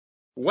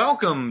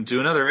Welcome to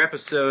another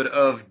episode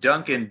of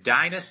Duncan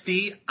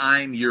Dynasty.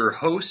 I'm your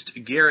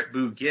host, Garrett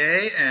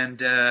Bouguet,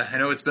 and I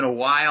know it's been a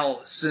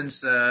while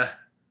since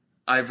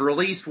I've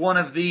released one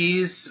of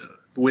these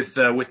with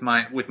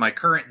my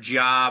current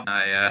job.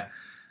 I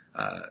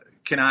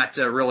cannot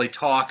really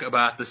talk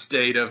about the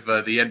state of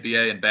the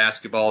NBA and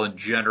basketball in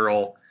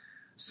general,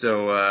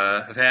 so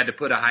I've had to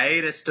put a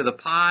hiatus to the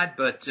pod.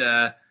 But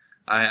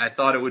I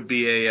thought it would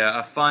be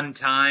a fun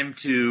time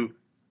to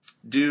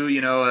do,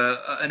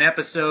 an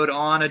episode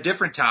on a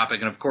different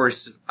topic. And of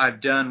course,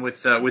 I've done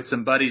with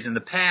some buddies in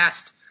the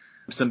past,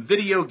 some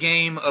video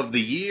game of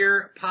the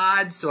year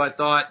pods. So I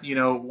thought,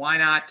 why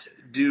not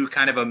do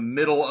kind of a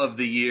middle of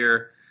the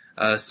year,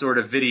 sort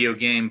of video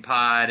game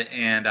pod.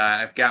 And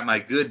I've got my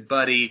good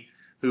buddy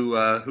who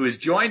has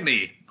joined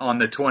me on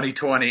the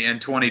 2020 and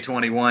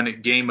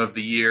 2021 game of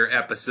the year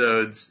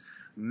episodes,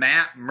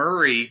 Matt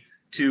Murray,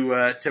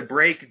 to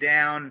break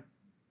down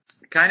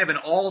kind of an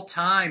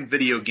all-time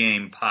video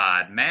game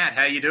pod. Matt,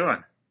 how you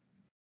doing?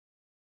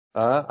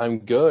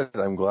 I'm good.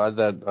 I'm glad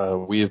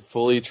that we have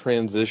fully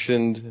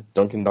transitioned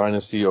Duncan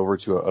Dynasty over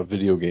to a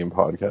video game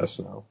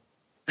podcast now.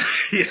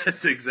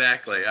 Yes,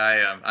 exactly.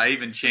 I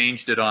even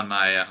changed it on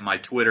my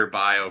Twitter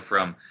bio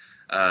from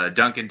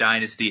Duncan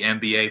Dynasty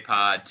NBA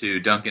pod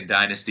to Duncan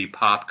Dynasty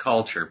Pop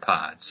Culture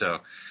pod. So,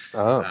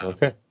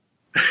 okay.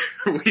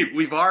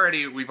 we've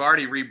already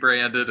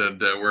rebranded and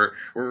we're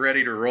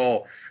ready to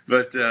roll.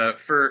 But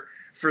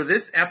for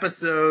this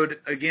episode,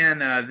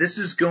 again, this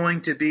is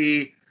going to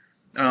be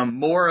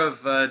more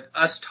of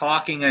us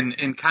talking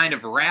in kind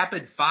of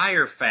rapid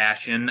fire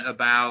fashion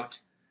about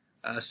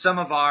some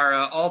of our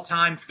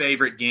all-time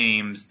favorite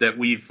games that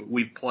we've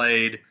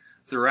played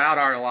throughout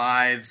our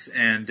lives,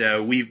 and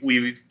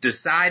we've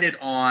decided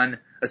on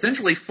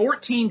essentially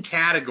 14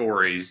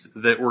 categories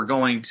that we're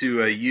going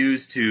to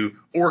use to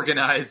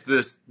organize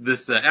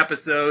this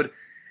episode,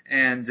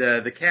 and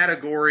the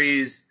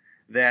categories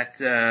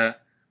that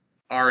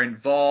are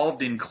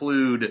involved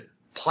include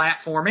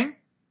platforming,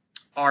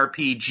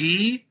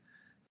 RPG,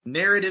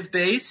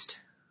 narrative-based,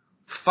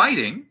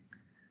 fighting,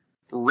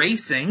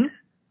 racing,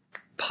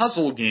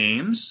 puzzle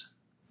games,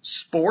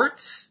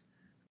 sports,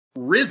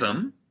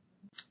 rhythm,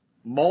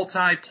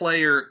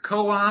 multiplayer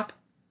co-op,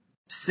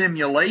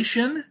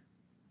 simulation,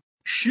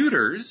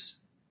 shooters,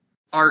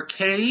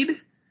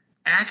 arcade,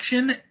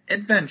 action,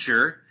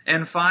 adventure,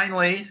 and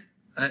finally,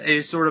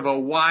 a sort of a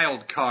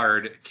wild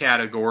card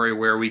category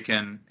where we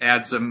can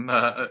add some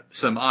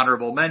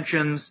honorable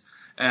mentions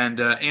and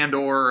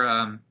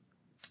or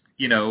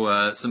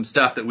some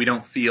stuff that we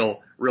don't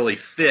feel really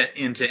fit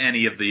into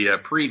any of the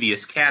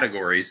previous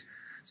categories.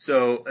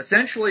 So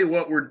essentially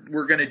what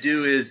we're going to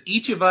do is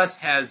each of us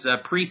has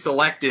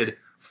pre-selected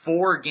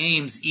 4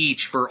 games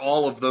each for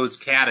all of those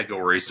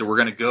categories. So we're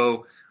going to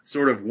go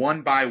sort of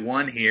one by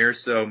one here.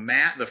 So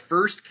Matt, the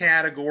first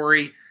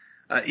category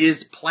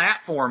is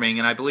platforming,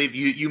 and I believe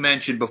you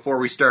mentioned before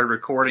we started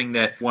recording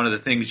that one of the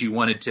things you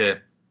wanted to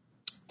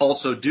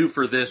also do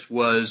for this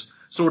was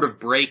sort of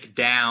break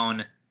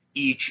down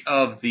each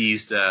of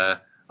these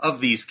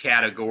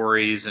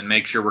categories and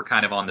make sure we're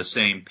kind of on the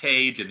same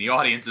page and the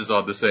audience is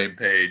on the same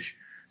page.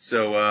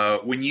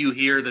 So when you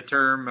hear the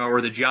term or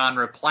the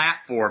genre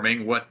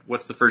platforming,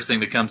 what's the first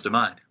thing that comes to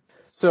mind?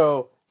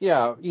 So,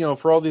 yeah,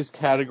 for all these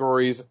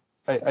categories,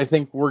 I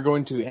think we're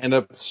going to end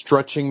up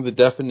stretching the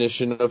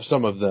definition of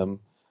some of them.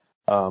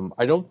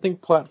 I don't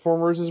think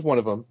platformers is one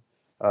of them.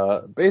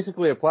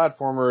 Basically, a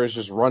platformer is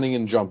just running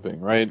and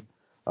jumping, right?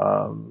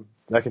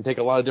 That can take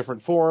a lot of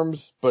different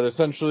forms, but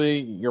essentially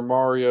your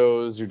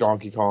Marios, your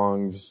Donkey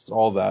Kongs,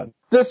 all that.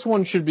 This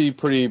one should be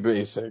pretty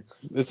basic.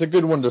 It's a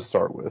good one to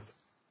start with.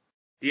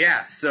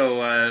 Yeah,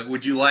 so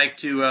would you like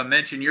to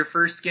mention your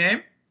first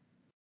game?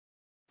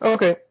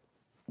 Okay.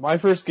 My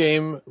first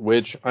game,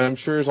 which I'm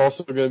sure is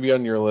also going to be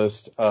on your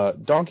list,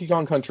 Donkey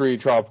Kong Country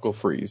Tropical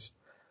Freeze.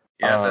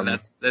 Yeah,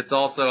 and that's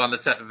also on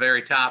the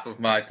very top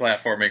of my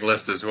platforming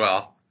list as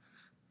well.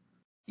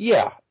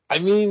 Yeah, I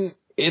mean,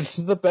 it's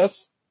the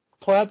best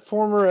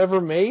platformer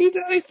ever made,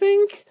 I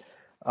think.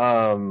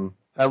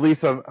 At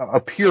least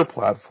a pure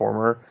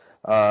platformer.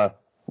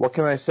 What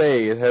can I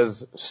say? It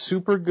has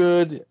super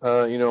good,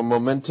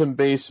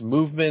 momentum-based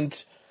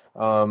movement,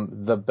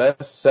 the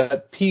best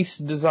set piece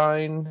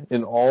design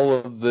in all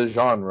of the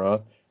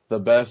genre, the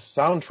best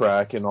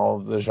soundtrack in all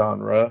of the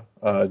genre.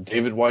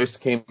 David Weiss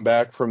came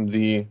back from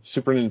the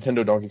Super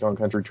Nintendo Donkey Kong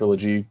Country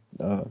trilogy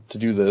to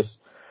do this.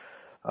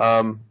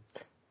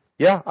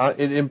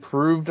 It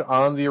improved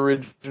on the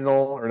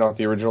original, or not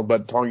the original,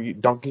 but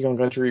Donkey Kong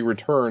Country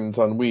Returns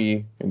on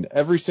Wii in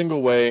every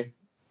single way.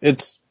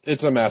 It's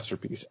a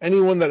masterpiece.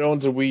 Anyone that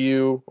owns a Wii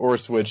U or a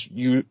Switch,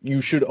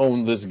 you should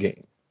own this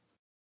game.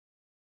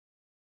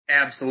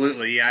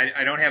 Absolutely. Yeah,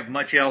 I don't have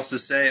much else to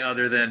say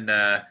other than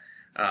the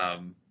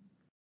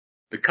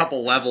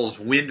couple levels,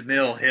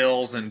 Windmill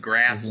Hills and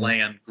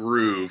Grassland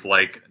Groove,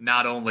 like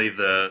not only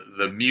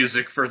the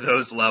music for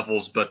those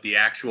levels, but the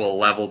actual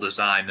level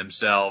design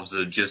themselves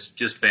are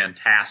just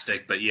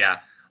fantastic. But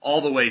yeah,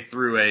 all the way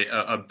through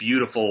a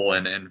beautiful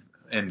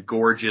and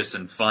gorgeous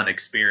and fun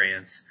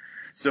experience.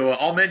 So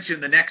I'll mention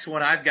the next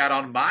one I've got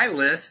on my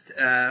list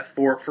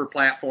for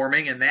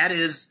platforming, and that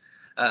is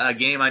a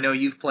game I know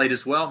you've played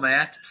as well,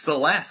 Matt,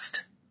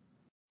 Celeste.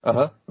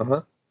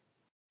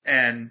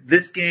 And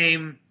this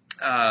game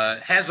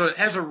has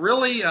a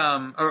really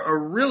a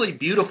really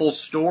beautiful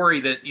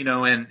story that, you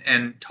know,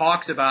 and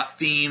talks about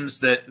themes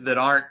that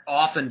aren't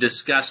often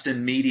discussed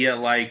in media,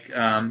 like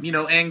you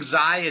know,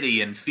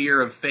 anxiety and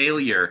fear of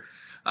failure.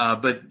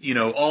 But, you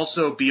know,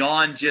 also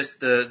beyond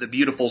just the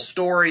beautiful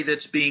story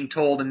that's being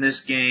told in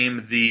this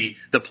game, the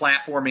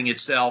platforming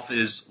itself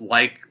is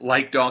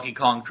like Donkey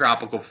Kong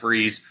Tropical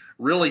Freeze,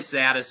 really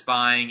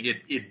satisfying.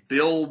 It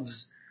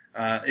builds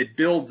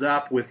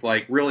up with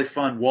like really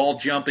fun wall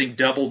jumping,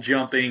 double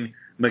jumping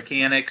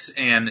mechanics,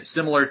 and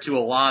similar to a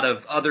lot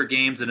of other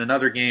games, and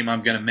another game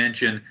I'm going to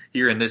mention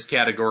here in this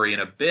category in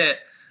a bit,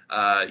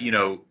 you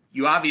know,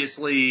 you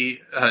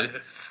obviously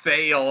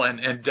fail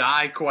and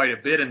die quite a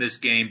bit in this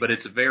game, but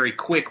it's a very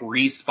quick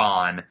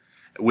respawn,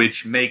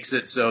 which makes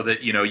it so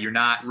that, you know, you're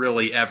not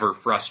really ever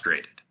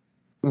frustrated.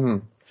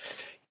 Mm-hmm.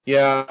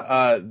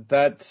 Yeah,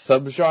 that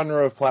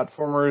subgenre of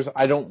platformers,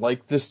 I don't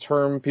like this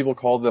term. People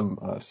call them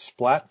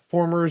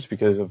splatformers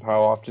because of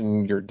how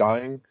often you're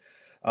dying.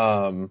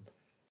 You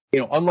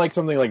know, unlike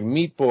something like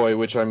Meat Boy,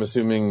 which I'm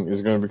assuming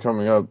is going to be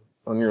coming up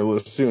on your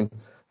list soon,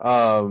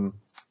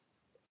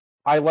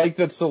 I like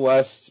that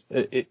Celeste,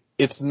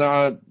 it's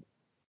not,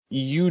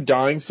 you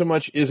dying so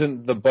much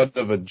isn't the butt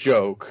of a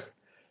joke.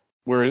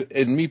 Where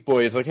in Meat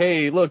Boy, it's like,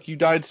 hey, look, you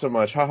died so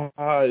much, ha ha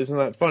ha, isn't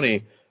that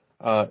funny?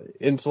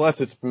 In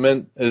Celeste, it's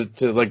meant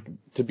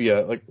to be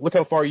a, like, look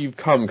how far you've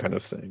come kind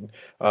of thing.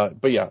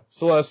 But yeah,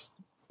 Celeste,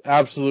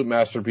 absolute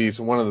masterpiece,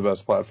 one of the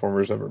best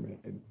platformers ever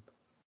made.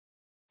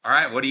 All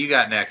right, what do you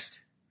got next?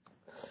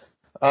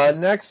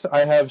 Next,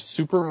 I have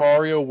Super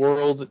Mario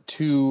World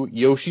 2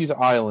 Yoshi's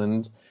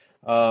Island.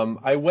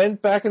 I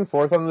went back and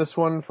forth on this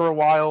one for a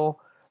while,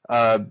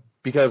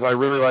 because I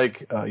really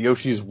like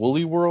Yoshi's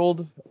Woolly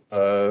World,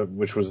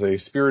 which was a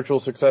spiritual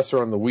successor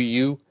on the Wii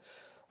U.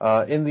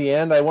 In the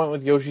end, I went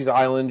with Yoshi's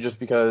Island just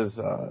because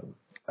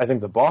I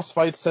think the boss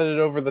fights set it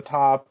over the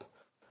top.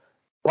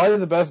 One of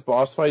the best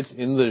boss fights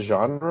in the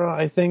genre,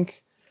 I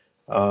think.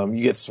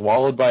 You get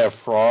swallowed by a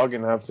frog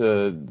and have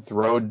to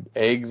throw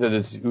eggs at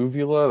its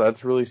uvula.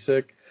 That's really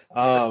sick.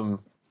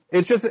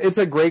 It's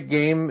a great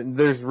game.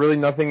 There's really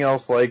nothing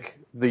else like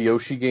the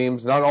Yoshi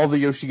games. Not all the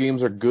Yoshi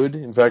games are good.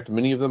 In fact,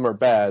 many of them are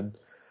bad.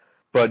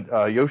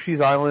 But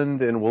Yoshi's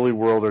Island and Woolly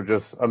World are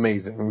just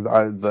amazing.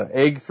 The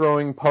egg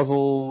throwing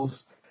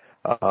puzzles,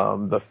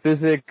 the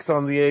physics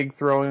on the egg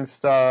throwing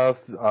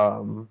stuff.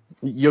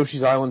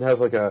 Yoshi's Island has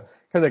like a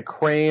kind of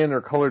crayon or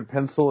colored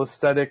pencil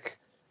aesthetic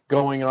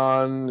going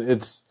on.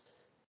 It's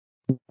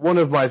one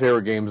of my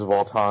favorite games of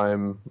all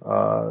time.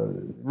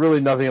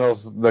 Really nothing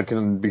else that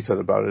can be said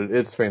about it.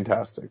 It's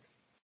fantastic.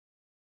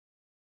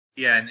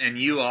 Yeah, and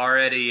you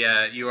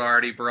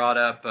already brought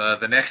up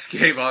the next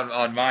game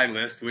on my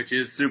list, which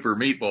is Super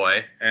Meat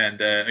Boy. And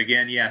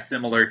again, yeah,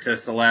 similar to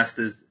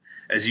Celeste,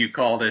 as you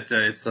called it,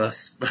 it's a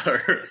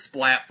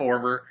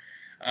splatformer.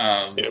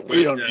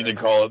 We don't need to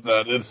call it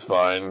that. It's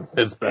fine.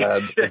 It's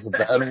bad. It's a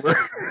bad word.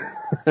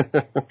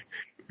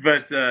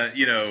 But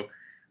you know,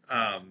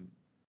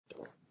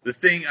 the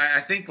thing,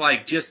 I think,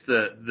 like, just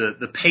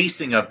the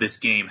pacing of this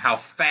game, how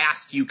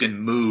fast you can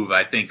move,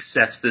 I think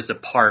sets this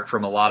apart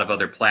from a lot of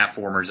other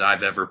platformers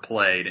I've ever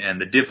played,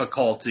 and the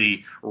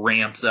difficulty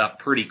ramps up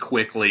pretty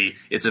quickly.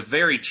 It's a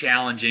very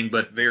challenging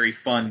but very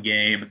fun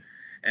game,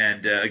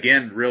 and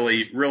again,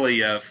 really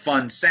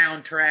fun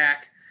soundtrack.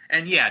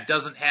 And yeah, it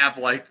doesn't have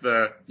like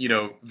the, you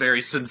know,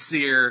 very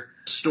sincere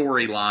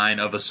storyline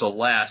of a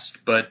Celeste,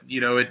 but,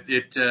 you know,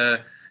 it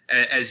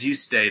as you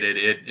stated,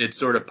 it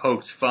sort of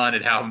pokes fun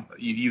at how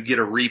you get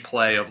a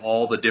replay of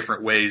all the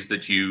different ways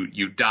that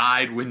you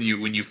died when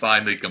you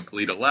finally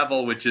complete a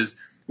level, which is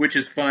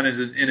fun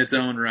in its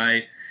own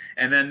right.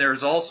 And then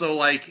there's also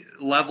like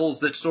levels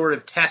that sort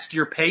of test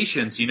your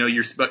patience. You know,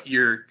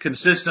 you're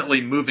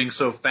consistently moving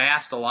so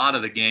fast a lot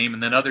of the game,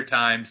 and then other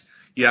times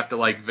you have to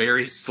like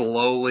very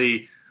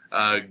slowly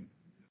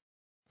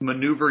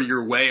maneuver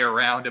your way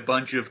around a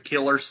bunch of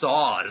killer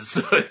saws.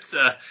 So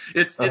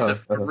it's a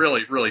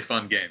really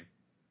fun game.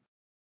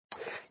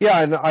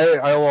 Yeah, and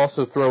I'll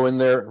also throw in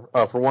there,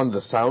 for one, the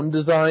sound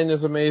design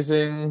is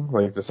amazing,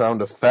 like the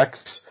sound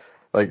effects.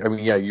 Like, I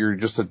mean, yeah, you're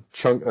just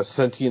a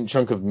sentient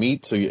chunk of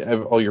meat,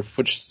 so all your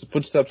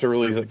footsteps are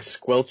really like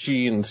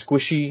squelchy and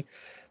squishy.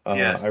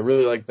 Yes. I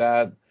really like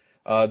that.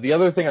 The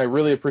other thing I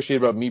really appreciate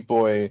about Meat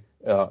Boy,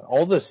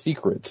 all the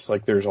secrets,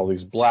 like there's all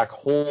these black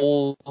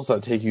holes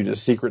that take you to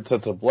secret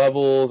sets of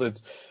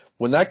levels.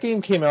 When that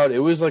game came out, it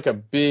was like a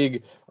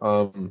big,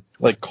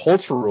 like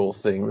cultural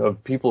thing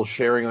of people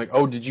sharing, like,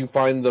 oh, did you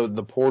find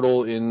the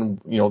portal in,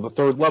 you know, the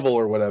third level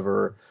or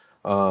whatever?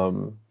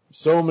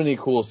 So many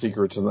cool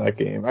secrets in that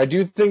game. I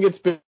do think it's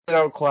been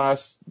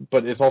outclassed,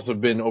 but it's also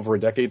been over a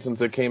decade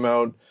since it came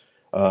out.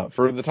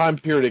 For the time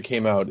period it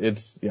came out,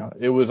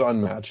 it was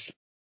unmatched.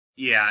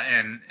 Yeah,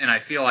 and I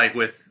feel like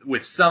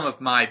with some of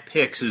my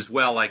picks as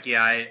well, like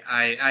yeah,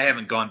 I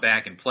haven't gone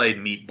back and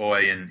played Meat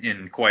Boy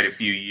in quite a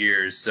few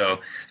years, so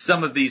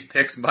some of these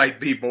picks might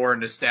be more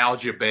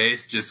nostalgia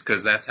based, just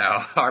because that's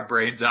how our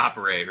brains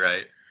operate,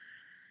 right?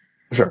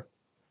 Sure.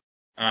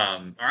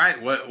 All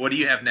right, what do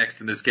you have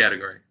next in this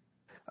category?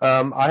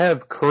 I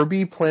have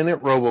Kirby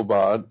Planet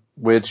Robobot,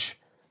 which,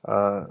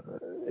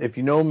 if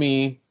you know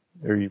me,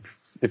 or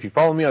if you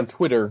follow me on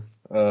Twitter,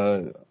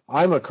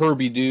 I'm a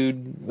Kirby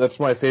dude. That's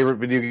my favorite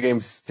video game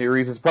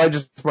series. It's probably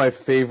just my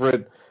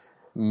favorite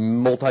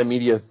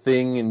multimedia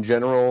thing in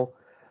general.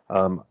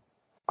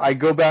 I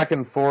go back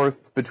and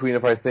forth between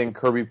if I think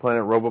Kirby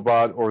Planet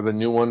Robobot or the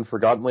new one,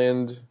 Forgotten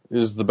Land,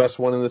 is the best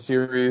one in the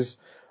series.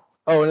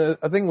 Oh, and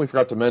I think we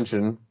forgot to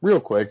mention, real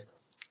quick,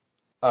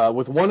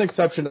 with one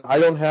exception, I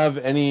don't have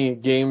any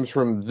games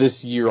from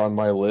this year on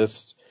my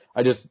list.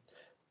 I just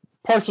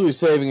partially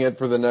saving it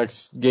for the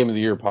next Game of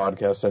the Year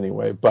podcast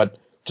anyway, but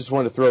just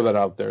wanted to throw that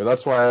out there.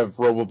 That's why I have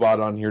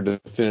Robobot on here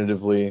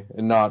definitively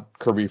and not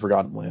Kirby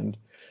Forgotten Land.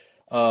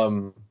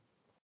 But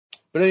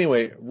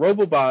anyway,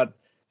 Robobot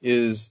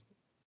is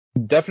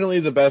definitely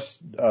the best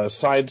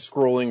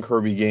side-scrolling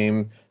Kirby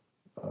game.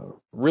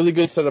 Really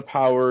good set of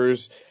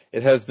powers.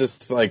 It has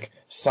this like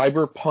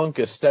cyberpunk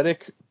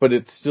aesthetic, but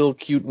it's still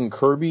cute and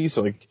Kirby.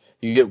 So like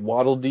you get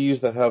Waddle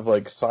Dees that have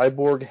like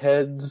cyborg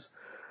heads.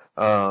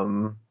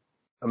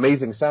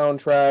 Amazing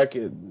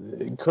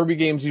soundtrack. Kirby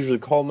games usually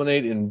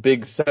culminate in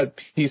big set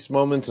piece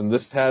moments, and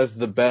this has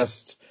the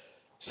best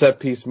set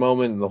piece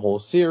moment in the whole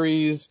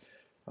series.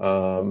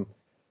 I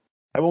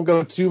won't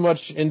go too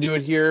much into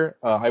it here.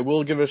 I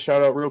will give a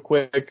shout out real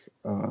quick.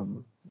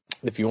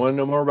 If you want to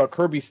know more about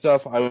Kirby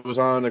stuff, I was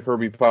on a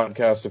Kirby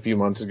podcast a few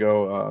months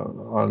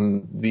ago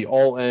on the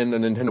All In, a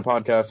Nintendo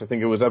podcast. I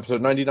think it was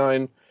episode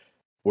 99,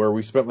 where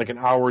we spent like an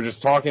hour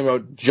just talking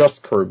about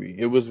just Kirby.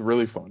 It was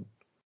really fun.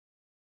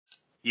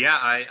 Yeah,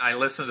 I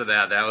listened to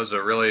that. That was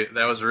a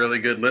really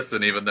good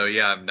listen, even though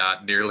yeah, I'm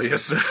not nearly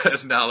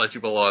as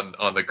knowledgeable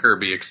on the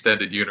Kirby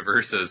extended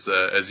universe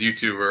as you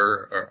two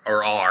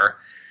are.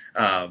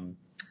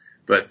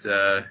 But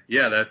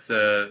yeah, that's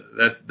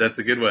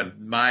a good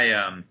one.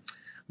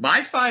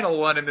 My final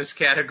one in this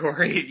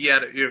category,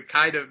 yet it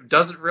kind of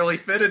doesn't really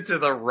fit into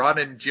the run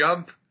and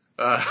jump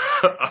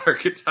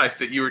archetype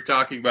that you were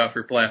talking about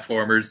for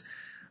platformers.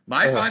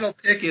 My final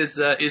pick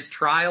is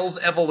Trials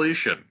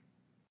Evolution.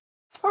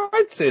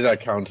 I'd say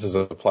that counts as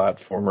a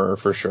platformer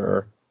for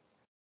sure.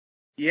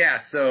 Yeah,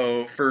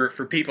 so for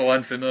people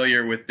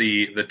unfamiliar with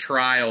the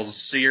Trials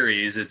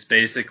series, it's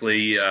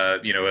basically a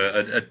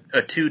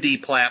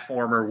 2D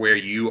platformer where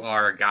you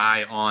are a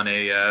guy on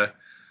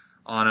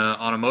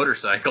a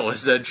motorcycle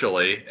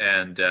essentially,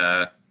 and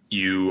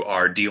you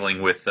are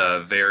dealing with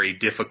very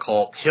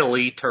difficult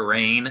hilly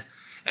terrain.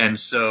 And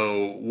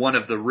so one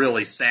of the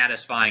really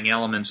satisfying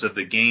elements of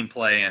the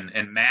gameplay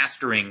and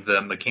mastering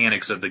the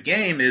mechanics of the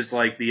game is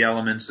like the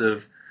elements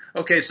of,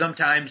 okay,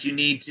 sometimes you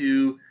need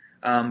to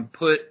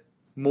put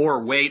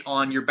more weight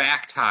on your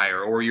back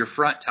tire or your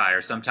front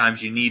tire.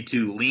 Sometimes you need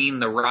to lean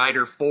the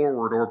rider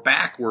forward or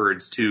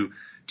backwards to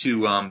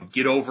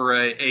get over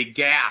a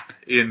gap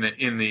in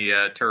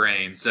the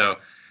terrain. So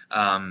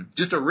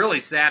just a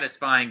really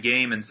satisfying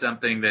game and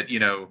something that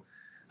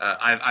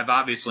I've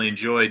obviously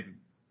enjoyed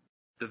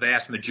the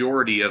vast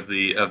majority of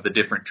the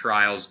different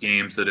Trials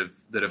games that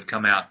have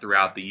come out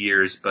throughout the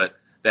years, but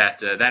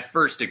that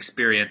first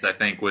experience I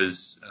think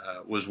was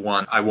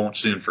one I won't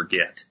soon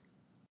forget.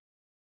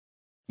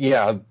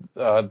 Yeah,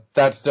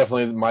 that's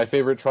definitely my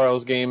favorite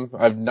Trials game.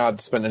 I've not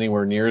spent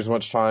anywhere near as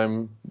much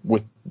time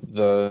with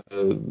the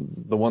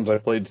ones I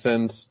played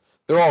since.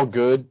 They're all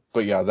good,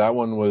 but yeah, that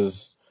one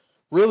was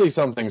really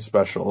something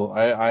special.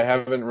 I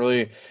haven't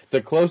really,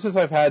 the closest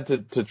I've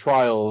had to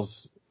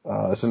Trials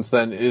since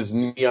then is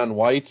Neon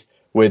White,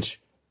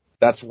 which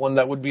that's one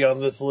that would be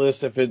on this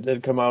list if it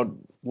had come out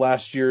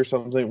last year or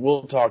something.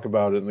 We'll talk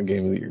about it in the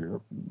Game of the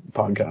Year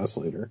podcast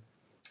later.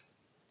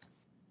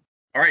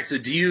 All right, so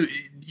do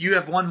you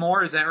have one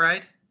more? Is that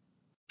right?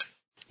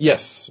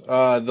 Yes.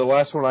 The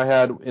last one I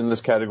had in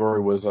this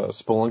category was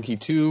Spelunky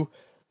 2,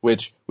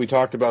 which we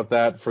talked about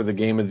that for the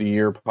Game of the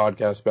Year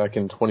podcast back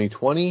in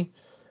 2020.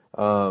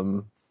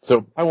 So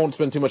I won't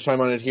spend too much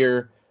time on it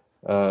here.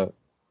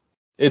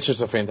 It's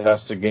just a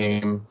fantastic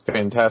game,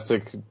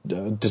 fantastic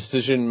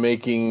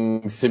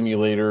decision-making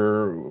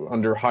simulator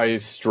under high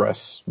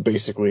stress,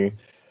 basically.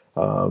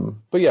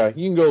 But yeah,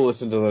 you can go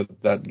listen to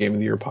that Game of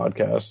the Year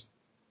podcast.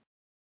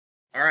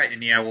 All right,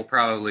 and yeah, we'll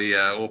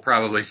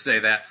probably say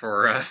that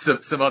for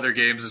some other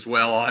games as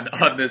well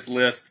on this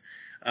list.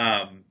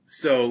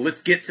 So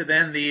let's get to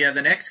then the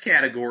next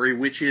category,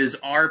 which is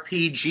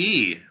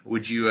RPG.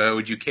 Would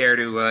you care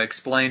to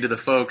explain to the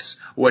folks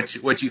what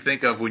you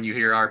think of when you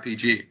hear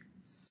RPG?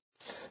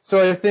 So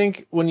I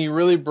think when you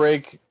really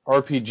break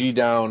RPG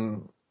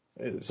down,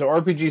 so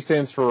RPG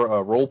stands for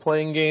a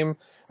role-playing game.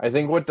 I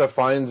think what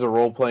defines a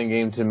role-playing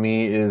game to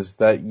me is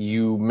that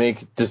you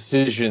make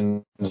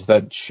decisions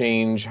that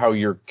change how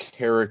your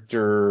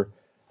character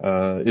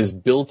is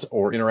built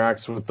or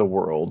interacts with the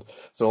world.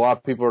 So a lot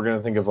of people are going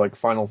to think of like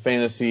Final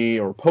Fantasy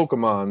or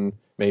Pokemon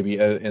maybe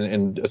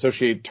and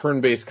associate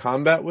turn-based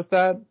combat with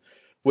that,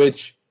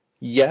 which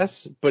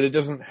yes, but it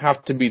doesn't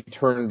have to be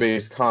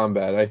turn-based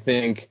combat. I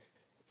think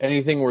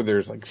anything where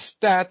there's like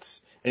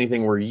stats,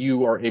 anything where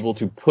you are able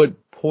to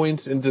put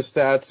points into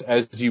stats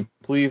as you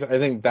please, I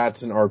think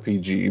that's an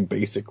RPG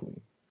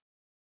basically.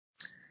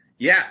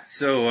 Yeah,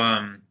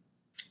 so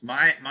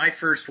my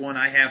first one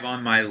I have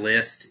on my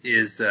list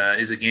is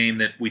a game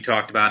that we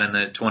talked about in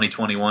the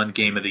 2021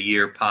 Game of the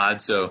Year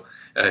pod. So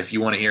if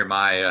you want to hear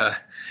my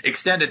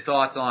extended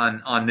thoughts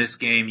on this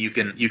game, you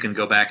can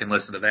go back and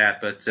listen to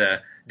that. But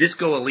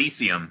Disco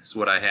Elysium is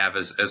what I have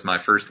as my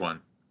first one.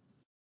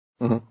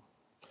 Mm-hmm.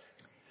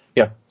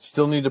 Yeah,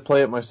 still need to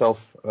play it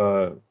myself.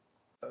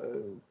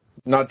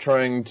 Not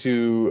trying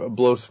to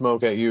blow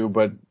smoke at you,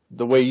 but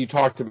the way you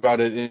talked about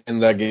it in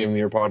that Game of the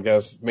Year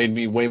podcast made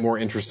me way more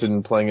interested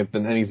in playing it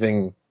than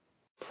anything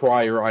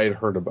prior I had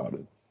heard about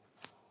it.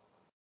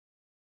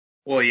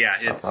 Well, yeah,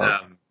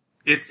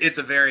 it's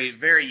a very,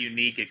 very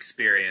unique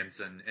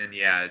experience, and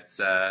yeah,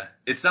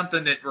 it's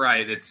something that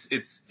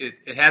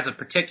it has a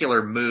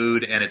particular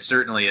mood, and it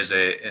certainly is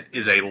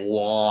a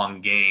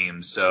long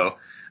game. So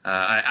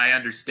I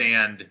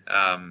understand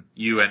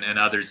you and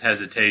others'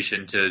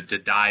 hesitation to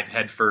dive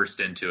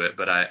headfirst into it,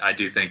 but I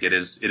do think it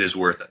is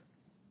worth it.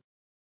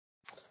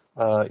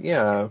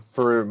 Yeah,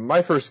 for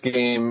my first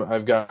game,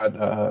 I've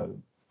got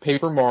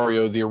Paper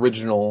Mario, the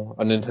original,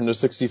 on Nintendo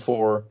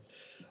 64.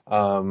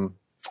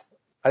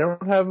 I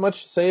don't have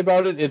much to say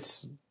about it.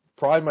 It's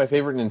probably my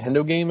favorite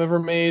Nintendo game ever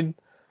made.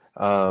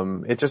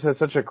 It just has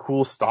such a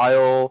cool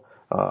style.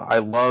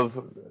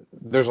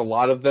 There's a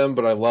lot of them,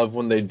 but I love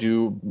when they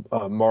do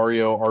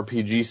Mario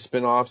RPG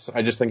spin-offs.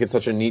 I just think it's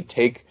such a neat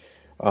take.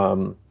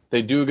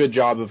 They do a good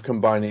job of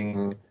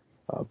combining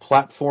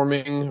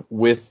platforming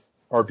with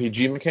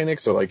RPG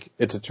mechanics. So like,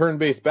 it's a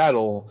turn-based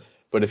battle,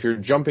 but if you're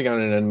jumping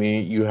on an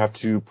enemy, you have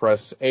to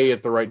press A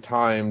at the right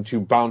time to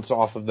bounce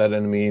off of that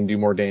enemy and do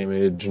more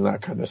damage and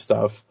that kind of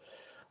stuff.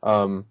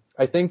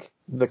 I think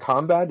the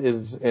combat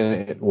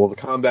the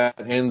combat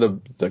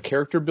and the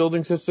character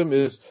building system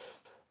is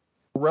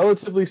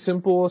relatively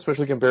simple,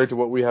 especially compared to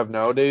what we have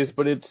nowadays,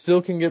 but it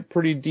still can get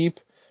pretty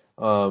deep.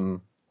 You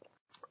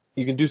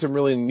can do some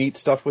really neat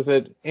stuff with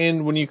it,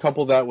 and when you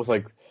couple that with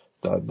like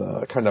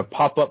the kind of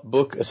pop-up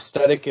book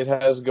aesthetic it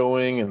has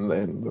going and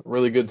the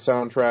really good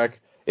soundtrack,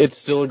 it's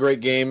still a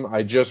great game.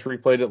 I just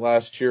replayed it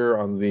last year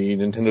on the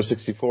Nintendo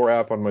 64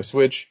 app on my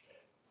Switch.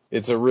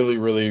 It's a really,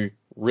 really,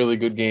 really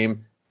good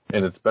game,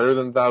 and it's better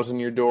than Thousand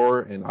Year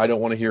Door, and I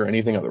don't want to hear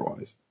anything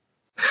otherwise.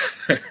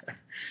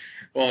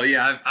 Well,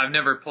 yeah, I've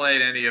never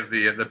played any of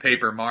the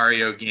Paper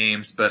Mario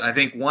games, but I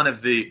think one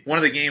of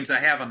the games I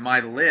have on my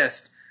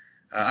list,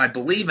 I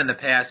believe in the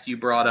past you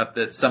brought up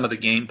that some of the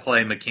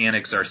gameplay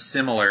mechanics are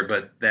similar,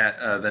 but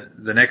that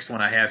the next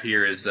one I have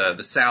here is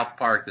the South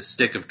Park: The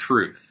Stick of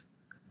Truth.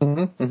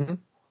 Mm-hmm,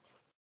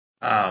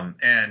 mm-hmm.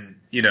 And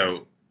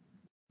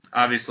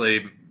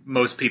obviously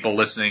most people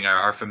listening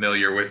are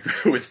familiar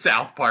with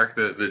South Park,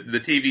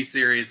 the TV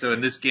series. So in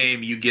this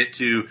game, you get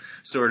to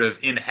sort of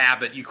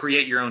you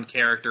create your own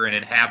character and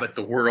inhabit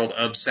the world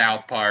of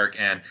South Park.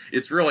 And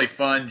it's really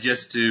fun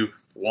just to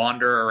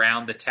wander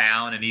around the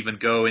town and even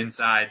go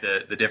inside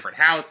the different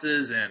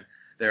houses. And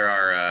there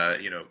are,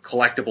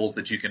 collectibles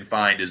that you can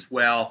find as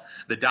well.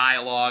 The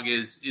dialogue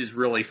is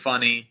really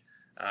funny.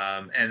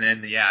 And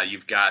then, yeah,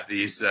 you've got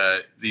these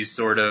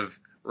sort of,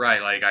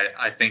 right, like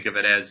I think of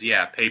it as,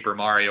 Paper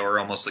Mario, or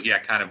almost,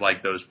 kind of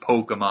like those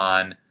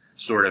Pokemon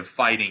sort of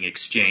fighting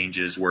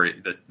exchanges where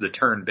the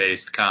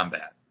turn-based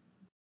combat.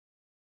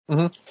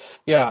 Mm-hmm.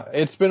 Yeah,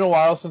 it's been a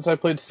while since I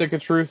played Stick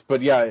of Truth,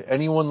 but yeah,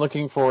 anyone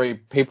looking for a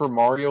Paper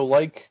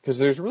Mario-like, because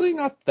there's really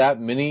not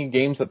that many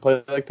games that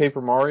play like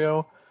Paper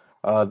Mario.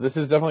 This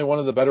is definitely one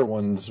of the better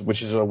ones,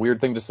 which is a weird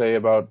thing to say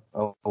about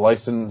a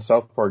licensed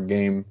South Park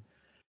game.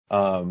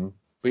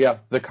 But yeah,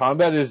 the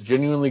combat is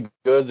genuinely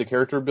good. The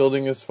character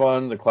building is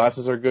fun. The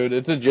classes are good.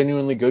 It's a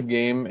genuinely good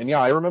game. And yeah,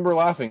 I remember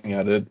laughing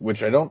at it,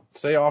 which I don't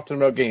say often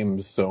about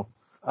games. So,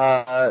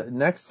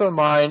 next on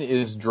mine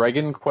is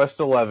Dragon Quest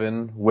XI,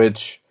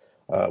 which,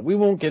 we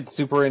won't get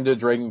super into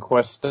Dragon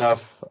Quest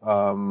stuff.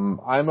 I'm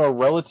a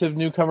relative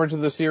newcomer to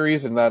the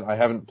series in that I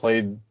haven't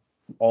played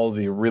all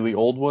the really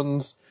old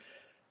ones.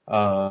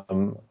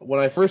 When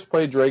I first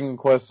played Dragon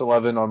Quest XI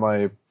on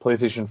my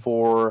PlayStation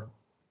 4,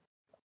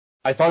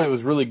 I thought it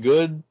was really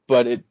good,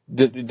 but it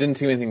didn't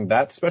seem anything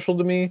that special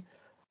to me.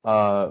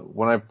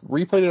 When I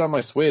replayed it on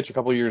my Switch a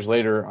couple of years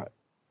later,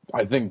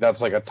 I think that's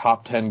like a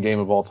top 10 game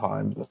of all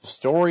time. The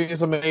story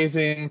is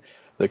amazing.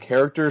 The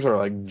characters are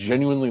like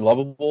genuinely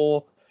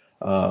lovable.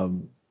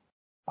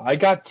 I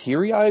got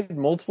teary-eyed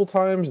multiple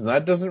times, and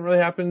that doesn't really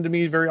happen to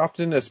me very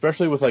often,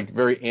 especially with like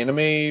very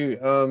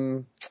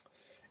anime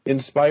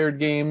inspired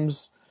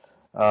games.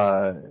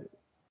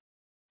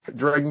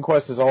 Dragon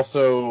Quest is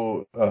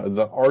also,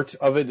 the art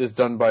of it is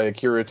done by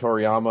Akira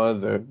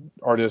Toriyama, the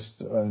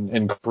artist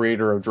and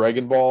creator of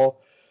Dragon Ball.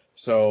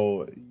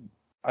 So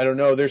I don't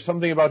know. There's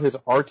something about his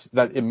art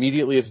that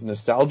immediately is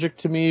nostalgic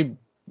to me.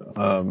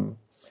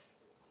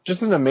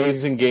 Just an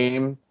amazing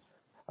game.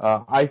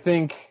 I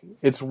think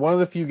it's one of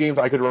the few games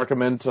I could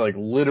recommend to like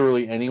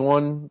literally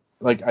anyone.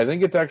 Like, I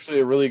think it's actually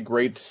a really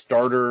great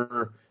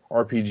starter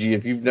RPG.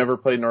 If you've never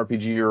played an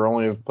RPG or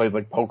only have played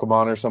like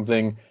Pokemon or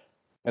something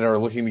and are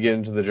looking to get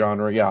into the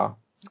genre, yeah,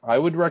 I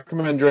would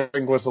recommend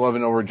Dragon Quest XI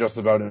over just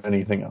about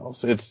anything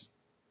else. It's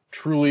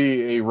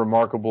truly a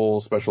remarkable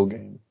special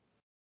game.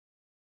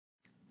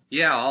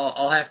 Yeah,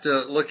 I'll have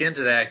to look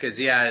into that because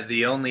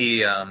the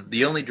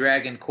only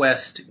Dragon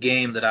Quest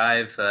game that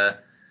I've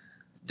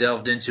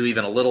delved into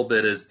even a little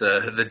bit is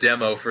the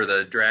demo for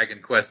the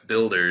Dragon Quest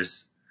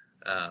Builders.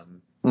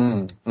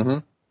 Mm-hmm.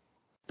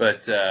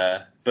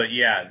 But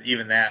yeah,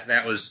 even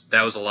that was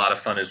a lot of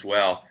fun as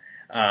well.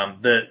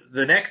 The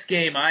next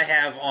game I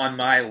have on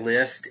my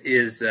list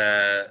is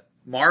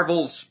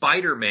Marvel's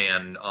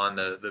Spider-Man on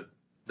the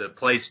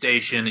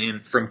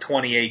PlayStation from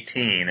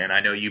 2018, and I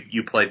know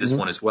you played this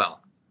one as well.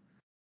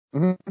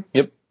 Mm-hmm.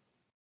 Yep.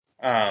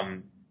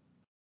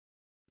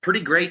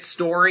 Pretty great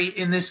story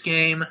in this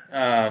game.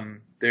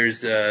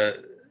 There's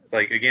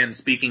again,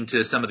 speaking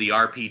to some of the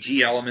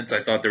RPG elements,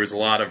 I thought there was a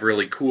lot of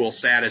really cool,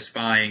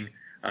 satisfying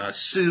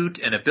suit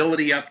and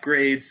ability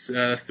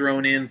upgrades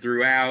thrown in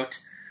throughout.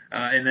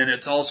 And then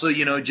it's also,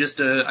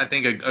 I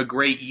think a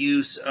great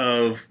use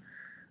of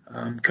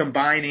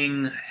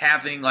combining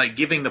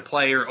giving the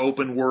player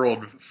open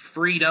world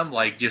freedom,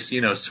 like just,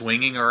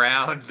 swinging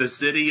around the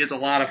city is a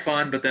lot of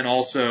fun, but then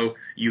also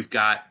you've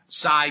got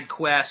side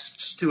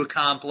quests to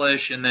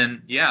accomplish. And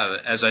then, yeah,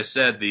 as I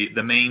said,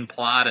 the main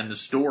plot and the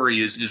story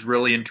is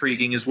really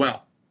intriguing as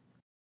well.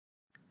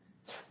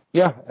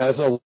 Yeah,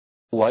 as a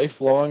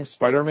lifelong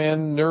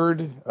Spider-Man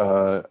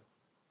nerd,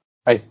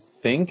 I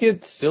think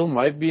it still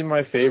might be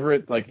my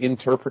favorite,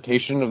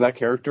 interpretation of that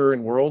character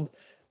and world.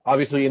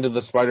 Obviously, Into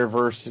the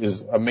Spider-Verse is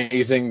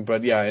amazing,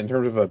 but yeah, in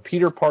terms of a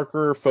Peter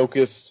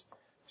Parker-focused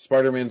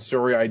Spider-Man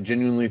story, I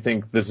genuinely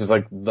think this is,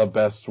 the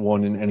best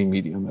one in any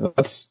medium.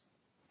 That's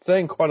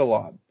saying quite a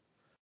lot.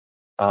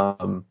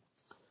 For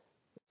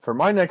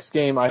my next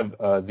game, I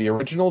have the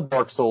original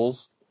Dark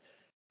Souls.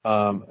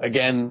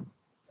 Again,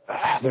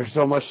 there's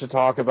so much to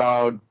talk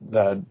about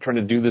that trying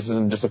to do this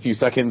in just a few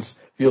seconds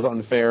feels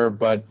unfair,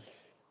 but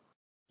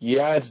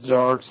yeah, it's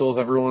Dark Souls.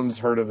 Everyone's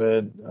heard of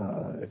it.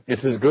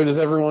 It's as good as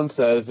everyone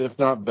says, if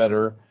not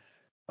better.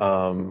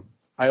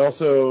 I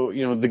also,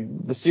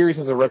 the series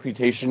has a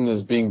reputation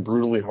as being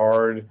brutally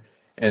hard,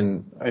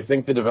 and I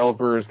think the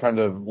developers kind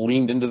of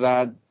leaned into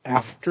that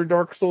after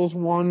Dark Souls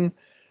 1.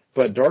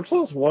 But Dark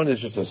Souls 1 is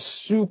just a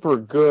super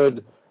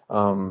good,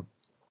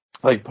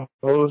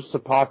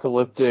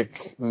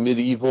 post-apocalyptic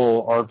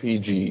medieval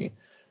RPG.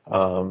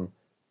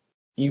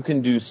 You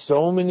can do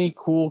so many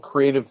cool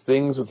creative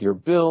things with your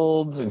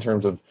builds in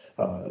terms of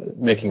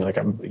making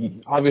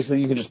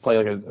obviously you can just play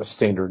a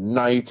standard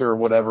knight or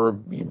whatever.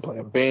 You can play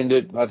a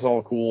bandit, that's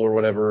all cool or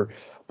whatever.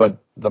 But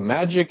the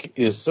magic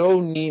is so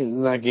neat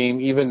in that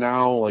game, even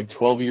now,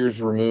 12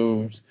 years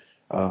removed.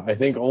 I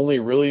think only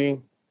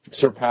really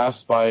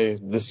surpassed by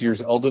this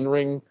year's Elden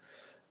Ring.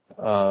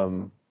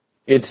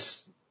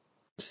 It's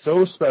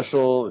so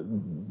special.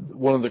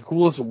 One of the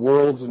coolest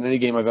worlds in any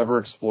game I've ever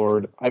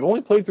explored. I've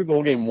only played through the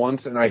whole game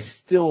once, and I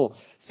still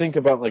think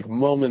about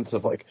moments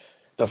of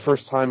the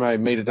first time I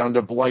made it down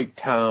to Blight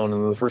Town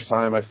and the first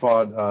time I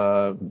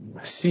fought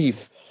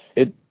Sif.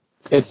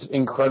 It's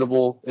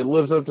incredible. It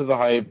lives up to the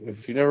hype.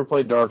 If you never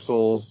played Dark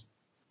Souls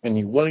and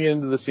you want to get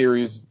into the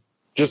series,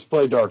 just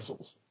play Dark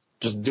Souls.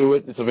 Just do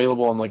it. It's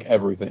available on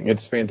everything.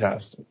 It's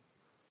fantastic.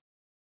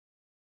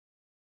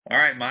 All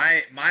right,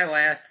 my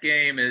last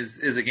game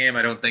is a game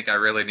I don't think I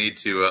really need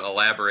to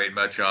elaborate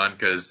much on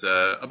because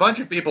a bunch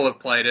of people have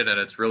played it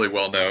and it's really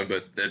well known,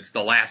 but it's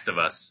The Last of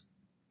Us.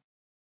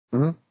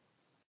 Mm-hmm.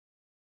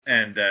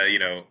 And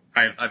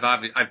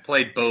I've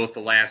played both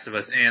The Last of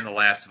Us and The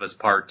Last of Us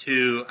Part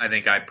 2. I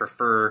think I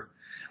prefer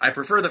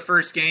the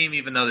first game,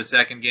 even though the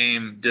second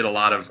game did a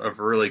lot of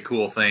really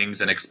cool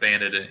things and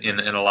expanded in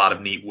a lot of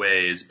neat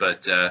ways,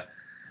 but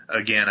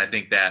again, I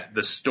think that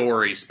the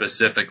story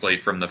specifically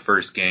from the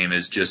first game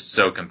is just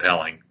so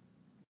compelling.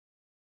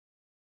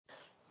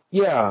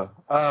 Yeah.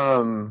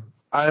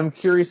 I'm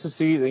curious to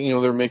see that,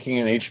 they're making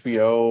an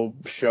HBO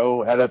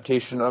show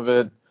adaptation of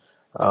it.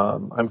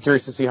 I'm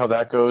curious to see how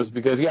that goes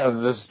because, yeah,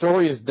 the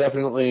story is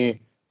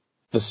definitely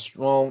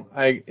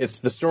it's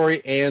the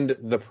story and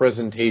the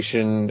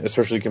presentation,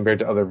 especially compared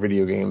to other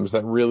video games,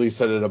 that really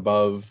set it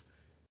above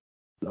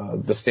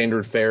the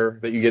standard fare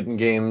that you get in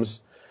games.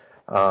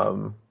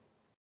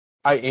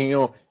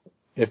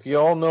 If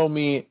y'all know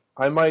me,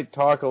 I might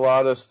talk a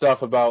lot of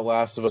stuff about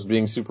Last of Us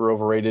being super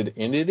overrated,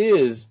 and it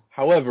is.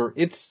 However,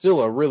 it's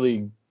still a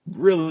really,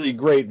 really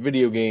great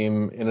video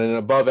game and an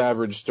above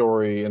average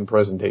story and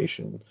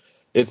presentation.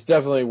 It's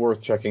definitely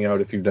worth checking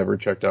out if you've never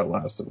checked out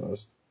Last of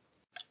Us.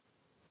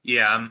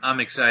 Yeah, I'm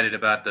excited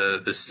about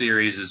the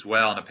series as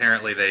well, and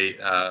apparently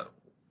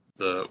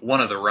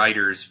one of the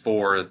writers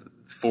for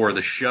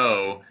the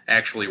show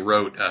actually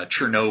wrote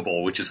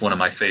Chernobyl, which is one of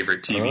my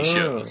favorite TV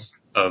shows.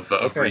 of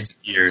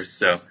recent years.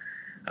 So,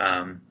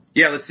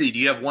 yeah, let's see. Do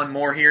you have one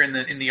more here in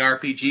the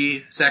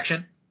RPG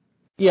section?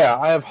 Yeah,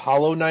 I have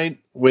Hollow Knight,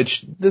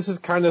 which this is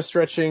kind of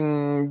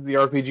stretching the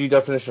RPG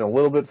definition a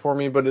little bit for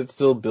me, but it's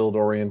still build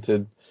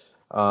oriented.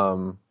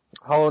 Hollow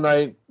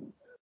Knight,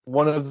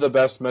 one of the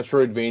best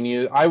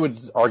Metroidvania. I would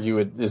argue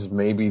it is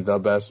maybe the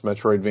best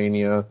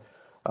Metroidvania.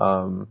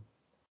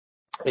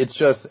 It's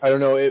just, I don't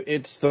know,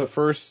 it's the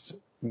first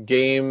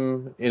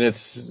game in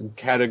its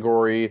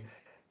category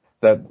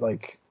that,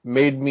 like,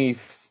 made me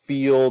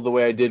feel the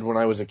way I did when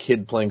I was a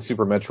kid playing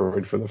Super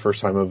Metroid for the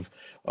first time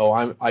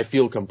I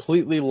feel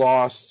completely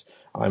lost.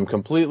 I'm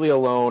completely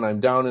alone. I'm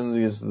down in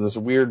this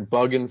weird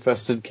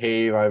bug-infested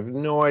cave. I have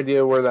no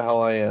idea where the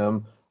hell I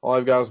am. All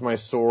I've got is my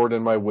sword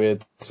and my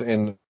wits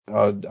and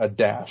a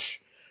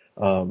dash.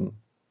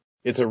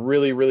 It's a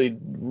really, really,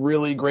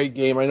 really great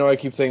game. I know I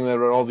keep saying that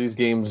about all these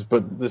games,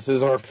 but this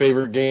is our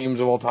favorite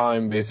games of all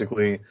time,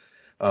 basically.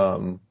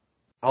 Hollow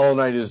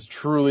Knight is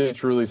truly,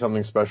 truly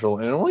something special,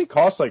 and it only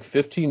costs like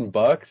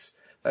 $15.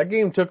 That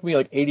game took me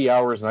like 80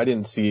 hours, and I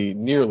didn't see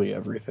nearly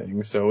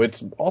everything. So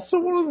it's also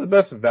one of the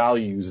best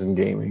values in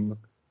gaming.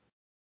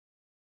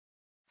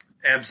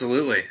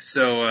 Absolutely.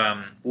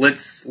 So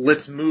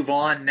let's move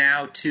on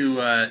now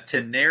to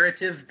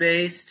narrative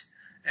based.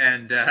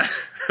 And I'm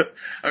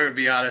gonna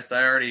be honest,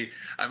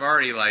 I'm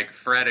already like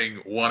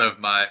fretting one of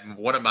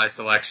my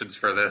selections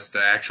for this to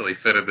actually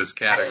fit in this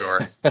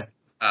category.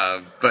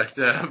 But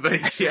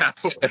yeah,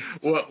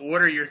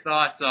 what are your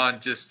thoughts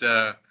on just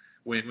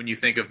when you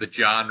think of the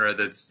genre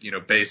that's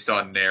based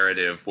on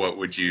narrative? What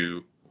would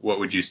you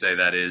say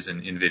that is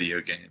in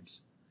video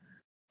games?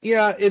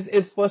 Yeah,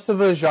 it's less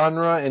of a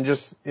genre, and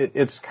just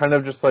it's kind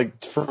of just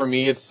like, for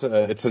me, it's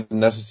a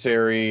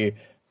necessary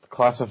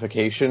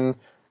classification.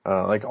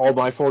 Like all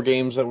my 4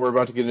 games that we're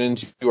about to get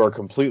into are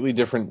completely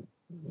different,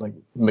 like,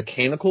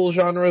 mechanical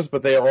genres,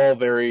 but they are all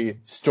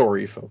very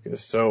story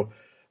focused. So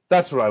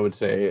that's what I would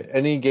say.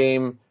 Any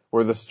game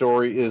where the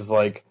story is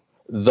like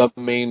the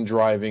main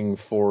driving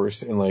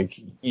force, and like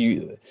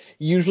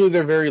usually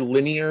they're very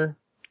linear.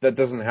 That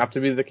doesn't have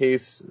to be the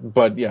case,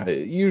 but yeah,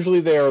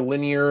 usually they are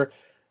linear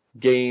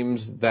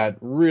games that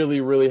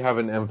really, really have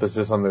an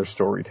emphasis on their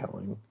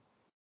storytelling.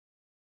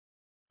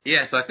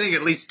 Yeah, so I think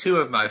at least 2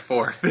 of my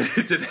 4 fit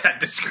into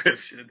that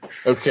description.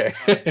 Okay.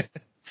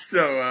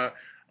 So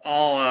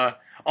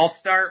I'll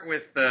start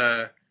with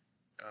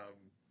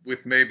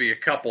maybe a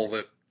couple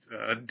that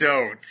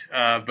don't.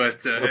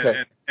 But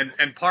Okay.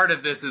 and part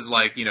of this is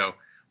like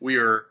we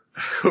are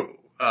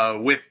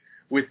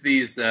with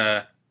these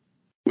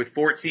with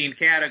 14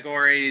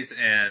 categories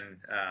and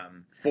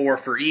 4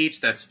 for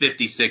each. That's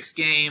 56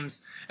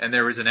 games. And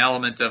there was an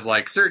element of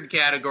like certain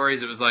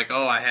categories. It was like,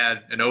 oh, I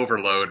had an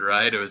overload,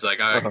 right? It was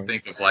like I could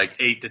think of like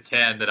 8 to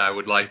 10 that I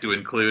would like to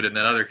include, and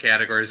then other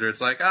categories where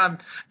it's like I'm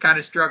kind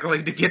of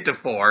struggling to get to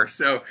 4.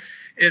 So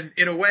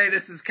in a way,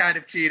 this is kind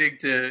of cheating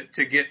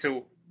to get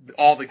to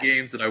all the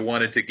games that I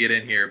wanted to get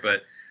in here.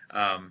 But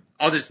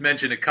I'll just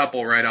mention a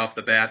couple right off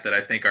the bat that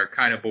I think are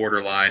kind of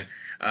borderline.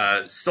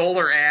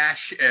 Solar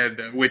Ash,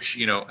 and which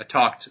I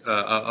talked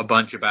a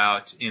bunch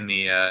about in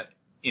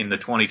the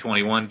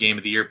 2021 Game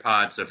of the Year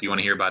pod. So if you want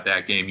to hear about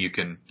that game, you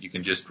can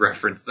just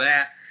reference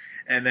that.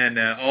 And then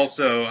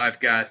also I've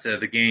got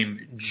the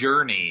game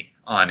Journey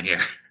on here.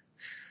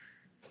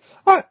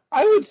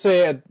 I would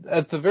say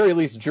at the very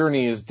least,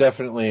 Journey is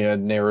definitely a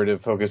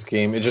narrative focused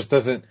game. It just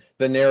doesn't.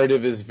 The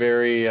narrative is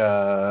very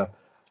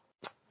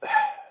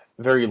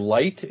very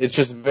light. It's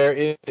just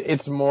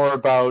it's more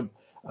about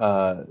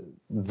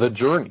the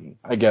journey,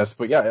 I guess.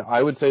 But yeah,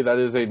 I would say that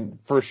is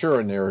for sure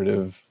a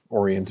narrative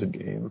oriented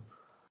game.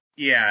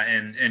 Yeah,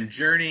 and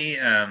Journey,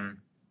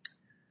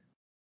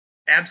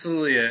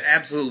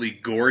 absolutely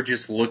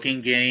gorgeous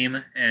looking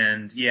game,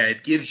 and yeah,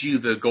 it gives you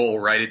the goal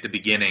right at the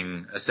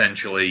beginning.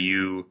 Essentially,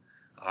 you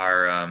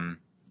are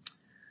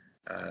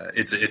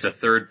it's a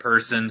third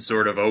person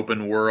sort of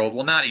open world.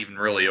 Well, not even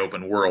really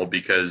open world,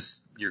 because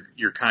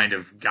you're kind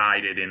of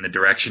guided in the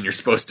direction you're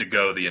supposed to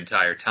go the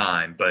entire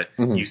time. But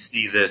you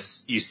see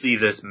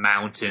this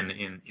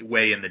mountain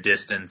way in the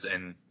distance,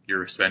 and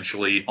you're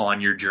essentially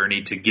on your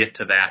journey to get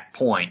to that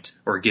point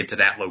or get to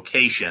that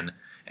location,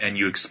 and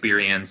you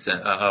experience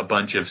a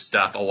bunch of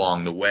stuff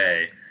along the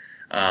way.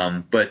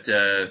 But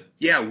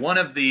one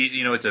of the,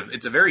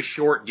 it's a very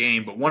short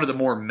game, but one of the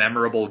more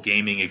memorable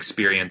gaming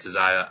experiences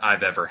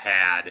I've ever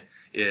had.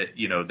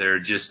 There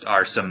just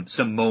are some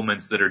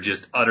moments that are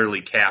just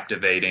utterly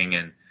captivating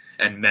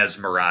and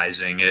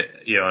mesmerizing.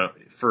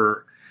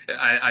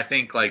 I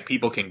think like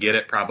people can get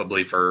it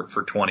probably for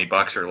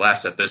 $20 or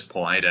less at this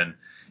point, and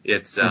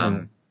it's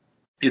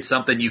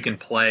something you can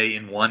play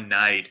in one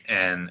night,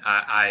 and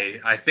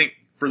I think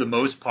for the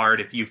most part,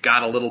 if you've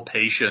got a little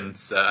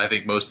patience, I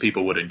think most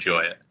people would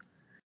enjoy it.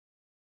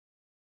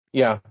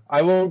 Yeah,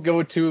 I won't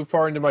go too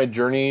far into my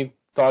Journey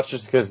thoughts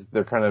just because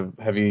they're kind of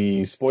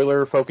heavy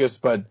spoiler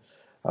focused, but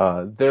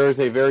there is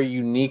a very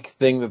unique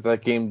thing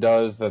that game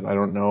does that I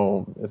don't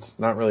know. It's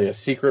not really a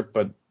secret,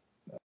 but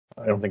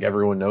I don't think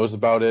everyone knows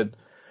about it.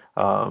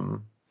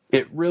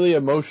 it really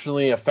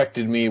emotionally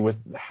affected me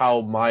with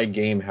how my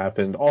game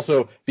happened.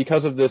 Also,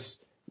 because of this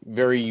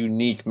very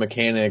unique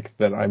mechanic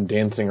that I'm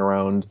dancing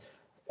around,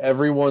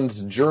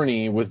 everyone's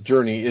journey with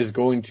Journey is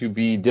going to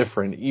be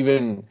different.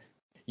 Even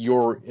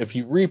if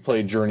you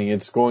replay Journey,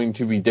 it's going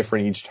to be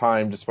different each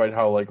time, despite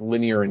how like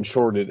linear and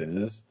short it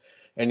is.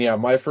 And yeah,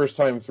 my first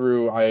time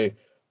through, I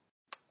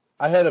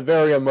had a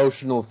very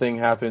emotional thing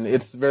happen.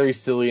 It's very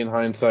silly in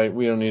hindsight.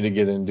 We don't need to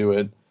get into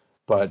it.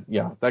 But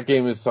yeah, that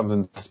game is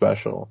something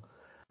special.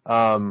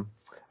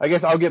 I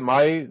guess I'll get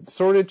my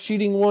sort of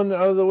cheating one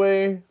out of the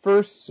way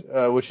first,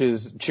 which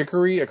is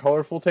Chicory, A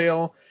Colorful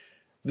Tale.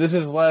 This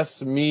is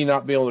less me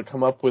not being able to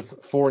come up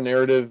with 4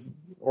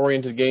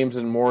 narrative-oriented games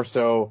and more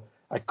so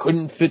I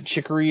couldn't fit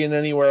Chicory in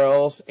anywhere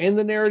else. And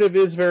the narrative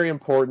is very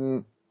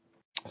important,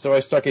 so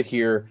I stuck it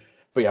here.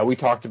 But yeah, we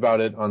talked about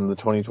it on the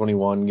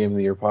 2021 Game of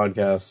the Year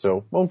podcast,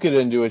 so won't get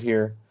into it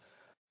here.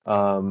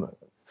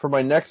 For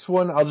my next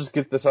one, I'll just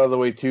get this out of the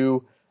way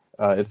too.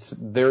 It's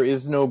There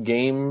Is No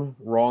Game,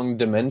 Wrong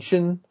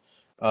Dimension.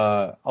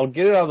 I'll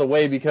get it out of the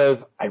way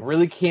because I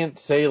really can't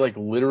say like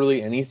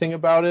literally anything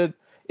about it.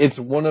 It's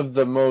one of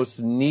the most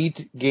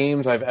neat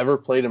games I've ever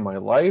played in my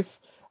life.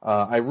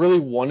 I really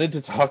wanted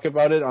to talk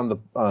about it on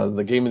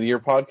the Game of the Year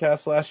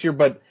podcast last year,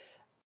 but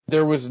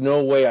there was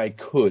no way I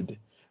could.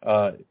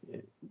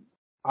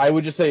 I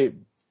would just say,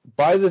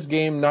 buy this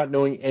game not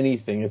knowing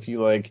anything. If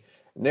you like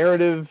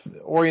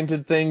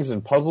narrative-oriented things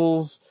and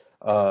puzzles,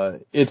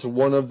 it's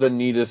one of the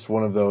neatest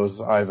one of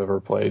those I've ever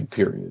played,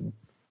 period.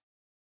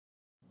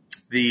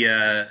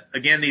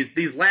 Again,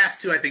 these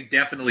last two I think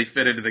definitely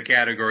fit into the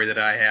category that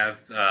I have.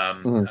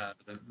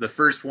 The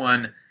first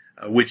one,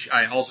 which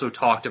I also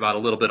talked about a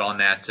little bit on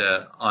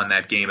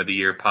that Game of the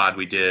Year pod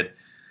we did,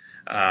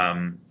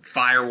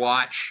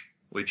 Firewatch,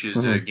 which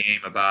is a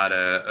game about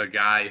a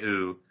guy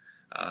who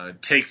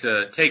takes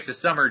a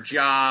summer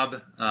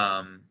job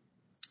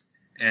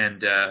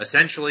and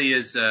essentially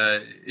is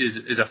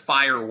a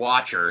fire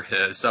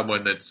watcher,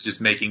 someone that's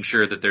just making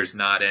sure that there's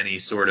not any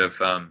sort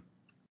of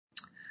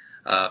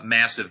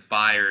massive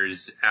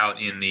fires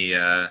out in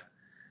the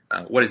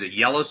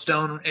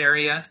Yellowstone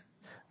area.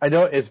 I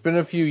know it's been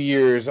a few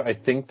years. I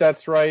think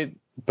that's right,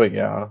 but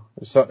yeah,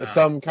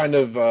 some kind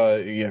of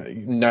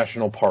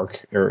national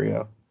park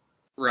area.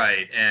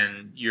 Right,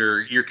 and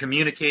you're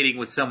communicating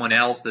with someone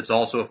else that's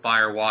also a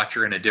fire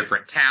watcher in a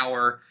different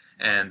tower,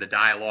 and the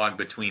dialogue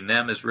between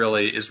them is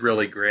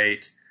really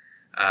great.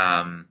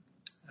 And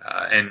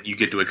you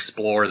get to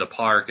explore the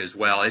park as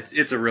well.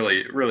 It's a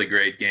really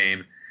great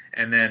game.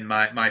 And then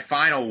my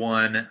final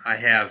one, I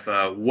have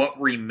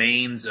What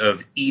Remains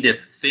of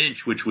Edith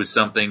Finch, which was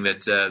something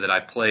that I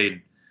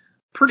played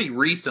pretty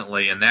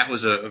recently, and that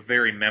was a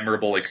very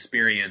memorable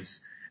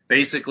experience.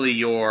 Basically,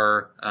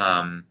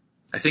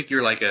 I think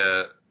you're like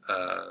a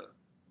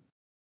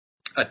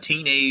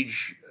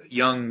teenage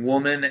young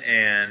woman,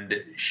 and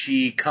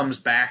she comes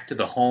back to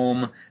the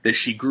home that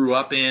she grew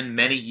up in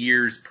many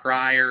years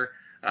prior.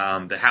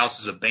 The house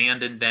is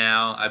abandoned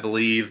now, I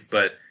believe,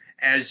 but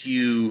as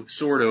you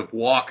sort of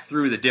walk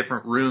through the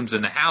different rooms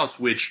in the house,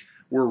 which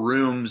were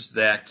rooms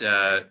that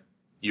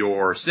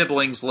your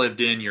siblings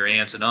lived in, your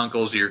aunts and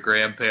uncles, your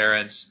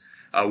grandparents,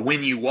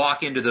 when you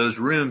walk into those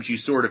rooms, you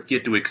sort of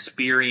get to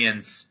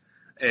experience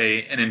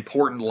an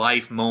important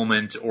life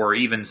moment, or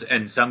even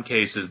in some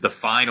cases the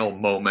final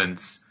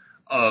moments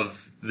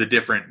of the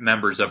different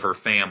members of her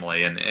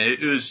family. And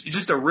it was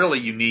just a really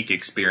unique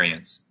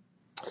experience.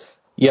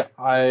 Yeah,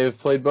 I've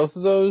played both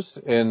of those,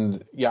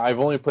 and yeah, I've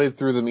only played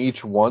through them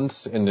each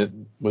once, and it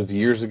was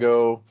years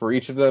ago for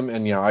each of them,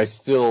 and yeah, I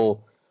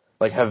still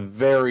like have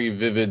very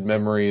vivid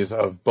memories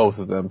of both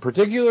of them,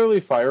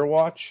 particularly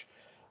Firewatch.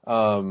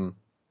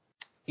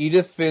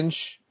 Edith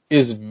Finch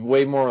is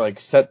way more like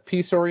set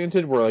piece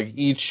oriented, where like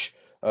each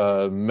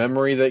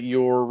memory that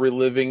you're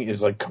reliving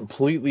is like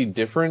completely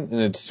different,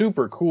 and it's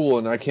super cool,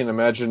 and I can't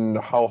imagine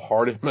how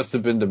hard it must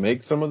have been to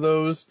make some of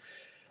those.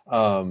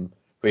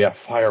 But yeah,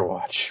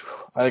 Firewatch.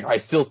 I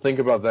still think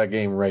about that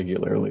game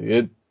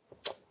regularly.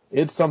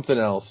 It's something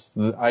else.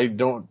 I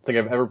don't think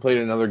I've ever played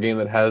another game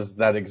that has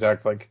that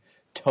exact like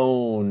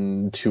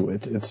tone to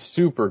it. It's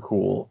super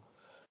cool.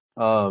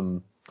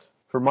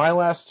 For my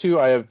last two,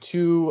 I have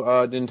two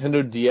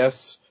Nintendo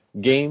DS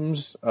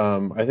games.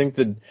 I think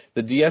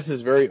the DS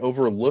is very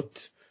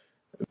overlooked,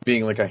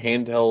 being like a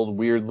handheld,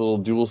 weird little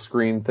dual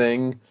screen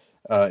thing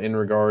in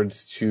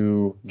regards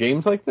to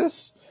games like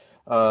this.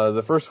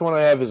 The first one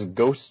I have is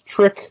Ghost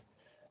Trick,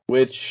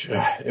 which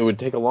it would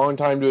take a long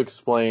time to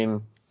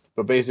explain,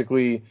 but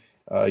basically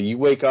you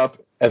wake up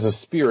as a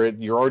spirit,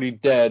 you're already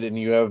dead, and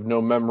you have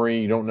no memory,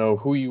 you don't know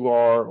who you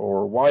are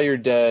or why you're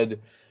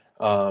dead,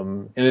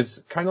 and it's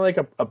kind of like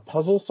a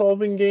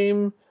puzzle-solving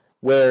game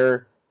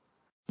where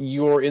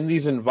you're in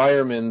these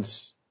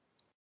environments,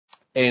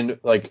 and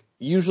like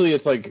usually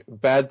it's like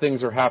bad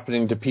things are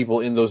happening to people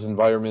in those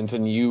environments,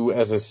 and you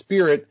as a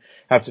spirit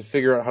have to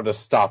figure out how to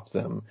stop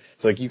them.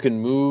 It's like you can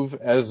move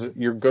as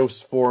your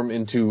ghost form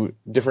into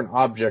different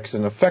objects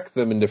and affect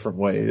them in different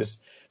ways.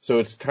 So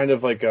it's kind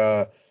of like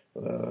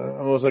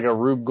almost like a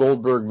Rube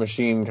Goldberg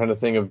machine kind of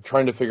thing of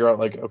trying to figure out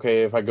like,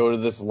 okay, if I go to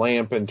this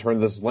lamp and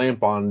turn this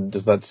lamp on,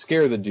 does that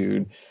scare the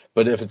dude?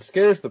 But if it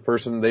scares the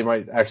person, they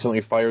might accidentally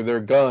fire their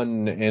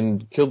gun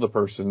and kill the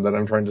person that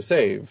I'm trying to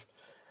save.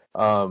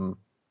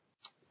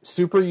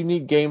 Super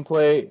unique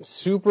gameplay,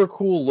 super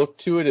cool look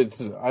to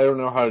it. I don't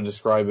know how to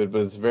describe it,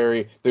 but it's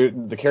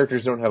the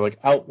characters don't have like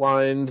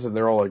outlines and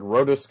they're all like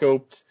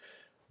rotoscoped.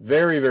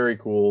 Very, very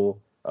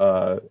cool.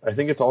 I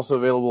think it's also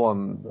available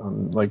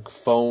on like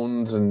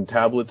phones and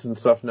tablets and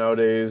stuff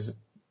nowadays.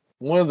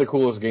 One of the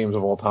coolest games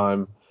of all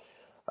time.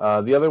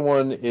 The other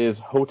one is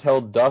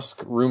Hotel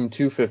Dusk Room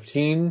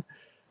 215,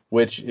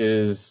 which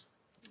is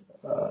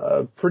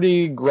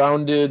pretty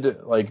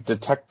grounded, like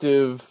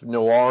detective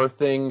noir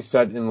thing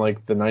set in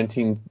like the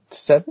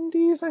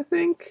 1970s, I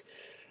think.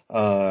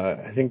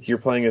 I think you're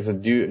playing as a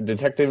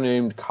detective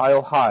named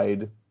Kyle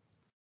Hyde.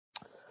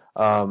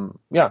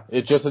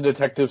 It's just a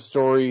detective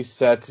story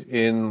set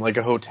in like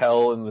a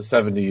hotel in the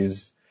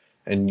 70s,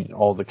 and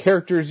all the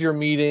characters you're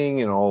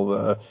meeting and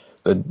all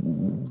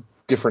the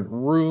different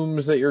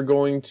rooms that you're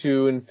going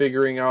to and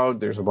figuring out.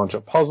 There's a bunch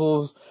of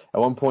puzzles. At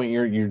one point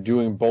you're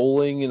doing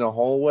bowling in a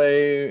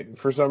hallway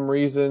for some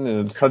reason,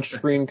 and it's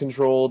touchscreen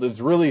controlled.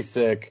 It's really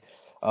sick.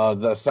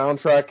 The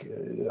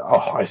soundtrack,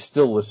 I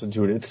still listen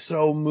to it. It's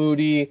so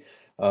moody.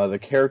 The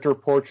character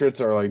portraits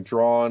are like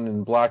drawn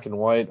in black and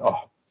white.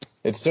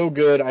 It's so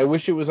good. I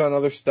wish it was on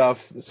other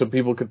stuff so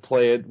people could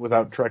play it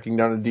without tracking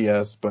down a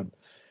DS, but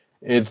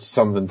it's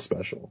something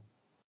special.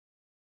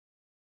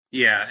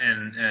 Yeah,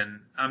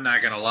 and I'm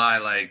not gonna lie,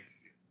 like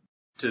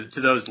to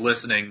those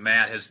listening,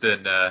 Matt has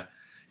been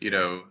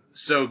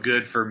so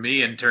good for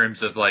me in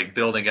terms of like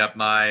building up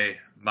my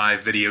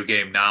video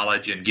game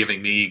knowledge and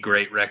giving me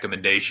great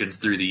recommendations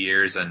through the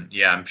years. And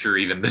yeah, I'm sure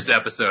even this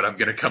episode I'm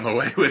gonna come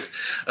away with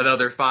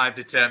another 5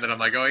 to 10 that I'm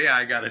like, oh yeah,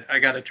 I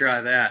gotta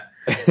try that.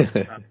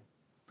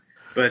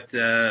 But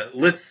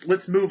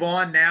let's move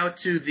on now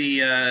to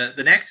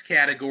the next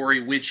category,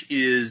 which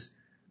is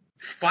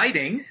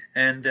fighting.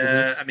 And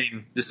I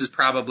mean, this is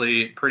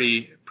probably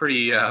pretty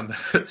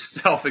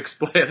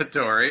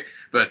self-explanatory.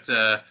 But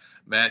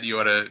Matt, you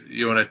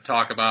wanna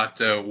talk about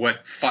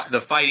what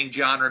the fighting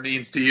genre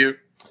means to you?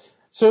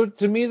 So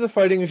to me, the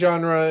fighting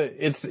genre,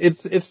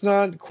 it's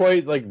not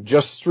quite like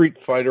just Street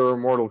Fighter or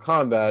Mortal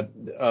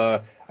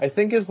Kombat. I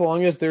think as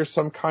long as there's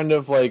some kind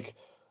of like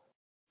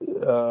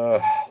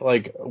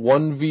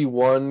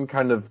 1v1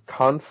 kind of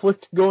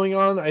conflict going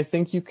on, I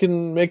think you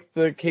can make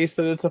the case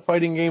that it's a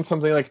fighting game.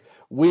 Something like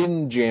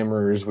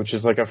Windjammers, which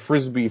is like a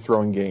frisbee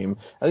throwing game.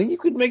 I think you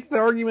could make the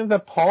argument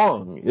that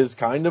Pong is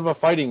kind of a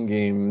fighting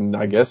game.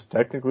 I guess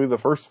technically the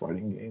first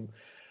fighting game.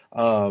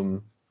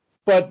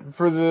 But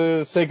for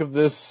the sake of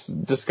this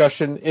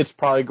discussion, it's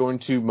probably going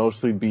to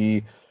mostly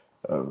be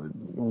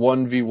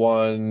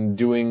 1v1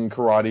 doing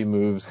karate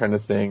moves kind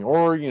of thing,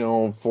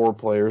 or 4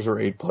 players or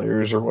 8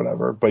 players or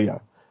whatever. But yeah,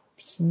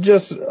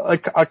 just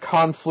like a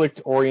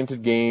conflict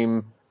oriented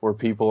game where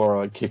people are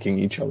like kicking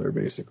each other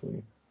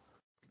basically.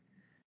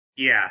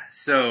 Yeah,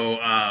 so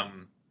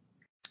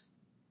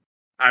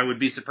I would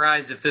be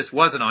surprised if this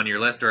wasn't on your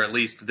list, or at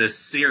least this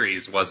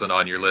series wasn't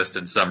on your list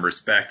in some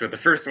respect. But the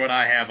first one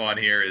I have on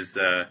here is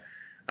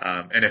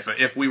and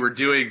if we were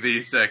doing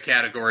these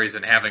categories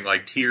and having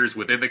like tiers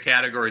within the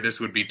category, this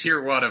would be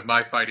tier 1 of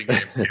my fighting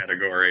games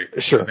category.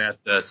 Sure. And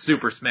that's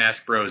Super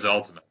Smash Bros.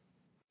 Ultimate.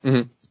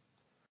 Mm-hmm.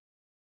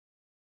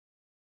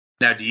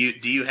 Now, do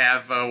you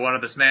have one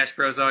of the Smash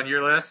Bros. On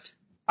your list?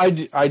 I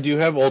do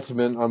have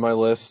Ultimate on my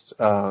list.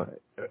 I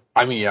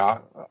mean, yeah,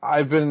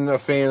 I've been a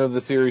fan of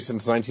the series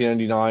since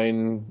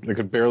 1999. I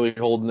could barely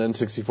hold an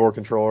N64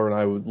 controller, and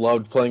I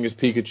loved playing as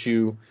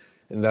Pikachu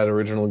in that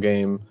original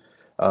game.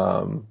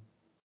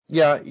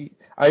 Yeah,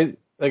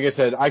 like I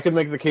said, I could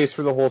make the case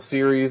for the whole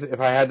series.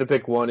 If I had to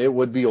pick one, it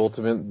would be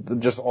Ultimate.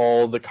 Just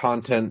all the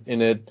content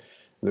in it.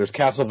 There's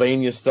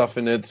Castlevania stuff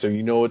in it, so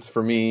it's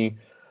for me.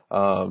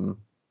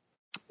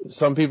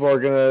 Some people are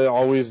gonna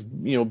always,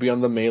 be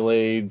on the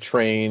Melee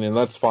train, and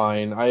that's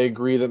fine. I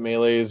agree that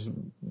Melee is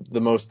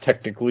the most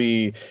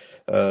technically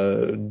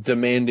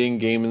demanding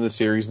game in the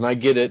series, and I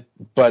get it.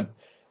 But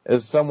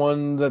as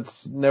someone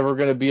that's never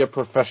gonna be a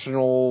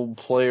professional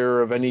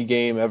player of any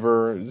game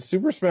ever,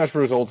 Super Smash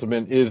Bros.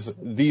 Ultimate is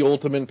the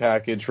ultimate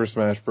package for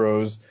Smash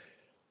Bros.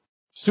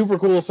 Super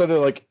cool set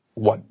of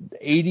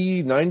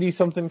 80, 90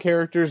 something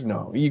characters.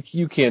 No,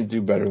 you can't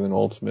do better than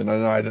Ultimate.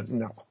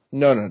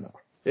 No.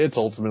 It's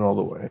Ultimate all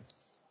the way.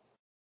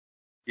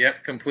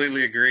 Yep,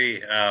 completely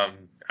agree.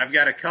 I've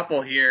got a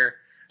couple here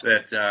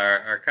that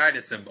are kind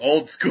of some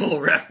old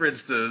school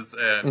references,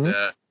 and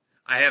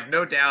I have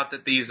no doubt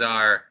that these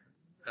are,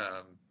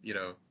 that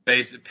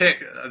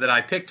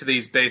I picked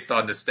these based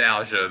on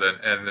nostalgia,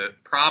 and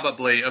that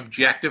probably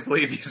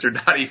objectively these are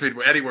not even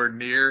anywhere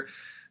near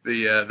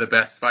the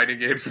best fighting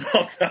games of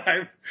all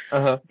time.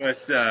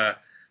 But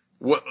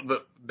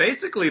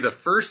basically the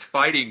first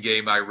fighting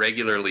game I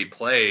regularly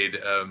played,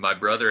 my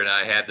brother and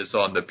I had this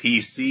on the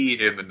PC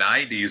in the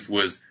 90s,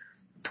 was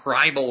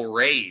Primal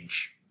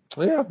Rage.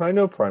 Yeah, I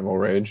know Primal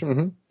Rage.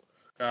 Mm-hmm.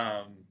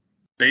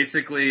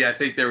 basically, I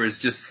think there was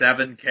just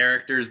 7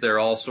 characters. They're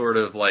all sort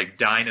of like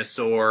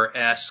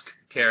dinosaur-esque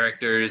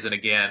characters. And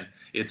again,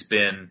 it's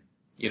been,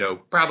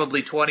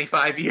 probably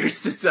 25 years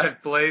since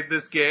I've played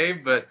this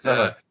game, but,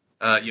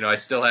 I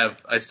still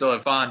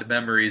have fond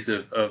memories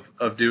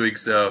of doing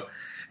so.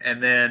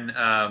 And then,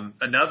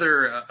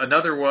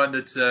 another one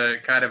that's,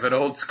 kind of an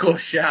old school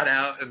shout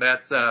out, and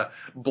that's,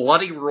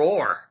 Bloody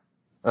Roar.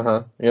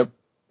 Yep.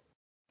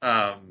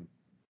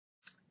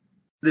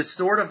 This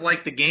sort of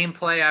like the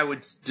gameplay I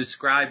would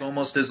describe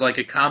almost as like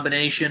a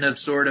combination of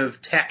sort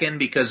of Tekken,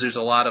 because there's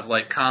a lot of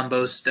like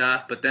combo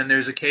stuff, but then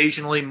there's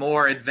occasionally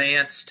more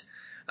advanced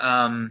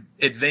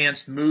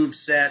move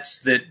sets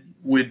that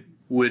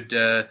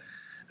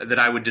that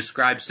I would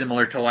describe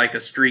similar to like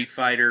a Street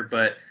Fighter,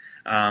 but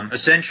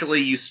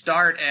essentially you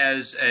start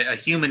as a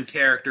human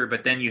character,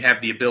 but then you have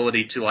the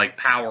ability to like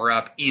power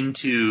up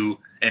into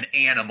an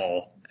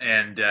animal.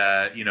 And,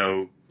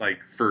 like,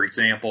 for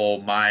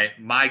example,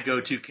 my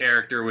go-to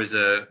character was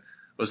a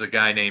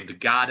guy named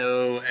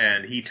Gato,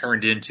 and he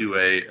turned into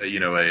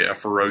a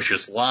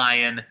ferocious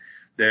lion.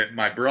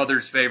 My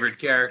brother's favorite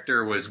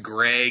character was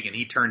Greg, and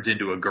he turns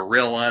into a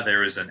gorilla. There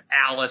was an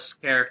Alice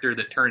character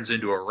that turns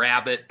into a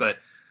rabbit. But,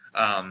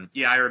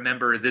 I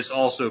remember this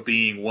also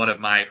being one of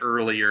my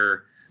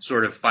earlier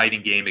sort of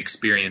fighting game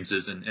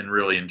experiences and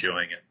really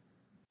enjoying it.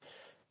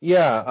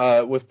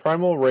 Yeah, with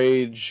Primal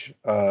Rage,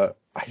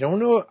 I don't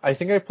know. I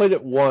think I played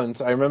it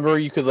once. I remember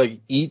you could like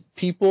eat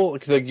people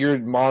because like your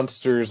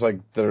monsters,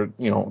 like they're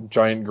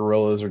giant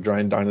gorillas or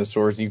giant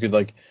dinosaurs. You could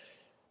like,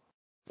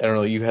 I don't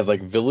know. You had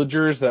like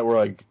villagers that were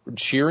like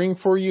cheering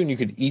for you, and you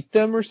could eat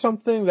them or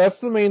something. That's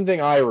the main thing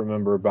I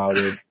remember about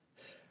it.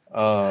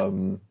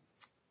 I've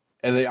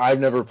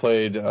never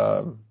played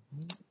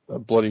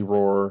Bloody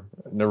Roar.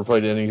 Never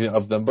played any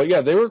of them, but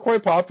yeah, they were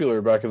quite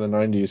popular back in the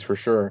 90s for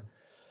sure.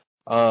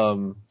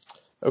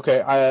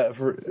 Okay,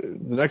 for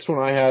the next one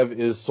I have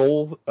is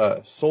Soul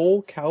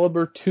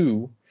Calibur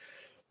 2,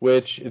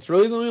 which it's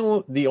really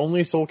the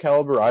only Soul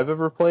Calibur I've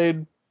ever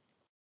played.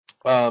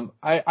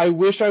 I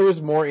wish I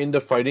was more into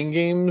fighting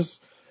games.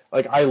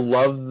 Like, I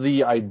love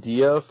the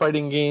idea of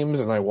fighting games,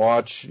 and I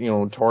watch,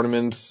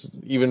 tournaments,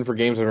 even for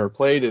games I've never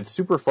played. It's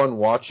super fun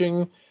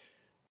watching.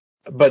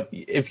 But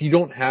if you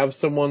don't have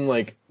someone,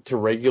 like, to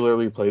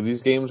regularly play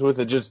these games with,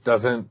 it just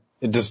doesn't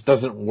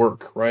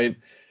work, right?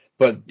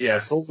 But yeah,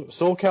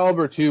 Soul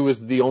Calibur 2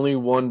 was the only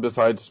one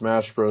besides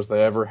Smash Bros. That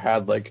I ever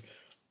had, like,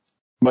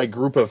 my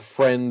group of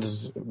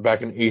friends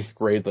back in 8th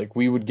grade, like,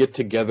 we would get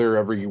together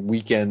every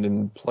weekend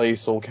and play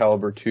Soul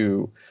Calibur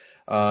 2.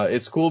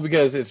 It's cool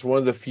because it's one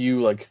of the few,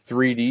 like,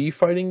 3D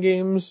fighting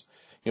games.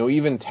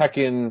 Even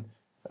Tekken,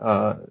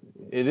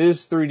 it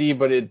is 3D,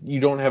 but you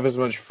don't have as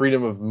much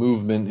freedom of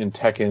movement in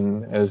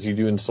Tekken as you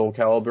do in Soul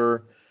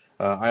Calibur.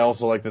 I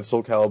also like that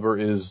Soul Calibur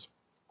is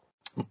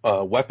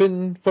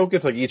weapon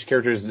focused, like each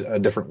character is a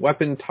different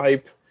weapon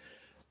type.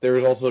 There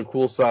was also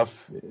cool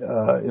stuff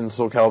in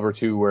Soul Calibur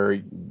 2 where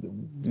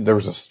there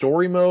was a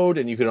story mode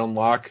and you could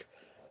unlock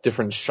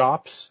different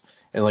shops,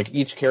 and like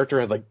each character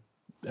had like,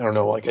 I don't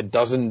know, like a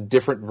dozen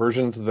different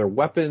versions of their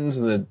weapons,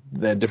 and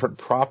they had different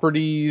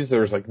properties.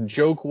 There's like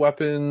joke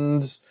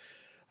weapons,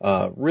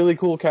 really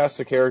cool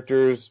cast of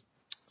characters.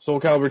 Soul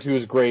Calibur 2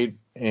 is great,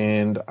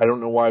 and I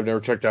don't know why I've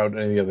never checked out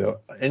any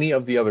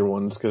of the other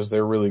ones, because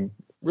they're really,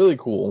 really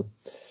cool.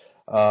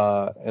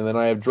 And then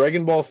I have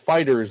Dragon Ball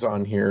FighterZ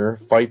on here,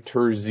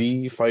 Fighter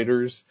Z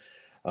Fighters.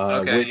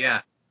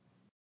 I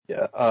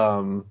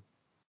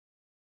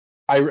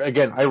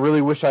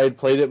really wish I had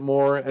played it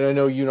more, and I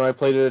know I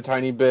played it a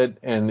tiny bit,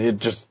 and it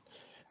just,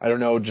 I don't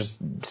know, just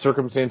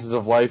circumstances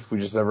of life, we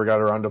just never got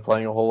around to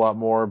playing a whole lot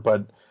more,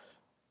 but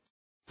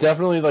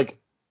definitely like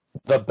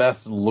the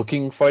best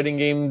looking fighting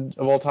game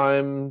of all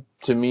time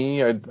to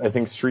me. I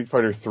think Street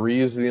Fighter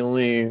 3 is the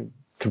only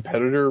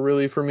competitor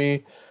really for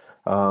me.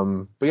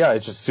 But yeah,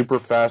 it's just super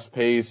fast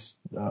paced,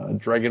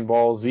 Dragon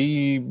Ball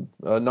Z,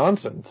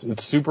 nonsense.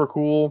 It's super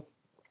cool.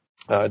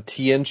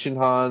 Tien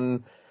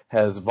Shinhan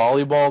has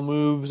volleyball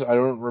moves. I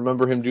don't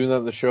remember him doing that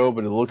in the show,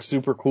 but it looks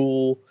super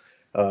cool,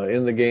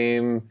 in the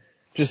game.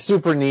 Just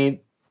super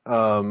neat.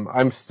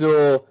 I'm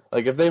still,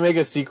 like, if they make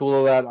a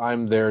sequel to that,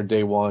 I'm there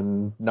day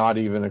one. Not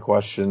even a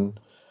question.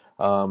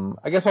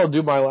 I guess I'll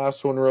do my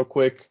last one real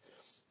quick.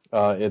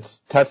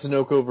 It's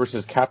Tatsunoko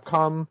versus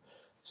Capcom.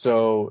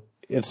 So,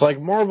 it's like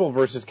Marvel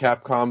versus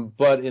Capcom,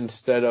 but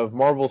instead of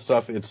Marvel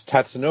stuff, it's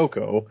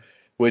Tatsunoko,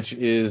 which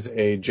is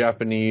a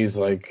Japanese,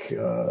 like,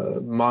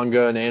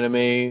 manga and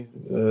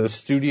anime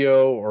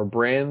studio or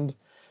brand.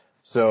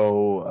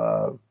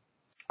 So,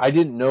 I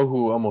didn't know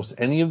who almost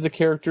any of the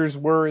characters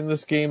were in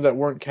this game that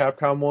weren't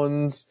Capcom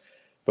ones,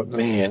 but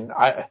man,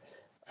 I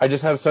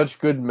just have such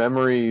good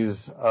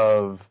memories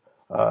of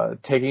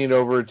taking it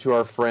over to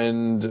our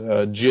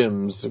friend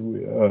Jim's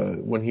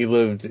when he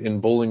lived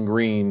in Bowling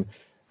Green.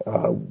 I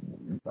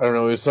don't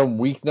know, it was some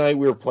weeknight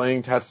we were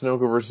playing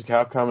Tatsunoko versus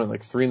Capcom at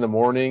like 3 a.m,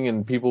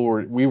 and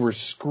we were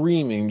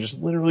screaming,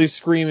 just literally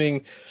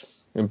screaming,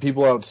 and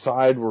people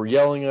outside were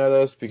yelling at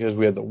us because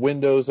we had the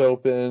windows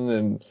open,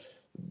 and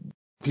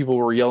people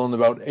were yelling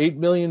about 8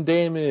 million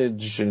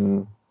damage,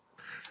 and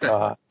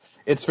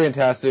it's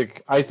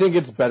fantastic. I think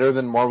it's better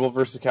than Marvel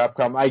vs.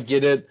 Capcom. I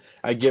get it.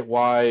 I get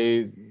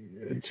why,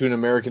 to an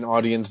American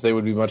audience, they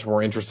would be much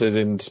more interested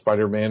in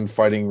Spider-Man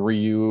fighting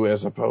Ryu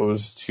as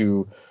opposed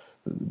to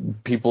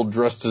people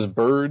dressed as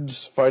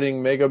birds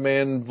fighting Mega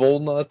Man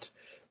Volnut.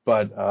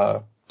 But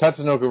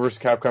Tatsunoko vs.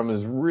 Capcom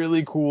is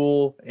really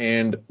cool,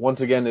 and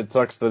once again, it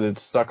sucks that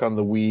it's stuck on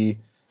the Wii,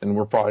 and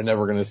we're probably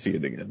never going to see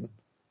it again.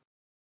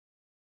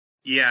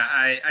 Yeah,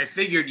 I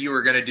figured you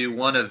were going to do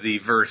one of the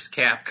vs.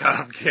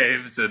 Capcom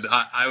games, and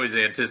I was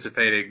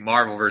anticipating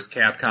Marvel vs.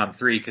 Capcom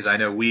 3 because I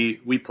know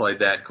we played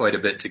that quite a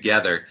bit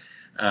together.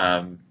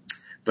 The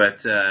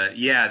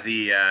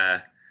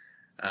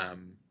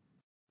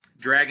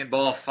Dragon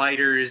Ball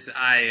FighterZ,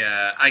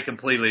 I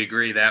completely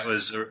agree. That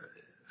was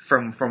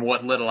from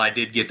what little I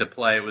did get to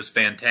play, it was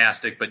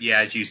fantastic. But yeah,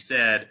 as you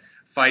said,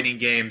 fighting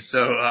games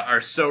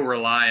are so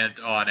reliant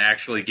on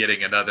actually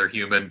getting another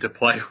human to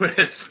play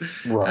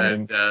with. Right.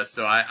 And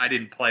so I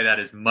didn't play that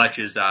as much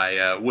as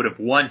I would have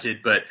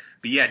wanted. But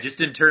yeah,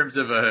 just in terms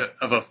of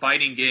a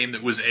fighting game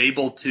that was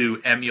able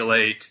to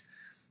emulate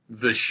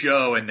the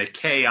show and the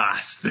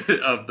chaos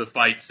of the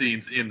fight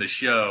scenes in the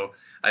show,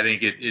 I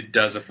think it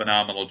does a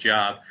phenomenal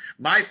job.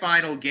 My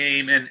final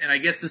game, and I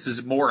guess this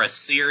is more a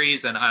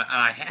series, and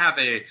I have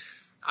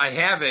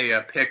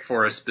a pick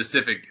for a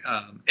specific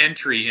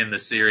entry in the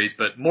series,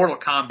 but Mortal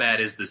Kombat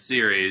is the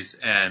series,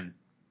 and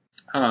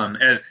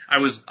I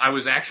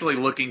was actually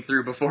looking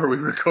through before we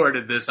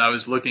recorded this. I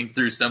was looking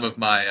through some of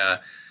my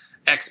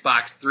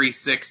Xbox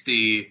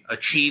 360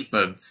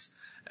 achievements,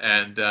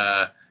 and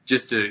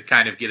just to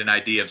kind of get an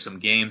idea of some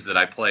games that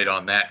I played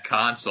on that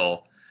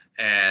console.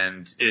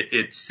 And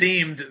it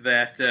seemed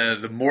that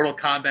the Mortal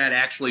Kombat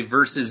actually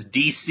versus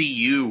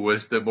DCU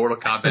was the Mortal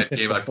Kombat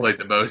game I played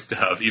the most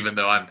of, even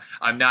though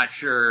I'm not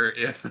sure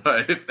if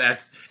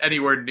that's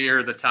anywhere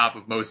near the top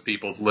of most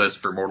people's list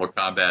for Mortal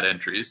Kombat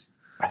entries.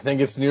 I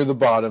think it's near the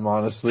bottom,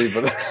 honestly,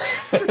 but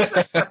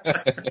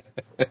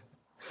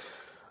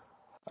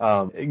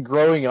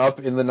growing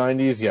up in the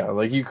 90s, yeah,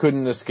 like you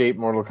couldn't escape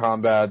Mortal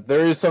Kombat.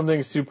 There is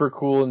something super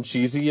cool and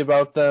cheesy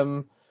about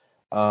them.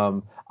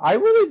 I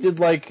really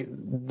did like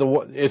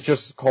it's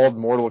just called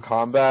Mortal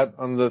Kombat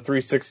on the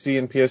 360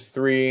 and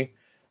PS3.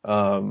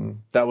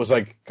 That was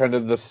like kind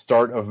of the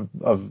start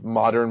of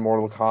modern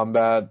Mortal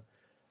Kombat.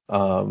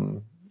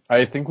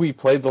 I think we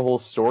played the whole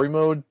story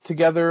mode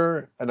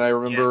together, and I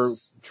remember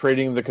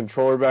trading the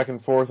controller back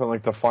and forth on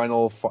like the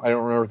final, I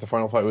don't remember if the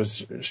final fight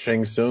was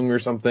Shang Tsung or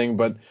something,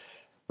 but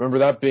remember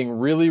that being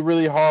really,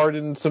 really hard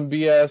and some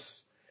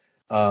BS.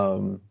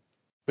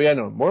 But yeah,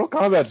 no, Mortal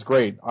Kombat's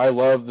great. I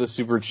love the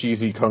super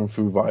cheesy kung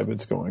fu vibe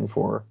it's going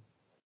for.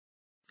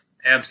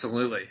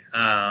 Absolutely.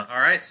 All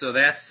right, so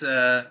that's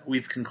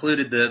we've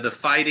concluded the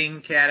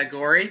fighting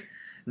category.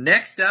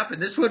 Next up,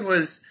 and this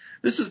was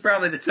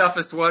probably the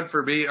toughest one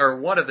for me, or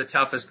one of the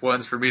toughest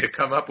ones for me to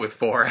come up with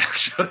for,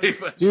 actually.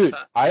 But, dude,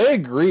 I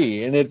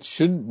agree, and it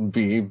shouldn't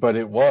be, but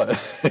it was.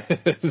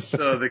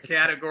 So the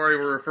category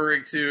we're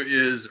referring to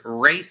is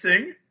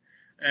racing,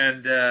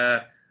 and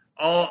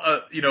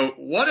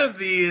one of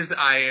these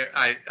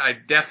I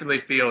definitely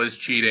feel is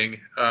cheating.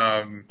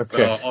 Okay.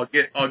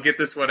 But I'll get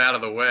this one out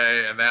of the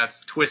way, and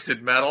that's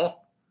Twisted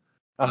Metal.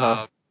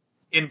 Uh-huh.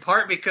 In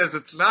part because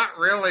it's not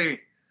really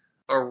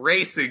a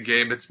racing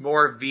game; it's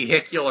more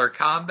vehicular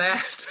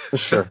combat.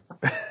 Sure.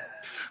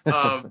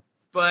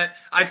 But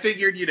I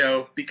figured,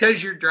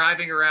 because you're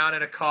driving around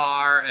in a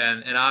car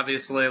and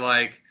obviously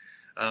like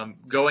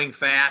going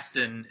fast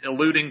and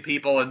eluding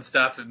people and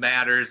stuff, it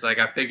matters. Like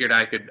I figured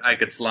I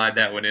could slide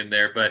that one in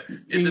there, but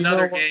it's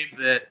another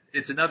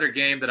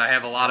game that I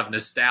have a lot of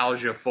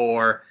nostalgia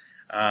for.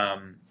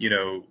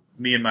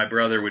 Me and my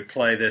brother would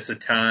play this a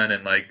ton,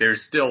 and like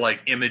there's still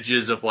like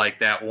images of like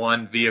that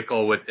one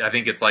vehicle with, I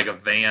think it's like a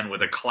van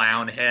with a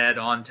clown head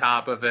on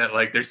top of it.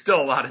 Like there's still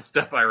a lot of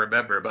stuff I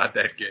remember about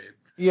that game.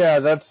 Yeah,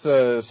 that's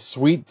a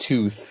Sweet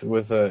Tooth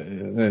with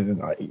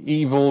an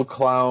evil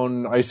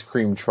clown ice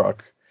cream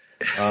truck.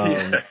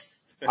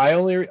 Yes.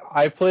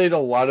 I played a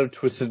lot of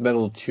Twisted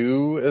Metal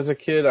 2 as a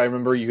kid. I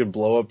remember you could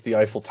blow up the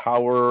Eiffel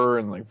Tower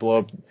and like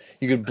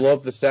you could blow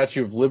up the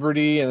Statue of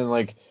Liberty, and then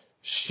like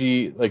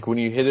when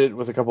you hit it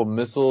with a couple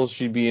missiles,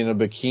 she'd be in a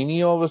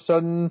bikini all of a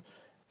sudden,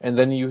 and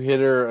then you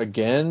hit her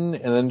again,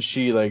 and then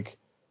she like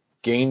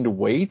gained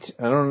weight.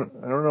 I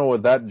don't know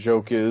what that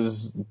joke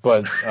is,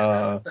 but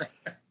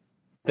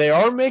they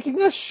are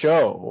making a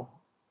show.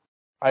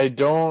 I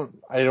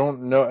don't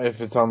know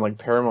if it's on like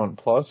Paramount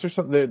Plus or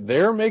something.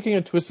 They're making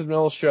a Twisted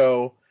Metal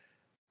show.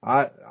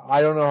 I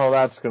don't know how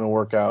that's going to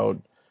work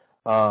out.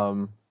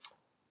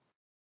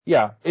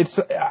 Yeah,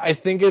 I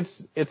think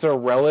it's a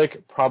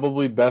relic,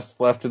 probably best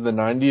left in the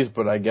 90s,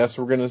 but I guess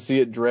we're going to see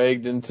it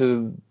dragged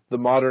into the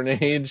modern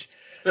age.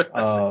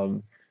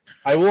 I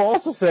will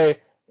also say,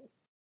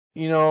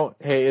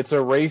 hey, it's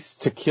a race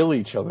to kill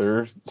each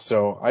other,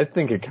 so I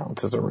think it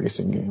counts as a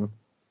racing game.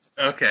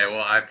 Okay,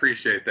 well, I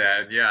appreciate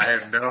that. Yeah, I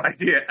have no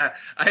idea.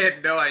 I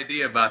had no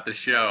idea about the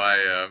show.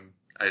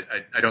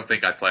 I don't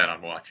think I plan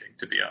on watching,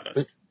 to be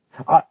honest.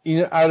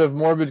 Out of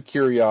morbid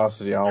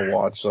curiosity, I'll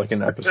watch like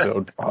an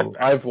episode.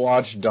 I've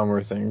watched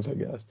dumber things, I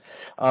guess.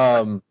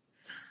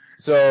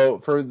 So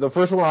for the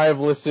first one I have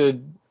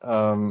listed,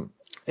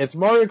 it's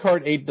Mario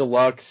Kart 8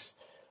 Deluxe.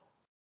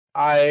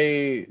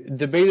 I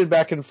debated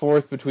back and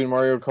forth between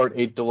Mario Kart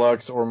 8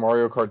 Deluxe or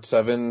Mario Kart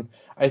 7.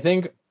 I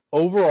think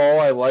overall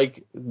I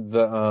like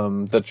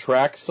the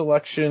track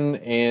selection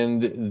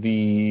and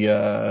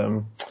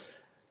the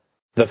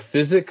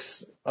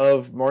physics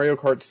of Mario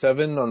Kart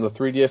 7 on the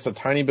 3DS a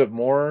tiny bit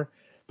more,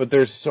 but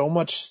there's so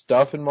much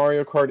stuff in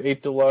Mario Kart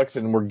 8 Deluxe,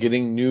 and we're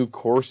getting new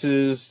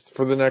courses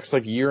for the next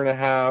like year and a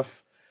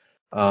half.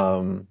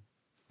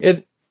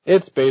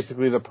 It's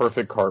basically the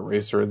perfect kart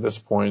racer at this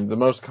point. The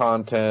most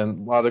content,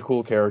 a lot of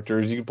cool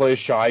characters. You can play a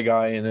Shy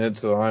Guy in it,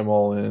 so I'm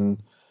all in.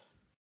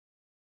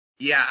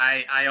 Yeah,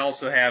 I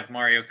also have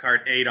Mario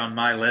Kart 8 on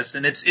my list,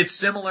 and it's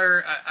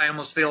similar. I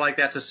almost feel like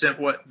that's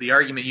what the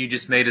argument you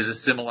just made is a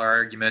similar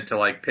argument to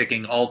like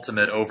picking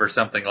Ultimate over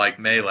something like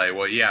Melee.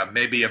 Well, yeah,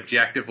 maybe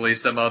objectively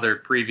some other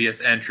previous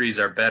entries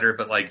are better,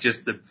 but like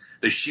just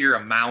the sheer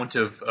amount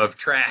of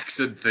tracks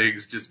and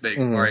things just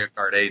makes Mario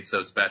Kart 8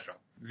 so special.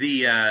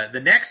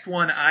 The next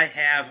one I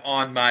have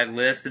on my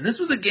list, and this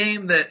was a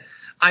game that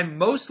I'm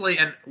mostly,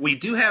 and we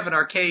do have an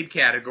arcade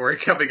category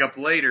coming up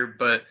later,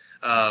 but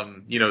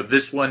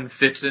this one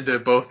fits into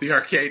both the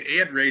arcade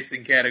and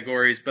racing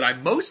categories, but I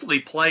mostly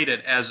played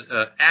it as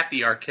at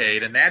the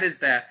arcade, and that is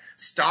that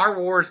Star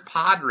Wars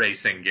pod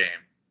racing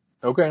game.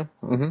 Okay.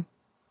 Mm-hmm.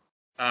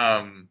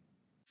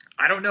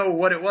 I don't know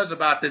what it was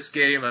about this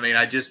game. I mean,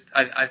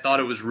 I thought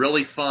it was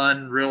really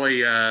fun,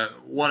 really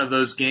one of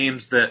those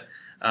games that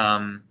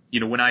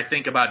when I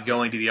think about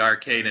going to the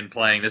arcade and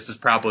playing, this is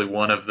probably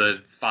one of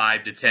the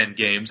 5 to 10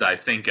 games I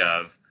think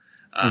of.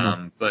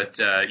 But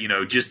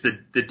just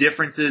the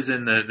differences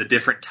in the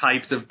different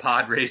types of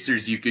pod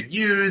racers you could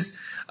use.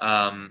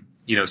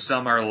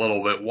 Some are a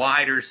little bit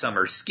wider, some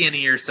are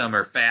skinnier, some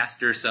are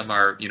faster, some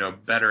are,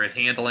 better at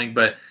handling.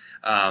 But,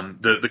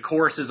 the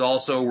courses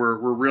also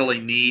were really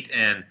neat.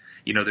 And,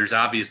 there's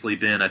obviously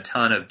been a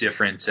ton of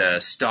different,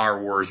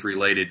 Star Wars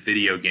related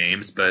video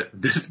games, but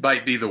this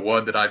might be the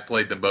one that I've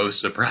played the most,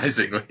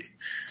 surprisingly.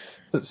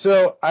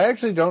 So I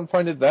actually don't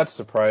find it that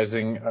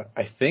surprising.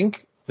 I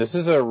think this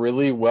is a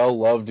really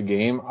well-loved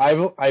game.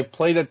 I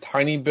played a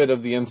tiny bit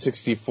of the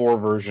N64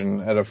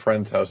 version at a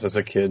friend's house as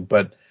a kid,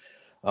 but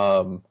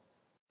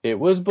it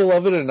was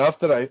beloved enough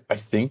that I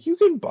think you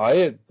can buy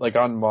it like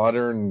on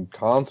modern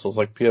consoles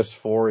like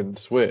PS4 and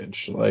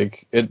Switch.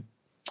 Like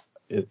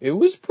it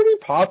was pretty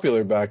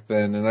popular back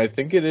then, and I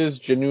think it is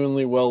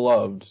genuinely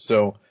well-loved.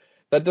 So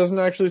that doesn't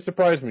actually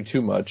surprise me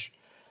too much.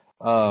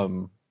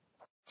 For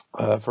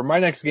my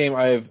next game,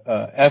 I have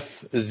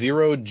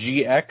F-Zero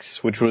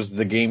GX, which was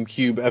the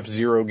GameCube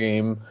F-Zero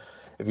game.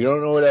 If you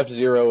don't know what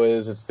F-Zero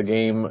is, it's the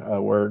game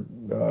where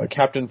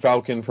Captain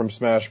Falcon from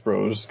Smash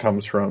Bros.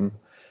 Comes from.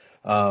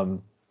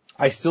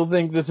 I still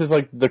think this is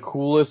like the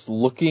coolest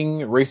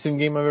looking racing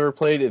game I've ever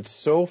played. It's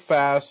so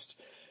fast.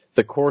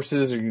 The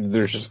courses,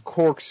 there's just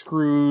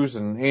corkscrews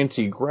and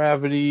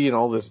anti-gravity and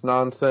all this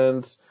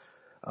nonsense.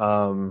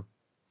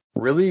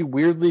 Really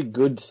weirdly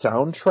good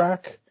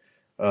soundtrack.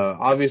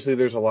 Obviously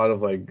there's a lot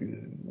of like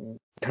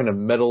kind of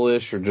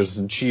metalish or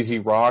just cheesy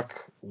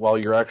rock while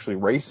you're actually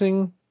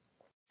racing.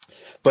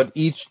 But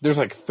there's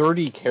like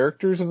 30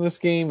 characters in this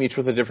game, each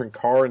with a different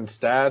car and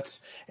stats,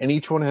 and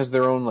each one has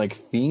their own like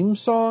theme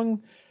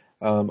song.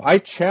 I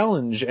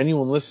challenge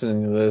anyone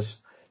listening to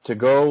this to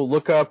go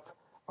look up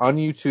on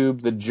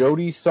YouTube the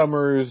Jody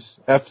Summers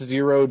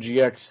F-Zero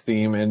GX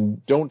theme,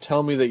 and don't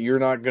tell me that you're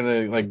not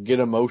gonna like get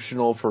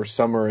emotional for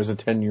Summer as a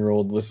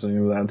 10-year-old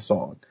listening to that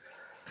song.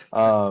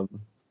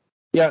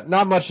 Yeah,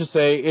 not much to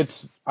say.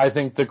 It's, I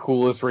think, the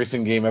coolest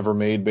racing game ever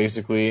made,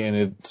 basically, and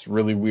it's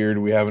really weird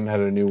we haven't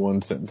had a new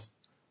one since.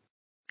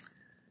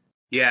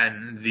 Yeah,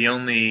 and the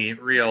only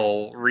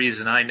real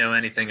reason I know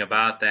anything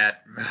about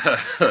that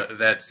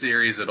that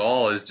series at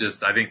all is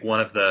just I think one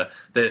of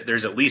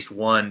there's at least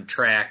one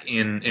track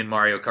in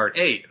Mario Kart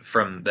 8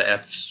 from the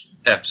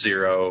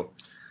F-Zero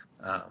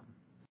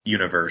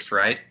universe,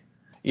 right?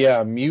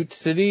 Yeah, Mute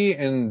City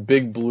and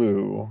Big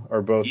Blue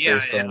are both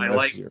based on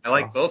F-Zero. I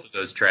like both of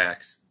those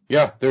tracks.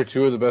 Yeah, they're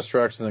two of the best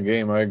tracks in the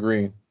game. I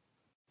agree.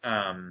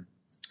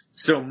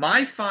 So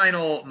my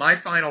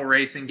final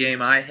racing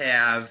game I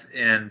have,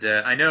 and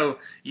I know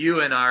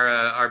you and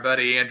our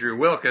buddy Andrew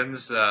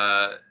Wilkins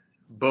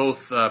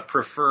both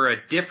prefer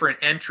a different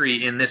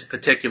entry in this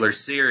particular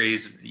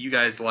series. You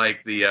guys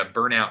like the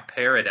Burnout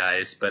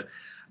Paradise, but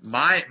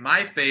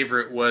my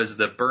favorite was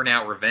the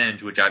Burnout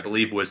Revenge, which I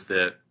believe was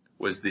the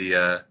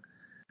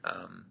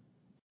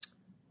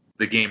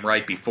game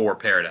right before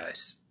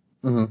Paradise.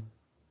 Mm-hmm.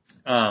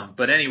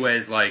 But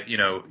anyways, like,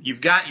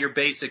 you've got your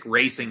basic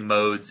racing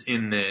modes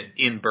in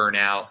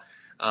Burnout.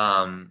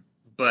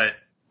 But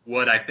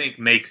what I think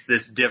makes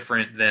this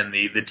different than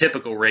the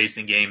typical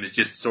racing game is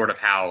just sort of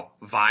how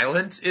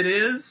violent it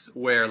is,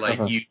 where like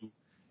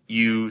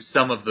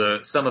some of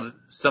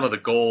the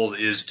goal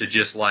is to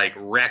just like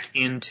wreck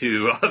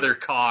into other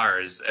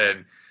cars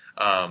and,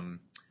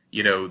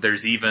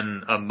 there's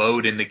even a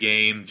mode in the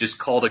game just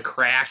called a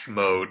crash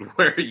mode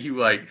where you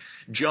like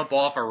jump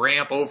off a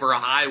ramp over a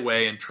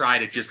highway and try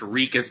to just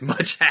wreak as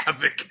much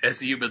havoc as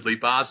humanly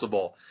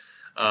possible.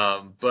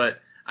 But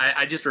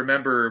I just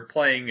remember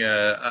playing,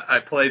 I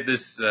played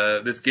this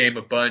game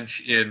a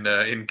bunch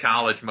in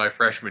college my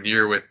freshman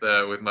year with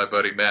my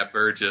buddy Matt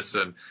Burgess,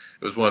 and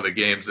it was one of the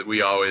games that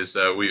we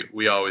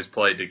always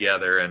played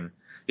together, and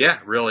yeah,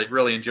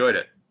 really enjoyed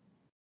it.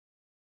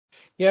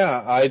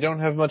 Yeah, I don't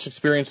have much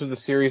experience with the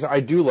series.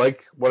 I do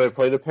like what I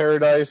played of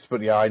Paradise,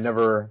 but yeah, I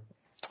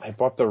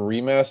bought the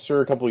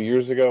remaster a couple of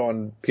years ago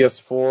on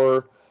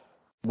PS4.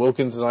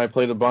 Wilkins and I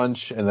played a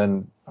bunch, and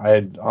then I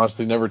had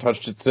honestly never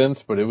touched it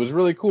since, but it was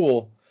really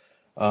cool.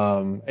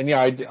 And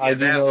yeah, I do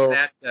know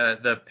that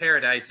the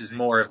Paradise is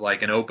more of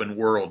like an open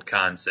world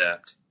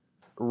concept.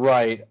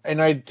 Right.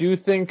 And I do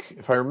think,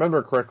 if I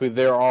remember correctly,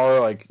 there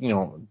are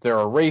there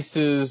are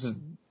races,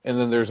 and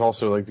then there's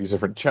also like these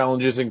different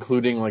challenges,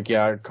 including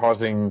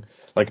causing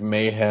like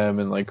mayhem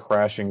and like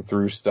crashing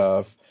through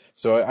stuff.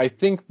 So I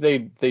think they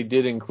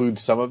did include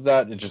some of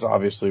that. It just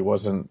obviously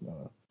wasn't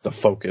the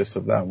focus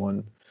of that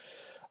one.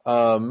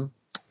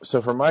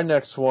 So for my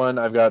next one,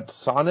 I've got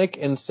Sonic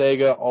and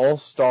Sega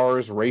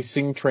All-Stars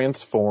Racing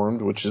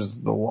Transformed, which is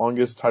the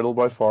longest title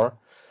by far.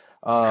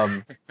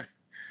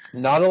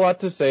 Not a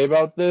lot to say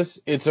about this.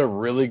 It's a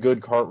really good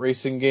kart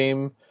racing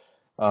game.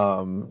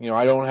 I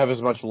don't have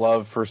as much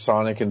love for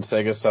Sonic and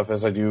Sega stuff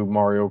as I do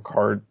Mario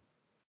Kart,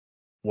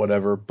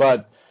 whatever.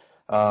 But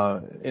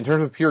in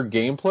terms of pure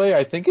gameplay,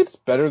 I think it's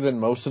better than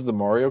most of the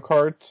Mario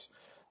Karts.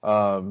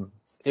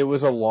 It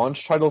was a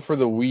launch title for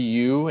the Wii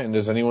U, and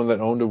as anyone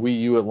that owned a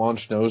Wii U at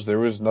launch knows, there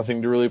was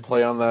nothing to really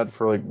play on that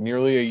for like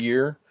nearly a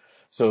year.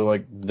 So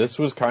like this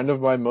was kind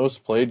of my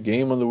most played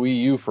game on the Wii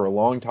U for a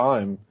long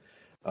time.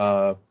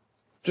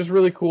 Just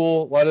really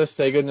cool. A lot of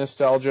Sega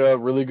nostalgia,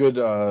 really good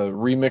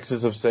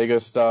remixes of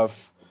Sega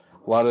stuff,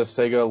 a lot of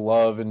Sega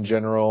love in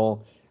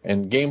general,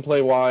 and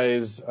gameplay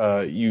wise,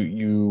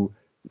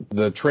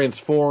 the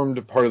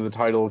transformed part of the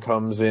title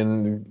comes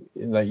in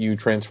that you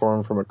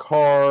transform from a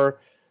car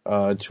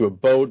to a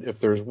boat if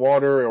there's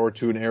water, or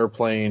to an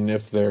airplane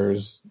if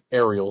there's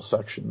aerial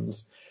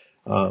sections.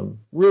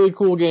 Really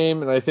cool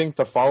game, and I think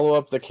the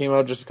follow-up that came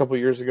out just a couple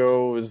years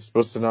ago is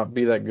supposed to not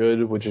be that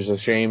good, which is a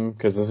shame,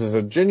 because this is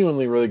a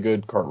genuinely really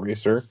good kart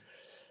racer.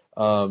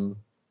 Then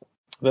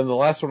the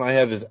last one I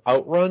have is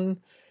Outrun,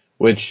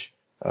 which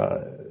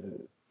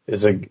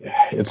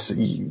it's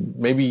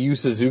maybe Yu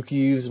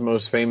Suzuki's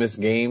most famous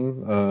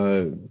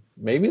game,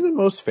 maybe the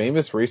most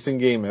famous racing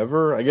game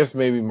ever. I guess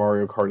maybe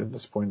Mario Kart at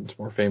this point is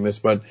more famous,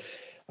 but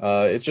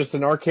it's just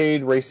an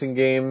arcade racing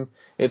game.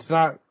 It's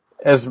not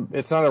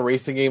a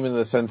racing game in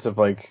the sense of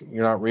like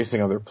you're not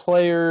racing other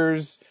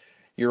players.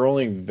 You're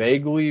only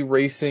vaguely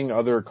racing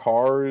other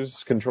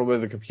cars controlled by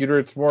the computer.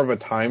 It's more of a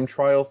time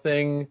trial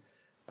thing.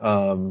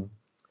 But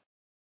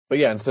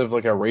yeah, instead of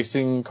like a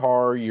racing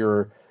car,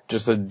 you're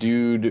just a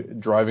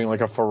dude driving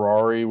like a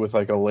Ferrari with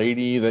like a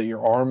lady that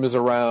your arm is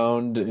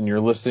around, and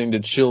you're listening to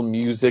chill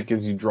music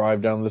as you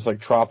drive down this like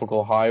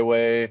tropical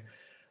highway.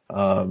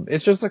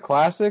 It's just a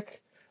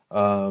classic.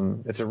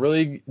 It's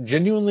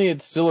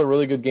still a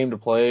really good game to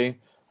play.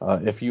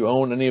 If you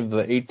own any of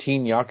the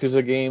 18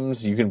 Yakuza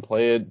games, you can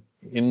play it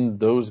in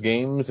those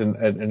games and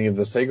at any of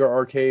the Sega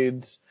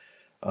arcades.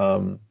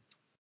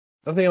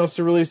 Nothing else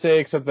to really say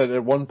except that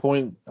at one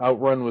point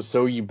Outrun was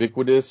so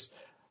ubiquitous.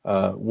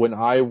 When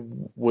I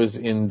was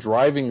in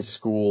driving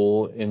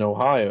school in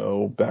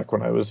Ohio, back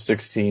when I was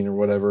 16 or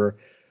whatever,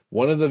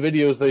 one of the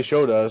videos they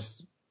showed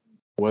us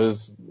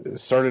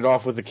started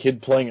off with a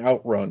kid playing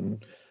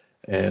Outrun.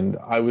 And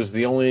I was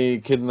the only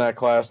kid in that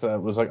class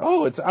that was like,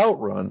 "Oh, it's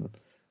Outrun."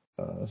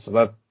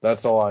 So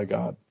that's all I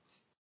got.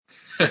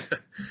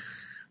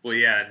 Well,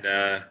 yeah,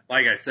 and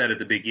like I said at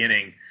the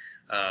beginning,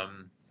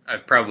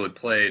 I've probably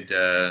played,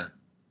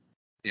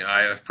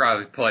 I've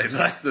probably played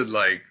less than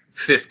like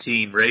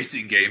 15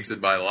 racing games in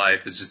my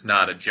life. It's just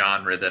not a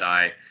genre that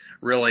I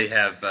really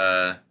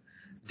have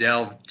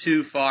delved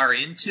too far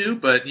into.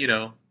 But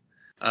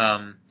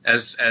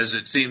as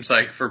it seems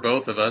like for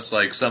both of us,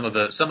 like some of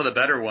the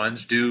better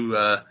ones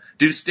do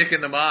stick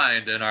in the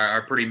mind and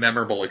are pretty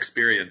memorable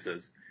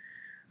experiences.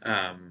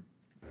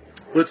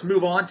 Let's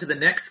move on to the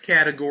next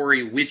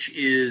category, which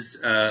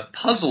is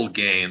puzzle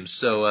games.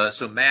 So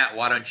Matt,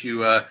 why don't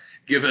you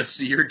give us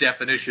your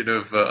definition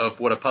of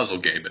what a puzzle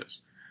game is?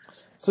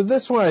 So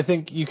this one, I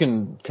think you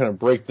can kind of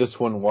break this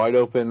one wide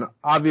open.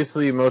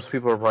 Obviously, most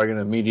people are probably going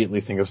to immediately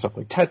think of stuff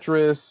like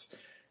Tetris.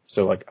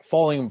 So like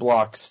falling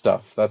block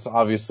stuff, that's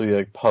obviously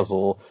like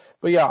puzzle.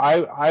 But yeah,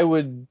 I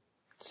would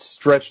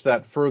stretch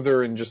that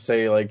further and just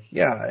say like,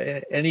 yeah,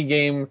 any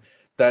game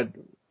that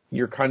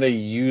you're kind of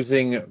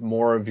using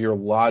more of your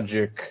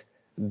logic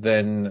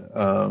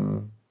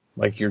than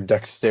like your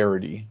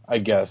dexterity, I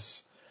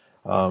guess.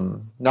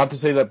 Not to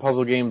say that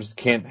puzzle games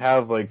can't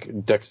have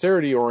like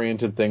dexterity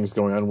oriented things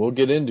going on. We'll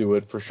get into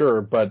it for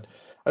sure, but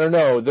I don't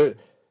know.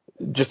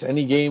 Just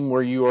any game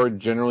where you are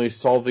generally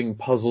solving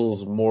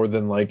puzzles more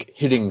than like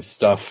hitting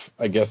stuff,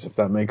 I guess, if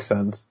that makes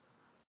sense.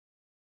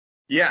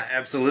 Yeah,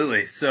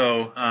 absolutely.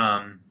 So,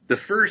 the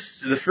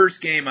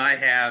first game I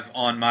have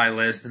on my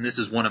list, and this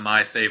is one of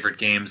my favorite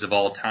games of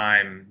all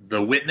time,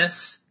 The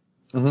Witness.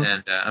 Mm-hmm.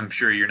 And I'm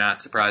sure you're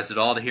not surprised at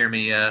all to hear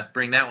me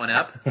bring that one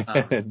up.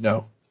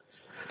 No.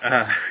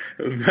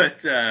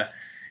 But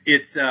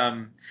it's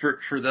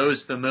for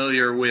those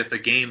familiar with a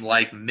game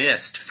like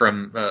Myst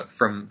from the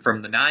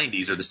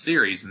 90s, or the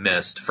series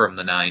Myst from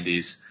the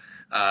 90s.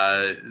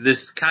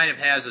 This kind of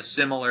has a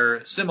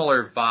similar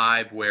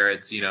vibe where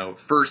it's,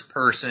 first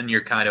person,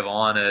 you're kind of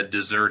on a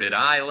deserted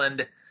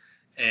island,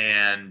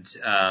 and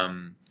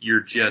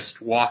you're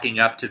just walking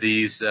up to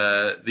these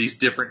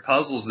different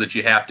puzzles that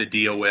you have to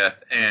deal with.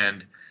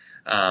 And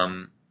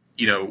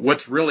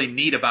what's really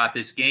neat about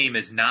this game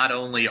is not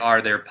only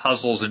are there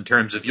puzzles in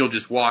terms of you'll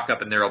just walk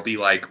up and there'll be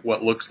like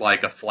what looks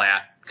like a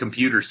flat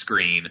computer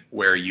screen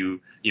where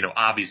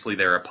obviously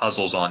there are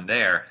puzzles on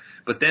there,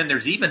 but then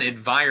there's even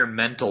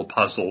environmental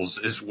puzzles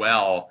as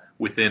well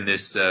within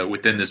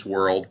this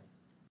world.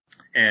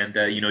 And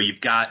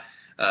you've got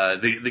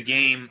the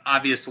game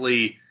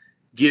obviously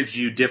gives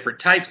you different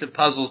types of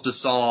puzzles to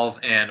solve,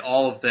 and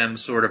all of them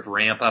sort of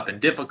ramp up in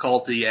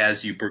difficulty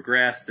as you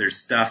progress. There's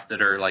stuff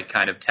that are like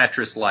kind of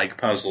Tetris-like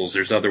puzzles.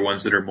 There's other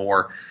ones that are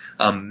more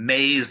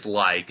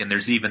maze-like, and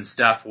there's even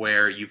stuff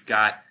where you've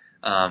got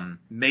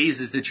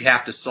mazes that you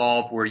have to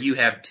solve where you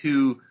have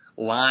two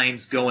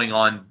lines going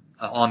on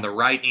the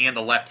right and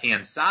the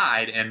left-hand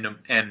side,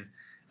 and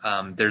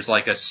there's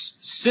like a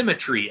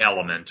symmetry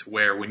element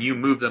where when you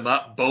move them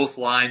up, both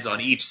lines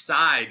on each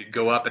side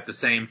go up at the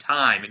same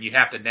time, and you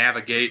have to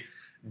navigate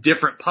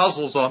different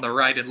puzzles on the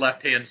right and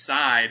left-hand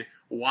side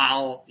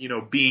while,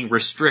 being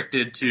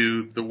restricted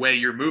to the way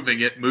you're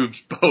moving it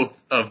moves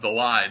both of the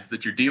lines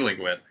that you're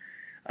dealing with.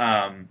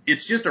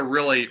 It's just a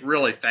really,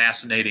 really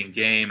fascinating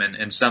game,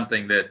 and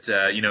something that,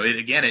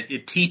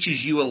 it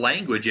teaches you a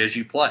language as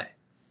you play.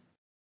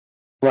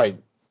 Right.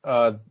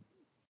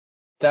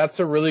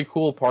 That's a really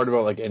cool part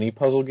about like any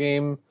puzzle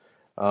game.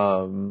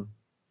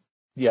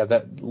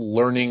 That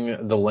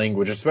learning the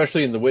language,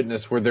 especially in The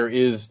Witness, where there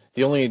is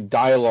the only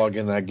dialogue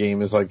in that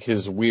game is like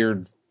his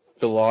weird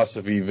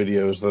philosophy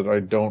videos that I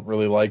don't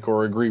really like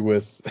or agree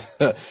with.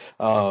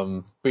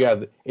 But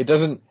yeah, it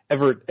doesn't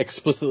ever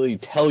explicitly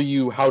tell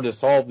you how to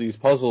solve these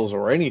puzzles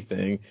or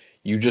anything.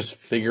 You just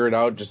figure it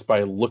out just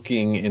by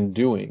looking and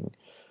doing.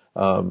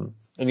 And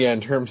yeah,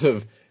 in terms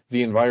of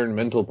the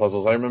environmental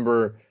puzzles, I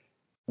remember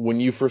when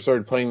you first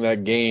started playing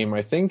that game,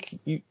 I think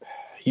you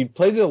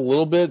played it a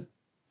little bit,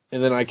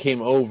 and then I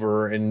came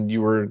over and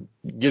you were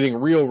getting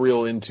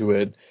real into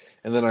it,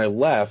 and then I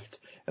left,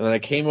 and then I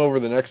came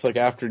over the next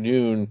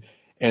afternoon,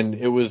 and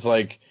it was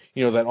like,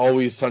 that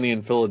Always Sunny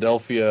in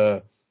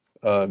Philadelphia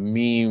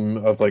meme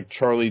of like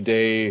Charlie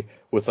Day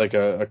with like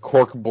a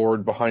cork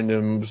board behind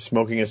him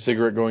smoking a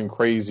cigarette going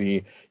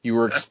crazy. You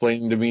were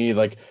explaining to me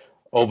like,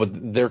 oh, but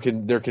there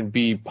can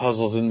be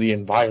puzzles in the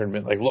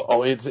environment. Like, look,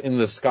 oh, it's in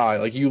the sky.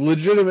 Like, you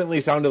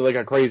legitimately sounded like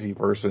a crazy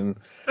person.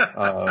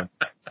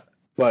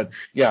 But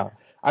yeah,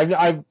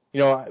 I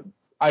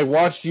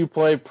watched you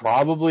play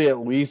probably at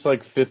least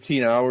like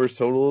 15 hours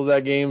total of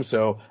that game.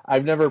 So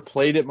I've never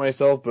played it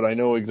myself, but I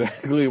know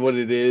exactly what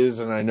it is,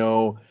 and I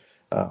know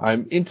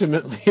I'm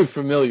intimately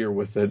familiar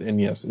with it.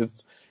 And yes,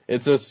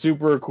 it's a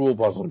super cool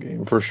puzzle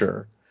game for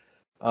sure.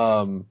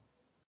 For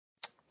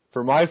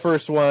my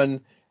first one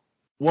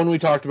we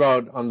talked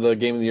about on the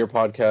Game of the Year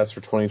podcast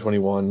for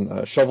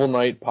 2021, Shovel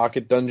Knight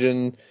Pocket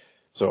Dungeon.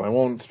 So I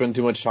won't spend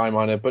too much time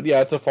on it, but yeah,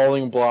 it's a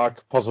falling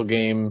block puzzle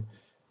game.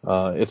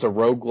 It's a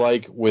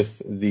roguelike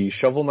with the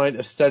Shovel Knight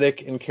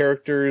aesthetic and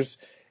characters.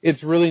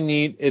 It's really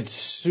neat. It's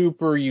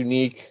super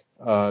unique.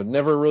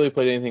 Never really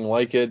played anything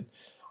like it.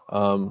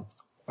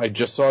 I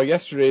just saw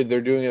yesterday they're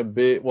doing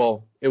it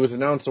was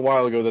announced a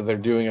while ago that they're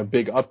doing a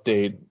big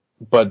update,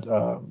 but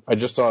I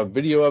just saw a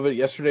video of it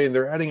yesterday, and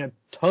they're adding a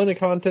ton of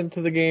content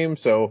to the game.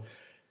 So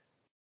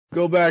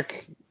go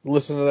back,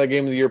 listen to that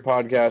Game of the Year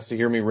podcast to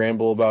hear me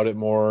ramble about it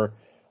more.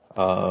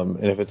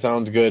 And if it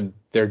sounds good,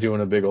 they're doing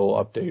a big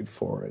old update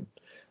for it.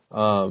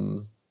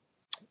 And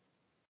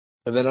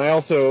then I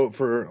also,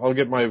 I'll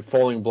get my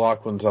falling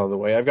block ones out of the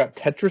way. I've got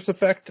Tetris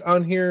Effect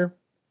on here,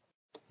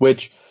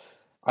 which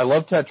I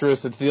love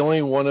Tetris. It's the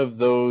only one of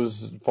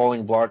those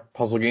falling block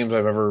puzzle games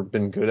I've ever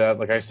been good at.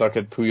 Like, I suck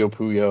at Puyo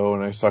Puyo,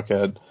 and I suck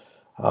at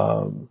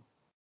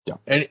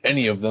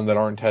any of them that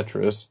aren't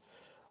Tetris.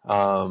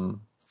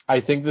 I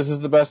think this is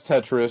the best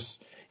Tetris.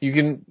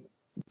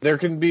 There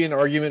can be an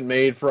argument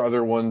made for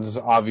other ones,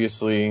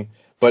 obviously,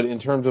 but in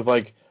terms of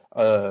like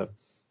a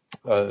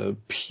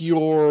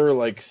pure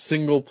like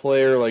single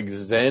player like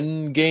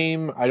Zen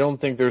game, I don't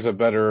think there's a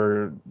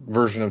better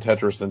version of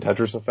Tetris than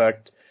Tetris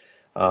Effect.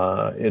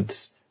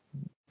 It's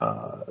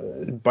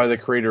by the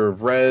creator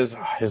of Rez.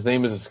 His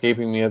name is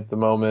escaping me at the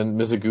moment.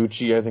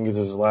 Mizuguchi, I think, is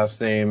his last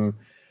name.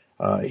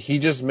 He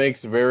just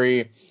makes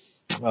very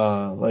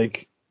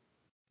like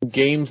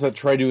games that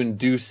try to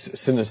induce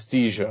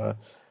synesthesia,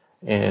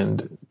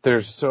 and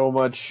there's so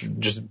much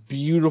just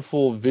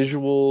beautiful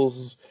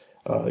visuals.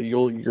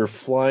 You're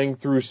flying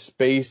through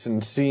space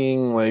and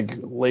seeing like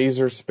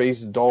laser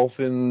space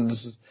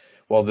dolphins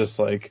while this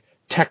like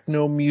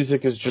techno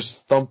music is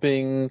just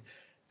thumping.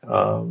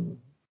 And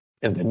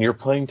then you're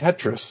playing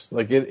Tetris.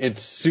 Like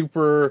it's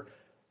super,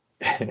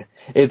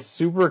 it's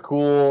super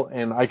cool,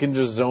 and I can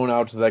just zone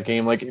out to that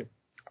game. Like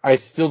I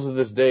still to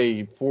this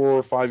day, 4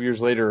 or 5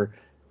 years later,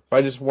 if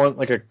I just want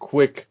like a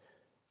quick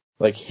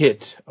like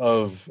hit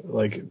of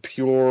like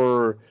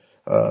pure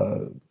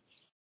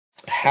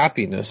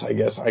happiness, I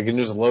guess I can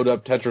just load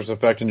up Tetris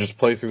Effect and just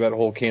play through that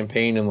whole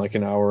campaign in like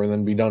an hour and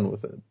then be done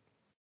with it.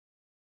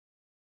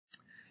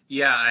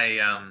 Yeah,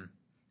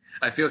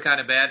 I feel kind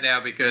of bad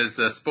now because,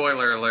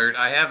 spoiler alert,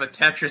 I have a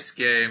Tetris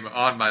game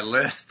on my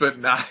list, but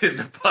not in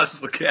the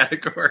puzzle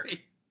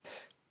category.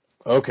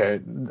 Okay.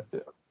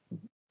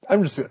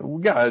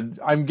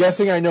 I'm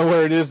guessing I know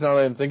where it is now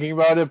that I'm thinking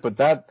about it, but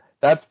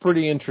that's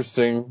pretty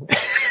interesting.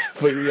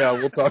 But yeah,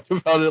 we'll talk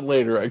about it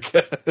later, I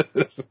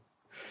guess.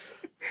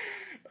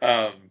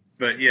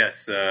 But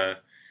yes,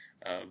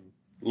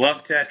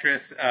 love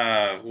Tetris.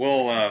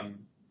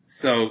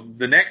 So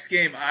the next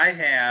game I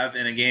have,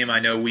 and a game I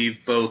know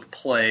we've both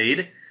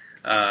played,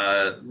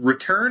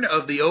 Return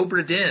of the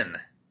Obra Dinn.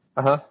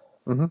 Uh-huh.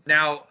 Mm-hmm.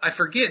 Now, I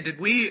forget, did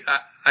we,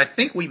 I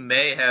think we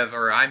may have,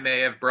 or I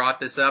may have brought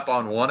this up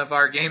on one of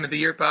our Game of the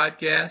Year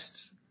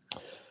podcasts.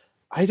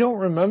 I don't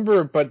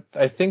remember, but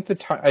I think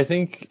I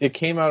think it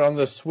came out on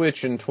the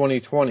Switch in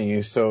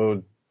 2020,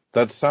 so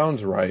that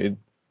sounds right.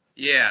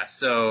 Yeah,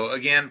 so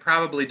again,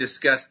 probably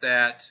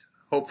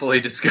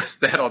hopefully discuss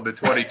that on the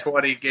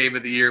 2020 Game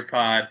of the Year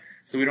pod,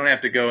 so we don't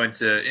have to go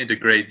into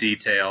great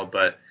detail,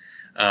 but,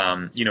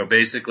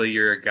 basically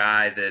you're a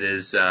guy that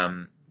is,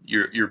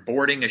 you're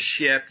boarding a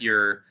ship,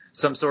 you're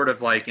some sort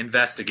of like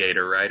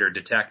investigator, right, or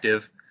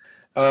detective.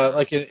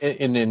 Like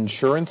an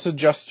insurance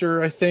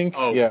adjuster, I think.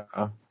 Oh, yeah.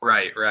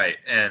 Right.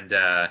 And,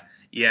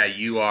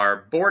 you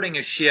are boarding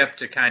a ship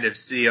to kind of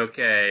see,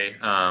 okay,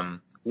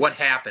 what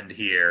happened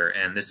here.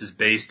 And this is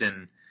based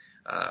in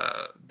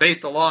the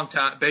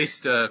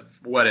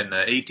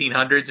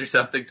 1800s or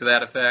something to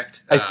that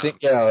effect. I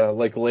think,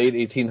 like late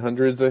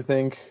 1800s, I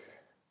think.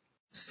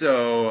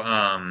 So,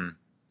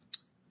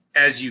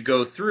 as you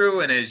go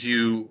through and as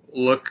you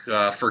look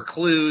for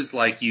clues,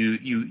 like you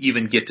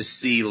even get to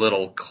see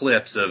little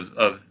clips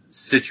of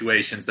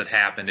situations that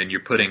happened, and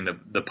you're putting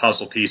the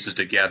puzzle pieces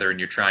together, and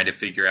you're trying to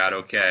figure out,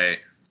 okay,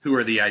 who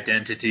are the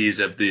identities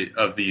of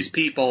these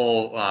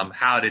people?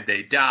 How did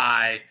they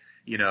die?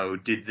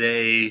 Did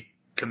they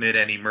commit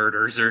any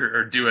murders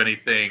or do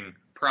anything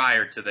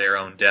prior to their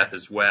own death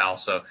as well?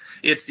 So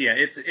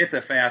it's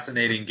a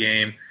fascinating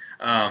game.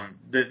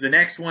 The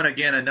next one,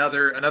 again,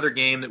 another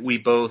game that we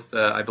both,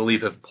 I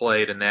believe, have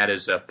played, and that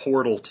is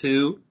Portal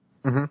 2.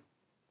 Mm-hmm.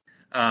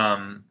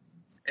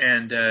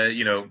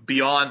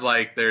 Beyond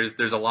like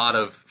there's a lot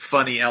of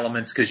funny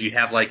elements because you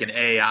have like an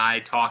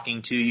AI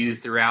talking to you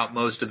throughout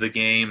most of the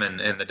game,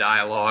 and the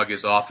dialogue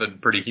is often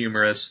pretty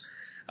humorous.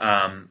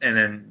 And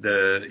then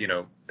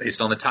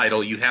based on the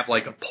title, you have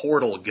like a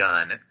portal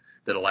gun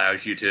that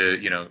allows you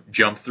to,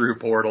 jump through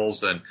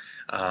portals, and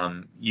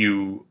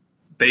you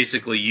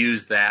basically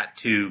use that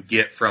to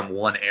get from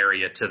one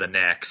area to the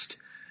next.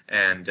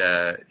 And,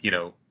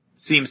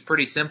 seems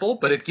pretty simple,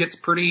 but it gets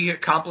pretty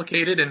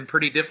complicated and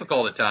pretty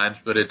difficult at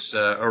times, but it's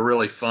a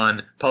really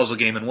fun puzzle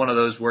game, and one of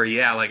those where,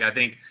 I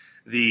think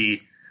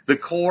the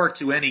core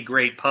to any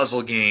great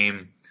puzzle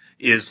game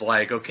is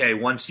like, okay,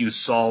 once you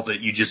solve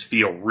it, you just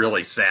feel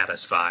really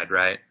satisfied,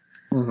 right?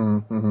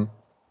 Mm-hmm. Mm-hmm.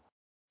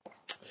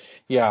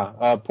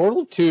 Yeah,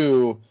 Portal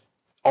 2,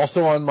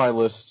 also on my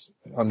list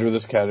under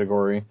this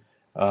category.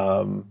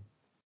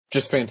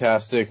 Just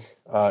fantastic.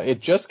 It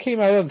just came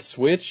out on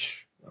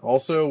Switch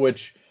also,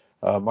 which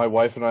my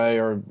wife and I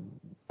are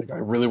like, I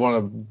really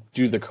want to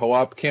do the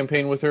co-op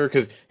campaign with her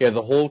because,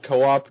 the whole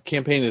co-op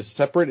campaign is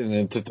separate and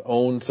it's its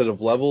own set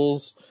of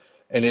levels,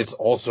 and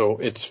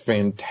it's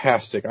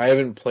fantastic. I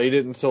haven't played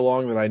it in so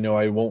long that I know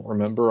I won't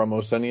remember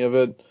almost any of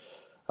it,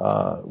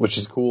 which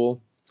is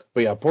cool.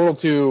 But yeah, Portal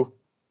 2,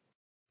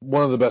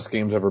 one of the best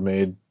games ever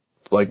made.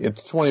 Like,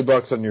 it's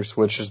 $20 on your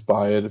Switch, just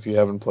buy it if you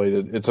haven't played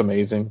it. It's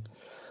amazing.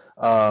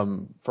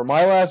 For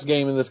my last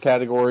game in this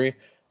category,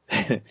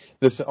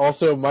 this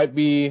also might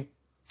be,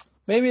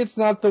 maybe it's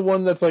not the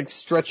one that's like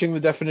stretching the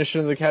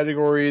definition of the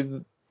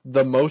category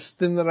the most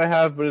thin that I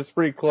have, but it's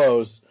pretty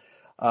close.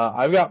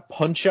 I've got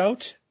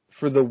Punch-Out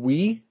for the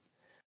Wii.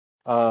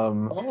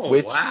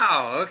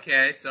 Wow.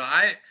 Okay. So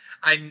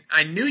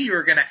I knew you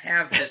were going to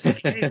have this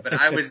game, but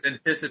I was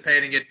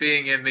anticipating it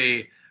being in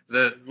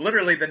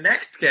literally the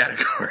next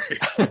category.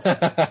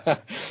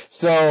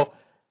 So,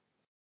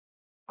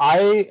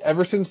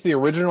 ever since the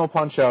original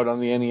Punch-Out on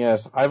the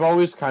NES, I've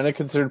always kind of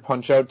considered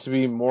Punch-Out to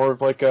be more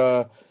of like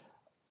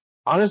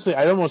honestly,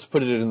 I'd almost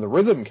put it in the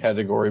rhythm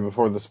category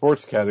before the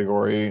sports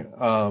category.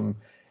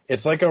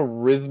 It's like a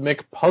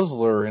rhythmic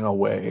puzzler in a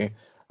way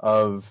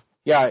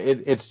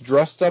it's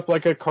dressed up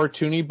like a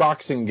cartoony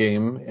boxing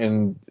game,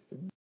 and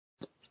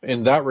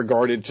in that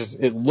regard,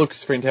 it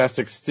looks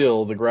fantastic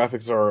still. The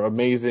graphics are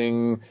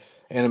amazing.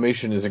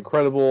 Animation is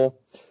incredible.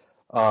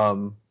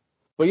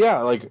 But yeah,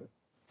 like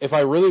if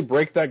I really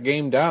break that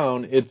game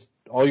down, it's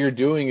all you're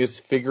doing is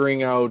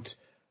figuring out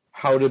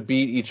how to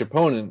beat each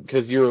opponent,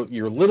 because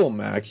you're Little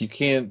Mac. You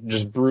can't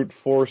just brute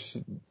force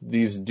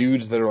these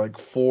dudes that are like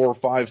 4,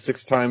 5,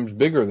 6 times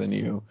bigger than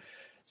you.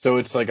 So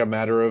it's like a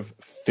matter of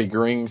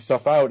figuring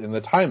stuff out in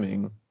the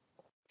timing.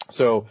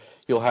 So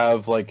you'll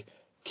have like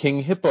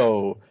King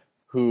Hippo,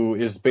 who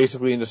is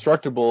basically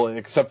indestructible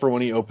except for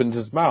when he opens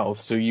his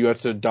mouth. So you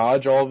have to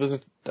dodge all of his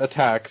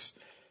attacks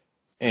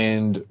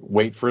and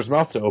wait for his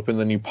mouth to open.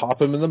 Then you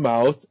pop him in the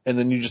mouth, and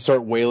then you just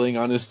start wailing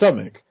on his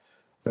stomach.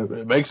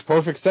 It makes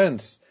perfect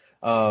sense.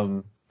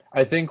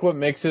 I think what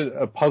makes it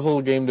a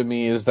puzzle game to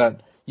me is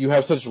that you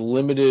have such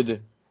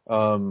limited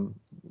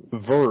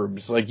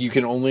verbs. Like you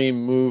can only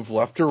move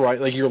left or right.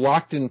 Like you're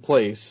locked in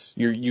place.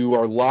 You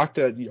are locked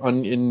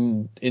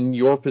in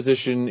your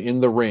position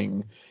in the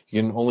ring.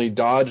 You can only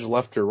dodge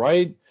left or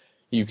right.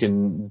 You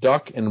can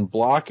duck and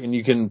block, and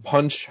you can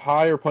punch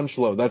high or punch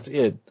low. That's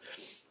it.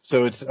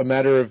 So it's a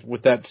matter of,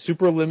 with that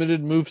super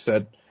limited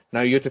moveset,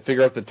 now you have to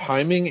figure out the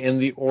timing and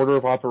the order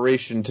of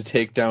operation to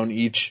take down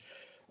each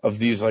of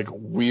these like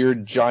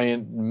weird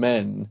giant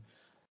men.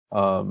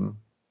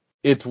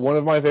 It's one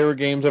of my favorite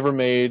games ever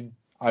made.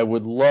 I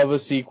would love a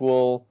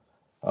sequel.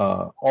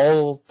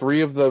 All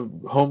 3 of the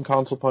home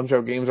console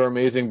Punch-Out games are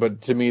amazing,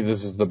 but to me,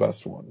 this is the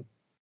best one.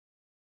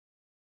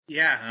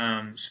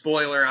 Yeah,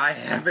 spoiler, I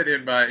have it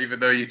in my, even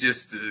though you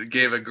just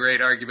gave a great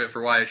argument for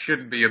why it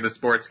shouldn't be in the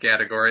sports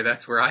category,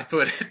 that's where I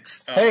put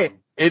it. Hey,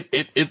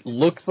 it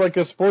looks like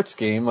a sports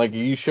game. Like,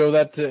 you show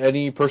that to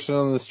any person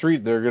on the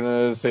street, they're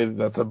gonna say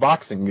that's a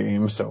boxing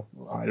game, so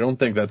I don't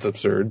think that's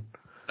absurd.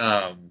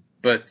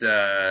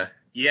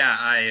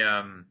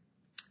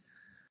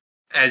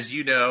 As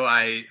you know,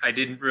 I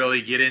didn't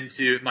really get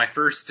into, my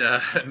first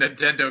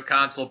Nintendo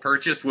console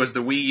purchase was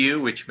the Wii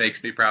U, which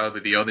makes me probably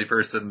the only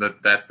person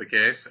that's the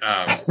case. So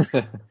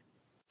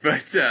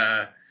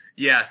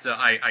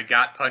I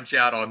got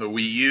Punch-Out on the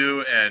Wii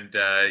U, and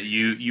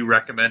you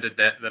recommended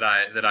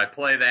that I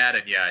play that,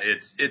 and yeah,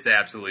 it's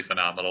absolutely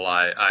phenomenal.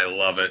 I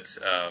love it.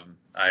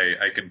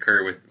 I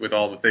concur with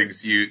all the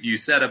things you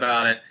said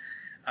about it.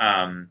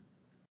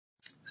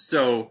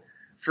 So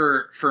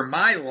for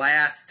my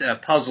last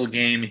puzzle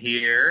game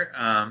here,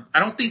 I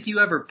don't think you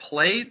ever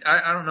played.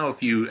 I don't know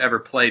if you ever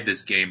played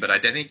this game, but I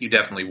think you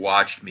definitely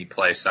watched me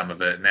play some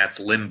of it, and that's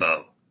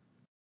Limbo.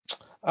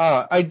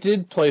 I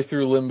did play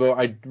through Limbo.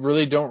 I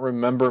really don't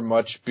remember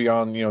much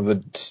beyond,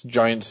 the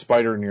giant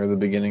spider near the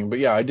beginning, but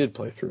yeah, I did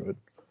play through it.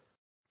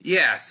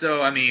 Yeah,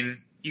 so I mean,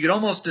 you could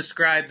almost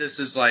describe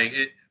this as like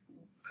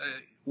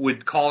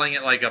would calling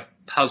it like a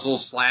puzzle /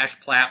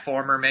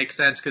 platformer make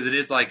sense? Because it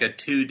is like a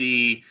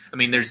 2D. I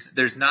mean,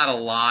 there's not a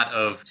lot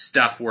of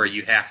stuff where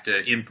you have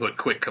to input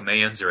quick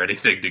commands or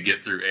anything to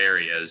get through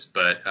areas,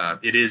 but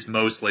it is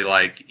mostly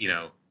like,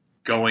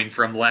 going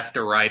from left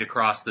to right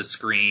across the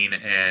screen,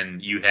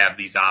 and you have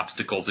these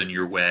obstacles in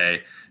your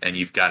way, and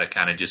you've got to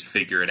kind of just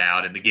figure it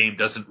out. And the game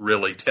doesn't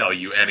really tell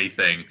you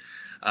anything,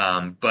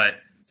 but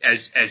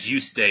as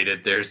you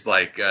stated, there's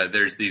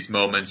these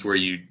moments where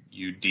you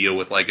deal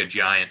with like a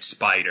giant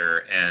spider,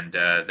 and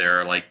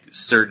there are like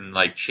certain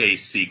like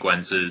chase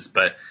sequences,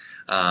 but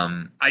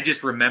I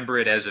just remember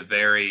it as a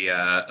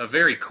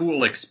very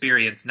cool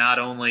experience. Not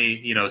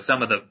only,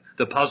 some of the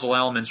puzzle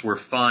elements were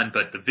fun,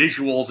 but the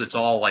visuals, it's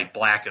all like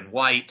black and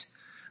white.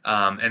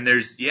 And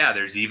there's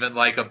even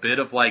like a bit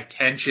of like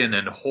tension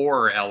and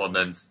horror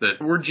elements that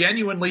were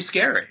genuinely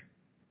scary.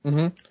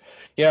 Mm-hmm.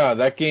 Yeah,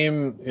 that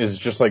game is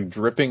just like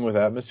dripping with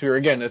atmosphere.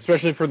 Again,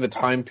 especially for the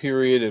time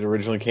period it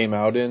originally came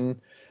out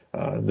in.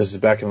 This is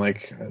back in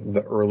like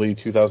the early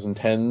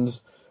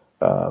 2010s,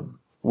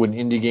 when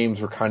indie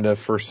games were kind of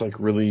first like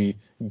really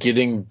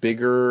getting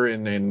bigger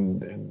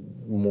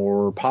and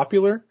more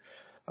popular.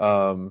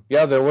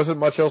 There wasn't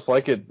much else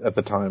like it at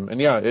the time.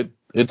 And yeah,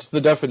 it's the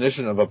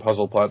definition of a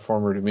puzzle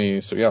platformer to me.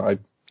 So yeah, I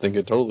think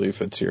it totally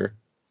fits here.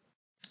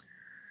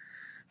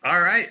 All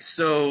right,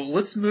 so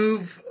let's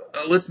move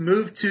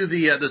to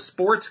the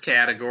sports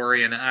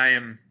category, and I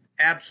am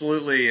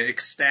absolutely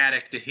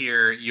ecstatic to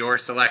hear your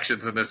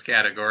selections in this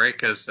category,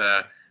 because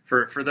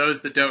for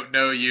those that don't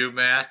know you,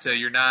 Matt,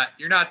 you're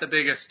not the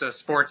biggest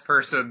sports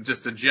person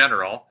just in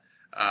general,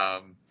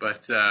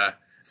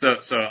 So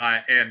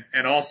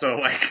and also,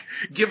 like,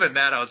 given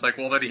that, I was like,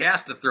 well, then he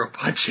has to throw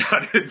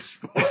Punch-Out in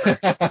sport.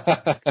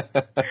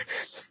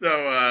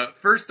 So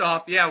first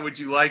off, would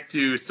you like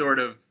to sort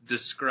of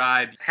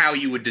describe how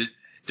you would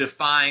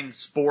define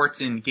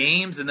sports in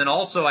games? And then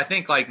also, I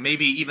think, like,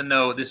 maybe even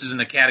though this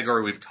isn't a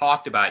category we've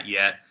talked about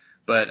yet,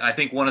 but I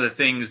think one of the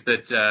things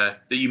that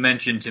you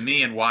mentioned to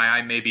me, and why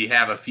I maybe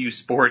have a few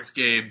sports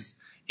games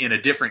in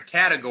a different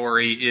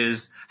category,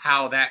 is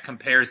how that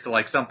compares to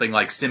like something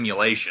like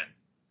simulation.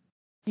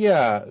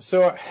 Yeah,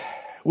 so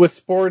with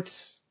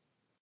sports,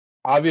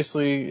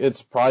 obviously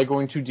it's probably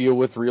going to deal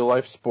with real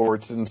life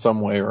sports in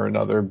some way or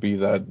another, be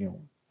that,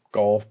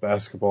 golf,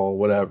 basketball,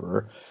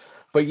 whatever.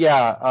 But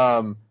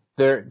yeah,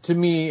 to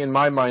me, in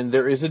my mind,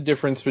 there is a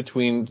difference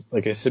between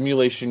like a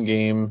simulation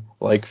game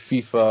like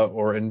FIFA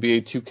or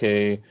NBA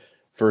 2K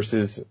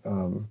versus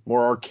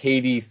more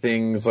arcadey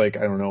things like,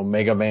 I don't know,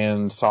 Mega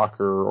Man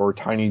Soccer or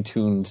Tiny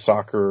Toon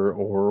Soccer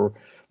or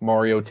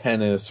Mario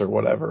Tennis or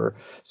whatever.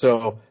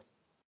 So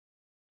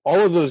all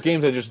of those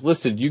games I just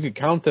listed, you could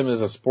count them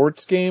as a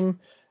sports game.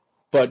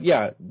 But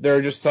yeah, there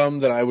are just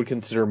some that I would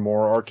consider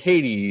more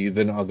arcadey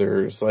than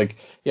others. Like,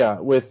 yeah,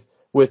 with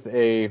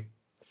a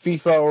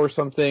FIFA or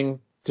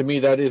something, to me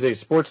that is a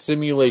sports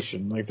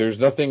simulation. Like, there's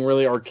nothing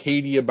really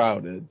arcadey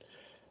about it.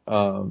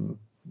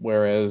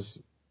 Whereas,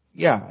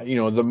 yeah, you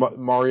know, the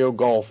Mario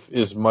Golf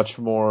is much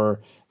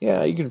more,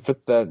 yeah, you can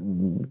fit that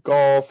in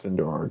golf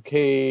into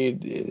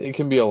arcade. It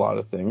can be a lot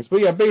of things. But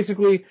yeah,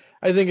 basically,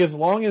 I think as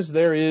long as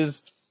there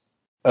is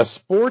a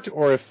sport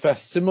or a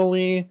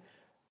facsimile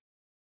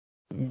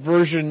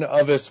version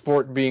of a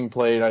sport being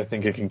played, I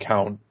think it can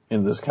count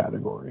in this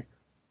category.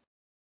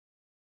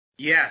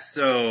 Yeah,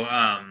 so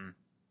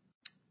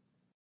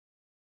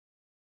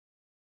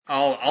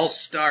I'll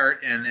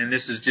start, and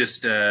this is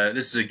just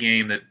this is a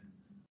game that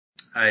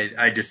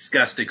I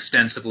discussed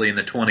extensively in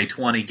the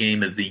 2020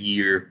 Game of the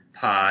Year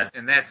pod,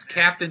 and that's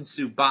Captain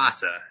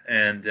Tsubasa.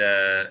 And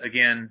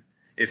again,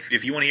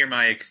 if you want to hear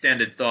my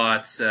extended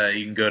thoughts,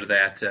 you can go to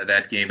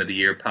that Game of the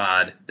Year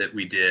pod that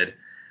we did.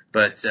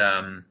 But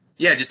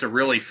yeah, just a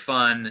really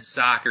fun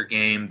soccer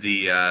game.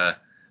 The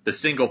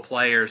single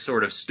player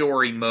sort of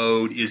story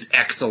mode is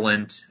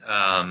excellent.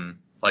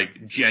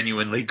 Like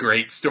genuinely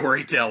great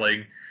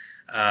storytelling.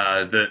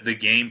 The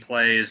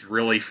gameplay is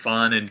really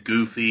fun and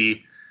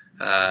goofy.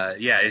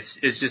 Yeah,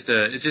 it's just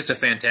a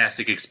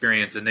fantastic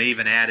experience. And they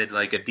even added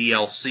like a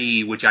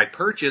DLC, which I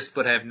purchased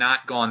but have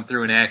not gone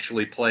through and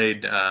actually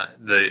played,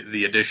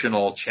 the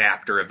additional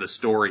chapter of the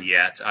story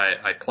yet.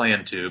 I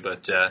plan to,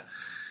 but,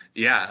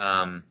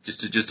 yeah,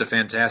 just a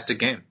fantastic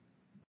game.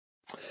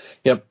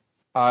 Yep.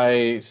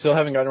 I still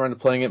haven't gotten around to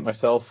playing it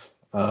myself.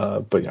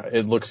 But yeah,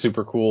 it looks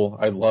super cool.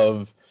 I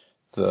love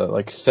the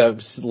like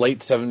late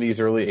 70s,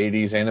 early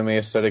 80s anime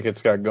aesthetic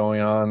it's got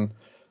going on.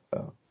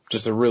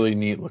 Just a really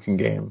neat looking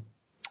game.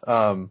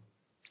 So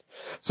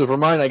for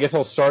mine, I guess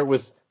I'll start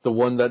with the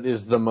one that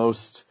is the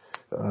most,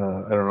 I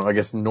don't know, I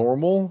guess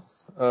normal,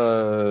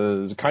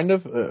 kind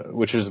of,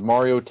 which is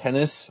Mario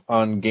Tennis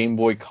on Game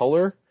Boy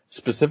Color,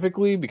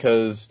 specifically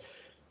because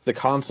the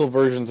console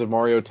versions of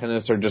Mario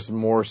Tennis are just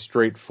more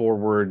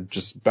straightforward,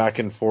 just back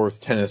and forth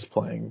tennis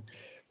playing.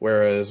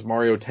 Whereas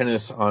Mario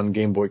Tennis on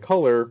Game Boy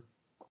Color,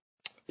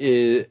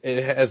 it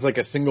has like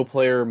a single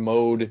player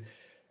mode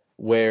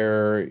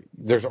where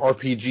there's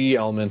RPG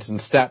elements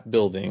and stat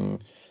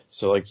building.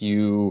 So like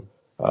you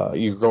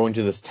go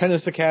into this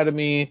tennis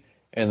academy,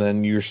 and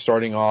then you're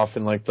starting off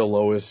in like the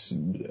lowest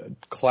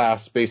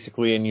class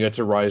basically, and you have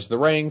to rise the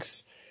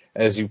ranks.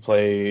 As you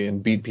play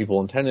and beat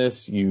people in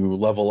tennis, you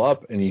level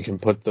up, and you can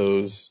put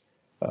those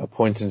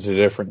points into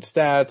different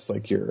stats,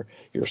 like your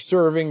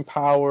serving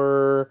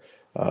power,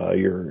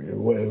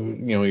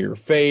 your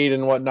fade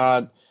and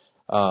whatnot.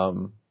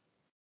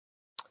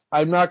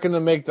 I'm not going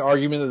to make the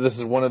argument that this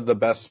is one of the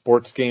best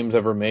sports games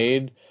ever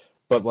made,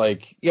 but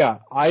like, yeah,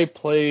 I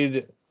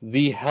played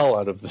the hell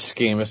out of this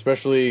game,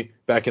 especially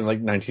back in like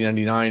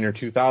 1999 or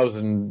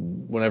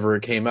 2000, whenever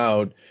it came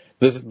out.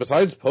 This,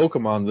 besides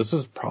Pokemon, this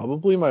was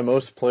probably my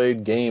most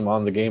played game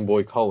on the Game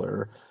Boy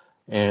Color,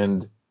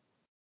 and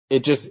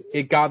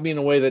it got me in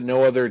a way that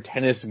no other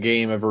tennis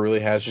game ever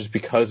really has, just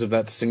because of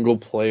that single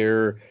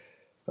player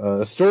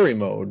story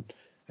mode.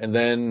 And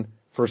then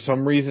for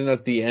some reason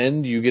at the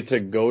end you get to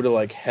go to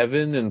like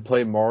heaven and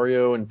play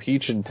Mario and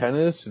Peach in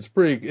tennis. It's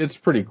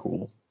pretty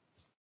cool.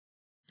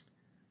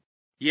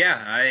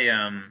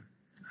 Yeah,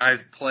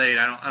 I've played.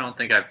 I don't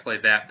think I've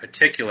played that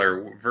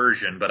particular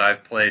version, but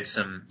I've played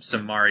some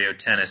Mario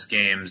Tennis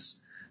games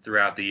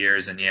throughout the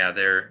years, and yeah,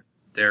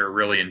 they're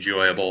really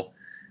enjoyable.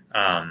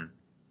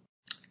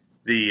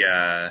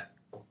 The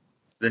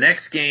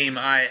next game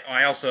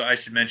I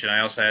should mention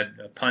I also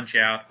had Punch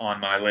Out on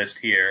my list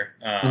here.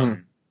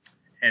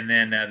 And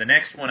then the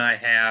next one I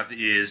have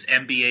is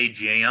NBA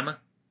Jam.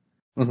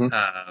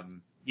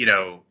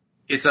 Mm-hmm.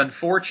 It's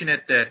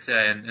unfortunate that,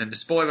 and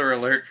spoiler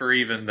alert for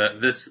even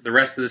the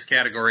rest of this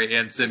category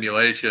and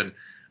simulation,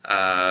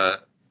 I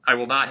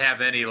will not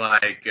have any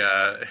realistic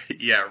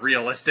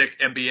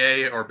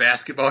NBA or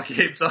basketball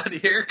games on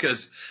here,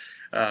 because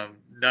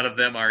none of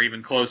them are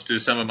even close to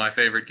some of my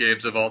favorite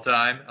games of all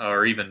time,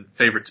 or even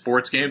favorite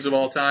sports games of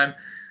all time.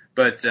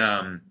 But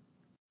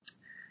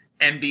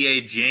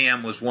NBA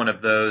Jam was one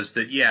of those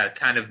that, yeah,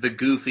 kind of the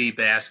goofy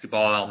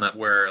basketball element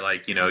where,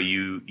 like,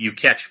 you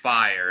catch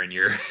fire and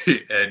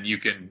and you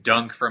can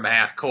dunk from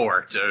half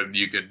court.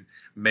 You can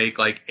make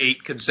like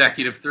 8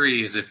 consecutive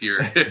threes if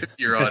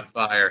you're on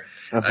fire.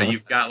 Uh-huh.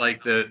 You've got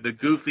like the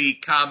goofy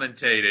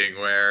commentating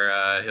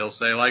where he'll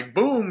say like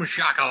boom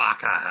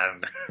shakalaka.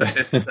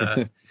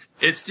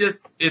 It's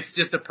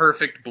just a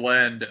perfect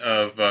blend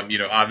of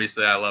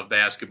obviously I love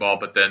basketball,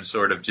 but then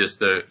sort of just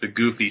the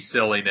goofy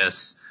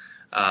silliness.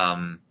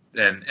 And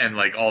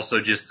like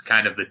also just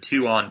kind of the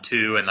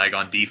 2-on-2, and like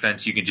on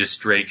defense you can just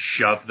straight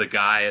shove the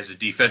guy as a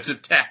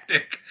defensive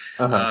tactic.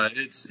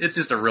 It's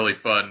just a really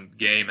fun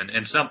game,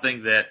 and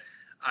something that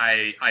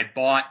I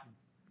bought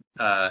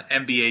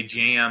NBA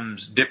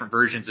Jam's, different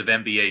versions of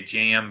NBA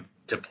Jam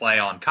to play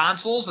on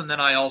consoles, and then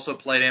I also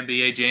played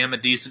NBA Jam a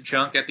decent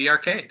chunk at the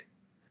arcade.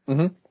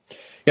 Mm-hmm.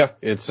 Yeah,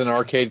 it's an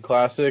arcade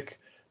classic.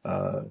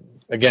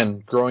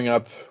 Again, growing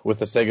up with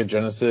the Sega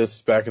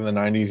Genesis back in the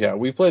 90s, yeah,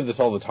 we played this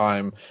all the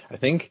time. I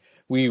think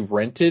we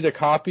rented a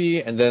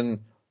copy, and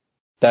then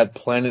that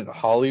Planet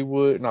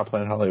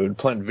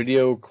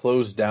Video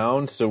closed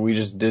down, so we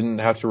just didn't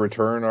have to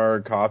return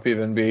our copy of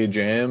NBA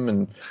Jam,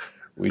 and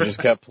we just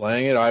kept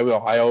playing it.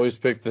 I always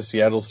picked the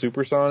Seattle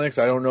Supersonics.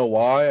 I don't know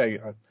why,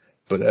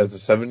 but as a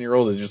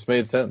 7-year-old, it just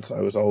made sense. I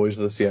was always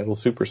the Seattle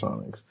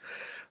Supersonics.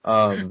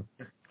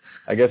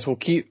 I guess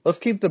let's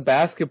keep the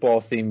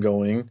basketball theme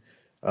going.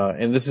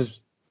 And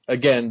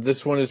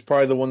this one is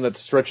probably the one that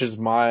stretches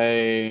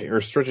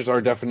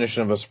our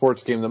definition of a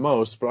sports game the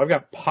most, but I've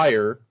got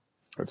Pyre.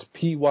 That's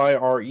Pyre,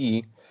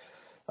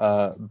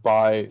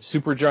 by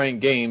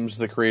Supergiant Games,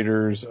 the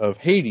creators of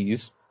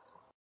Hades.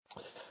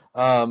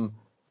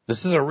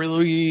 This is a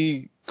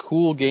really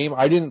cool game.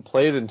 I didn't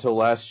play it until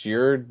last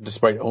year,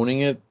 despite owning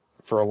it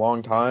for a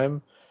long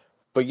time.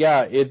 But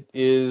yeah, it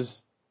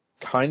is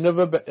kind of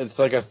it's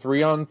like a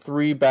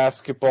 3-on-3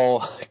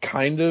 basketball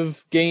kind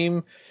of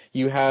game.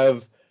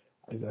 You're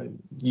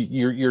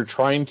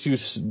trying to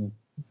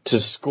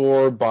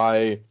score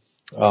by,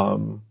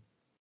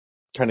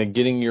 kind of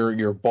getting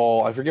your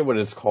ball. I forget what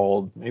it's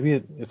called.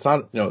 Maybe it's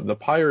not, the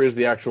Pyre is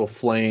the actual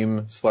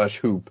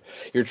flame/hoop.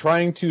 You're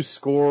trying to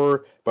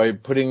score by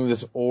putting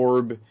this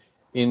orb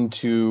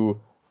into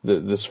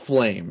this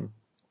flame.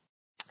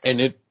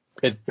 And it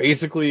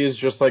basically is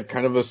just like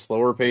kind of a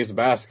slower paced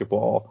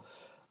basketball.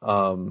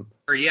 I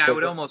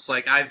would almost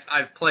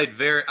I've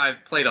played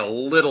a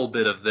little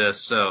bit of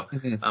this, so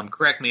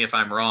correct me if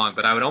I'm wrong,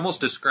 but I would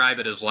almost describe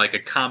it as like a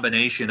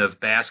combination of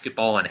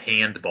basketball and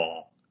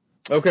handball.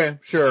 Okay,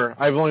 sure.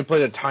 I've only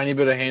played a tiny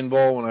bit of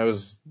handball when I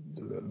was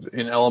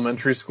in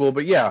elementary school,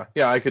 but yeah,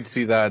 I could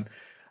see that.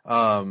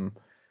 I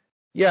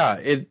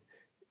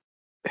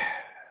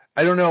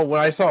don't know, when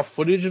I saw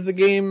footage of the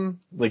game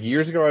like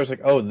years ago, I was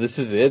like, oh, this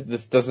is it?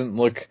 This doesn't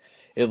look,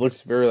 it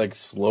looks very like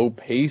slow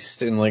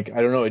paced and like,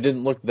 I don't know, it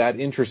didn't look that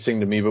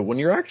interesting to me, but when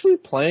you're actually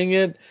playing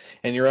it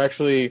and you're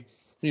actually,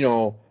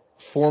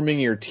 forming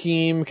your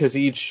team, because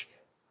each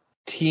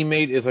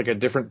teammate is like a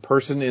different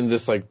person in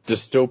this like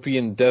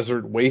dystopian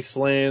desert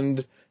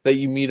wasteland that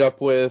you meet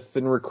up with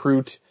and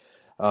recruit.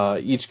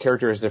 Each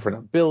character has different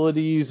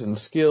abilities and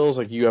skills.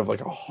 Like you have like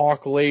a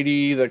hawk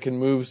lady that can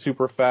move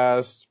super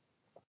fast.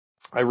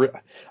 I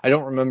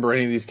don't remember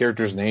any of these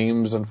characters'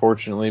 names,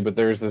 unfortunately, but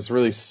there's this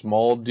really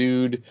small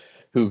dude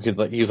who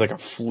he was like a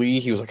flea.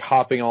 He was like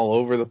hopping all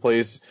over the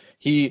place.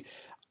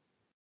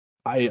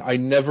 I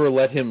never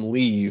let him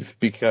leave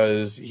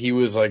because he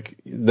was like,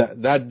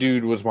 that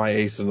dude was my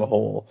ace in the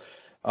hole.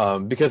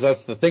 Because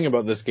that's the thing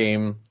about this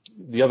game.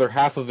 The other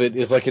half of it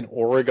is like an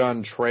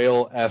Oregon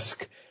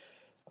Trail-esque,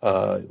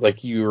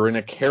 like you're in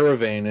a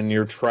caravan and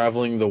you're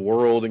traveling the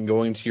world and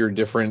going to your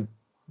different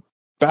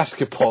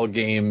basketball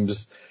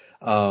games.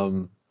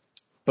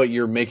 But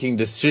you're making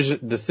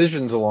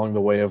decisions along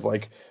the way of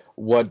like,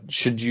 what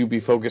should you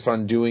be focused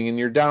on doing in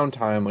your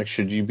downtime? Like,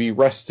 should you be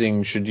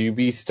resting? Should you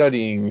be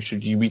studying?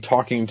 Should you be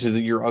talking to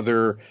your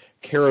other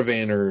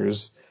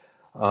caravanners?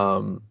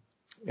 And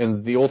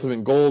the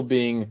ultimate goal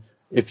being,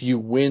 if you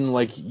win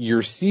like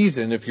your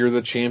season, if you're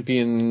the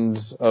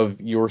champions of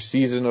your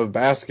season of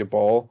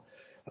basketball,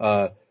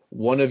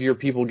 one of your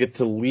people get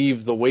to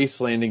leave the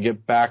wasteland and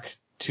get back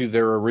to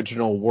their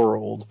original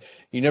world.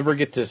 You never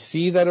get to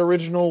see that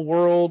original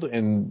world,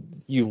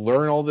 and you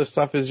learn all this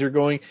stuff as you're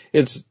going.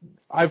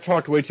 I've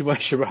talked way too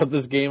much about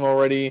this game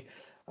already.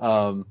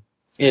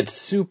 It's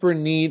super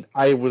neat.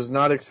 I was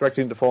not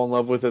expecting to fall in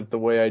love with it the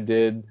way I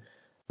did.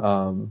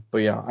 But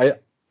yeah,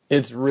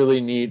 it's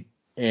really neat,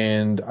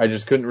 and I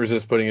just couldn't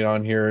resist putting it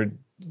on here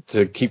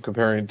to keep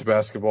comparing it to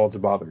basketball to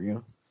bother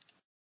you.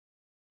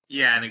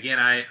 Yeah, and again,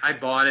 I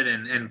bought it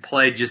and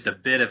played just a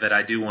bit of it.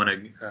 I do want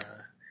to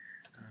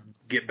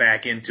get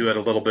back into it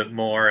a little bit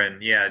more,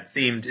 and yeah, it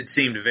seemed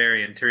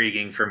very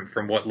intriguing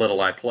from what little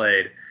I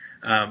played.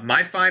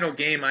 My final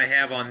game I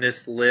have on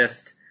this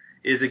list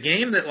is a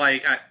game that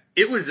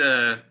it was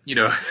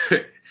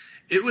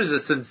it was a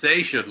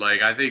sensation.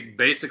 Like, I think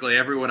basically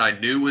everyone I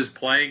knew was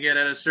playing it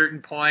at a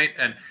certain point,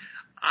 and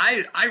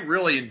I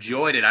really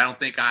enjoyed it. I don't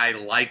think I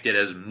liked it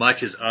as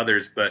much as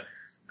others, but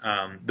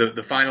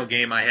the final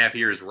game I have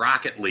here is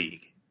Rocket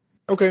League.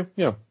 Okay,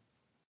 yeah.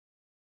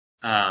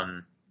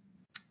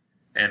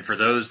 And for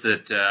those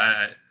that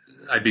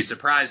I'd be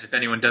surprised if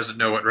anyone doesn't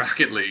know what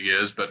Rocket League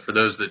is, but for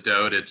those that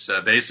don't, it's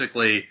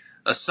basically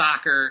a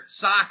soccer,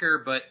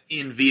 but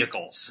in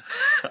vehicles.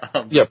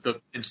 Yep.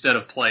 Instead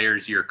of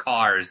players, your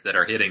cars that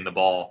are hitting the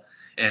ball,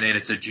 and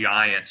it's a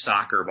giant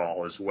soccer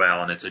ball as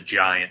well, and it's a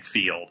giant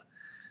field.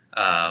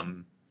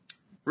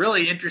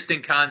 Really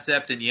interesting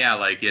concept, and yeah,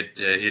 like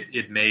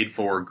it made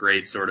for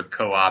great sort of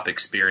co-op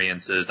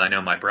experiences. I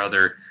know my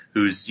brother,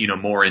 who's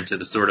more into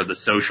the sort of the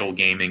social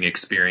gaming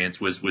experience,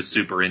 was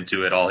super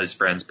into it. All his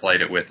friends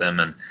played it with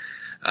him, and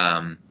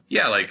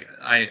yeah, like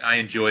I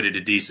enjoyed it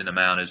a decent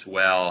amount as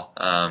well.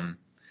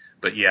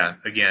 But yeah,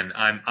 again,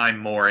 I'm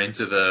more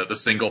into the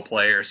single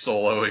player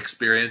solo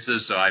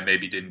experiences, so I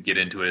maybe didn't get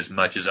into it as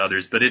much as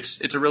others, but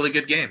it's a really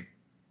good game.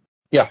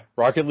 Yeah,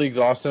 Rocket League's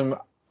awesome.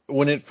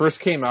 When it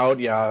first came out,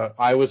 yeah,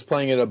 I was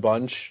playing it a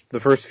bunch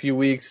the first few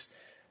weeks.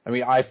 I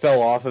mean, I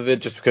fell off of it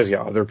just because,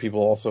 yeah, other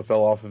people also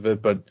fell off of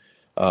it. But,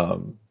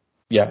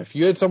 yeah, if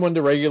you had someone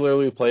to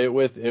regularly play it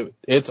with,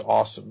 it's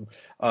awesome.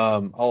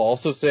 I'll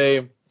also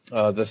say,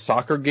 the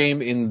soccer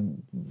game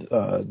in,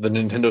 the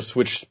Nintendo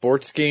Switch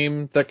Sports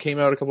game that came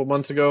out a couple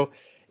months ago,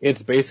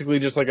 it's basically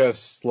just like a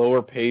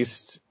slower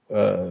paced,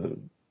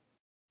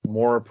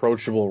 more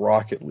approachable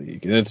Rocket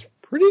League. And it's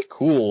pretty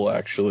cool,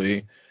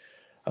 actually.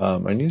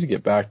 I need to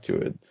get back to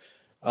it.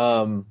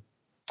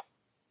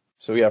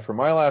 So yeah, for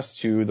my last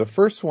two, the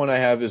first one I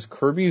have is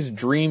Kirby's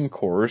Dream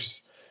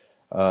Course.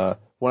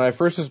 When I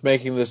first was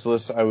making this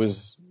list, I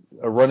was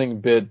a running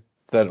bit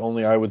that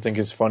only I would think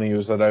is funny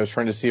was that I was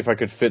trying to see if I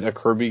could fit a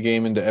Kirby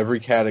game into every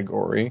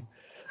category.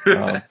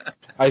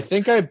 I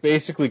think I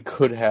basically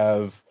could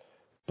have,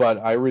 but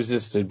I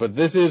resisted. But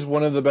this is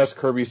one of the best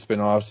Kirby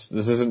spin-offs.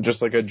 This isn't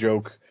just like a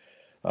joke.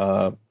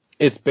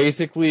 It's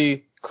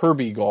basically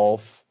Kirby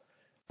Golf.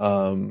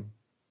 And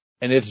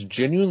it's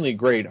genuinely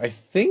great. I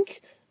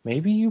think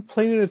maybe you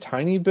played it a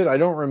tiny bit. I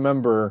don't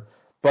remember,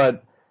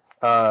 but,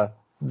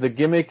 the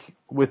gimmick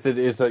with it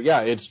is that,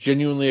 yeah, it's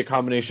genuinely a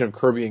combination of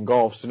Kirby and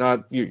golf.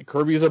 So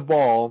Kirby's a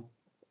ball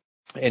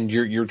and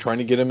you're trying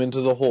to get him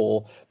into the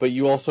hole, but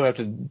you also have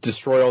to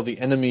destroy all the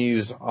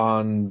enemies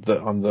on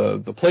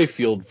the play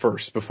field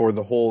first before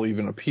the hole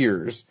even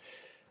appears.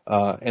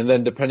 And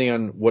then depending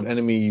on what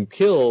enemy you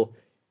kill,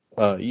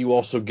 you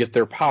also get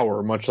their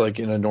power, much like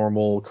in a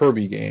normal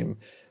Kirby game.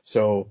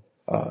 So,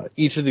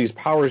 each of these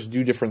powers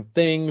do different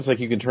things. Like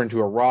you can turn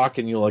to a rock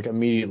and you'll like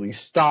immediately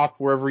stop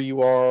wherever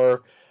you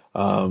are.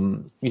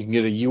 You can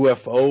get a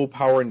UFO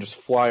power and just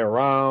fly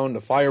around,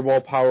 a fireball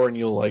power and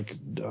you'll like,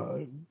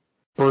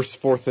 burst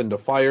forth into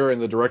fire in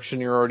the direction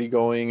you're already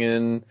going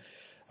in.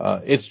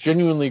 It's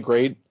genuinely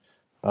great.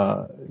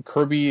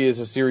 Kirby is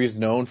a series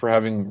known for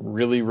having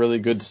really, really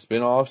good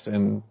spin-offs,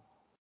 and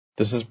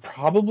this is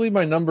probably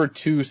my number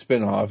 2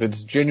 spin-off.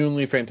 It's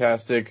genuinely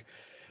fantastic.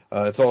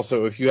 It's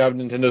also, if you have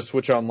Nintendo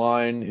Switch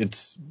Online,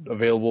 it's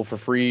available for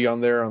free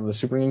on there on the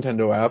Super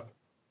Nintendo app.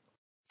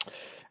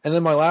 And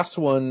then my last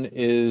one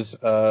is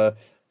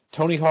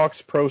Tony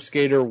Hawk's Pro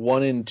Skater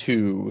 1 and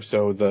 2,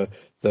 so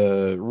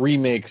the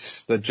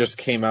remakes that just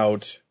came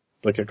out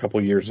like a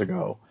couple years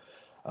ago.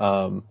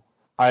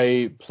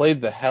 I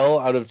played the hell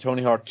out of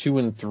Tony Hawk 2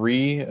 and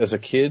 3 as a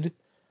kid,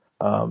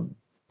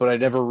 but I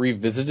never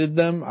revisited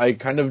them. I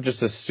kind of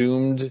just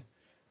assumed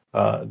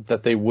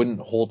that they wouldn't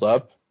hold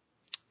up.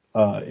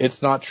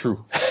 It's not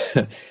true.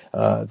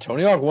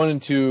 Tony Hawk 1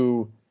 and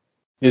 2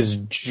 is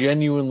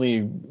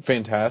genuinely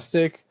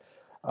fantastic.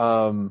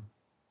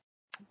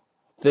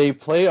 They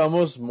play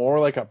almost more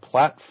like a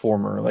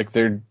platformer. Like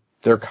they're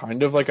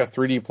kind of like a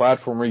 3D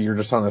platformer. You're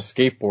just on a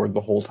skateboard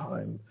the whole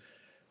time.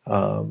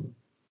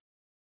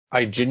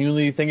 I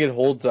genuinely think it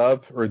holds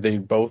up, or they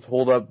both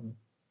hold up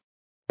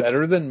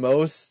better than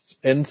most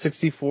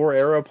N64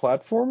 era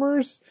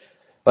platformers.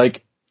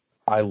 Like,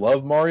 I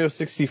love Mario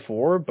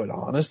 64, but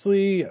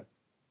honestly,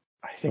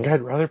 I think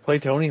I'd rather play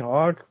Tony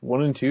Hawk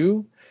 1 and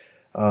 2.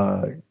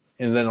 And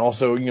then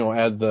also,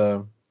 add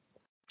the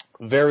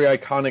very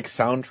iconic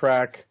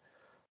soundtrack,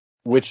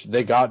 which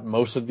they got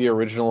most of the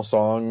original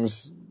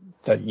songs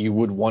that you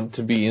would want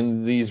to be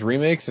in these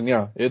remakes. And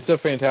yeah, it's a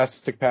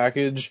fantastic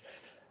package.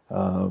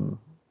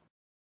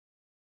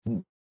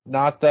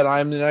 Not that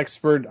I'm an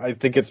expert. I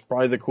think it's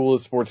probably the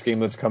coolest sports game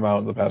that's come out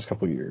in the past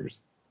couple of years.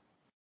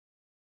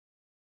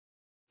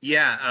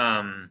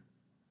 Yeah,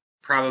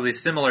 probably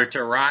similar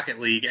to Rocket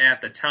League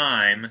at the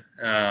time.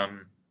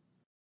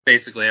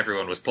 Basically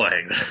everyone was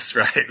playing this,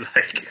 right?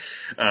 Like,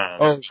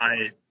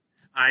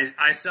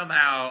 I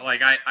somehow,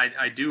 like,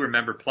 I do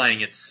remember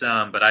playing it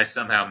some, but I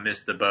somehow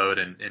missed the boat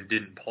and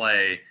didn't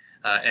play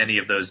any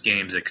of those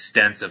games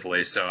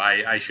extensively. So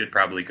I should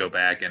probably go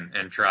back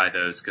and try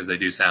those because they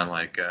do sound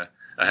like a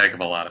heck of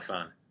a lot of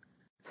fun.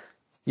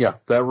 Yeah,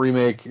 that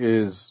remake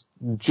is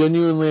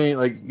genuinely,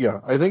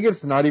 I think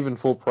it's not even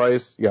full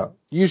price. Yeah,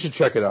 you should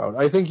check it out.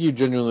 I think you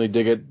genuinely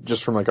dig it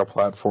just from like a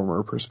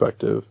platformer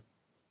perspective.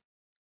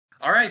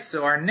 All right,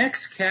 so our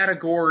next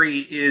category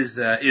is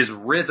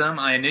rhythm.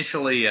 I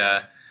initially,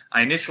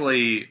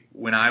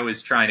 when I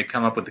was trying to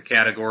come up with the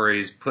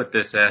categories, put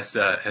this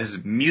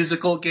as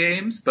musical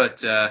games,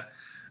 but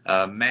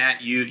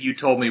Matt, you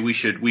told me we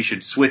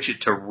should switch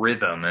it to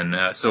rhythm,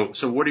 and so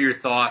what are your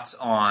thoughts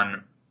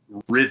on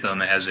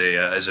rhythm as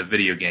a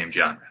video game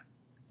genre?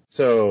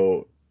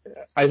 So,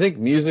 I think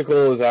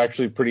musical is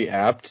actually pretty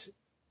apt.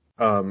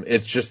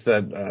 It's just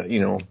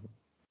that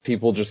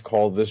people just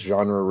call this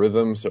genre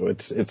rhythm, so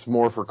it's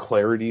more for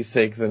clarity's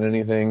sake than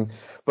anything.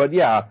 But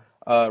yeah,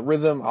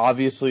 rhythm,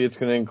 obviously it's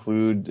going to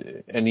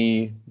include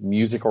any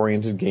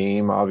music-oriented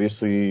game,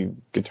 obviously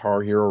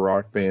Guitar Hero,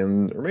 Rock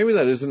Band, or maybe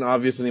that isn't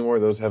obvious anymore.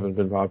 Those haven't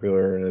been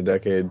popular in a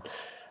decade.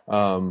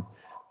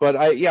 But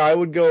I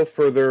would go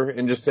further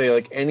and just say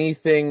like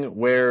anything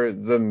where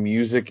the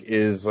music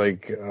is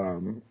like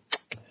an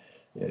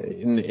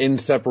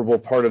inseparable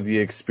part of the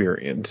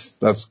experience.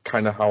 That's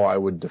kind of how I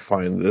would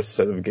define this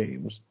set of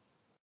games.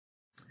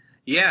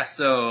 Yeah,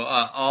 so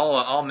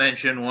I'll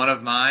mention one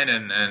of mine,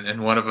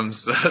 and one of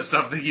them's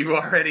something you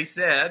already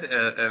said,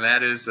 and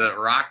that is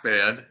Rock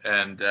Band.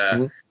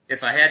 And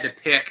if I had to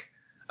pick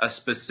a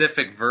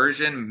specific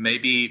version,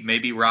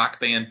 maybe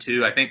Rock Band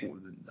 2. I think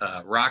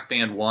Rock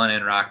Band 1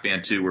 and Rock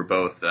Band 2 were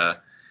both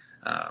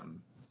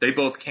they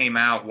both came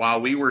out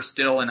while we were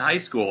still in high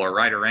school, or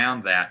right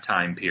around that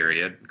time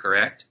period,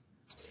 correct?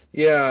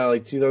 Yeah,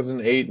 like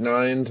 2008,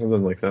 9,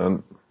 something like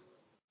that.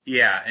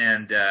 Yeah,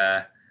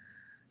 and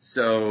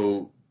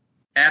so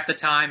at the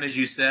time, as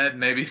you said,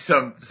 maybe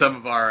some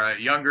of our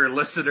younger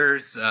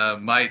listeners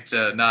might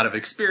not have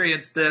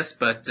experienced this,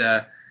 but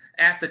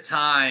at the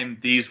time,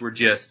 these were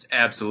just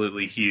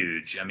absolutely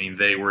huge. I mean,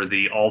 they were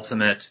the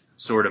ultimate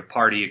sort of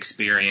party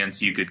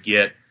experience. You could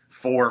get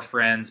 4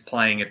 friends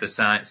playing at the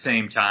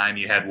same time.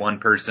 You had one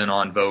person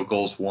on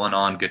vocals, one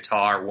on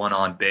guitar, one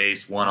on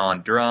bass, one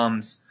on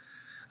drums.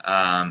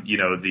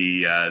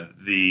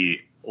 The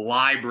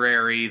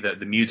library,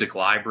 the music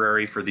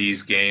library for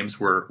these games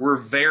were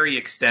very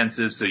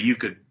extensive, so you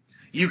could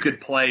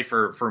play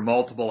for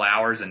multiple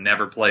hours and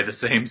never play the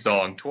same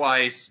song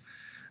twice.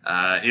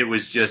 It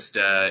was just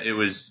it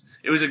was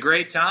a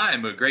great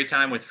time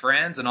with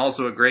friends, and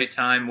also a great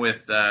time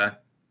with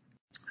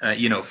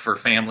for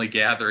family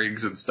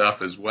gatherings and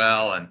stuff as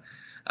well. And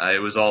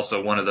it was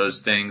also one of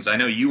those things. I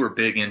know you were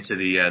big into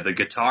the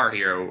Guitar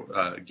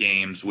Hero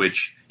games,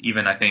 which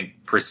even I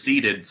think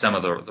preceded some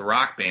of the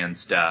Rock Band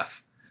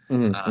stuff.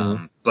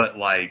 Mm-hmm. But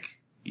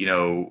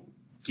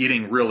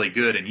getting really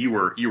good, and you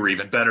were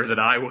even better than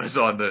I was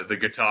on the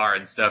guitar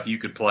and stuff. You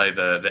could play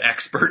the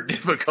expert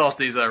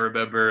difficulties, I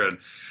remember, and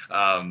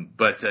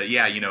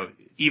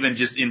even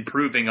just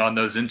improving on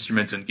those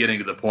instruments and getting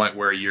to the point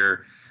where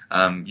you're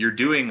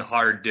doing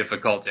hard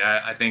difficulty.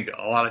 I think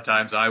a lot of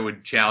times I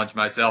would challenge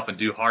myself and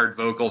do hard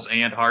vocals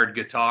and hard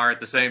guitar at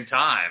the same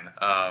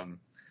time.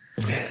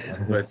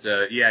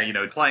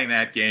 Playing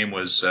that game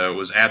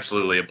was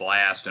absolutely a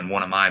blast, and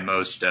one of my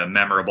most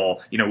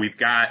memorable.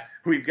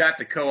 We've got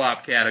the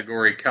co-op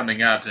category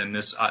coming up, and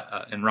this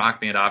and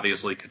Rock Band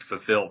obviously could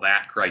fulfill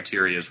that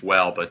criteria as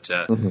well. But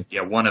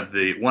one of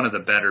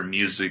the better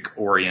music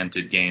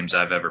oriented games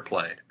I've ever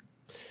played.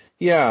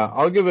 Yeah,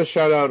 I'll give a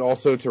shout out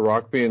also to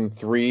Rock Band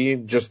 3,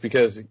 just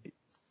because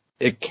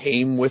it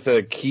came with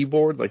a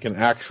keyboard, like an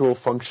actual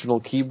functional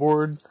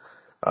keyboard.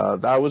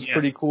 That was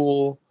pretty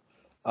cool.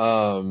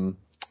 I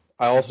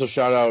also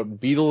shout out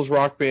Beatles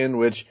Rock Band,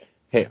 which,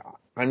 hey,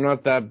 I'm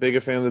not that big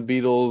a fan of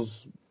the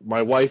Beatles.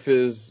 My wife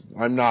is,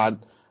 I'm not.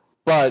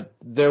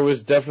 there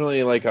was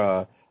definitely like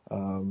a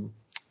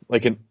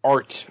like an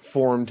art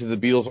form to the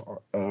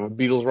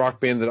Beatles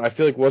Rock Band that I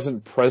feel like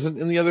wasn't present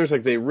in the others.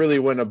 Like they really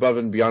went above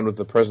and beyond with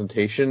the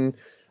presentation.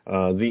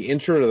 The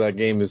intro to that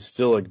game is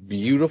still like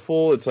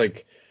beautiful. It's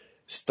like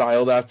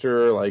styled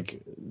after like,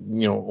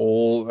 you know,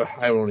 old,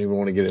 I don't even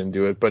want to get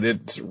into it, but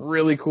it's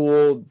really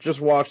cool.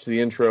 Just watch the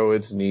intro.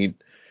 It's neat.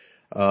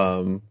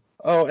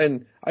 Oh,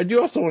 and I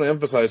do also want to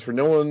emphasize for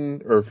no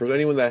one, or for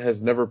anyone that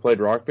has never played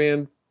Rock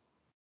Band,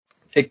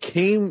 it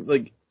came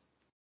like,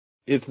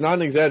 it's not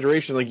an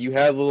exaggeration. Like you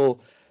had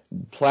little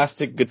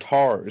plastic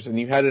guitars and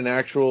you had an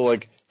actual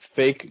like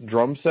fake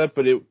drum set,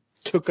 but it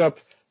took up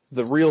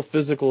the real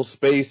physical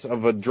space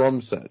of a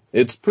drum set.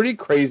 It's pretty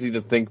crazy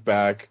to think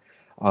back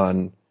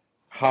on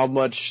how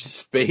much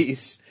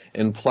space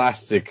and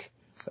plastic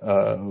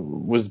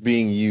was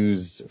being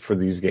used for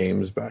these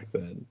games back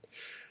then.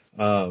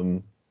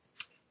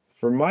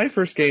 For my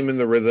first game in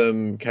the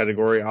rhythm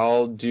category,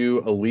 I'll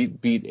do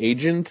Elite Beat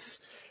Agents,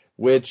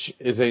 which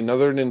is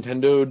another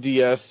Nintendo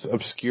DS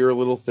obscure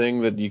little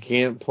thing that you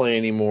can't play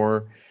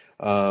anymore.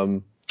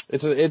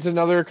 It's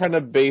another kind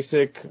of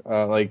basic,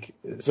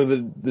 so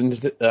the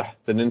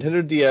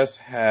Nintendo DS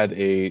had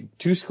a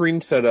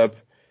 2-screen setup,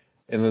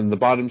 and then the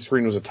bottom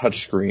screen was a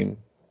touch screen.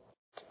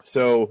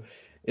 So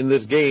in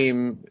this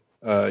game,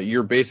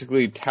 you're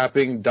basically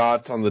tapping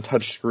dots on the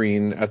touch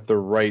screen at the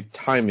right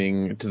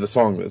timing to the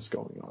song that's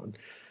going on.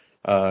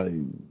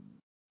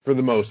 For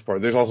the most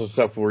part. There's also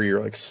stuff where you're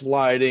like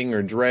sliding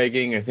or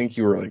dragging. I think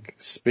you were like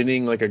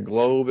spinning like a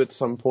globe at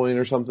some point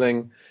or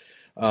something.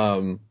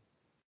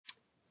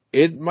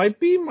 It might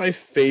be my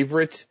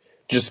favorite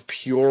just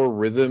pure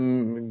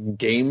rhythm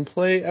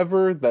gameplay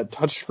ever. That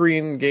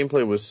touchscreen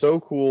gameplay was so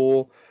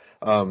cool.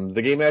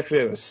 The game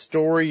actually had a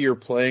story. You're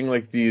playing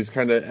like these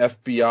kind of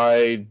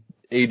FBI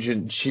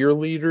agent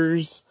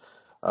cheerleaders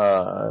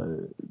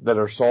that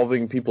are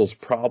solving people's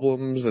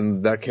problems,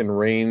 and that can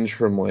range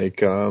from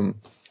like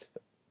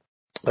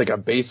a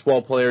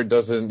baseball player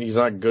he's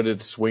not good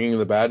at swinging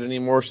the bat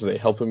anymore, so they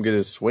help him get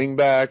his swing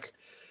back,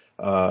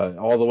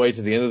 all the way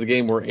to the end of the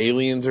game where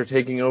aliens are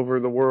taking over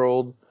the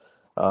world.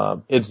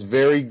 It's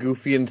very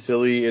goofy and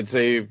silly. It's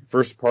a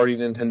first-party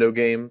Nintendo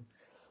game.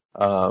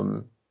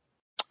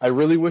 I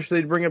really wish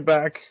they'd bring it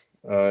back,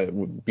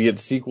 be it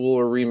sequel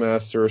or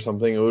remaster or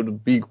something. It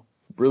would be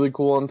really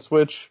cool on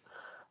Switch.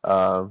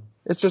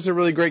 It's just a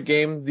really great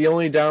game. The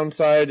only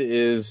downside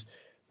is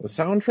the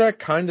soundtrack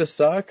kind of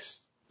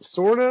sucks.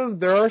 Sort of.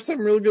 There are some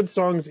really good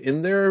songs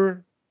in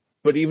there,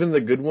 but even the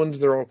good ones,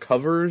 they're all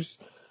covers.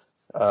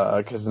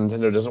 Because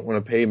Nintendo doesn't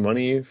want to pay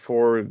money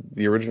for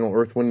the original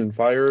Earth, Wind, and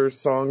Fire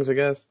songs, I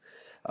guess.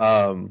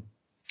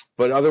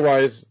 But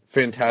otherwise,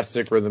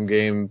 fantastic rhythm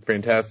game,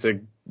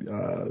 fantastic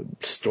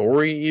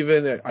story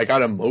even. I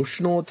got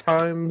emotional at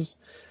times.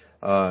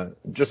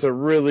 Just a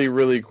really,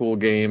 really cool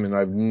game, and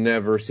I've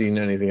never seen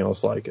anything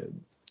else like it.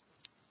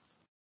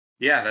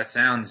 Yeah, that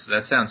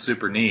sounds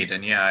super neat,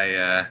 and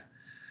yeah,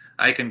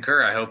 I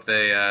concur. I hope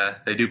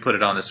they do put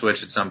it on the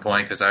Switch at some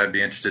point, because I would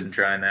be interested in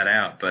trying that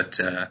out. But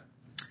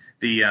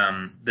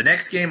the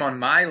next game on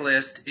my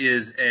list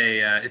is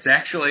it's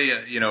actually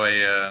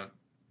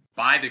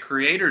by the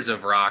creators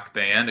of Rock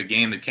Band, a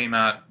game that came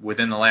out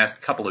within the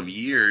last couple of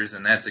years,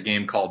 and that's a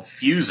game called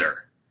Fuser.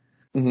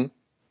 Mm-hmm.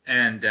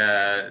 And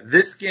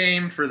this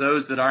game, for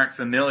those that aren't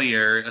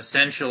familiar,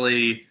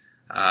 essentially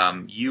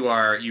you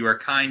are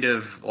kind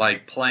of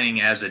like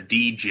playing as a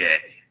DJ.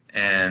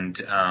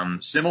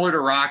 And similar to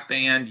Rock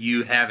Band,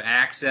 you have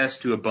access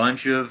to a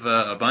bunch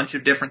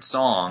of different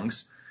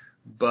songs.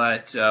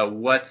 But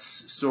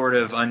what's sort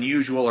of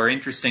unusual or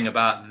interesting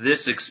about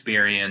this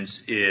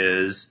experience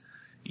is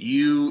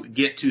you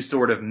get to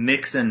sort of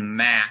mix and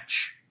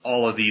match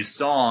all of these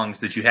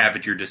songs that you have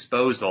at your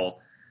disposal.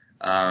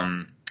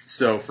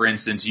 So, for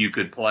instance, you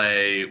could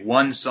play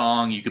one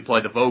song, you could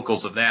play the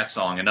vocals of that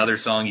song. Another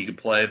song, you could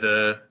play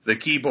the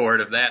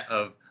keyboard of that,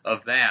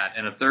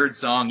 and a third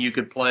song, you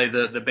could play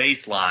the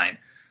bass line.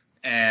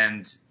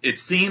 And it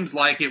seems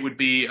like it would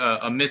be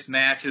a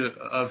mismatch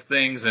of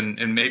things,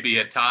 and maybe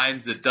at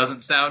times it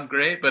doesn't sound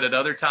great, but at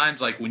other times,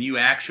 like when you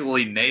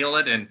actually nail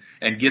it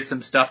and get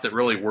some stuff that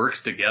really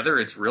works together,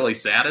 it's really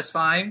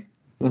satisfying.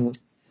 Mm-hmm.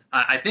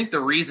 I think the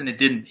reason it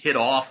didn't hit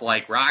off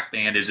like Rock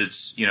Band is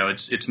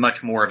it's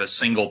much more of a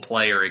single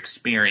player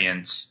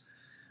experience.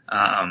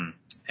 And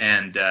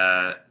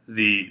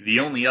the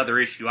only other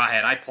issue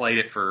I played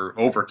it for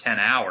over 10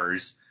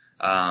 hours.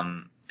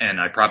 And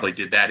I probably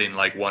did that in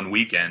like one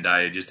weekend.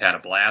 I just had a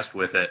blast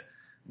with it.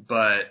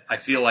 But I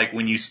feel like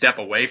when you step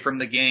away from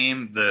the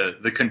game,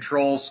 the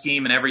control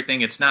scheme and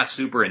everything, it's not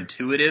super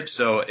intuitive.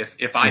 So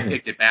if I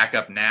picked it back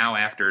up now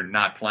after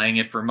not playing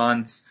it for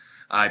months,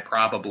 I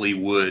probably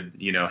would,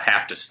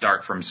 have to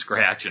start from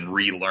scratch and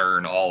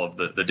relearn all of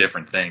the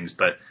different things.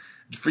 But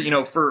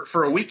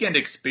for a weekend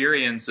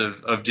experience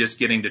of just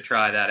getting to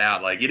try that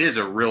out, like, it is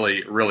a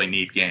really, really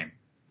neat game.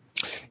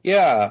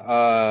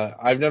 Yeah,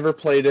 I've never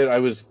played it. I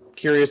was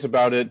curious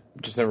about it,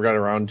 just never got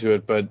around to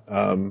it. But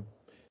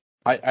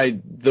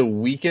the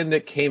weekend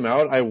it came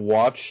out, I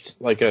watched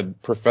like a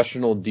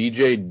professional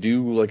DJ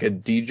do like a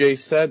DJ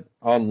set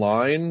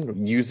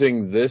online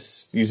using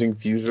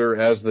Fuser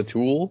as the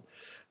tool.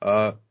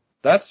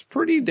 That's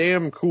pretty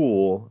damn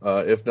cool,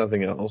 if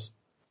nothing else.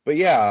 But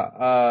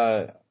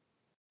yeah,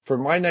 for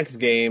my next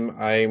game,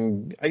 I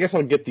guess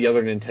I'll get the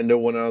other Nintendo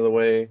one out of the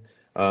way.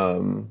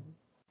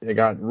 I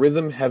got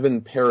Rhythm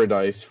Heaven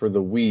Paradise for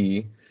the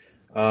Wii.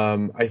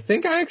 I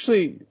think I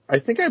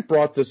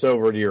brought this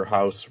over to your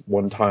house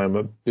one time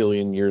a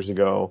billion years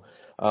ago.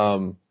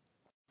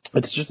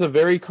 It's just a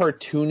very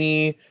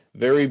cartoony,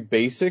 very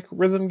basic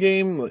rhythm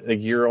game.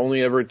 Like, you're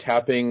only ever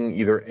tapping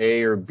either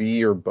A or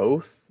B or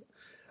both.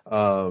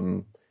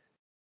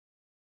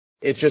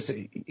 It's just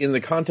in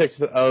the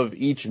context of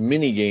each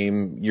mini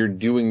game, you're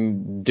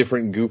doing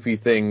different goofy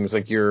things.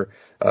 Like you're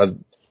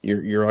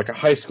like a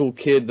high school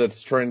kid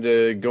that's trying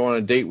to go on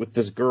a date with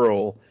this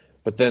girl,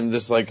 but then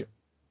this like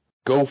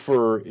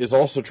gopher is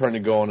also trying to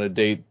go on a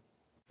date,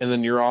 and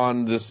then you're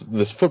on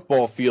this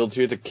football field,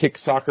 so you have to kick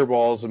soccer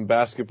balls and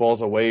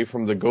basketballs away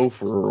from the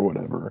gopher or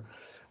whatever.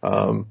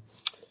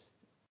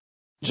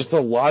 Just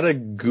a lot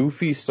of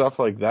goofy stuff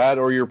like that,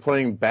 or you're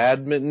playing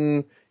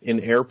badminton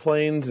in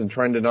airplanes and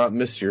trying to not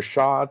miss your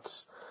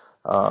shots.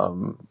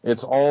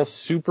 It's all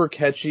super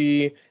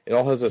catchy. It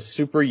all has a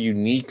super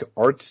unique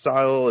art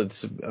style.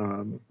 It's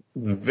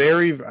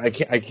I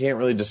can't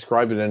really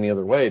describe it any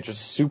other way. It's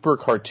just super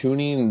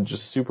cartoony and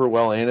just super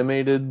well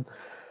animated.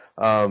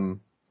 Like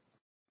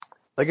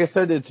I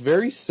said, it's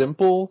very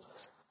simple,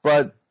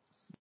 but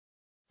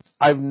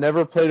I've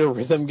never played a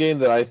rhythm game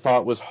that I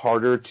thought was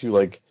harder to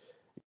like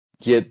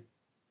get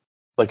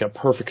like a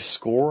perfect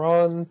score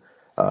on.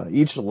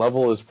 Each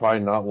level is probably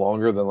not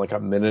longer than like a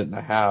minute and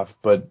a half,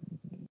 but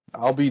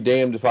I'll be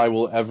damned if I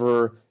will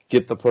ever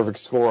get the perfect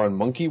score on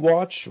Monkey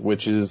Watch,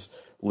 which is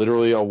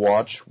literally a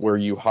watch where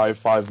you high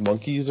five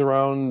monkeys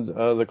around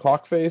the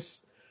clock face.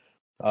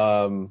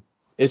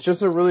 It's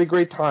just a really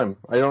great time.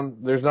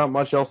 There's not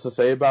much else to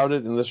say about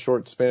it in this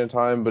short span of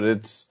time, but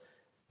it's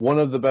one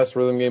of the best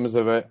rhythm games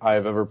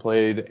I've ever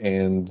played,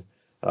 and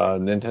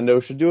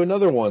Nintendo should do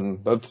another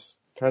one. That's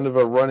kind of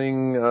a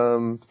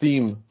running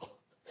theme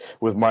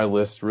with my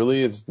list,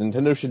 really, is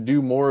Nintendo should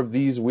do more of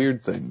these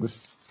weird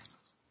things.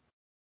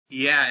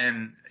 Yeah,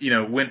 and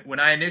when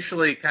I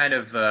initially kind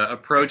of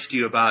approached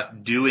you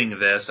about doing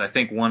this, I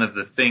think one of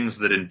the things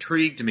that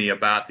intrigued me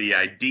about the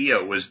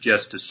idea was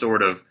just to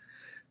sort of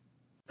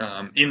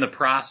in the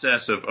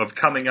process of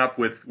coming up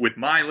with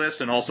my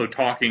list and also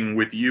talking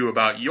with you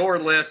about your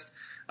list,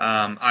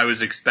 I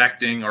was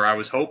expecting or I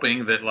was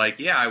hoping that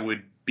I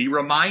would be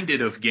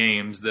reminded of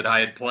games that I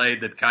had played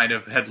that kind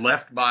of had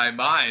left my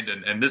mind,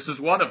 and this is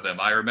one of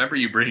them. I remember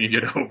you bringing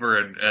it over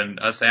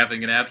and us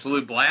having an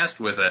absolute blast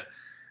with it.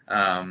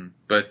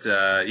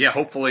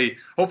 Hopefully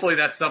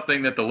that's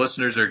something that the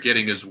listeners are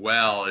getting as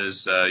well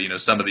is,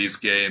 some of these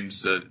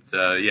games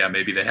that,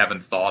 maybe they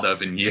haven't thought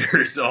of in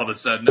years. All of a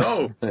sudden,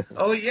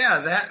 oh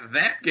yeah,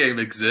 that game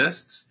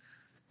exists.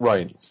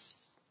 Right.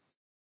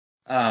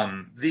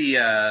 I'll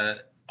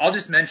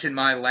just mention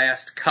my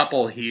last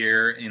couple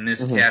here in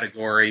this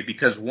category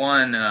because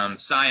one,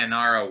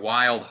 Sayonara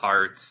Wild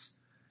Hearts,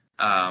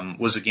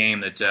 was a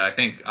game that I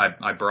think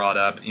I brought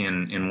up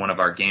in one of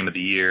our Game of the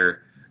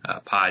Year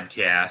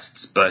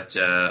podcasts, but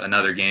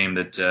another game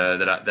that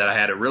I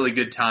had a really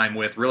good time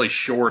with, really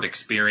short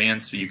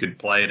experience. You could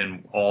play it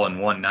all in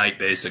one night,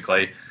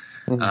 basically.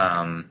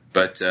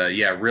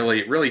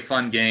 Really, really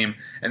fun game.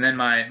 And then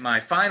my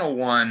final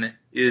one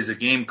is a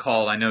game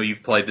called, I know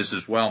you've played this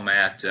as well,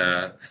 Matt,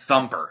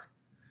 Thumper.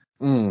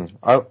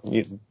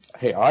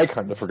 I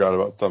kind of forgot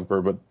about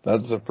Thumper, but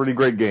that's a pretty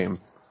great game.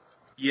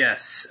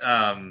 Yes.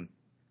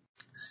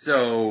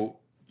 So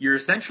you're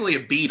essentially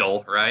a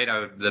beetle, right?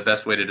 The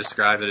best way to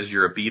describe it is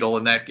you're a beetle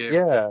in that game.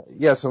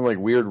 Yeah, some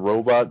weird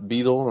robot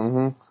beetle.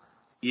 Mm-hmm.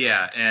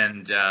 Yeah,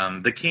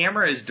 and the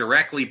camera is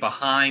directly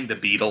behind the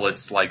beetle.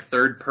 It's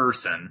third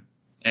person,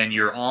 and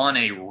you're on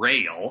a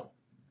rail.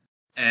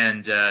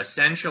 And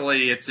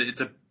essentially, it's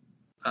a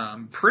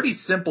pretty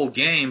simple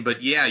game,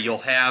 but you'll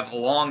have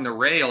along the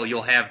rail,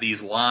 you'll have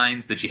these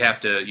lines that you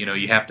have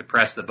to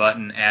press the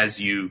button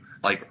as you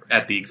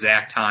at the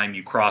exact time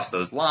you cross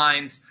those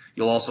lines.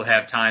 You'll also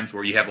have times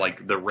where you have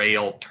the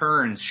rail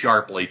turns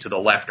sharply to the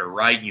left or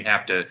right, and you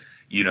have to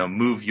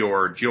move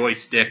your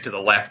joystick to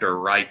the left or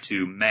right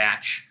to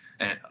match,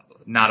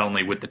 not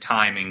only with the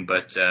timing,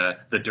 but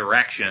the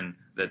direction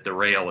that the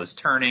rail is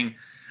turning.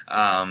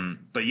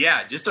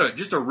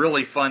 Just a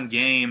really fun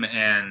game,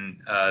 and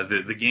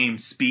the game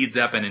speeds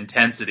up in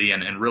intensity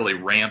and really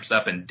ramps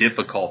up in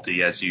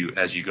difficulty as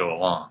you go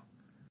along.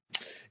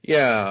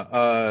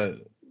 Yeah,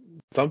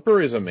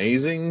 Thumper is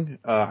amazing.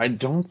 I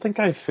don't think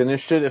I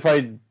finished it. If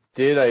I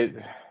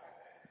did,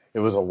 it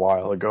was a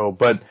while ago.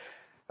 But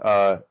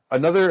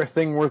another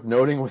thing worth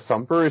noting with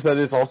Thumper is that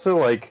it's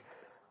also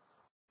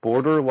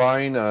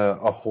borderline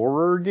a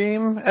horror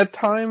game at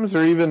times,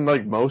 or even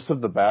most of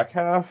the back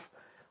half.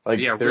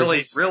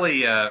 Really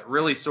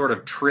sort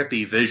of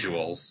trippy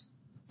visuals.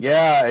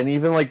 Yeah, and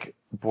even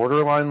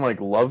borderline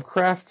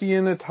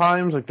Lovecraftian at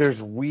times. There's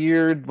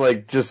weird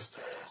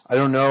I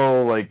don't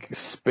know,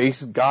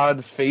 space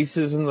god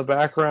faces in the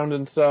background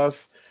and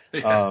stuff.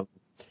 Yeah.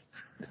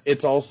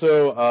 It's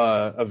also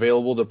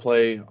available to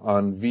play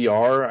on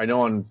VR. I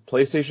know on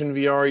PlayStation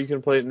VR you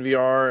can play it in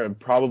VR, and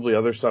probably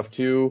other stuff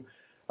too.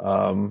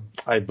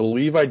 I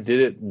believe I did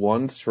it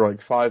once for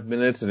 5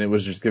 minutes, and it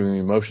was just giving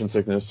me motion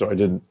sickness, so I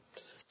didn't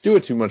do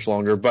it too much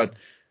longer. But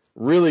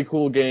really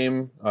cool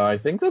game. I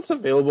think that's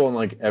available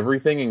on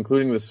everything,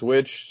 including the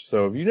Switch.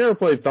 So if you never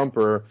played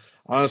Thumper,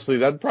 honestly,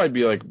 that'd probably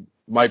be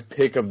my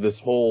pick of this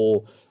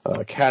whole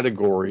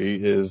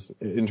category, is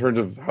in terms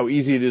of how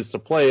easy it is to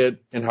play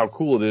it and how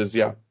cool it is.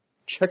 Yeah,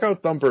 check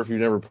out Thumper if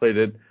you've never played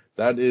it.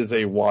 That is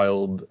a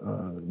wild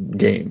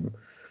game.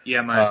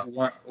 Yeah,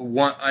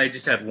 I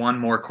just had one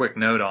more quick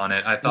note on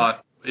it. I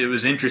thought it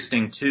was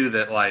interesting too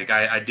that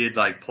I did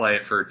play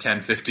it for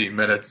 10-15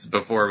 minutes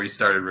before we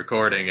started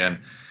recording, and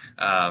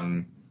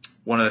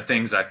one of the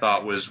things I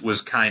thought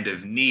was kind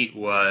of neat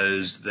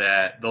was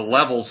that the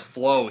levels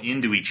flow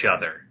into each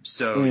other.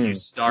 So you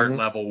start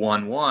level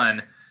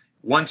 1-1.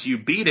 Once you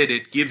beat it,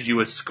 it gives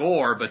you a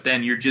score, but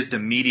then you're just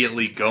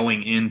immediately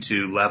going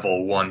into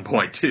level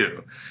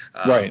 1.2.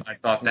 Right. I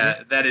thought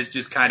that is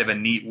just kind of a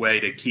neat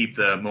way to keep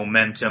the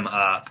momentum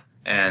up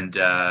and,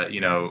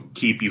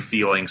 keep you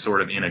feeling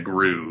sort of in a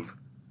groove.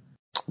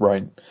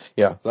 Right.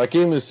 Yeah, that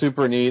game is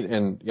super neat,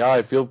 and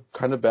I feel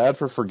kind of bad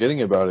for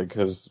forgetting about it,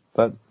 because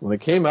when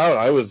it came out,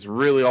 I was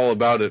really all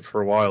about it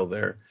for a while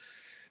there.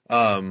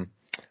 I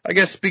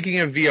guess speaking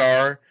of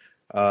VR,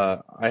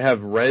 I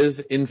have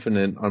Rez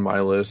Infinite on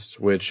my list,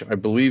 which I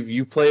believe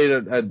you played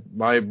at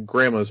my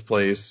grandma's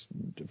place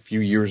a few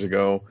years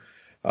ago,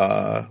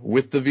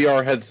 with the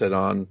VR headset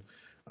on.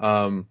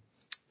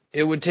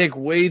 It would take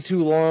way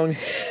too long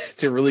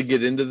to really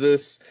get into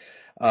this.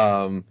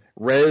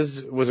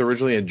 Rez was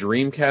originally a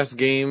Dreamcast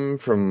game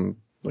from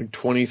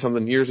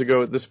 20-something years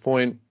ago at this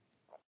point.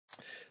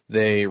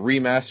 They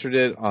remastered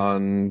it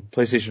on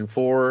PlayStation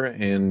 4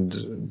 and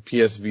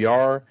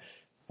PSVR.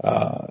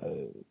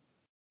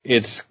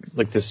 It's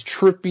this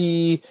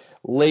trippy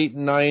late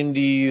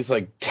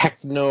 90s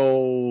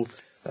techno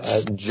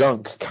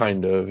junk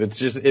kind of.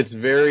 It's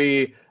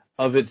very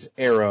of its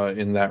era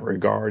in that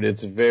regard.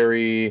 It's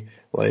very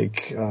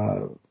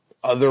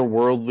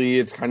otherworldly.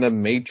 It's kind of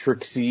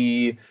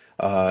matrixy,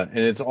 and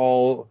it's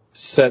all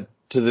set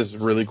to this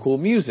really cool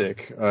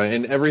music.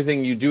 And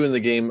everything you do in the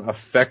game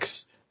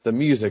affects the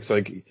music. So,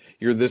 like,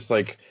 you're this,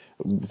 like,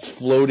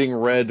 floating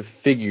red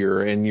figure,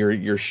 and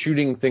you're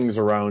shooting things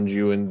around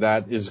you, and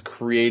that is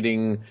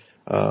creating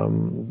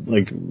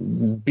like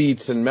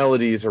beats and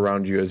melodies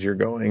around you as you're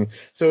going.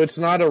 So it's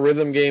not a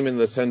rhythm game in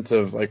the sense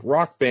of like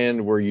Rock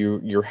Band where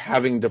you're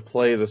having to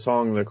play the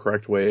song the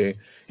correct way.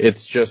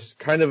 It's just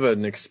kind of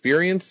an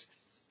experience,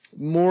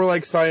 more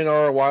like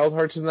Sayonara Wild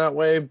Hearts in that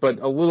way, but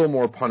a little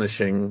more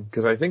punishing,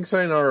 because I think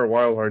Sayonara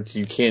Wild Hearts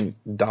you can't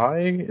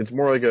die. It's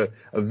more like a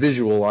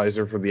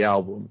visualizer for the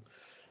album.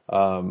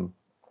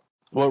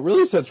 What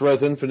really sets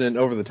Res Infinite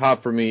over the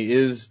top for me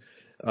is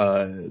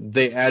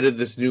they added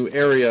this new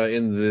area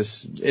in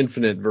this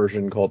Infinite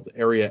version called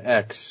Area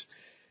X,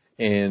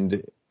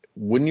 and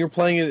when you're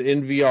playing it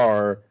in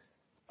VR,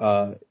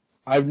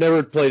 I've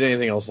never played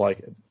anything else like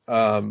it.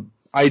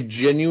 I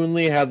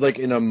genuinely had like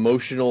an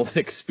emotional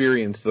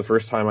experience the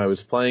first time I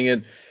was playing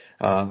it.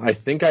 I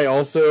think I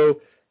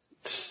also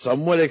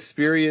somewhat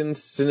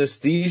experienced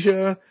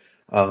synesthesia.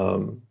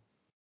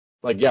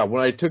 Like, yeah,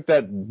 when I took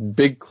that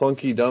big,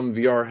 clunky, dumb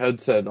VR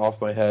headset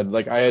off my head,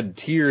 like, I had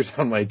tears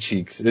on my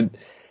cheeks.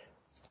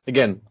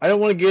 Again, I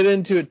don't want to get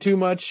into it too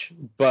much,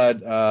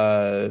 but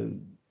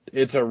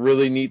it's a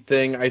really neat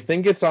thing. I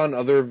think it's on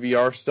other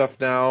VR stuff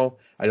now.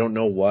 I don't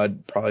know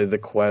what, probably the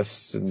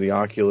Quest and the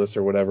Oculus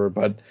or whatever,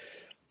 but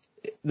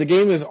the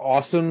game is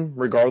awesome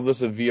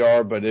regardless of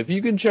VR, but if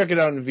you can check it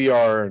out in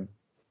VR,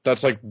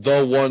 that's like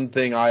the one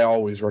thing I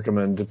always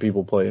recommend to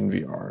people play in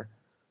VR.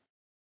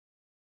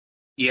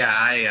 Yeah,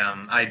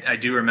 I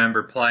do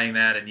remember playing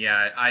that, and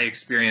yeah, I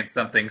experienced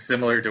something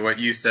similar to what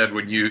you said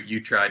when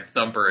you tried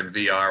Thumper in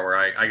VR, where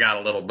I got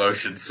a little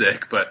motion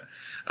sick, but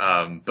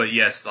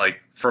yes,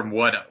 like from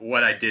what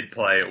I did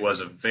play, it was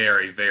a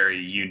very, very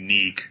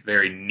unique,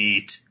 very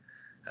neat,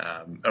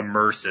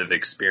 immersive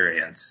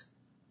experience.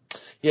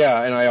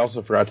 Yeah, and I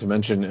also forgot to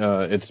mention,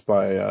 it's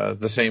by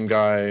the same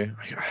guy,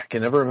 I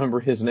can never remember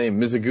his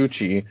name,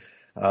 Mizuguchi,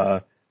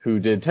 who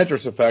did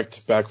Tetris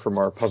Effect back from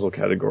our puzzle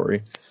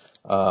category.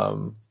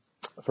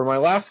 For my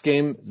last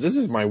game, this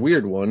is my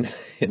weird one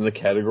in the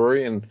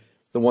category and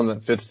the one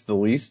that fits the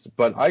least,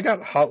 but I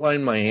got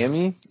Hotline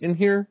Miami in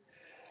here,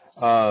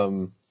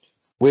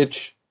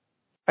 which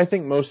I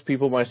think most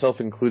people, myself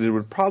included,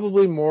 would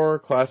probably more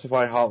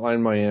classify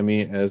Hotline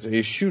Miami as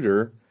a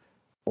shooter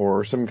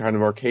or some kind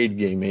of arcade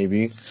game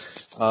maybe.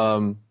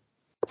 To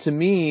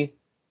me,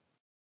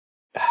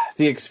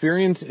 the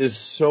experience is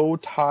so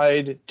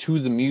tied to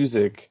the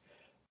music.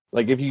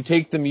 Like, if you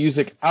take the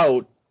music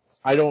out,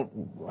 I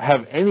don't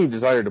have any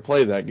desire to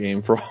play that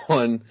game, for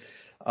one.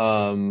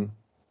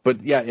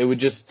 But yeah, it would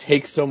just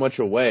take so much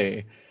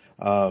away.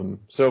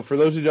 So for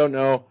those who don't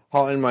know,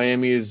 Hotline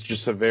Miami is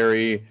just a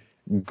very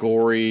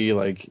gory,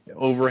 like,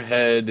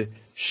 overhead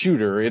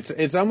shooter.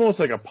 It's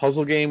almost like a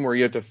puzzle game where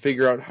you have to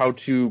figure out how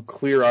to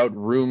clear out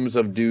rooms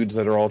of dudes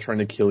that are all trying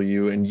to kill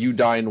you, and you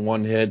die in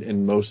one hit,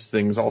 and most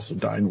things also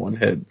die in one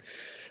hit.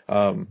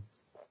 And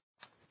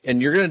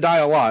you're gonna die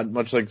a lot,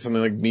 much like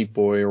something like Meat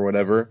Boy or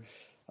whatever.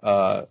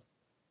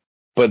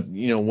 But,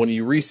 you know, when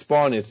you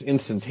respawn, it's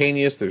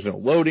instantaneous, there's no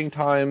loading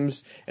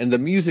times, and the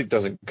music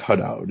doesn't cut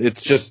out.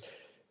 It's just,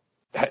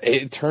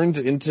 it turns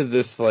into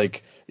this,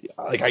 like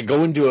I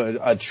go into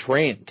a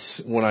trance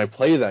when I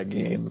play that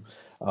game,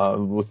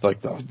 with,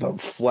 like, the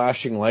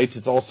flashing lights.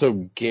 It's also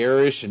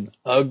garish and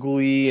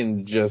ugly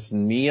and just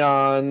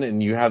neon,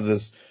 and you have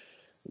this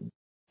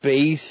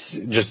bass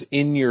just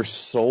in your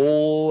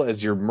soul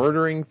as you're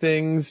murdering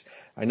things.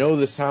 I know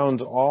this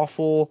sounds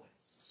awful.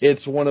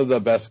 It's one of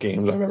the best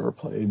games I've ever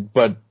played,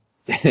 but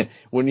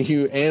when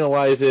you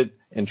analyze it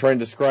and try and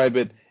describe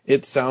it,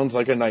 it sounds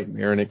like a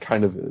nightmare, and it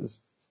kind of is.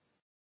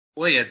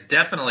 Well, yeah, it's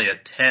definitely a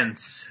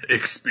tense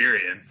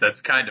experience.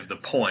 That's kind of the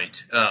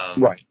point.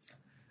 Right.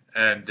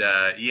 And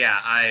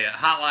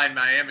Hotline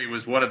Miami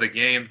was one of the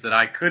games that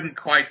I couldn't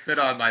quite fit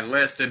on my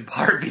list, in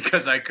part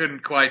because I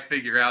couldn't quite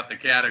figure out the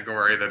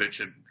category that it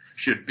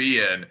should be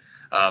in.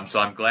 So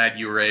I'm glad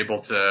you were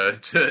able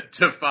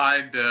to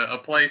find a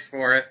place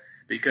for it,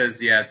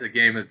 because yeah, it's a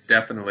game that's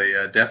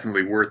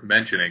definitely worth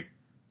mentioning.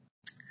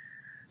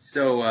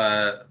 So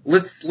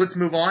let's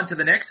move on to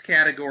the next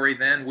category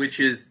then, which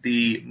is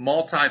the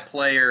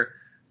multiplayer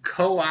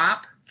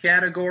co-op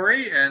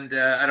category. And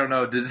I don't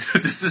know, does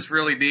this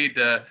really need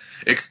to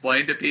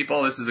explain to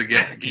people? This is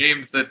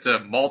games that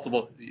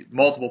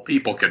multiple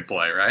people can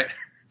play, right?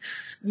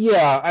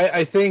 Yeah,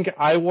 I think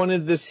I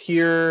wanted this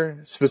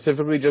here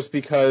specifically just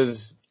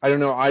because, I don't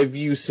know, I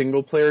view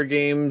single player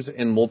games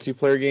and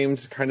multiplayer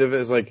games kind of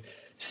as like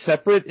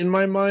separate in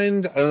my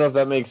mind. I don't know if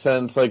that makes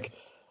sense. Like,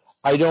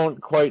 I don't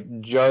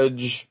quite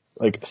judge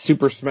like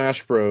Super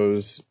Smash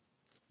Bros.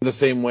 The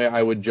same way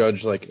I would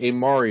judge like a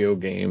Mario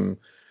game.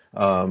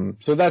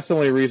 So that's the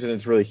only reason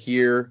it's really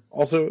here.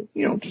 Also,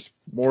 you know, just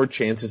more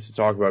chances to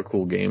talk about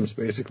cool games,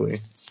 basically.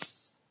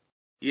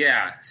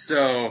 Yeah,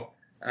 so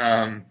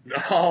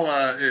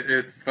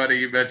it's funny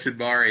you mentioned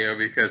Mario,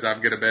 because I'm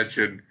going to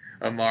mention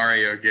a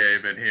Mario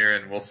game in here,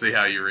 and we'll see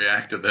how you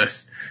react to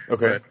this.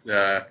 Okay.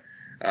 But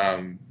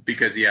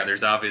because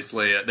there's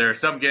obviously there are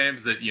some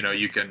games that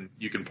you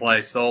can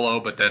play solo,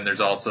 but then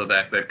there's also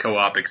that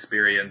co-op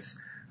experience.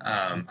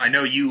 I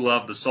know you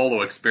love the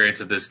solo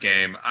experience of this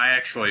game. I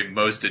actually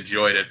most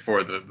enjoyed it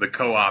for the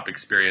co-op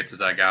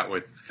experiences I got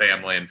with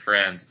family and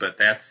friends, but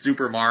that's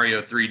Super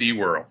Mario 3D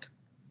World.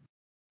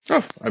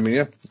 Oh, I mean,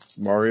 yeah,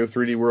 Mario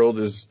 3D World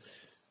is,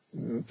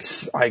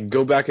 I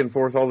go back and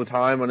forth all the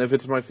time on if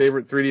it's my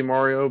favorite 3D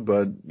Mario,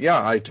 but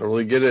yeah, I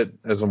totally get it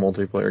as a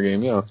multiplayer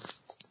game, yeah.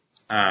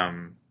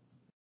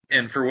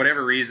 And for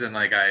whatever reason,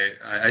 like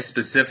I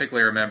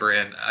specifically remember,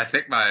 and I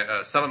think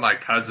some of my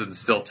cousins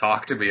still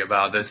talk to me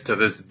about this to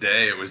this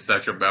day. It was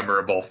such a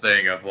memorable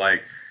thing of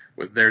like,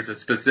 there's a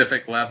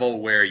specific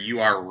level where you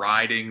are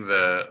riding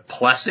the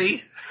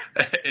Plessy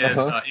in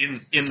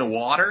the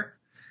water.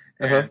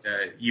 And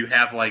you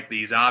have like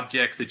these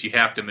objects that you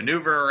have to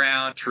maneuver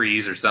around,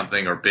 trees or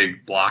something, or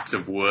big blocks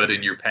of wood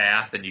in your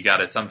path, and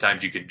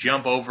sometimes you can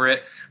jump over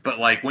it. But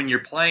like when you're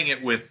playing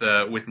it with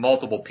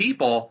multiple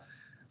people,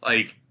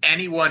 like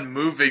anyone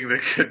moving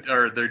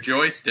their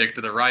joystick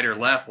to the right or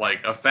left,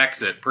 like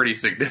affects it pretty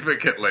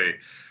significantly.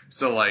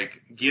 So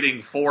like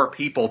getting 4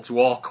 people to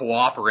all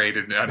cooperate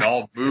and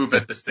all move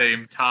at the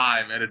same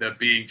time ended up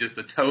being just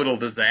a total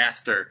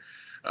disaster.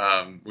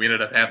 We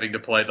ended up having to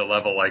play the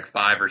level like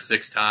 5 or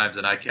 6 times,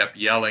 and I kept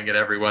yelling at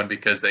everyone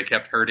because they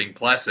kept hurting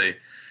Plessy.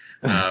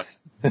 But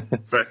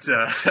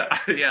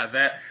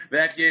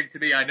that game to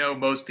me, I know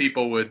most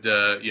people would,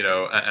 and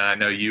I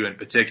know you in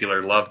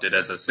particular loved it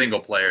as a single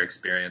player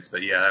experience,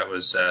 but yeah, that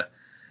was,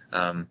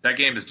 that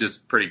game is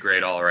just pretty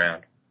great all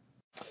around.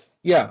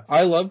 Yeah,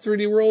 I love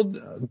 3D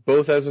World,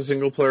 both as a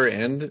single player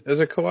and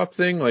as a co-op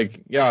thing. Like,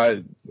 yeah,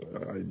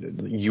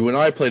 you and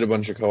I played a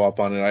bunch of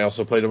co-op on it. I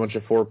also played a bunch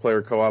of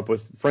 4-player co-op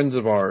with friends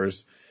of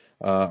ours.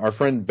 Our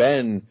friend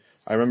Ben,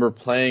 I remember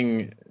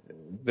playing,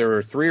 there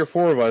were 3 or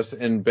 4 of us,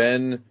 and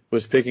Ben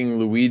was picking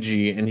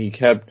Luigi, and he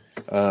kept,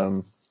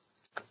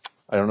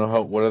 I don't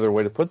know what other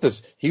way to put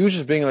this. He was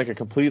just being like a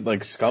complete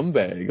like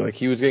scumbag. Like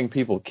he was getting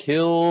people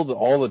killed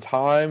all the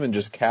time and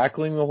just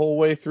cackling the whole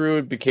way through.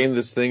 It became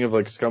this thing of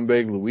like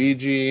scumbag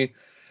Luigi.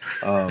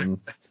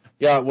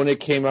 Yeah, when it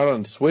came out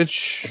on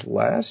Switch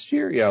last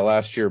year,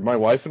 my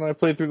wife and I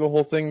played through the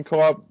whole thing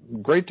co-op.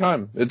 Great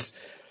time.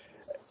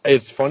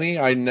 It's funny.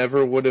 I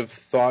never would have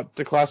thought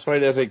to classify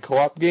it as a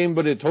co-op game,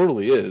 but it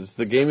totally is.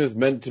 The game is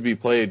meant to be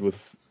played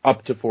with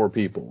up to 4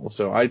 people.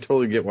 So I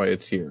totally get why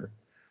it's here.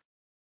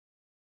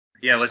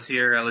 Yeah, let's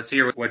hear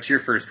what's your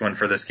first one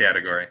for this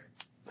category.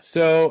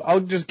 So I'll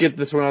just get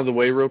this one out of the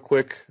way real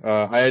quick.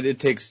 I had It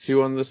Takes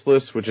Two on this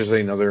list, which is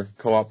another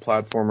co-op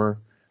platformer.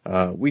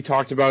 We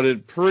talked about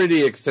it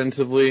pretty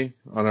extensively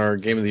on our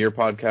Game of the Year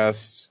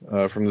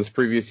podcast from this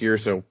previous year,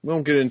 so we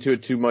won't get into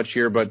it too much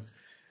here, but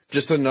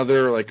just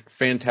another like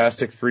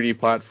fantastic 3D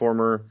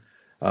platformer.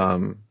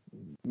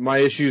 My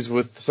issues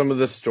with some of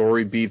the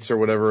story beats or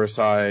whatever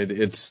aside,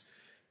 it's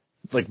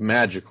like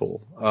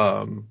magical.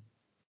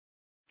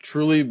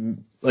 Truly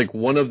like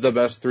one of the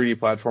best 3D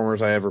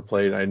platformers I ever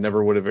played. I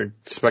never would have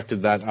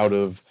expected that out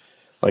of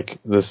like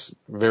this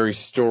very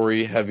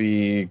story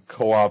heavy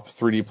co-op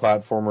 3D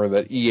platformer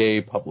that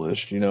EA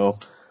published,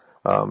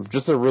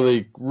 just a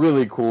really,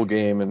 really cool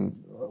game.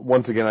 And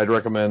once again, I'd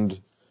recommend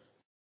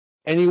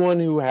anyone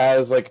who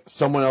has like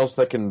someone else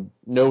that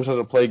knows how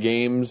to play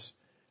games,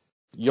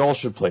 y'all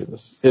should play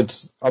this.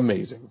 It's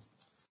amazing.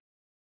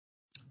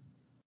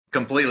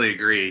 Completely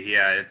agree.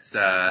 Yeah, it's,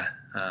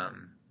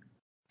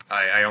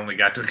 I only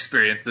got to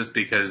experience this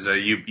because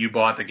you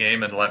bought the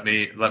game and let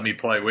me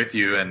play with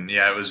you, and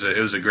yeah, it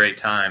was a great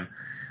time.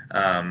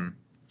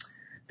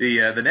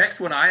 The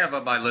next one I have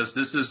on my list,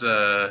 this is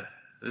an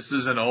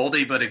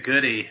oldie but a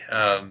goodie,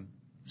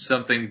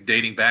 something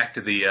dating back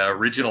to the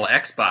original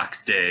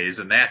Xbox days,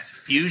 and that's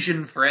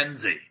Fusion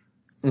Frenzy.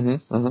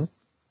 Mm-hmm. Mm-hmm.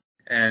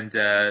 And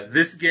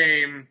this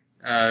game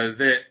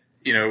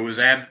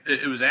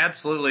it was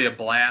absolutely a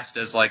blast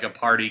as like a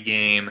party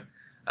game.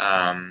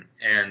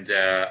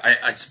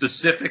 I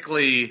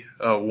specifically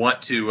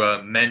want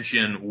to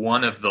mention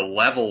one of the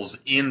levels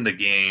in the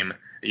game.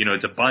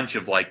 It's a bunch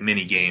of like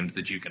mini games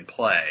that you can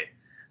play.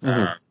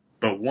 Mm-hmm.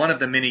 But one of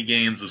the mini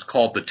games was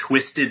called the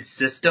Twisted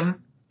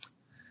System.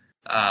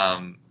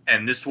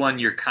 And this one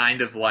you're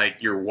kind of like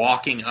you're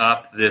walking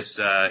up this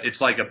it's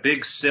like a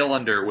big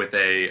cylinder with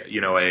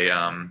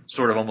a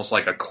sort of almost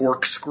like a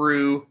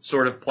corkscrew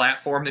sort of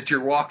platform that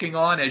you're walking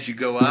on as you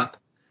go up.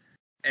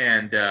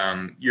 And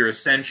you're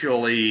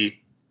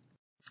essentially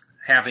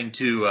having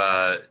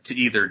to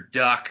either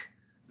duck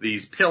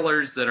these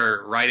pillars that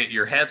are right at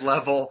your head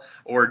level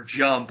or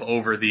jump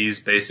over these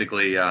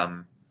basically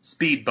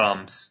speed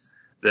bumps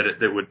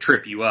that would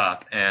trip you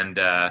up. And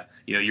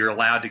you're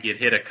allowed to get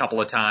hit a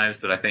couple of times,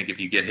 but I think if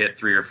you get hit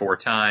 3 or 4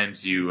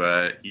 times,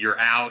 you're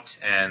out,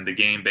 and the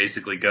game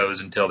basically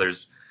goes until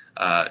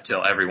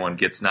till everyone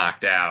gets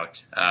knocked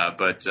out.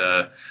 But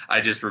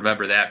I just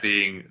remember that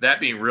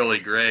being really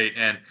great.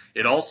 And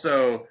it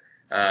also,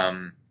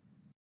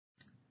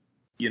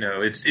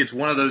 it's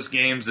one of those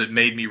games that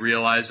made me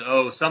realize,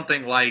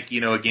 something like,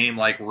 a game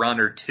like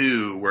Runner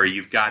 2, where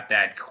you've got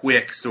that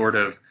quick sort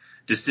of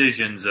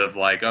decisions of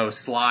like,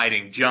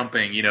 sliding,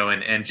 jumping,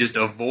 and just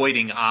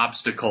avoiding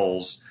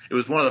obstacles. It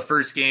was one of the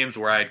first games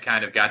where I'd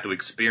kind of got to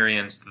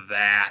experience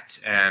that,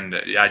 and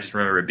I just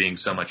remember it being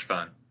so much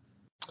fun.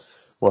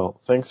 Well,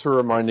 thanks for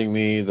reminding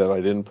me that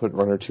I didn't put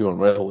Runner 2 on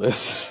my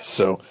list,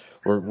 so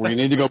we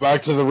need to go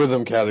back to the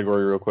rhythm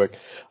category real quick.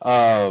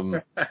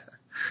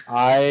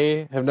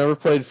 I have never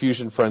played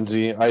Fusion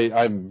Frenzy.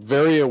 I'm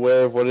very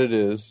aware of what it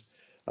is.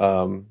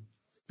 I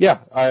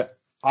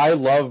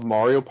love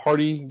Mario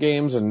Party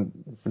games, and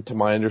to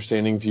my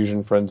understanding,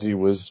 Fusion Frenzy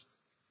was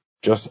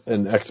just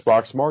an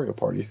Xbox Mario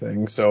Party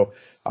thing, so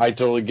I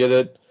totally get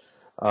it.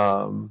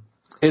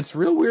 It's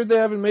real weird they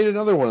haven't made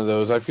another one of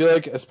those. I feel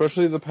like,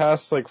 especially the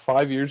past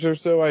 5 years or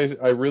so,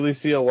 I really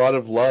see a lot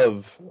of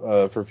love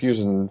for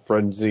Fusion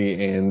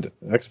Frenzy, and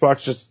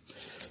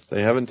Xbox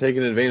they haven't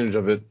taken advantage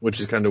of it, which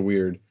is kind of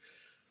weird.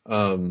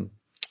 For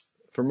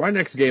my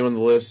next game on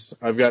the list,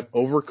 I've got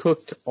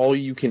Overcooked All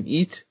You Can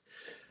Eat.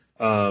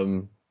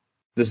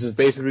 This is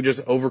basically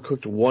just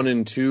Overcooked 1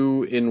 and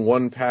 2 in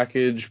one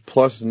package,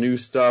 plus new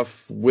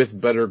stuff with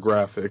better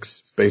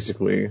graphics,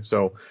 basically.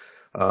 So,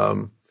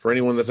 for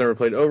anyone that's never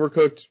played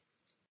Overcooked,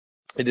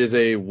 it is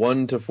a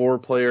 1 to 4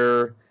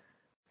 player,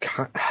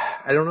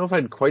 I don't know if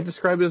I'd quite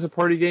describe it as a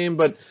party game,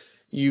 but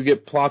you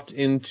get plopped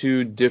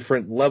into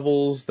different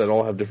levels that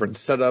all have different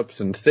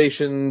setups and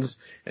stations,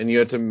 and you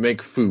have to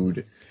make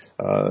food.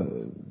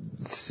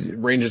 It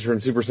ranges from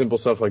super simple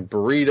stuff like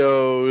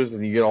burritos,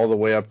 and you get all the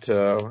way up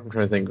to, I'm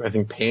trying to think, I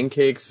think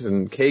pancakes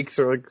and cakes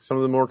are some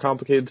of the more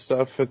complicated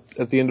stuff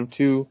at the end of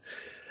 2.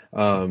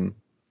 Not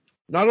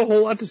a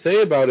whole lot to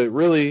say about it,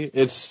 really.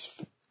 It's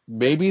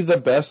maybe the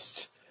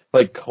best,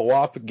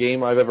 co-op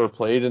game I've ever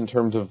played in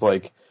terms of,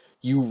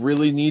 you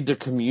really need to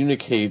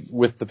communicate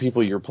with the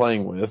people you're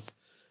playing with.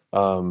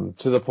 To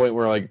the point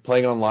where,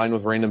 playing online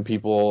with random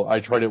people,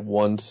 I tried it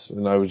once,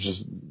 and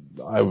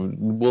I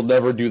will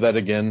never do that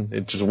again.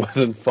 It just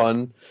wasn't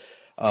fun.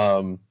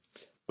 But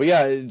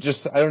yeah,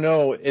 I don't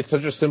know, it's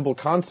such a simple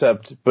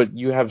concept, but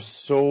you have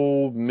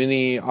so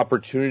many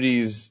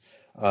opportunities,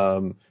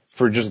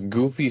 for just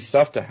goofy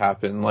stuff to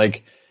happen.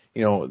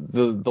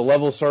 The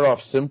levels start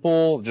off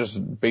simple,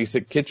 just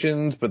basic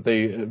kitchens, but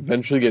they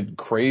eventually get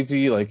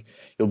crazy.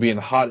 You'll be in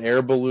hot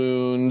air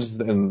balloons,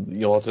 and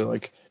you'll have to,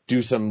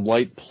 do some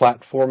light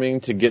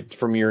platforming to get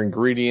from your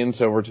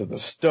ingredients over to the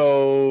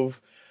stove.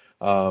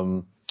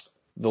 The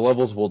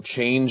levels will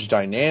change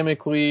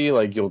dynamically,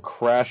 you'll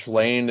crash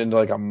land into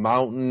a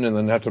mountain and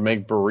then have to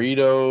make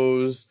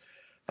burritos.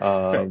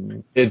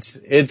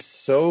 It's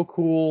so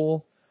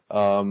cool.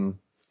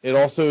 It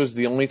also is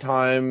the only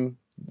time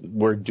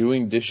where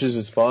doing dishes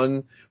is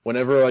fun.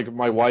 Whenever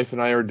my wife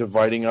and I are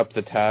dividing up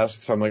the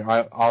tasks, I'm like,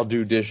 I'll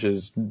do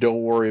dishes.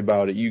 Don't worry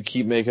about it. You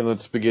keep making the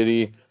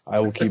spaghetti. I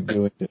will keep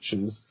doing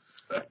dishes.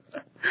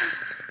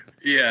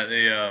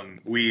 Yeah,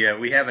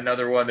 we have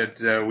another one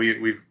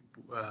that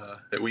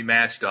we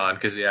matched on,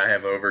 because I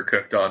have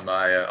Overcooked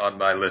on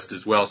my list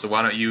as well. So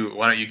why don't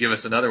you give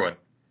us another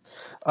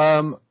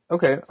one?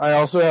 Okay. I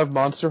also have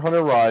Monster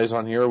Hunter Rise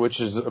on here, which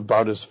is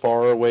about as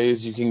far away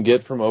as you can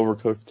get from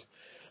Overcooked.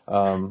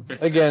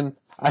 Again,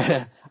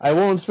 I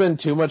won't spend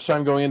too much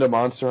time going into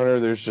Monster Hunter.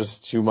 There's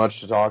just too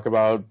much to talk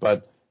about,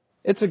 but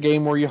it's a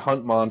game where you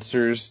hunt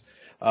monsters.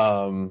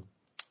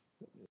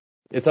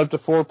 It's up to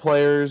 4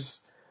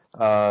 players.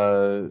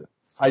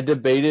 I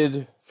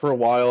debated for a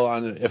while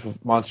on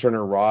if Monster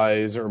Hunter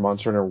Rise or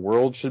Monster Hunter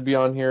World should be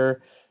on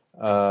here.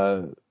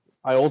 I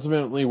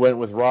ultimately went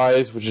with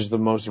Rise, which is the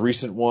most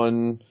recent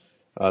one,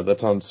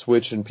 that's on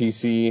Switch and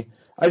PC.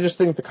 I just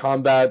think the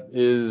combat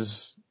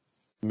is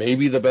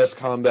maybe the best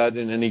combat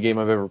in any game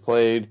I've ever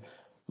played.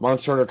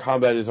 Monster Hunter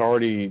combat is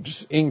already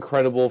just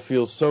incredible,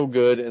 feels so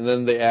good, and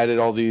then they added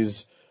all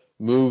these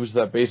moves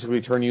that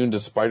basically turn you into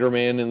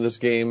Spider-Man in this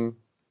game.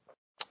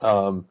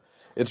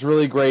 It's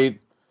really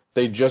great.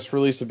 They just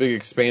released a big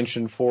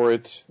expansion for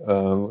it,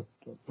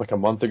 a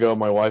month ago.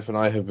 My wife and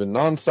I have been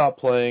nonstop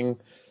playing.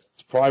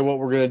 It's probably what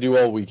we're going to do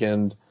all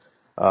weekend.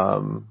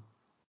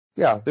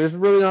 Yeah, there's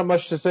really not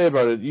much to say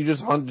about it. You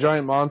just hunt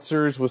giant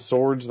monsters with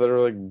swords that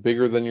are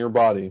bigger than your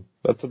body.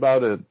 That's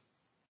about it.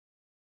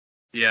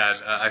 Yeah,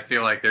 I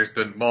feel like there's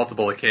been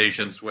multiple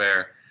occasions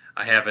where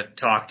I haven't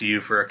talked to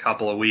you for a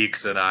couple of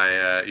weeks, and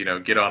I,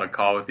 get on a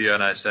call with you,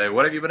 and I say,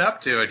 "What have you been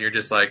up to?" And you're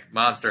just like,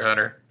 "Monster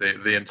Hunter,"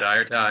 the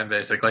entire time,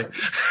 basically.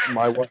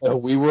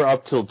 We were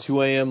up till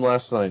 2 a.m.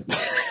 last night,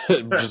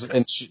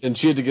 and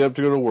she had to get up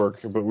to go to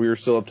work, but we were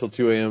still up till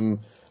 2 a.m.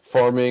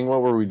 farming.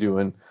 What were we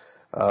doing?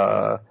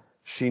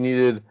 She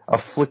needed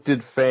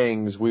Afflicted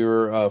Fangs. We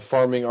were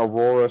farming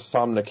Aurora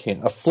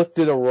Somnicant.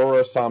 Afflicted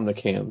Aurora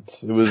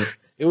Somnicant.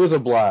 It was a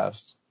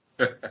blast.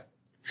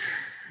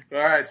 All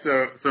right,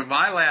 so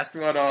my last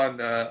one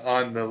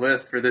on the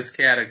list for this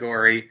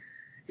category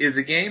is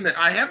a game that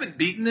I haven't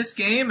beaten this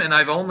game, and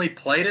I've only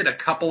played it a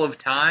couple of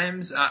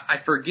times. I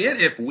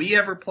forget if we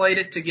ever played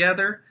it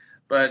together,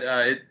 but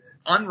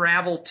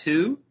Unravel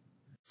 2.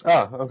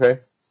 Ah, okay.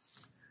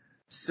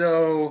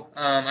 So,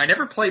 I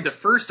never played the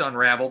first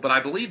Unravel, but I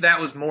believe that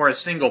was more a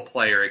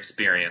single-player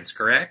experience,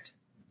 correct?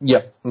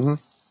 Yep. Mm-hmm.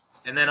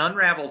 And then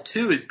Unravel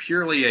 2 is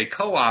purely a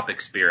co-op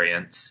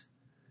experience.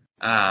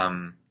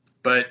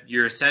 But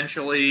you're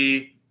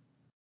essentially,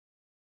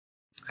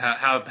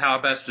 how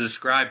best to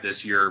describe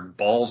this? You're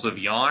balls of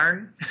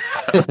yarn?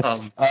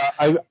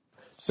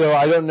 So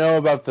I don't know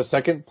about the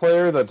second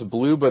player that's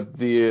blue, but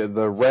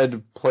the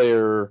red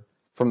player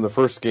from the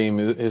first game,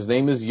 his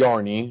name is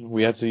Yarny.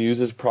 We have to use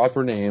his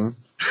proper name.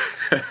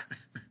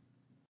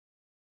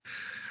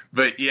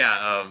 But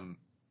yeah,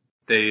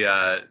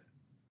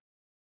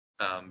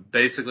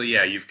 basically,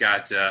 yeah, you've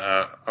got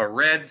a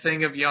red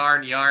thing of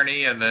yarn,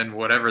 Yarny, and then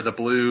whatever the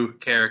blue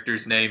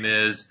character's name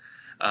is,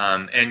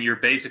 and you're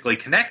basically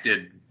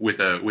connected with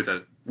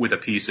a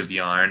piece of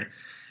yarn,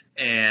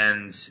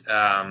 and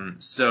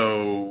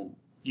so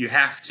you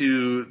have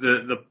to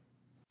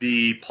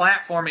the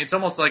platform. It's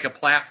almost like a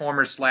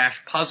platformer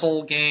 /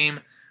 puzzle game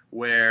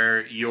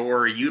where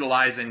you're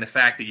utilizing the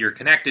fact that you're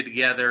connected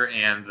together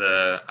and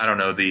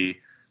the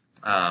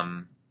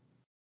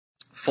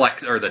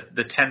flex or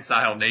the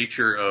tensile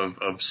nature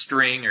of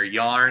string or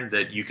yarn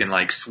that you can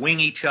like swing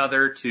each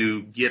other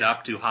to get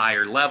up to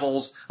higher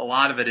levels. A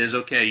lot of it is,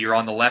 okay, you're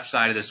on the left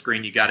side of the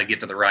screen, you got to get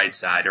to the right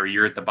side, or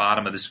you're at the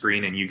bottom of the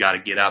screen and you got to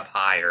get up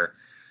higher.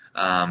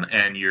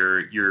 And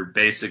you're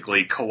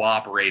basically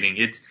cooperating.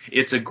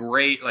 It's a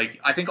great, like,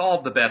 I think all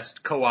of the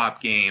best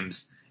co-op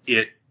games,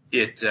 it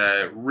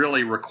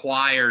really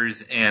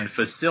requires and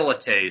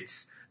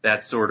facilitates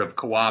that sort of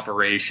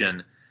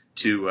cooperation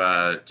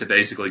to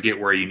basically get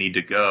where you need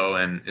to go,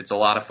 and it's a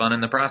lot of fun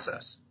in the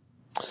process.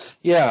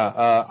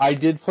 Yeah, I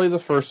did play the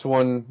first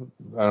one.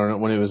 I don't know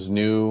when it was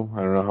new.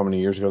 I don't know how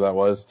many years ago that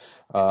was.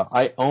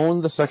 I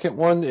own the second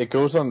one. It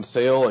goes on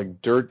sale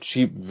like dirt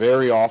cheap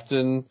very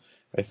often.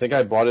 I think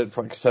I bought it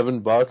for like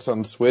 $7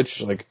 on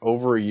Switch like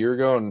over a year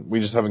ago, and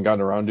we just haven't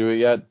gotten around to it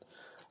yet.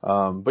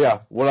 But yeah,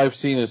 what I've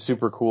seen is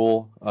super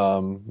cool.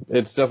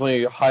 It's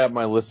definitely high up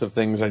my list of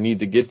things I need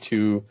to get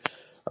to.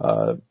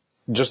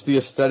 Just the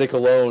aesthetic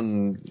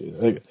alone,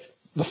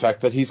 the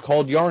fact that he's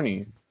called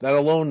Yarny, that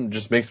alone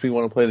just makes me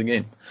want to play the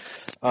game.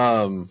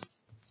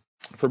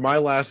 For my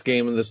last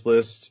game in this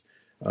list,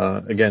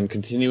 again,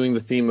 continuing the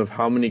theme of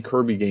how many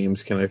Kirby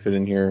games can I fit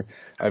in here,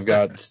 I've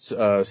got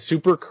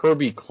Super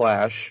Kirby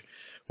Clash,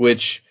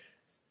 which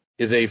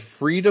is a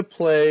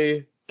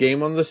free-to-play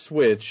game on the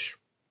Switch.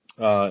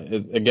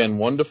 Again,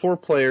 1 to 4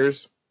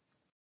 players.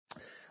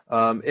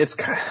 It's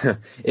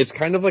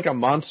kind of like a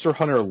Monster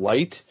Hunter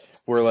Lite,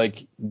 where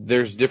like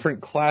there's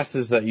different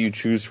classes that you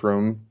choose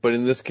from, but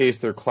in this case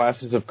they're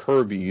classes of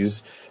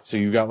Kirbys. So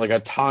you've got like a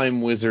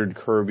Time Wizard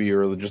Kirby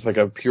or just like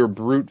a pure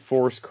brute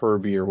force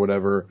Kirby or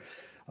whatever.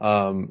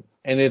 And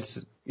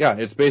it's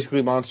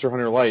basically Monster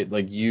Hunter Lite.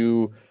 Like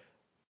you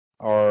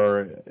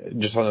are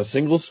just on a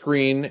single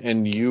screen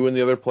and you and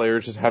the other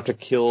players just have to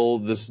kill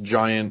this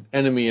giant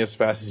enemy as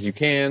fast as you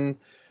can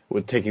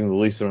with taking the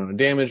least amount of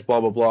damage, blah,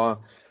 blah, blah.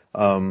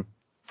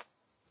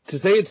 To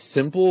say it's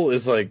simple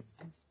is like,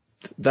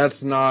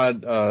 that's not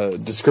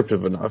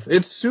descriptive enough.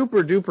 It's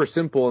super duper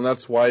simple, and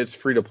that's why it's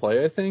free to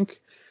play, I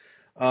think.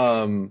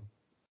 My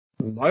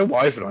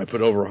wife and I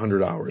put over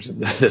 100 hours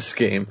into this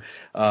game.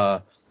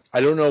 I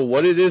don't know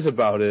what it is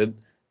about it.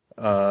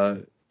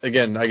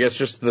 Again, I guess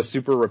just the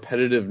super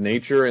repetitive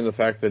nature and the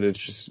fact that it's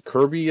just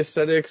Kirby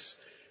aesthetics.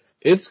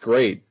 It's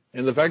great.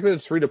 And the fact that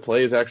it's free to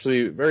play is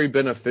actually very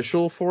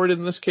beneficial for it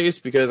in this case,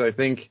 because I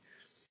think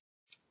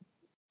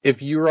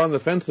if you're on the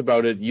fence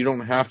about it, you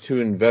don't have to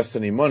invest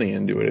any money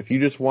into it. If you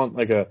just want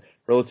like a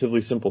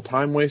relatively simple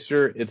time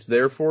waster, it's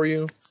there for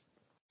you.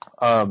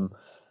 Now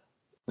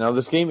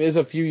this game is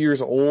a few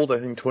years old, I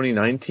think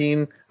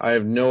 2019. I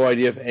have no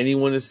idea if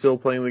anyone is still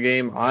playing the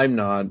game. I'm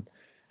not.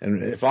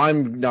 And if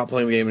I'm not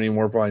playing the game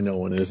anymore, probably no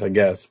one is, I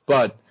guess.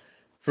 But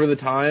for the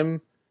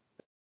time,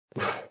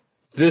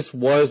 this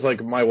was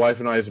like my wife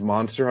and I's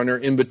Monster Hunter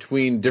in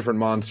between different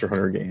Monster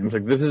Hunter games.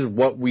 Like this is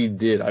what we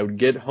did. I would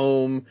get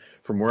home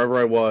from wherever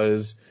I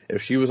was.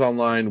 If she was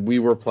online, we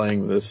were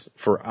playing this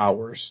for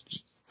hours.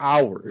 Just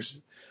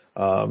hours.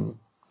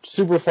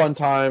 Super fun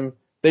time.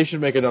 They should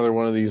make another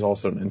one of these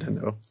also,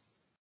 Nintendo.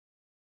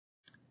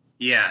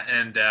 Yeah,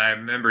 and I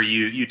remember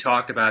you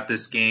talked about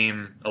this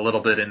game a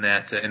little bit in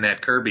that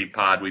Kirby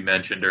pod we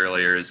mentioned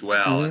earlier as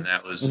well, mm-hmm. And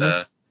that was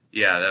that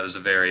was a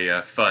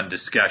very fun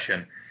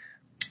discussion.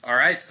 All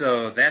right,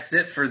 so that's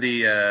it for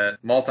the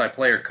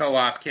multiplayer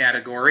co-op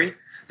category.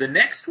 The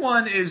next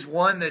one is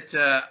one that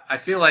I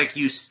feel like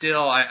I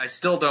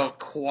still don't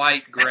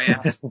quite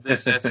grasp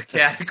this as a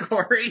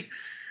category.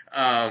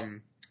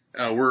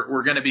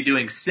 We're going to be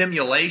doing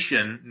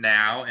simulation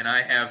now, and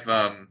I have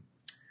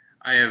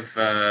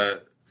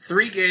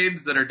 3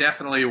 games that are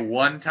definitely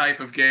one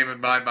type of game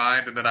in my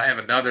mind, and then I have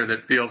another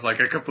that feels like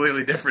a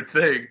completely different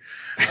thing.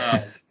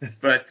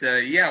 But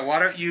why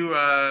don't you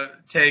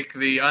take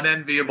the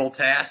unenviable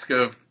task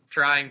of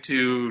trying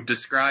to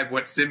describe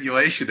what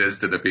simulation is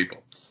to the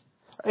people?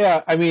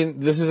 Yeah, I mean,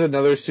 this is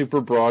another super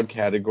broad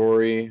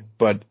category,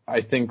 but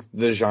I think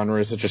the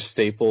genre is such a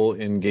staple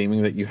in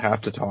gaming that you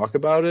have to talk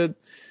about it.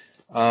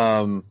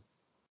 You're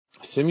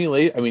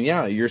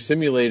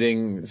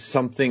simulating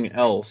something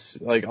else.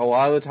 Like, a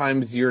lot of the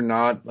times you're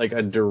not like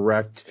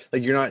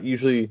you're not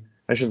usually,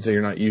 I shouldn't say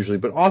you're not usually,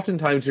 but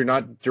oftentimes you're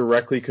not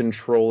directly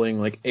controlling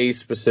like a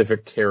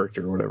specific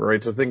character or whatever,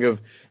 right? So think of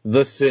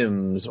The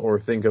Sims or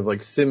think of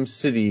like Sim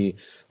City,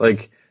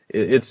 like,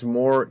 it's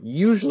more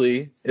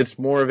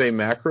of a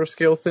macro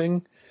scale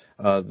thing.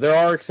 There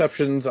are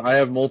exceptions. I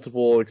have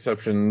multiple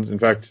exceptions. In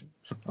fact,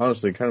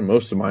 honestly, kind of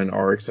most of mine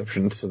are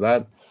exceptions to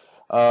that.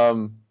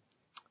 I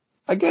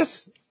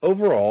guess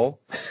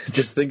overall,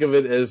 just think of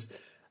it as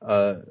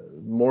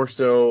more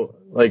so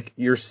like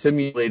you're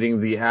simulating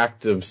the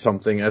act of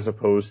something as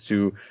opposed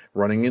to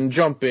running and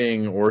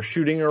jumping or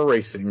shooting or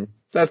racing.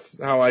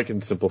 That's how I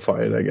can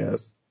simplify it, I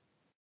guess.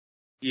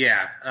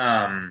 Yeah.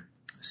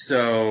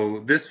 So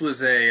this was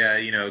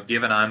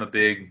given I'm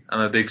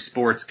a big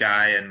sports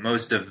guy, and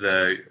most of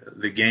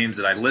the games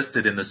that I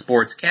listed in the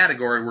sports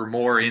category were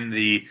more in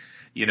the,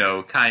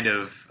 kind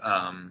of,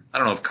 I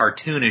don't know if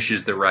cartoonish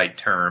is the right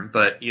term,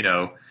 but,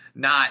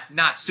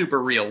 not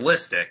super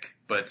realistic,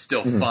 but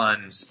still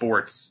fun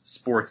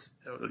sports,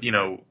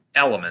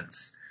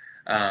 elements.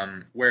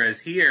 Whereas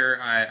here,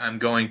 I'm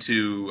going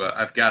to,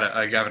 I've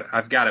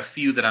got a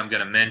few that I'm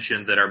going to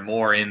mention that are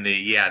more in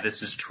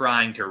this is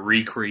trying to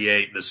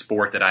recreate the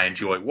sport that I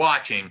enjoy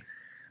watching.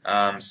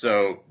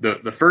 So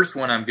the first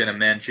one I'm going to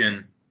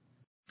mention,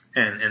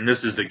 and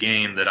this is the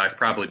game that I've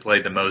probably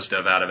played the most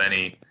of out of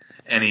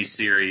any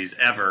series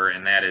ever,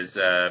 and that is,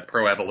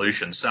 Pro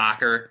Evolution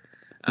Soccer.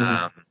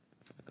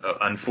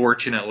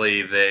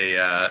 Unfortunately, they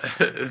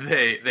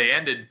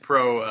ended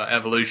Pro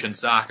Evolution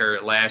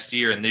Soccer last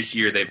year, and this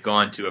year they've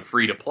gone to a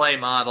free-to-play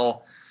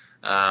model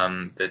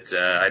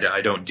that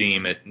I don't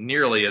deem it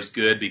nearly as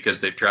good because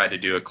they've tried to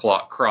do a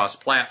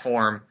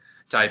cross-platform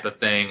type of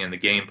thing, and the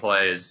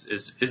gameplay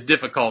is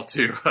difficult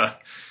to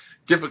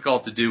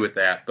do with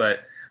that.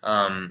 But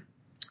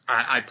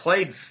I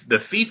played the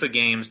FIFA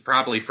games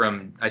probably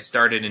I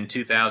started in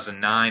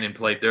 2009 and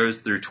played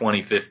those through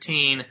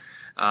 2015.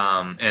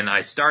 And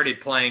I started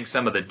playing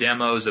some of the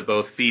demos of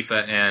both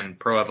FIFA and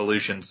Pro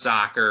Evolution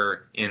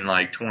Soccer in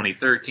like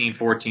 2013,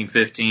 14,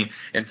 15.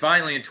 And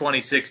finally in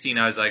 2016,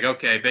 I was like,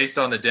 okay, based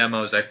on the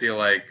demos, I feel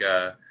like,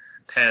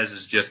 PES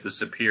is just the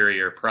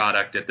superior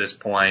product at this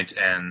point.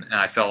 And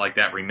I felt like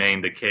that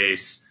remained the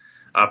case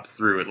up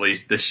through at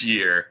least this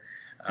year.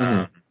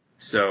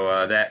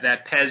 So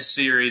that PES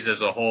series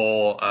as a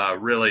whole,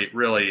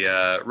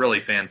 really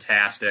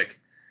fantastic.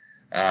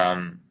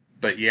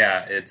 But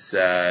yeah, it's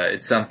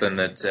something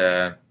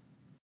that,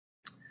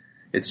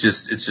 it's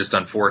just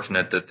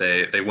unfortunate that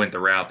they went the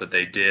route that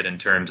they did in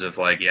terms of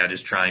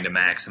just trying to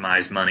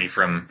maximize money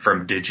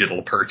from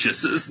digital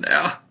purchases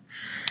now.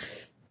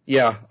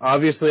 Yeah,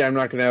 obviously I'm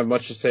not going to have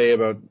much to say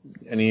about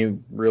any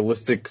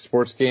realistic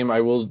sports game.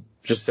 I will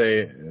just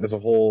say as a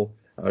whole,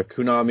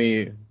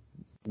 Konami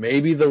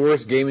may be the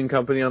worst gaming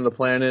company on the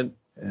planet,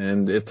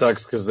 and it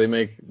sucks because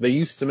they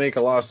used to make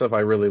a lot of stuff I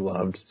really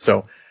loved.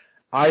 So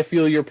I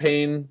feel your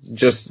pain,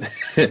 just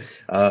in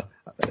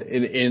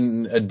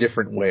a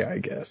different way, I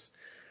guess.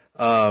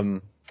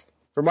 For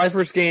my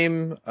first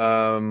game,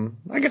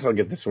 I guess I'll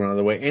get this one out of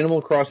the way.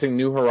 Animal Crossing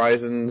New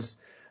Horizons.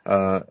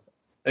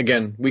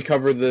 Again, we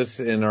covered this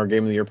in our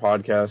Game of the Year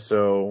podcast,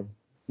 so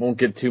won't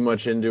get too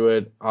much into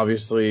it.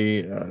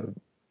 Obviously,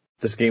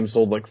 this game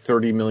sold like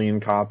 30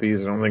 million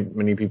copies. I don't think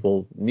many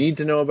people need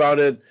to know about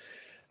it.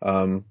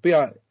 But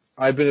yeah,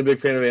 I've been a big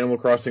fan of Animal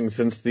Crossing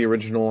since the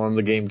original on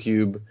the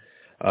GameCube.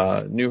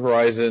 New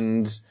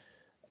Horizons,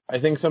 I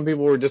think some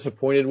people were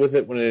disappointed with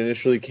it when it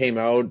initially came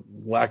out,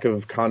 lack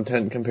of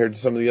content compared to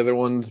some of the other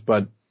ones,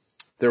 but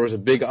there was a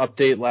big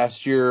update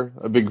last year,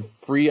 a big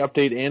free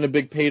update and a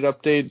big paid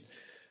update,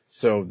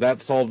 so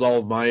that solved all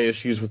of my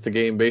issues with the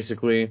game,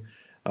 basically.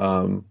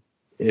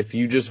 If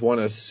you just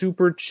want a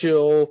super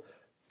chill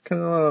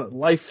kind of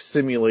life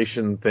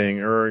simulation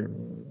thing, or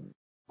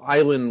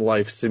island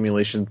life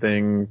simulation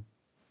thing,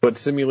 but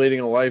simulating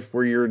a life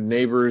where you're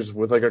neighbors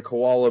with like a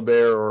koala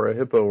bear or a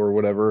hippo or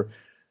whatever,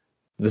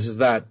 this is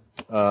that.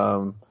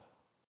 The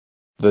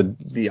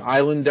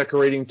island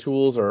decorating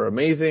tools are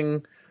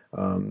amazing.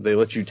 They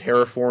let you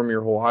terraform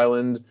your whole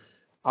island.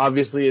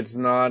 Obviously, it's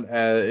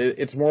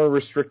more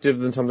restrictive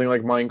than something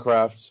like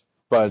Minecraft,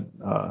 but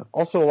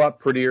also a lot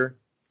prettier.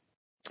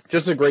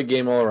 Just a great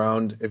game all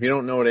around. If you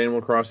don't know what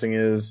Animal Crossing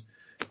is,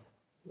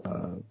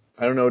 I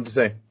don't know what to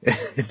say.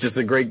 It's just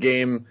a great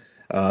game.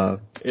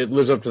 It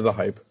lives up to the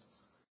hype.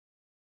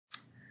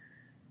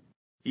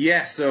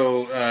 Yeah,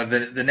 so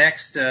the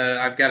next,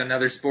 I've got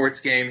another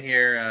sports game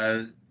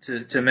here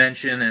to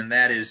mention, and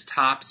that is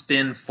Top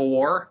Spin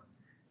 4.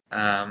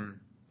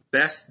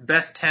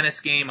 Best tennis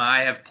game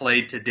I have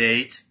played to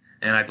date.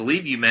 And I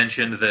believe you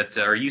mentioned that,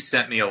 or you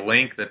sent me a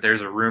link that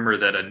there's a rumor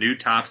that a new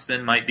Top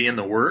Spin might be in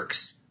the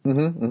works.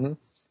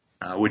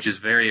 Which is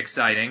very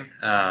exciting.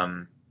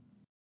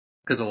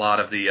 because a lot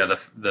of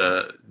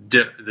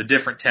the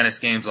different tennis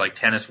games like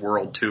Tennis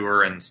World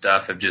Tour and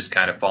stuff have just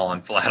kind of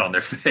fallen flat on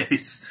their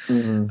face.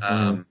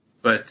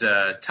 But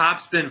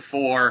Topspin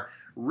 4,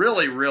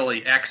 really,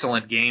 really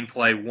excellent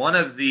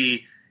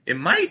gameplay. It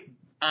might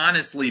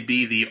honestly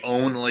be the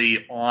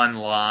only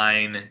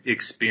online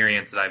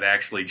experience that I've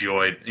actually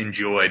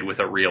enjoyed with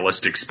a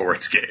realistic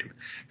sports game.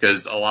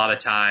 Because a lot of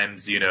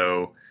times,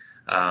 you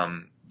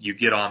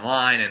get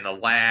online and the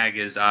lag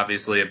is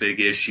obviously a big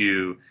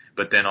issue.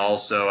 But then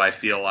also I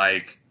feel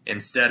like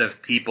instead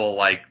of people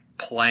like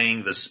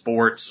playing the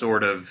sport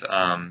sort of,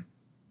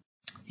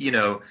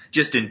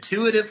 just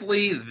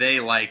intuitively,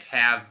 they like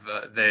have,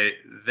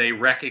 they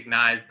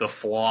recognize the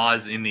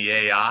flaws in the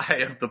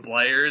AI of the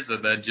players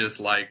and then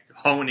just like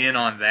hone in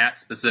on that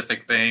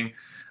specific thing.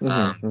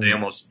 They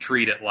almost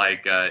treat it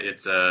like,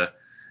 it's a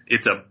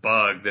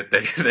bug that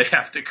they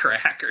have to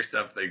crack or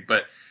something.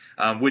 But,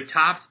 with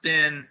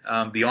Topspin,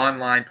 the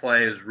online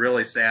play is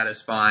really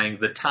satisfying.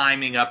 The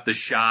timing up the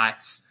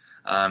shots,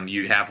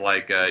 you have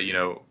like,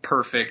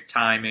 perfect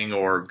timing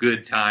or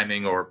good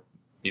timing or,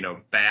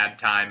 bad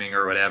timing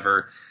or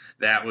whatever.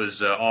 That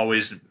was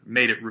always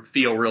made it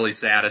feel really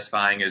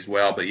satisfying as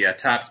well. But yeah,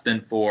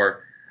 Topspin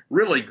 4,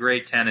 really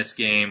great tennis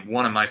game.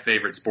 One of my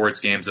favorite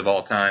sports games of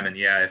all time. And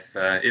yeah,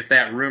 if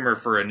that rumor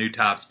for a new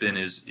Topspin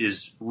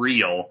is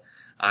real,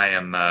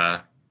 I'm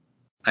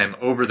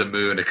over the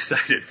moon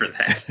excited for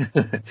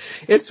that.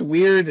 It's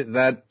weird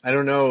that, I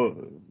don't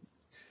know,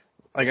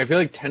 like I feel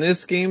like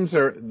tennis games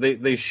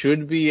they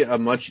should be a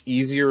much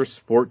easier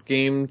sport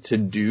game to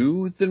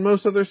do than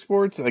most other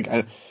sports. Like,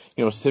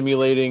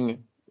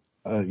 simulating,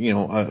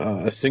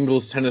 a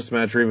singles tennis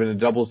match or even a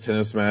doubles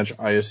tennis match,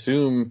 I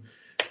assume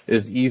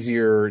is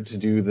easier to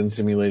do than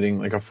simulating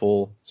like a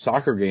full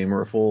soccer game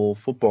or a full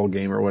football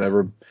game or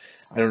whatever.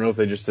 I don't know if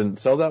they just didn't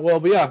sell that well,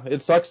 but yeah,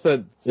 it sucks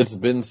that it's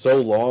been so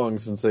long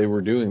since they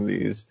were doing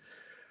these.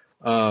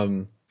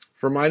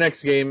 For my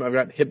next game, I've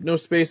got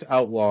Hypnospace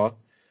Outlaw,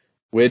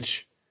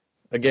 which,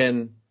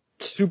 again,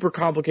 super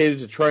complicated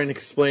to try and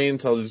explain,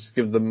 so I'll just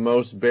give the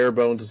most bare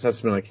bones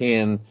assessment I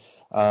can.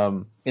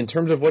 In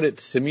terms of what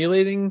it's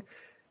simulating,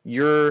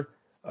 you're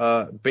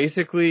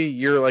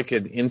like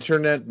an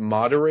internet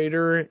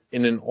moderator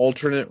in an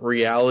alternate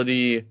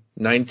reality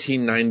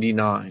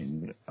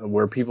 1999,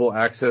 where people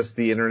access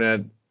the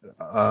internet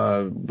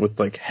with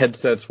like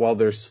headsets while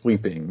they're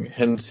sleeping,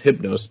 hence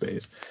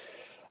Hypnospace.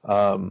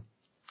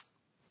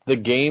 The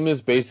game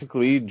is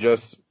basically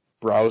just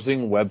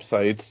browsing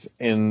websites,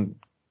 and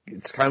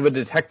it's kind of a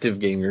detective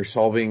game. You're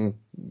solving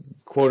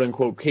quote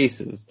unquote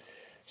cases.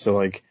 So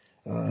like,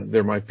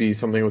 there might be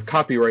something with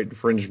copyright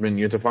infringement.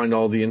 You have to find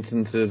all the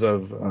instances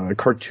of a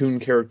cartoon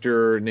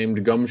character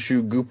named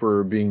Gumshoe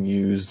Gooper being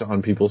used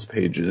on people's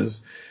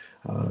pages.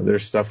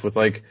 There's stuff with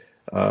like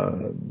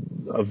a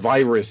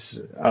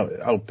virus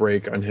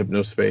outbreak on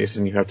Hypnospace,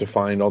 and you have to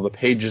find all the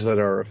pages that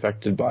are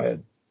affected by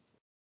it.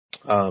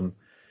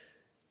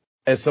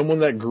 As someone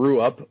that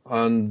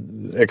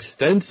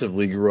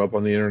extensively grew up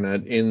on the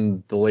internet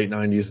in the late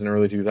 90s and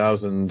early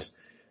 2000s,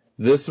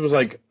 this was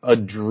like a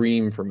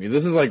dream for me.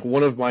 This is like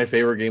one of my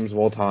favorite games of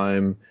all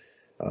time.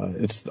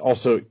 It's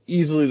also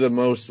easily the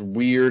most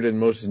weird and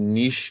most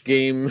niche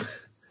game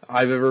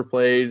I've ever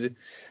played.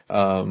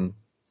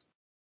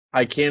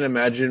 I can't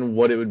imagine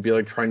what it would be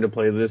like trying to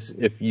play this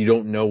if you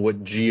don't know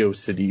what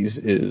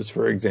GeoCities is,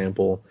 for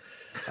example.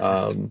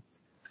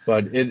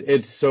 But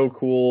it's so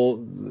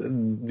cool.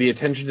 The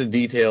attention to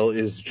detail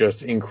is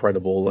just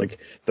incredible. Like,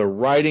 the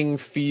writing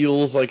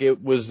feels like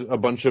it was a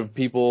bunch of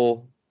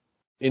people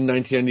in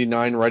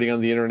 1999 writing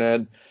on the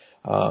internet.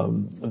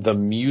 The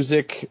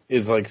music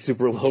is like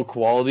super low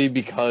quality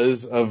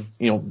because of,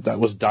 that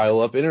was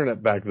dial-up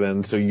internet back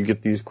then. So you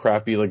get these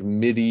crappy like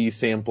MIDI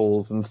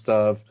samples and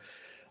stuff.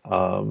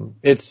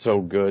 It's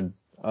so good.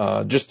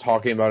 Just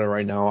talking about it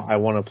right now, I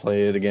want to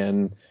play it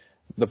again.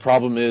 The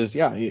problem is,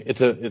 yeah,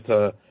 it's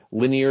a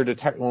linear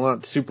well,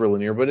 not super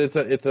linear, but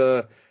it's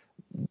a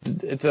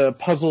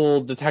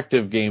puzzle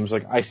detective games.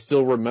 Like, I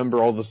still remember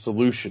all the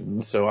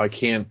solutions, so I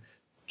can't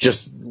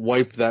just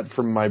wipe that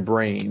from my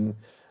brain.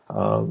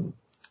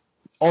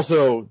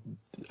 Also,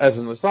 as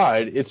an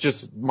aside, it's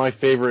just my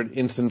favorite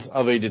instance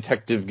of a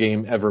detective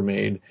game ever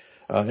made.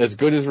 As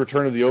good as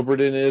Return of the Obra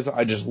Dinn is,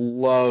 I just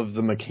love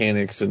the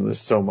mechanics in this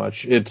so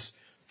much. It's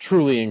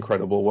truly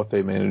incredible what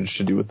they managed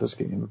to do with this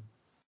game.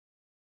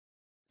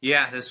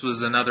 Yeah, this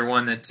was another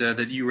one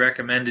that you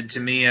recommended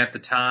to me at the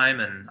time,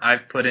 and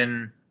I've put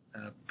in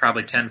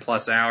probably 10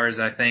 plus hours,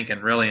 I think,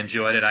 and really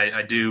enjoyed it.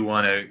 I do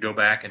want to go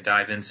back and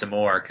dive in some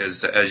more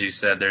because, as you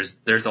said,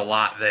 there's a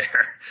lot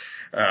there.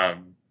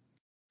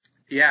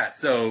 Yeah,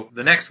 so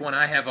the next one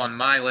I have on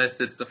my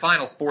list, it's the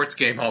final sports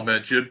game I'll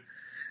mention,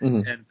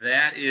 and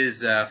that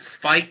is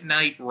Fight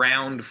Night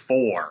Round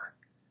 4.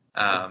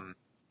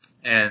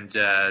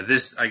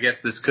 I guess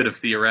this could have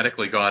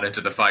theoretically gone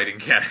into the fighting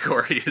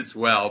category as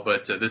well,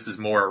 but this is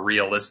more a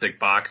realistic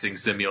boxing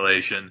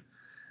simulation.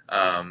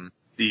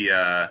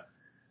 The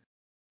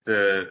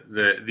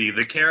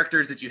the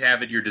characters that you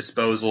have at your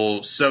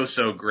disposal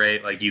so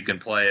great. Like you can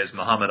play as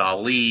Muhammad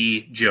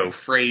Ali, Joe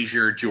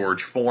Frazier,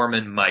 George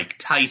Foreman, Mike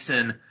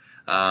Tyson.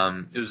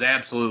 It was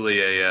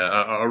absolutely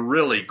a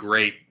really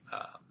great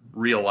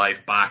real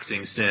life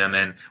boxing sim,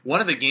 and one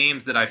of the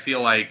games that I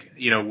feel like,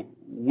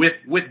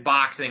 with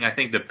boxing, I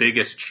think the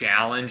biggest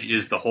challenge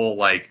is the whole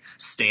like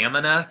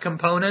stamina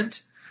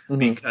component,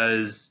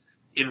 because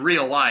in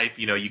real life,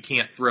 you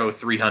can't throw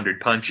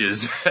 300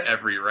 punches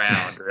every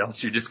round, or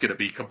else you're just going to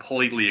be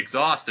completely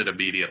exhausted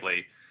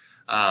immediately.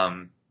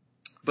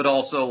 But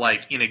also,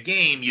 like, in a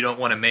game, you don't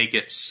want to make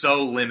it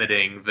so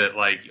limiting that,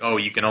 like,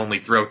 you can only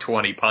throw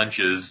 20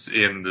 punches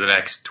in the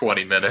next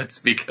 20 minutes,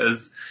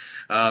 because,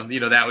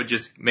 that would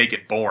just make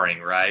it boring,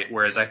 right?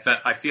 Whereas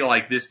I feel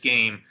like this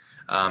game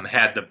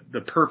had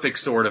the perfect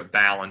sort of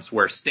balance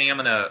where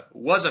stamina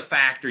was a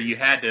factor. You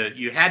had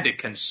to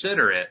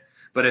consider it,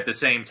 but at the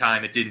same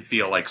time, it didn't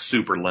feel like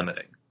super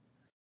limiting.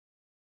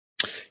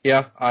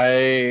 Yeah,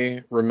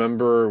 I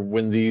remember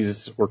when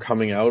these were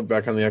coming out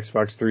back on the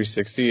Xbox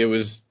 360, it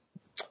was,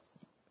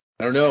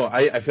 I don't know,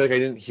 I feel like I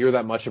didn't hear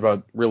that much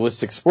about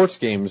realistic sports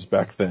games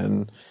back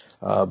then.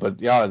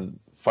 But yeah,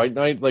 Fight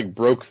Night like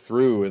broke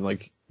through, and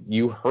like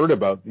you heard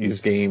about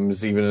these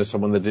games even as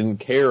someone that didn't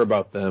care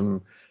about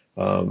them.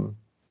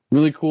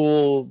 Really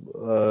cool,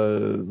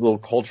 little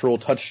cultural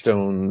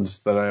touchstones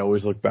that I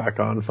always look back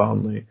on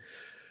fondly.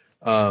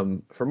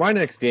 For my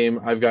next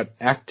game, I've got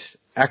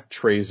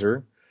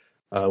ActRaiser,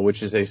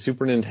 which is a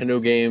Super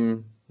Nintendo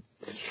game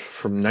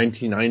from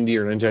 1990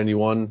 or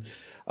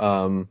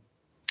 1991.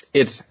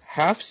 It's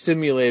half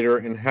simulator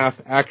and half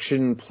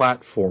action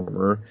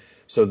platformer.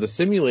 So the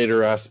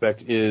simulator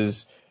aspect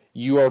is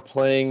you are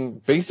playing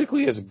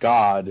basically as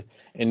God,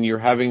 and you're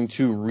having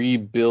to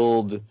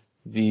rebuild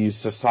these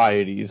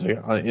societies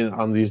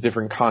on these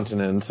different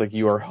continents. Like,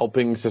 you are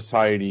helping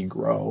society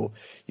grow.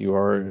 You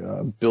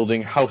are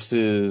building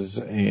houses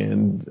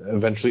and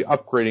eventually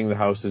upgrading the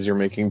houses. You're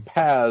making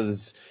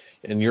paths,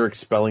 and you're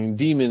expelling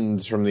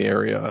demons from the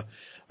area.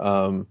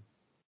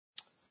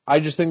 I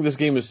just think this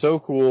game is so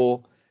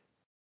cool.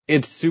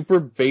 It's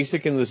super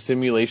basic in the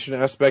simulation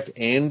aspect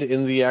and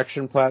in the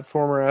action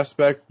platformer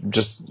aspect,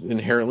 just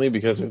inherently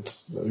because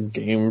it's a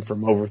game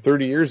from over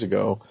 30 years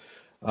ago.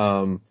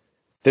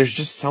 There's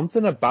just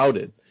something about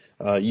it.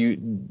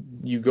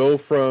 You go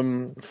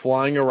from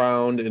flying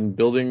around and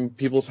building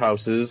people's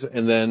houses,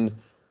 and then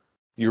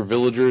your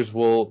villagers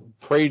will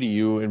pray to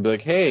you and be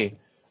like, hey,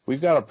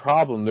 we've got a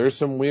problem. There's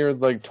some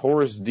weird, like,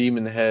 Taurus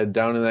demon head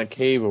down in that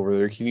cave over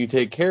there. Can you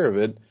take care of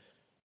it?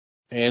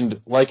 And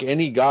like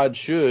any god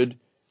should,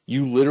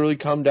 you literally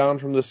come down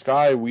from the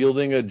sky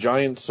wielding a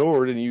giant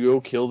sword and you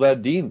go kill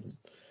that demon.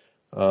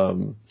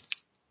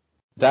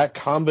 That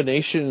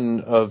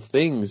combination of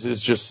things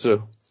is just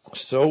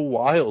so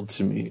wild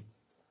to me.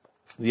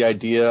 The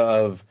idea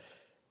of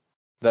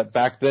that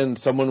back then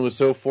someone was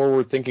so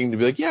forward thinking to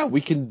be like, yeah,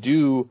 we can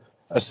do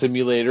a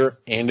simulator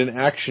and an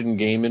action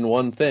game in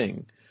one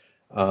thing.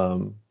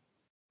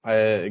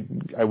 I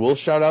will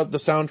shout out the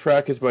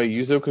soundtrack is by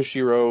Yuzo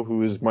Koshiro,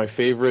 who is my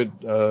favorite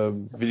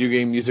video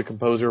game music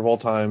composer of all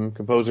time,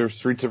 composer of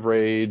Streets of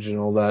Rage and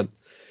all that.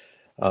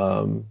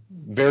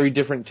 Very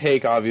different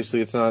take,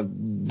 obviously. It's not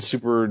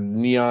super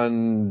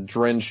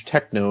neon-drenched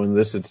techno in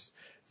this. It's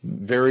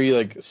very,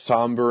 like,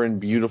 somber and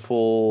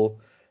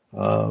beautiful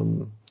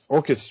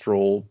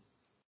orchestral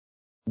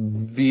by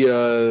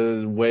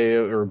way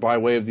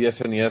of the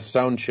SNES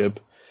sound chip.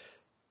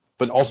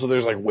 But also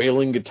there's like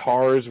wailing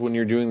guitars when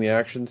you're doing the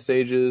action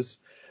stages.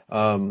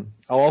 I'll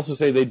also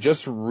say they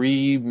just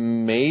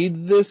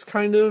remade this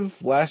kind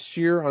of last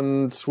year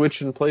on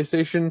Switch and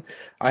PlayStation.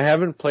 I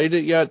haven't played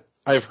it yet.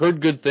 I've heard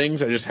good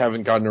things. I just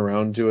haven't gotten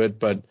around to it,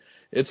 but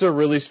it's a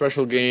really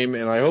special game,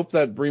 and I hope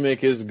that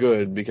remake is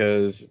good,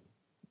 because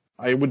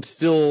I would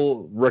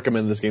still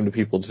recommend this game to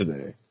people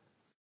today.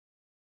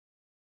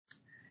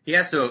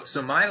 Yeah, so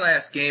my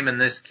last game in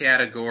this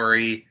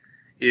category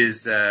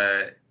is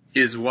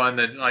one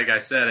that, like I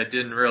said, I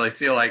didn't really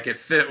feel like it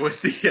fit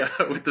with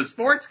the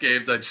sports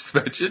games I just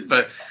mentioned,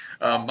 but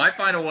my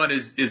final one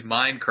is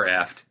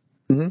Minecraft.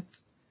 Mm-hmm.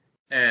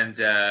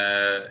 And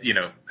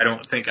I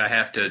don't think I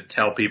have to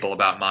tell people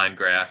about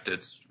Minecraft.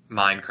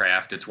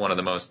 It's one of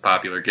the most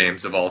popular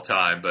games of all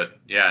time. But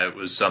yeah, it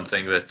was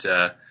something that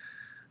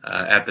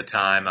at the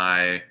time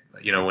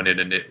when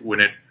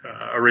it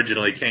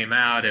originally came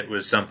out, it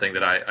was something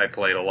that I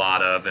played a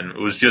lot of, and it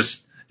was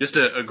just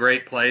a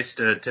great place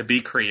to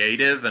be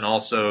creative, and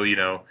also, it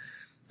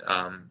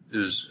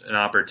was an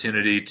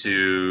opportunity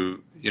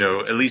to,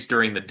 at least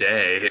during the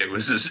day,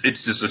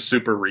 it's just a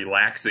super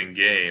relaxing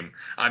game.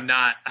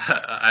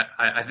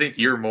 I think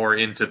you're more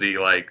into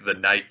the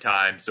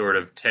nighttime sort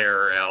of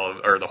terror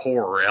or the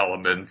horror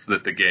elements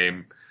that the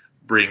game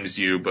brings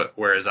you, but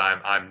whereas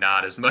I'm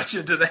not as much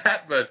into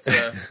that, but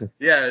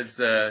yeah, it's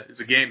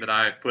a game that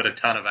I put a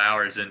ton of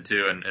hours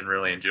into and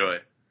really enjoy.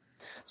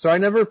 So I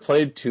never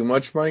played too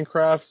much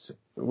Minecraft.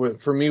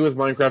 For me, with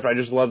Minecraft, I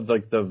just loved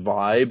like the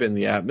vibe and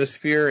the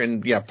atmosphere,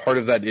 and yeah, part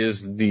of that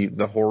is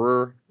the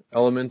horror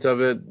element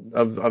of it,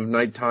 of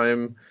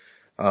nighttime.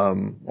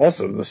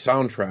 Also, the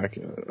soundtrack,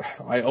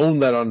 I own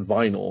that on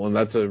vinyl, and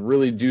that's a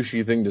really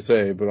douchey thing to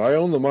say, but I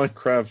own the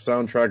Minecraft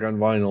soundtrack on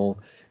vinyl,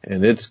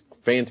 and it's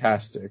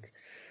fantastic.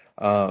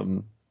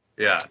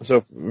 Yeah.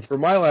 So for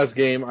my last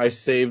game, I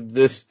saved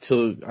this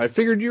till I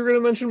figured you were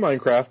going to mention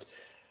Minecraft.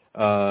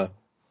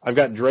 I've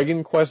got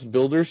Dragon Quest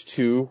Builders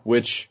 2,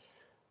 which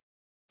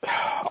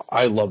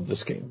I love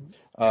this game.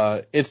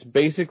 It's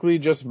basically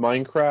just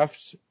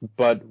Minecraft,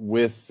 but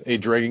with a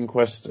Dragon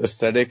Quest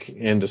aesthetic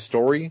and a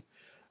story.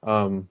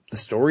 The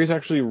story is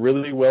actually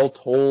really well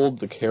told.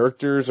 The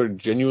characters are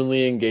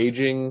genuinely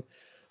engaging.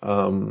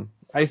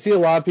 I see a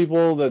lot of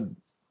people that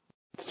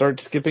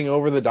start skipping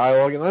over the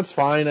dialogue, and that's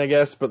fine, I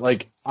guess, but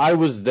like, I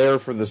was there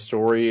for the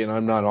story, and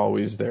I'm not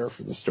always there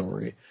for the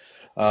story.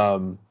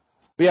 But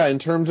yeah, in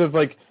terms of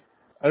like,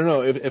 I don't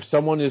know, if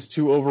someone is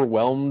too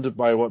overwhelmed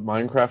by what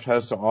Minecraft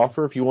has to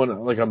offer, if you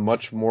want like a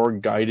much more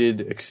guided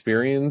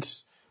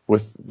experience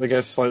with like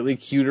a slightly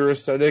cuter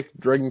aesthetic,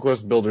 Dragon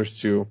Quest Builders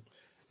 2,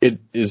 it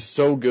is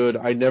so good.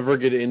 I never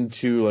get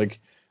into like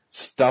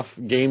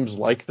games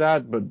like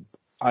that, but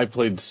I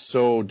played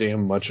so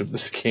damn much of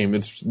this game.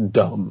 It's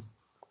dumb.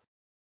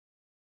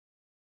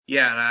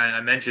 Yeah, and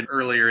I mentioned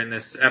earlier in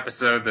this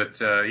episode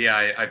that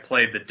I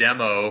played the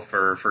demo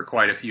for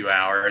quite a few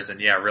hours, and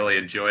yeah, really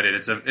enjoyed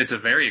it. It's a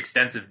very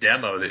extensive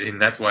demo,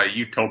 and that's why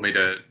you told me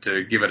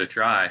to give it a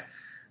try.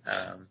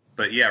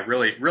 But yeah,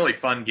 really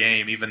fun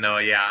game. Even though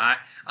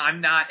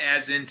I'm not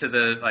as into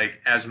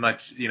as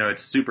much,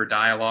 it's super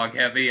dialogue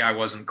heavy. I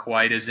wasn't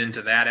quite as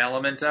into that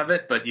element of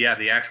it, but yeah,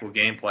 the actual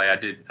gameplay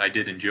I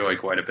did enjoy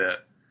quite a bit.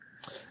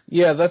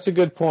 Yeah, that's a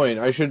good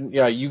point.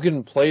 You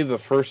can play the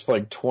first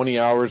 20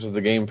 hours of the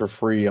game for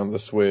free on the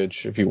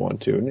Switch if you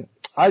want to.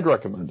 I'd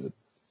recommend it.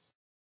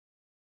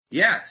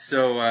 Yeah,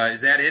 so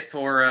is that it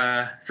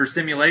for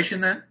simulation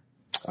then?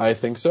 I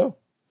think so.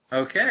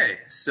 Okay,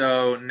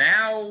 so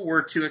now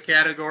we're to a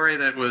category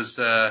that was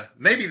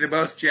maybe the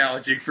most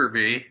challenging for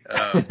me,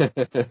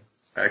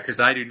 because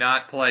I do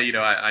not play,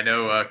 I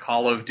know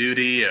Call of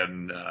Duty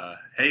and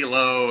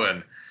Halo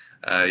and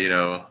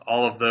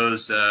all of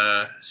those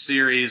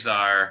series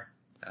are,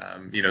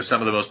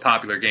 some of the most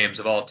popular games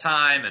of all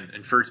time,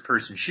 and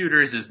first-person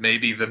shooters is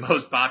maybe the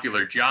most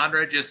popular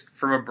genre just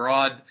from a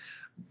broad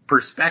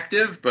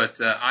perspective,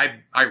 but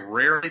I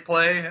rarely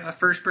play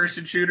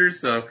first-person shooters,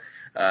 so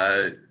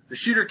the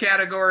shooter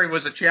category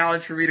was a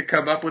challenge for me to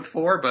come up with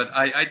but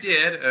I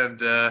did,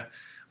 and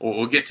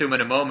we'll get to them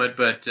in a moment,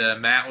 but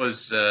Matt,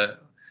 was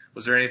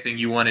there anything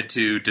you wanted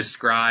to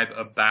describe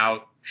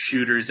about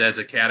shooters as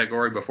a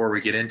category before we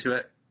get into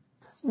it?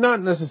 Not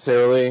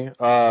necessarily.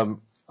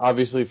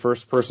 Obviously,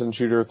 first-person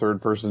shooter,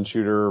 third-person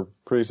shooter,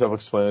 pretty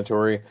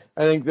self-explanatory.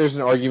 I think there's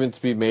an argument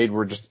to be made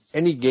where just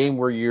any game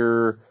where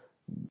your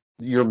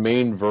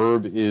main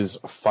verb is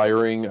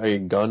firing a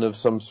gun of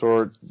some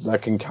sort,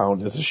 that can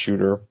count as a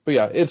shooter. But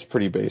yeah, it's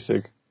pretty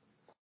basic.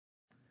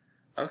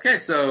 Okay,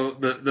 so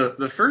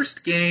the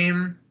first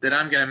game that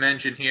I'm going to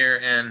mention here,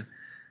 and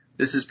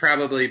this is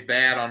probably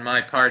bad on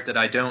my part that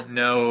I don't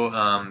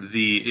know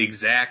the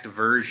exact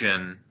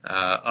version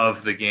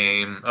of the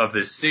game of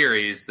this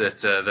series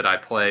that I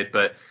played,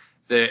 but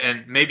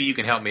and maybe you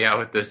can help me out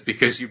with this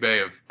because you may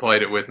have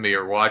played it with me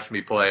or watched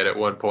me play it at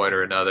one point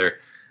or another.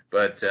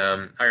 But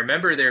I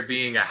remember there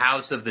being a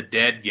House of the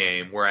Dead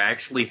game where I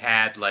actually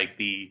had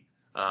the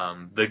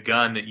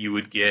gun that you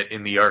would get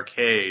in the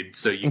arcade,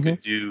 so you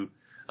could do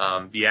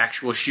the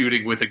actual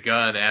shooting with a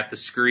gun at the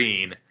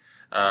screen.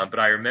 But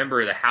I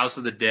remember the House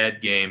of the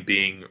Dead game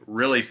being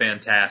really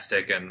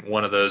fantastic and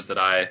one of those that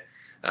I,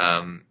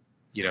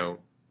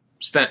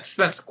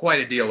 spent quite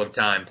a deal of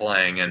time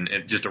playing and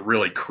just a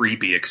really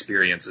creepy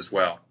experience as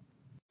well.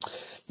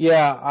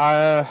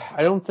 Yeah,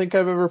 I don't think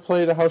I've ever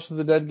played a House of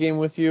the Dead game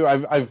with you.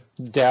 I've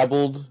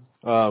dabbled,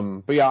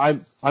 but yeah,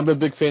 I'm a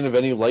big fan of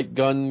any light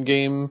gun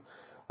game.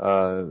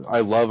 I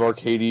love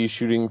arcadey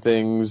shooting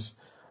things.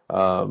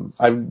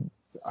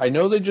 I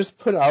know they just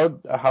put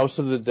out a House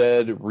of the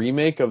Dead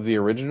remake of the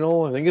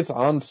original. I think it's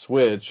on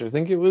Switch. I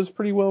think it was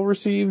pretty well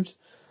received.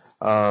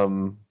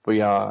 But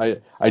yeah,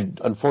 I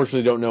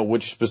unfortunately don't know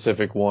which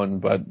specific one,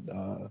 but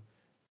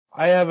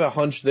I have a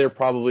hunch they're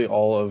probably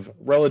all of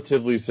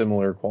relatively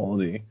similar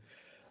quality.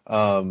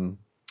 For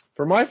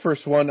my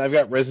first one, I've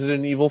got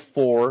Resident Evil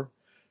 4,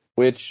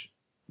 which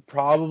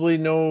probably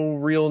no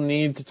real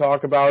need to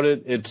talk about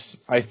it. It's,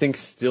 I think,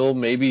 still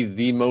maybe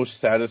the most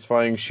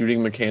satisfying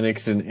shooting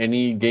mechanics in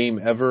any game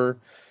ever.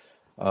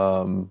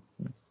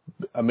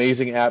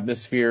 Amazing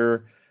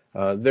atmosphere.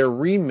 They're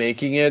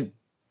remaking it.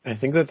 I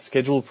think that's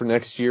scheduled for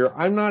next year.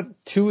 I'm not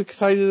too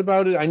excited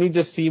about it. I need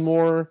to see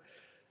more.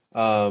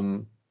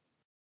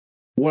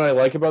 What I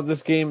like about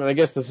this game, and I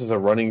guess this is a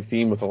running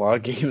theme with a lot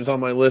of games on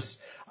my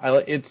list,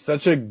 it's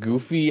such a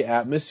goofy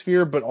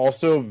atmosphere, but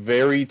also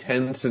very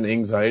tense and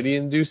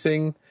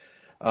anxiety-inducing.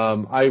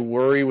 I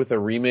worry with a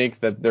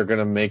remake that they're going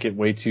to make it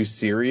way too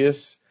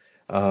serious.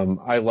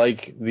 I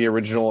like the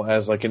original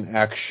as an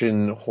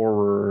action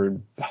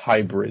horror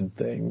hybrid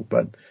thing,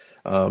 but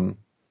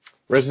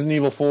Resident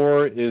Evil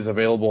 4 is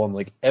available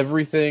on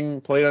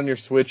everything. Play it on your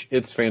Switch.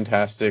 It's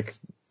fantastic.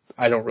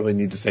 I don't really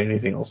need to say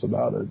anything else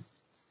about it.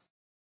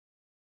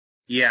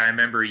 Yeah, I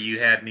remember you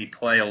had me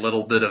play a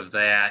little bit of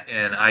that,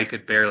 and I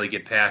could barely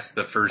get past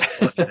the first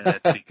 20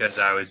 minutes because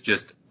I was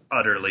just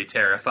utterly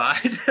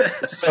terrified.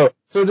 So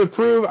to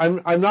prove,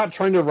 I'm not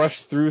trying to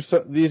rush through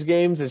these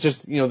games. It's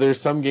just, there's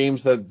some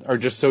games that are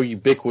just so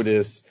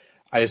ubiquitous.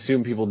 I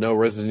assume people know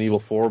Resident Evil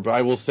 4, but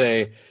I will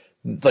say,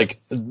 like,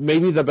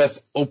 maybe the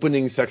best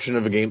opening section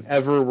of a game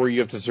ever, where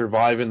you have to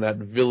survive in that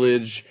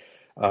village.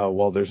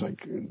 While there's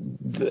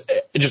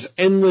just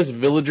endless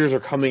villagers are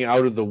coming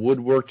out of the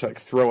woodwork to like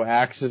throw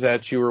axes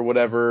at you or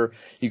whatever.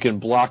 You can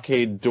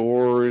blockade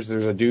doors.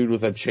 There's a dude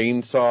with a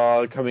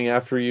chainsaw coming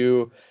after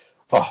you.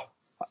 Oh,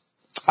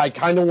 I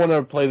kind of want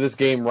to play this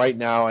game right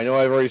now. I know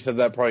I've already said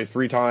that probably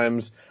 3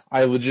 times.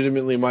 I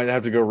legitimately might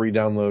have to go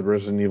re-download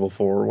Resident Evil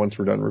 4 once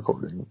we're done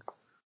recording.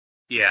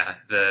 Yeah,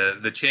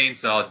 the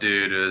chainsaw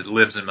dude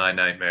lives in my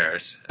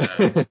nightmares.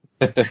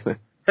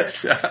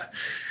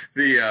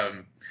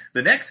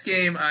 The next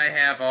game I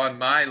have on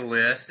my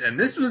list, and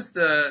this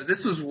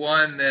was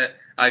one that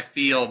I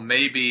feel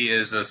maybe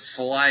is a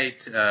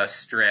slight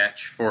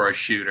stretch for a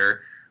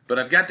shooter, but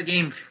I've got the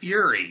game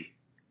Fury.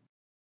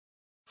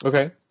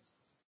 Okay.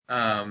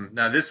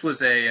 Now this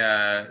was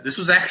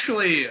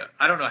actually,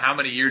 I don't know how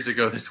many years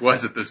ago this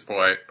was at this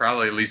point,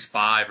 probably at least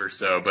 5 or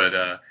so,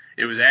 but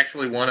it was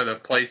actually one of the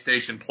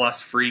PlayStation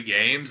Plus free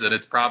games, and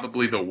it's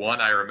probably the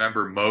one I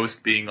remember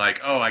most being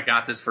like, oh, I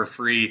got this for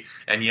free,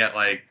 and yet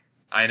like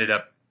I ended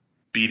up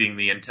beating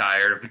the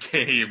entire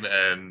game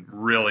and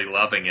really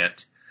loving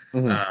it.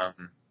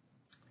 Mm-hmm.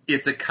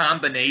 It's a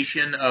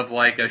combination of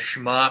like a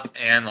shmup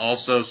and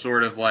also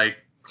sort of like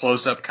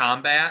close-up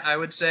combat, I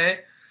would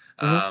say.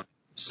 Mm-hmm.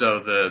 So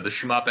the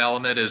shmup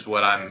element is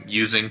what I'm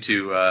using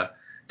to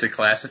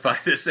classify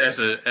this as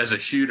a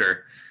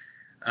shooter.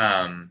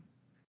 Yeah,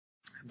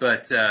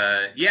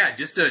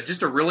 just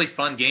a really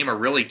fun game, a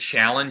really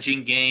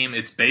challenging game.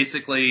 It's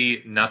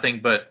basically nothing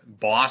but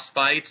boss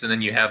fights, and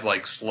then you have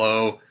like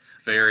slow,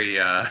 very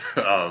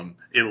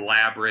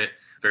elaborate,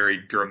 very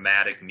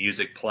dramatic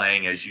music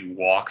playing as you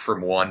walk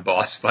from one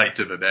boss fight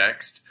to the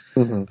next.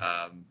 Mm-hmm.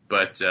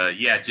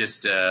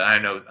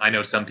 I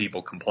know some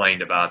people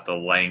complained about the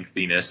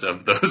lengthiness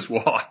of those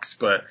walks,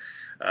 but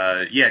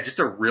just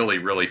a really,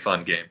 really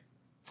fun game.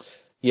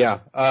 Yeah,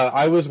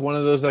 I was one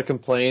of those that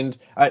complained.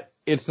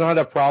 It's not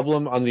a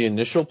problem on the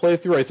initial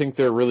playthrough. I think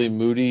they're really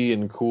moody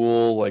and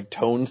cool, like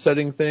tone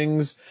setting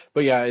things.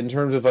 But yeah, in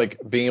terms of like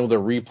being able to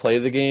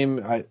replay the game,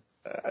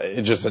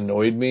 it just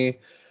annoyed me.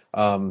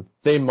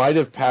 They might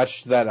have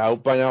patched that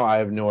out by now. I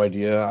have no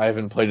idea. I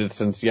haven't played it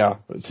since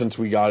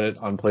we got it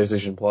on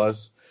PlayStation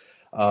Plus.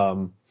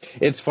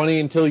 It's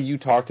funny, until you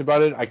talked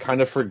about it, I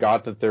kind of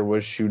forgot that there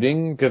was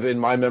shooting, because in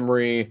my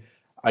memory,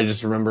 I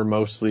just remember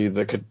mostly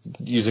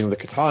using the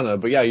katana.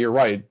 But yeah, you're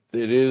right.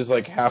 It is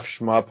like half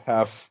shmup,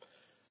 half,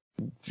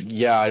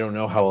 I don't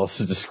know how else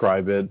to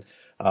describe it.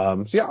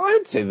 So yeah,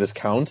 I'd say this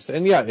counts.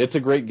 And yeah, it's a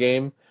great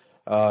game.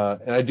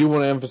 And I do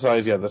want to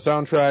emphasize, the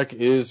soundtrack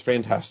is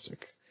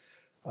fantastic.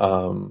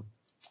 For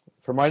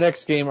my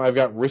next game, I've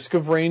got Risk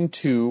of Rain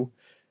 2.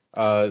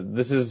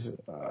 This is,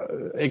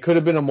 it could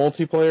have been a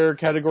multiplayer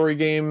category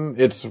game.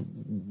 It's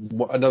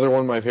another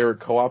one of my favorite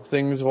co-op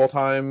things of all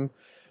time.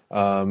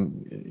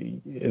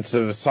 It's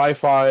a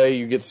sci-fi.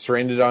 You get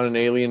stranded on an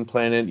alien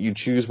planet. You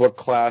choose what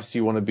class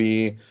you want to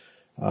be.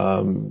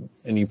 And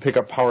you pick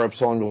up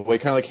power-ups along the way,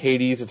 kind of like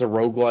Hades. It's a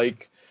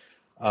roguelike.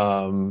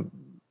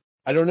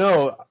 I don't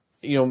know.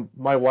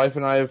 My wife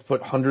and I have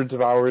put hundreds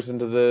of hours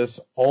into this.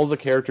 All the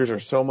characters are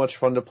so much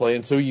fun to play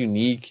and so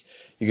unique.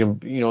 You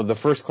can, the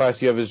first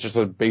class you have is just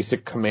a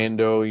basic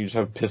commando. You just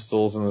have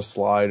pistols and the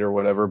slide or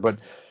whatever, but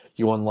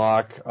you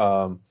unlock,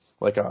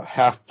 like a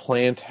half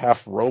plant,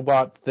 half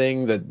robot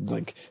thing that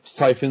like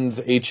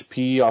siphons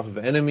HP off of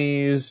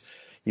enemies.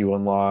 You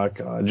unlock,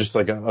 just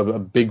like a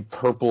big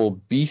purple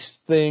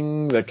beast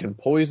thing that can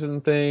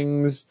poison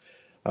things.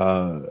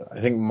 I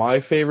think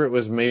my favorite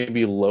was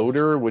maybe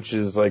Loader, which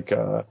is like,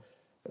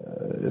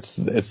 it's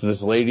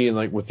this lady and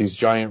like with these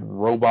giant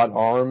robot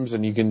arms,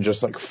 and you can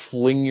just like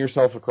fling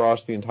yourself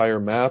across the entire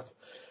map.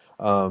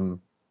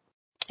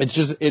 It's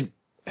just,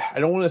 I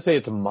don't want to say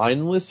it's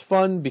mindless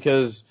fun,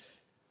 because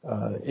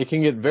it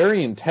can get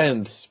very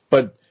intense,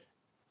 but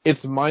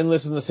it's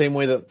mindless in the same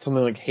way that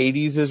something like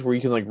Hades is, where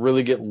you can like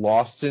really get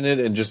lost in it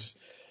and just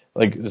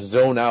like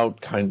zone out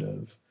kind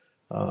of.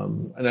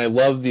 And I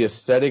love the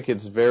aesthetic.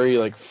 It's very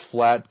like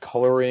flat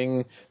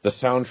coloring. The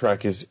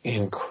soundtrack is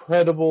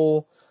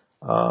incredible.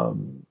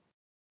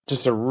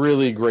 Just a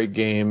really great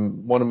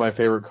game. One of my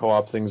favorite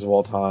co-op things of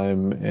all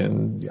time.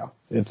 And yeah,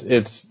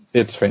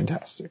 it's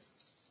fantastic.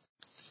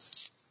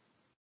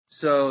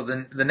 So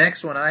the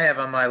next one I have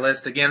on my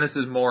list, again, this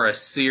is more a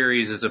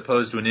series as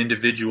opposed to an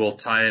individual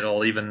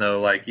title, even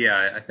though I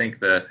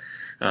think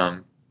I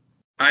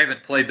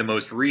haven't played the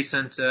most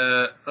recent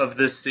of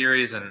this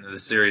series, and the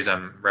series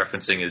I'm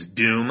referencing is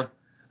Doom.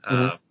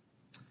 Mm-hmm.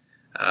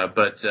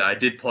 But I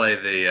did play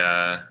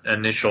the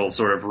initial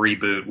sort of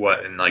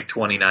reboot, in like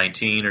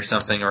 2019 or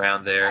something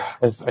around there.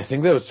 I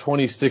think that was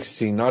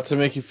 2016. Not to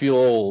make you feel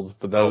old,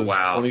 but that was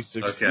wow.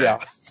 2016.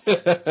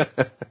 Okay.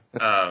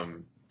 Yeah.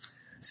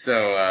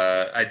 So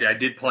I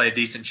did play a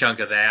decent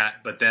chunk of that,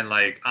 but then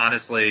like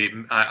honestly,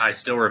 I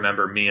still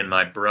remember me and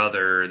my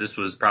brother. This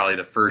was probably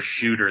the first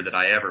shooter that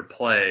I ever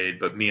played,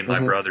 but me and my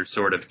brother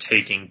sort of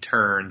taking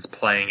turns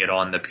playing it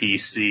on the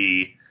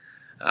PC.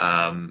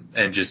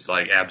 And just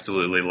like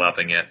absolutely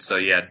loving it. So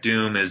yeah,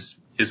 Doom is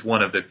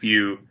one of the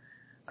few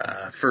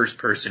first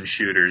person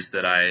shooters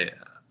that I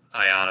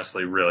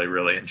honestly really,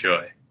 really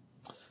enjoy.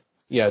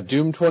 Yeah,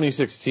 Doom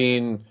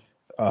 2016,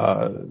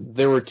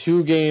 there were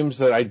two games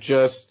that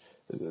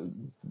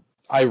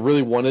I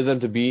really wanted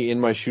them to be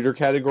in my shooter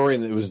category,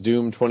 and it was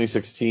Doom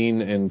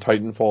 2016 and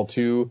Titanfall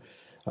 2.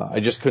 I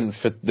just couldn't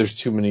fit, there's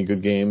too many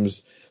good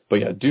games. But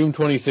yeah, Doom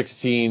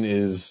 2016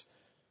 is,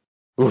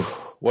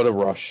 what a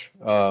rush.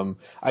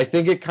 I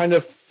think it kind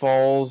of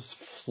falls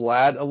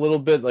flat a little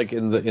bit, like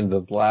in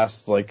the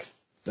last, like,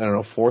 I don't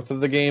know, fourth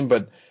of the game,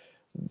 but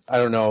I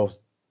don't know.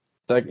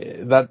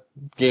 That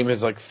game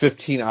is like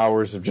 15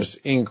 hours of just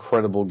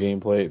incredible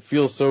gameplay. It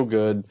feels so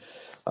good.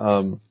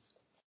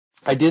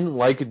 I didn't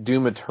like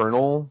Doom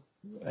Eternal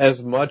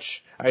as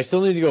much. I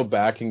still need to go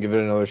back and give it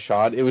another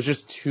shot. It was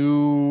just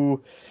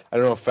too, I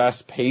don't know,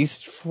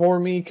 fast-paced for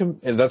me,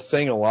 and that's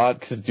saying a lot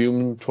because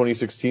Doom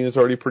 2016 is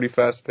already pretty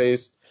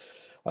fast-paced.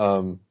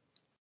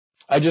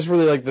 I just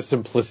really like the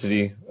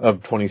simplicity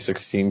of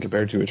 2016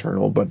 compared to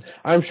Eternal, but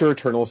I'm sure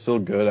Eternal is still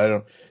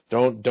good.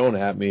 Don't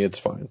at me, it's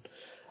fine.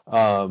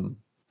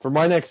 For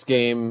my next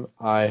game,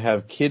 I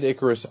have Kid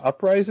Icarus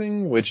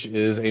Uprising, which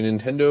is a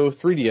Nintendo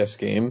 3DS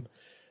game,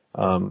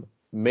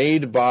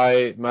 made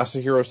by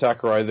Masahiro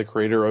Sakurai, the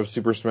creator of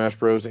Super Smash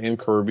Bros. And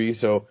Kirby.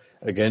 So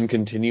again,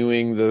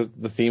 continuing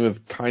the theme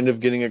of kind of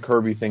getting a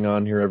Kirby thing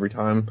on here every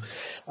time.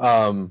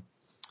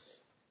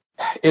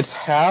 It's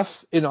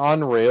half an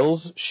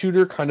on-rails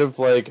shooter, kind of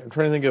like, I'm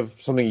trying to think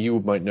of something you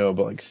might know,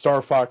 but like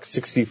Star Fox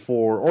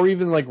 64, or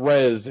even like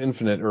Rez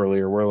Infinite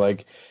earlier, where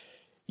like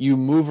you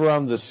move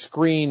around the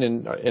screen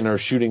and are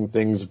shooting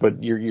things,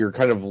 but you're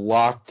kind of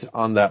locked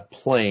on that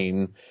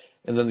plane.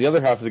 And then the other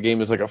half of the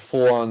game is like a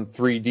full-on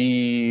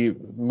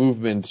 3D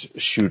movement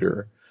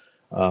shooter.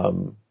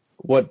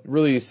 What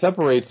really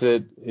separates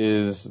it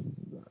is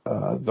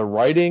the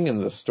writing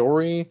and the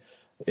story.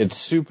 It's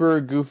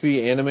super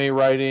goofy anime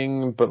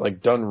writing, but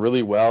like done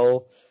really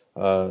well.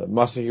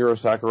 Masahiro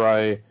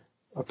Sakurai,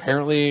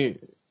 apparently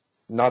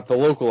not the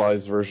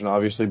localized version,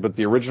 obviously, but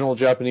the original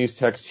Japanese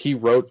text, he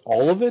wrote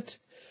all of it,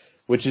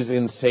 which is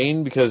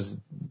insane because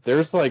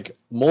there's like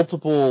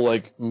multiple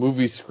like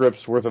movie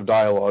scripts worth of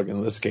dialogue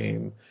in this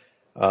game.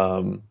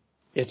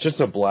 It's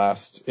just a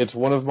blast. It's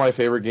one of my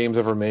favorite games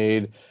ever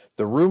made.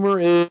 The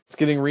rumor is it's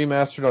getting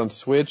remastered on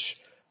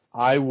Switch.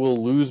 I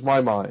will lose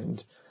my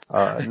mind.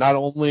 Not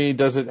only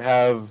does it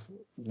have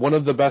one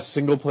of the best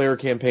single player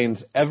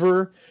campaigns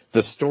ever,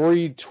 the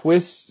story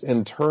twists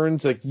and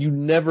turns, like you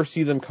never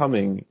see them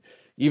coming.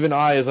 Even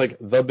I, as like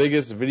the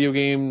biggest video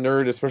game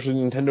nerd, especially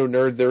Nintendo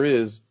nerd there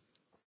is,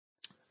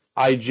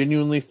 I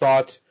genuinely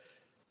thought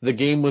the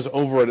game was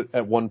over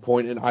at one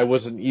point and I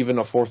wasn't even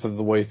a fourth of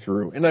the way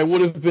through. And I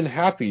would have been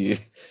happy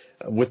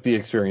with the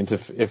experience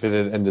if it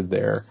had ended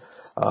there.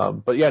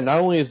 But yeah, not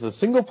only is the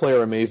single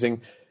player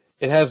amazing,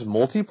 it has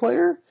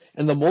multiplayer,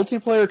 and the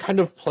multiplayer kind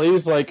of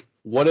plays like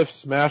what if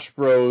Smash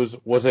Bros.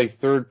 Was a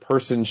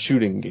third-person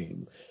shooting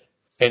game.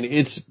 And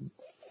it's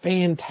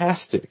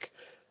fantastic.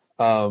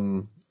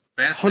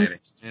 Fascinating.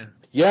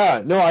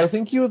 Yeah, no, I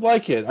think you would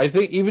like it. I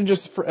think even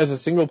just as a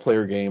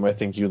single-player game, I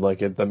think you'd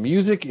like it. The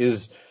music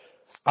is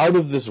out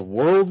of this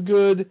world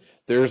good.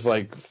 There's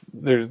like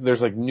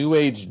new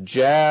age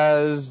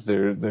jazz.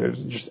 There's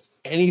just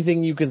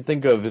anything you can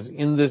think of is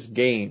in this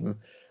game.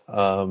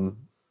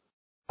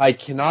 I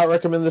cannot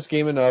recommend this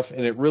game enough,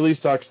 and it really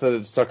sucks that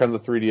it's stuck on the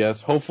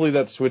 3DS. Hopefully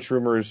that Switch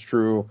rumor is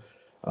true.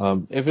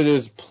 If it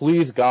is,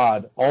 please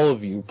God, all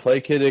of you,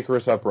 play Kid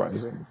Icarus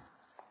Uprising.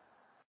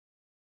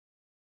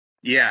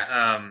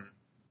 Yeah,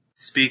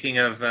 speaking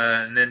of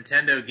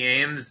Nintendo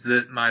games,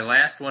 my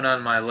last one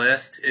on my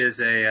list is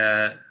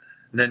a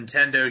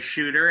Nintendo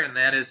shooter, and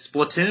that is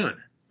Splatoon.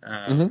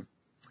 And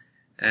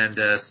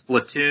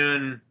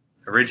Splatoon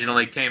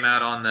originally came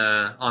out on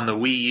the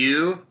Wii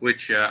U,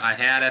 which I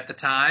had at the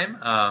time.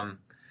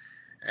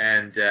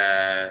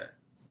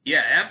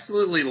 Yeah,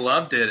 absolutely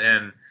loved it.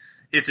 And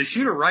it's a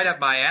shooter right up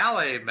my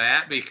alley,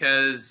 Matt,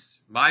 because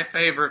my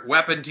favorite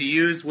weapon to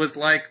use was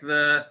like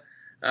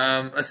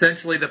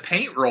essentially the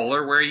paint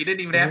roller, where you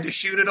didn't even have to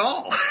shoot at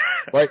all.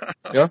 Right.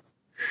 Yeah.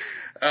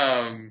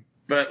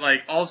 But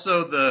like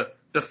also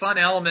the fun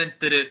element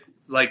that it,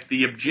 like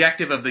the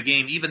objective of the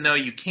game, even though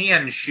you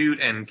can shoot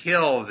and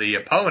kill the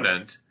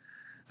opponent,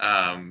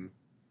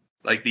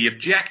 like the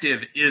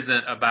objective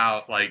isn't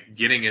about like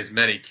getting as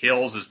many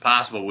kills as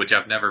possible, which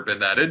I've never been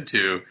that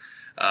into.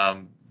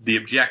 The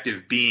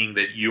objective being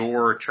that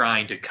you're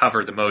trying to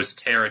cover the most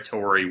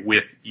territory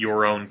with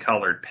your own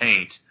colored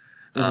paint.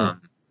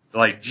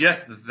 like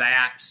just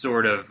that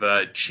sort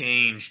of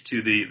change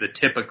to the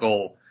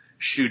typical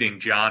shooting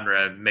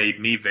genre made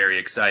me very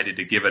excited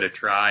to give it a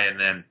try. And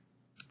then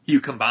you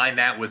combine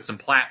that with some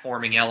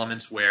platforming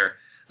elements where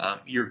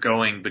you're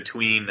going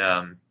between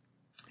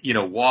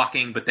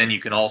walking, but then you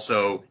can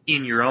also,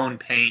 in your own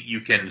paint,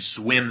 you can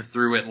swim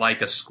through it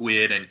like a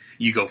squid, and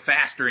you go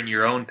faster in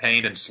your own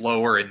paint and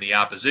slower in the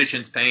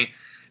opposition's paint.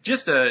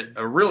 Just a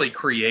really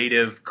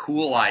creative,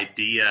 cool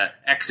idea,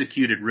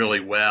 executed really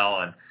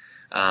well. And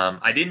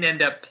I didn't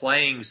end up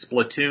playing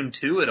Splatoon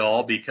 2 at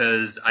all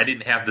because I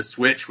didn't have the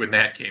Switch when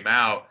that came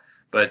out,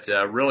 but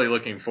really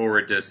looking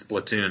forward to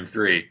Splatoon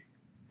 3.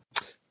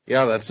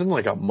 Yeah, that's in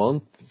like a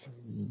month,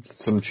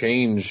 some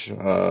change.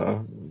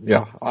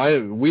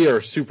 We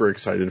are super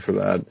excited for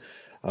that.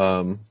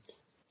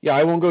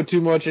 I won't go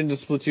too much into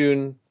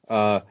Splatoon.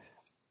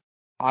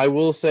 I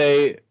will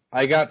say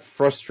I got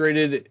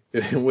frustrated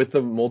with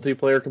the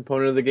multiplayer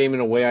component of the game in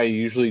a way I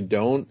usually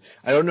don't.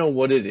 I don't know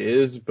what it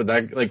is, but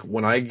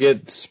when I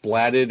get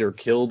splatted or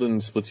killed in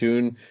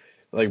Splatoon,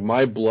 like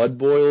my blood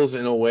boils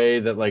in a way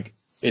that like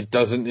it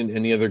doesn't in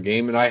any other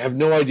game, and I have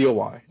no idea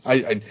why.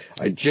 I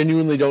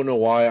genuinely don't know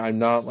why. I'm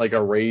not like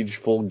a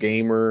rageful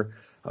gamer.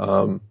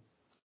 I'm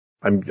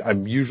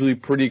usually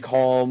pretty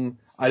calm.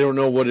 I don't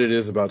know what it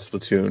is about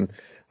Splatoon.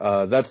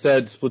 That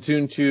said,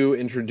 Splatoon 2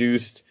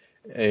 introduced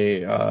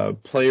a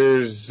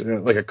players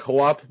like a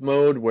co-op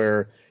mode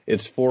where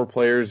it's 4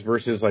 players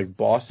versus like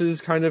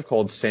bosses, kind of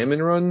called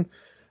Salmon Run.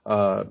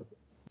 My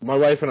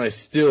wife and I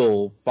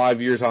still, 5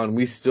 years on,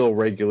 we still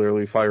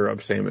regularly fire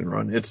up Salmon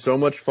Run. It's so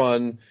much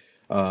fun.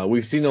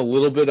 We've seen a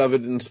little bit of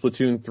it in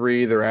Splatoon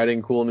 3. They're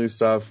adding cool new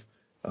stuff.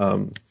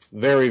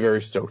 Very,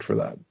 very stoked for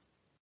that.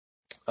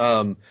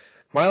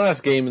 My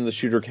last game in the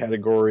shooter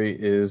category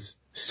is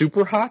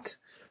Super Hot.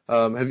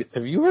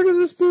 Have you heard of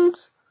this,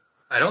 Boogs?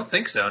 I don't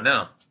think so,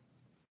 no.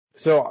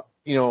 So,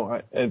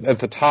 at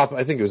the top,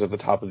 I think it was at the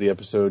top of the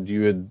episode,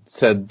 you had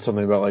said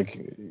something about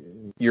like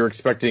you're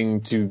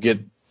expecting to get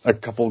a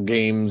couple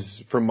games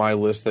from my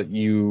list that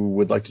you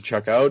would like to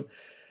check out.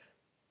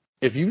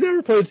 If you've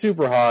never played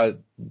Super Hot,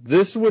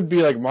 this would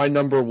be like my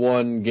number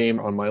one game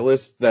on my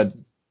list that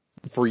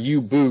for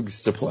you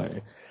Boogs to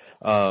play.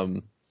 How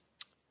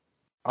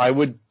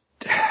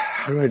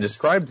do I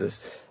describe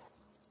this?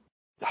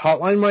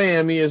 Hotline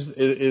Miami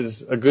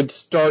is a good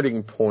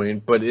starting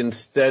point, but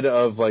instead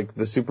of like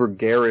the super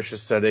garish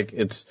aesthetic,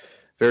 it's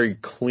very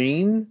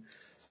clean.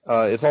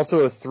 It's also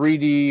a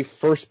 3D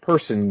first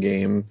person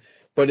game,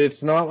 but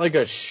it's not like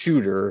a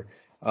shooter.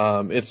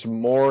 It's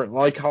more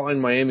like Hotline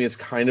Miami. It's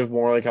kind of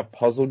more like a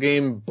puzzle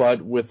game,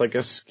 but with like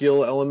a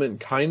skill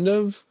element, kind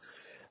of.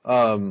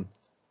 The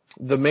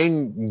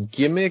main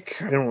gimmick,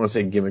 I don't want to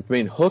say gimmick, the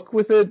main hook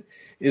with it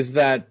is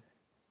that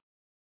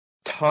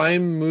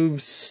time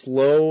moves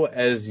slow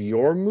as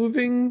you're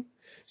moving.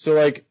 So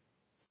like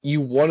you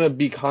want to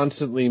be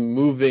constantly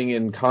moving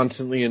and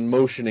constantly in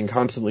motion and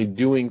constantly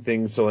doing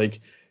things so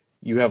like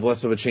you have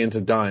less of a chance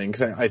of dying.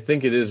 Cause I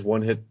think it is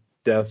one hit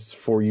deaths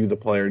for you, the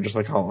player, just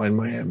like Hotline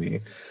Miami.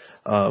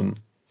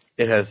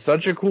 It has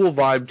such a cool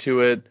vibe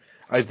to it.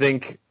 I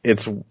think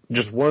it's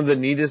just one of the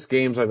neatest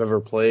games I've ever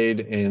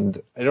played.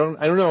 And I don't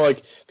know,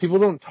 like people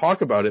don't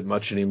talk about it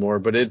much anymore,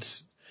 but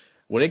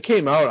when it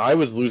came out, I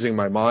was losing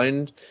my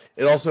mind.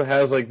 It also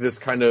has like this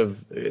kind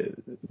of,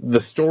 the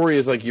story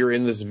is like you're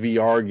in this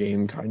VR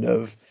game kind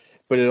of,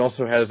 but it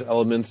also has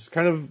elements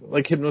kind of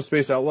like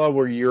Hypnospace Outlaw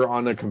where you're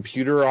on a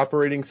computer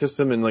operating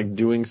system and like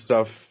doing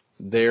stuff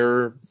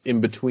there in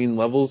between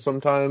levels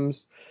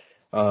sometimes.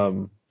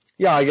 I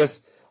guess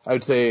I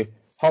would say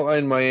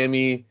Hotline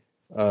Miami,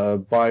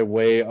 by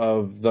way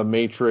of The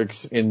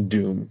Matrix and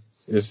Doom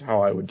is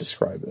how I would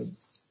describe it.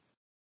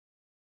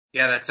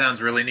 Yeah, that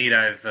sounds really neat.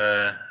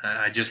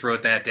 I just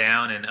wrote that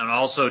down, and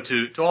also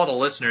to all the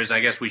listeners,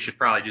 I guess we should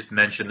probably just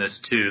mention this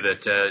too.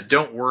 That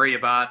don't worry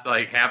about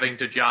like having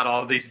to jot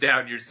all of these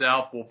down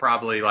yourself. We'll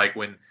probably like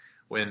when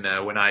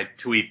I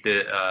tweet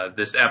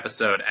this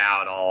episode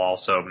out, I'll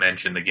also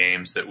mention the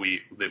games that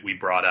we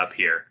brought up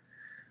here.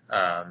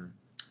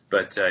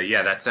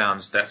 That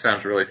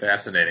sounds really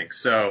fascinating.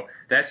 So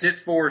that's it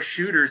for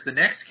shooters. The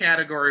next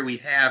category we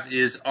have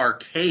is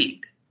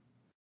arcade.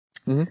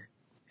 Mm-hmm.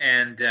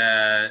 And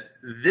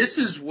this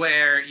is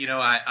where,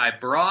 I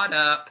brought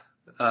up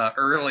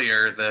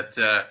earlier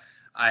that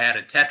I had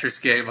a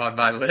Tetris game on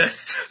my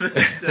list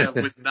that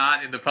was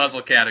not in the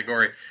puzzle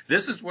category.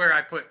 This is where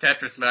I put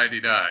Tetris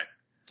 99.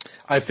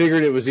 I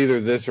figured it was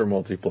either this or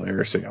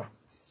multiplayer, so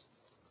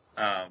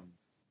yeah.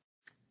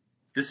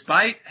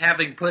 Despite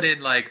having put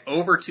in like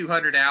over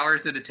 200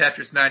 hours into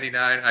Tetris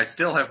 99, I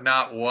still have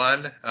not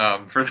won.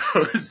 For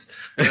those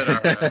that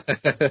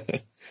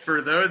are...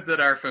 For those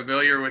that are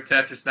familiar with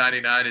Tetris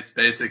 99, it's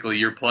basically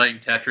you're playing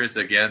Tetris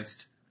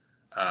against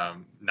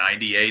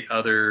 98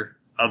 other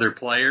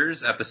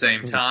players at the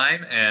same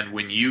time, and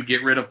when you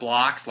get rid of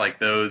blocks, like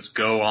those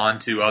go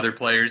onto other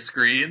players'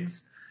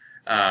 screens.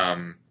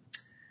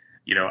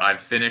 I've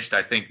finished,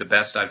 I think the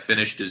best I've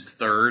finished is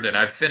third, and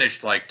I've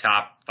finished like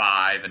top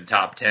 5 and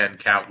top 10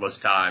 countless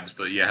times,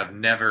 but I've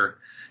never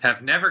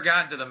have never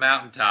gotten to the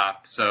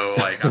mountaintop, so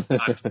like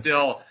I'm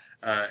still.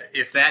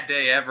 If that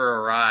day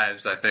ever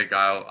arrives, I think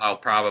I'll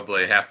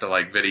probably have to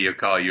like video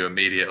call you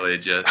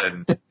immediately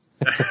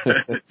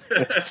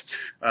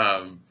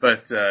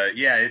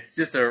yeah, it's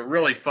just a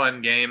really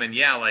fun game. And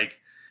yeah, like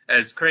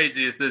as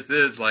crazy as this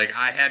is, like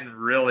I hadn't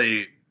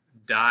really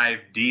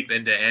dived deep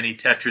into any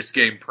Tetris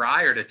game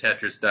prior to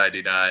Tetris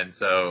 99.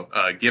 So,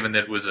 given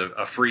that it was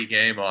a free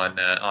game on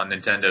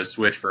Nintendo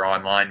Switch for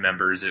online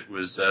members, it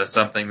was,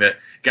 something that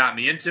got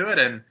me into it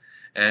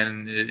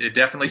and it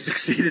definitely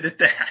succeeded at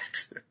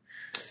that.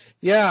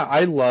 Yeah,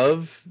 I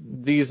love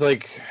these,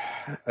 like,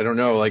 I don't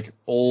know, like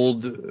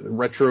old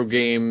retro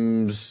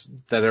games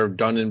that are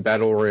done in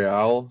Battle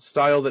Royale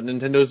style that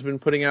Nintendo's been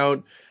putting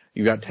out.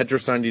 You got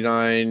Tetris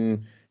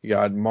 99, you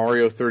got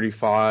Mario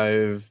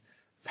 35,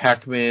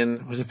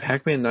 Pac-Man, was it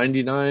Pac-Man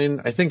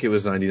 99? I think it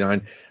was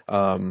 99.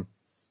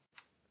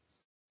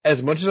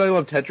 As much as I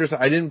love Tetris,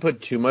 I didn't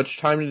put too much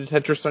time into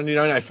Tetris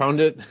 99. I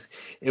found it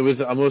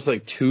was almost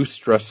like too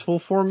stressful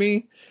for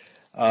me.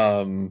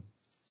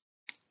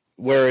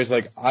 Whereas,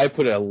 like, I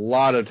put a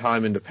lot of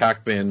time into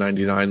Pac-Man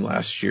 99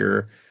 last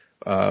year,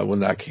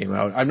 when that came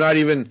out. I'm not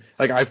even,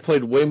 like, I've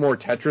played way more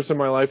Tetris in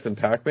my life than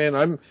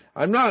Pac-Man.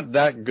 I'm not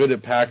that good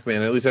at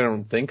Pac-Man, at least I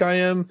don't think I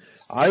am.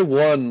 I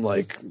won,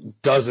 like,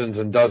 dozens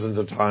and dozens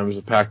of times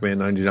with Pac-Man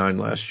 99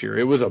 last year.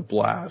 It was a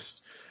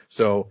blast.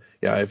 So,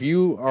 yeah, if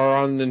you are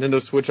on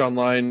Nintendo Switch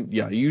Online,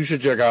 yeah, you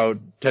should check out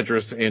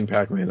Tetris and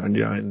Pac-Man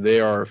 99. They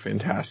are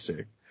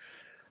fantastic.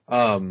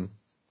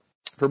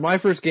 For my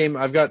first game,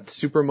 I've got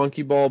Super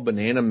Monkey Ball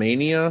Banana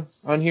Mania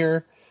on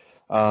here.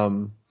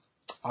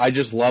 I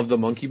just love the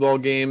Monkey Ball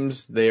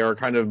games. They are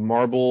kind of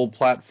marble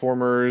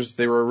platformers.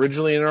 They were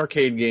originally an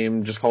arcade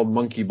game just called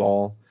Monkey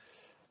Ball.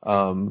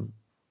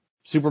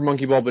 Super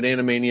Monkey Ball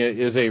Banana Mania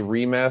is a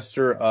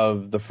remaster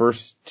of the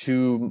first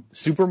two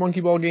Super Monkey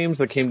Ball games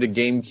that came to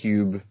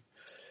GameCube.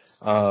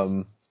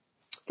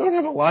 Don't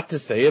have a lot to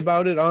say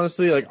about it,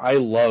 honestly. Like, I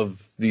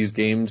love these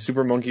games.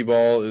 Super Monkey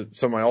Ball is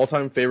some of my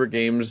all-time favorite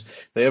games.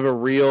 They have a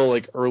real,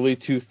 like, early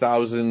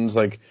 2000s,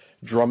 like,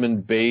 drum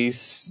and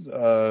bass,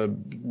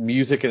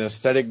 music and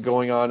aesthetic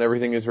going on.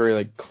 Everything is very,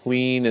 like,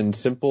 clean and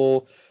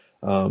simple.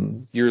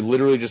 You're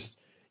literally just,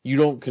 you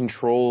don't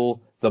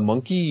control the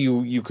monkey.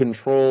 You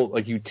control,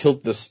 like, you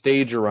tilt the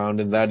stage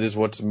around, and that is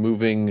what's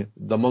moving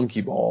the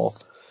monkey ball.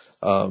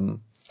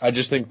 I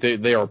just think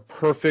they are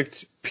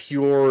perfect,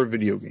 pure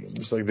video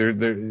games. Like, they're,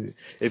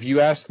 if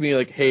you ask me,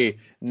 like, hey,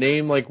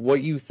 name, like,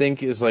 what you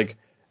think is, like,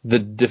 the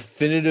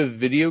definitive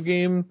video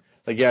game,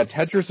 like, yeah,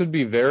 Tetris would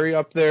be very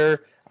up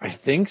there. I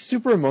think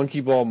Super Monkey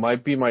Ball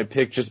might be my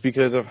pick just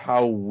because of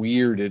how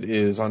weird it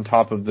is on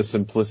top of the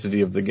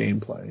simplicity of the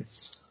gameplay.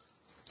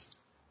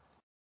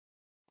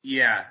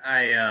 Yeah,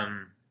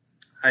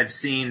 I've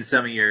seen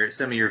some of your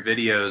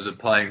videos of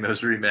playing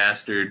those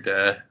remastered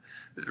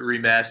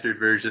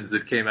versions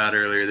that came out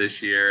earlier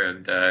this year,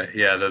 and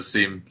yeah, those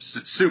seem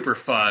super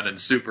fun and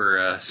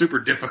super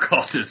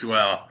difficult as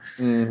well.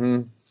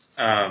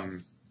 Mm-hmm.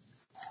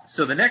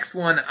 So the next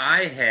one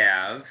I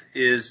have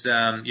is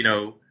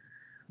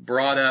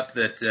brought up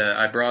that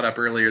I brought up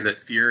earlier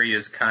that Fury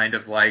is kind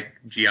of like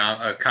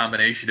a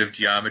combination of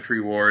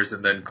Geometry Wars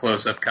and then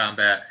close-up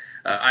combat.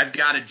 I've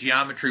got a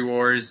Geometry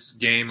Wars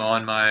game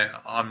on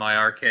my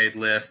arcade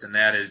list, and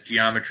that is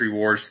Geometry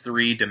Wars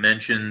 3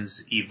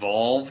 Dimensions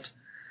Evolved.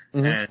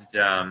 Mm-hmm.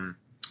 And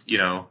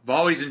I've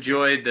always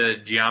enjoyed the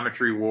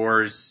Geometry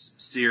Wars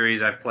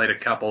series. I've played a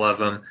couple of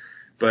them,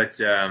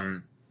 but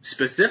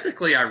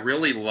specifically, I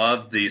really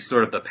love the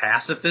sort of the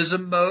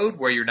pacifism mode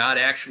where you're not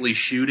actually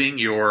shooting,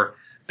 you're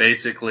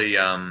basically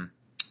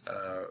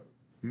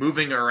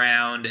moving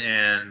around,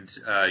 and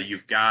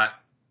you've got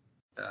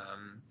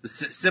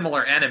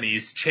similar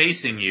enemies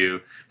chasing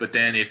you, but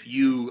then if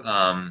you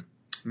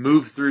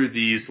move through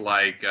these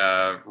like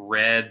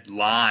red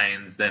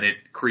lines, then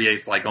it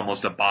creates like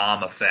almost a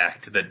bomb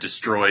effect that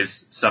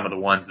destroys some of the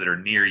ones that are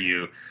near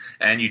you,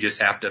 and you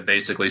just have to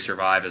basically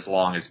survive as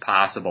long as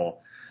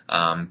possible.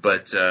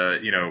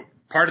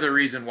 Part of the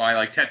reason why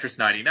like Tetris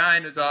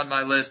 99 is on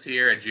my list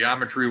here and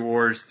Geometry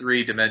Wars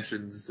 3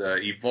 Dimensions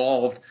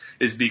Evolved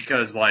is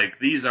because like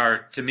these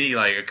are to me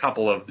like a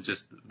couple of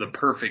just the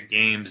perfect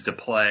games to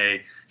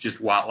play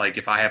just while like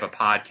if I have a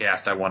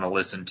podcast I want to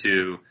listen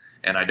to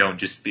and I don't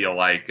just feel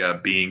like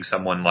being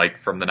someone like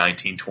from the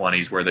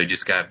 1920s where they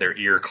just got their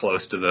ear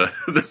close to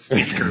the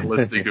speaker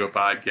listening to a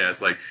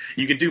podcast. Like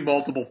you can do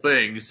multiple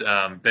things.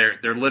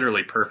 They're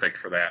literally perfect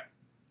for that.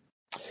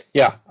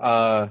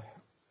 Yeah.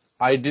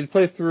 I did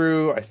play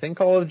through, I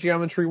think, all of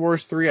Geometry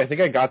Wars 3. I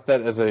think I got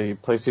that as a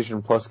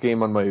PlayStation Plus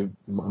game on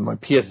my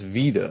PS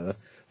Vita,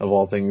 of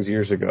all things,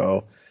 years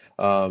ago.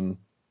 I'll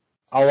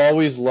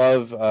always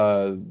love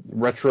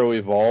Retro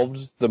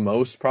Evolved the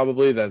most,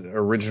 probably, that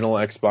original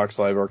Xbox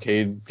Live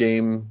Arcade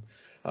game.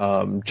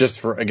 Just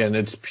for, again,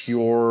 it's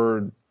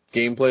pure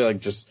gameplay, like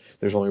just,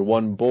 there's only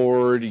one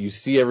board, you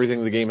see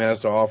everything the game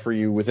has to offer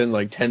you within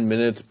like 10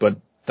 minutes, but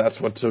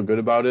that's what's so good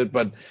about it.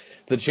 But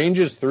the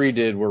changes 3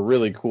 did were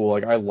really cool.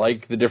 Like, I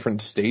like the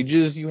different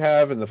stages you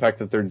have and the fact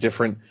that they're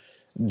different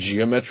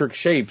geometric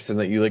shapes and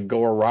that you like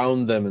go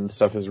around them and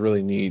stuff is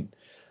really neat.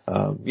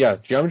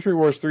 Geometry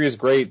Wars 3 is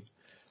great.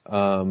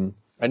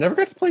 I never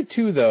got to play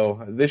 2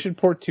 though. They should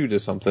port 2 to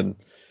something.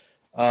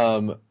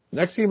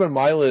 Next game on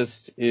my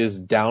list is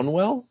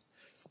Downwell,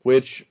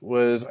 which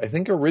was, I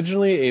think,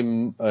 originally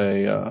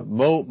a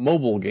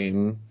mobile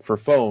game for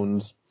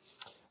phones.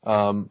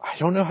 I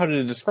don't know how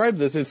to describe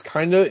this. It's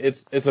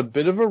a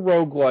bit of a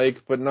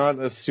roguelike, but not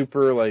a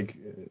super like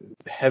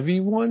heavy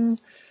one.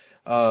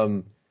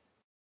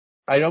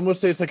 I'd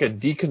almost say it's like a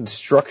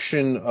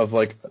deconstruction of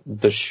like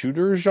the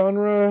shooter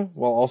genre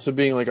while also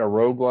being like a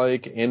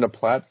roguelike and a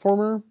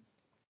platformer.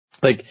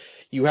 Like,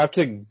 you have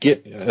to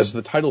get, as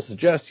the title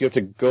suggests, you have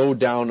to go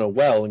down a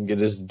well and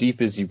get as deep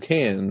as you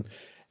can.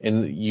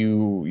 And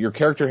your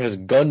character has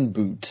gun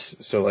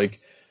boots. So like,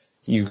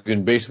 you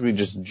can basically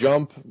just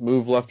jump,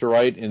 move left or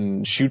right,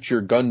 and shoot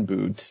your gun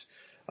boots.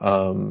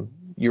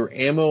 Your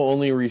ammo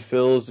only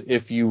refills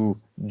if you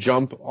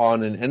jump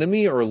on an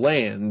enemy or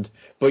land,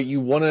 but you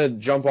want to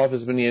jump off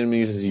as many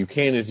enemies as you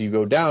can as you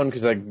go down,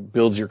 because that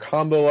builds your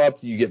combo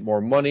up. You get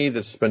more money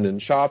to spend in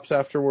shops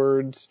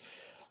afterwards.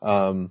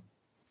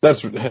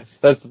 That's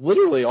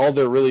literally all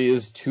there really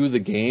is to the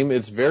game.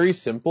 It's very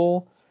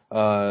simple.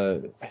 I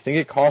think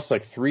it costs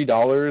like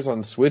 $3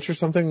 on Switch or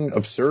something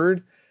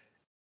absurd.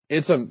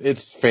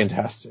 It's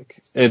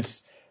fantastic.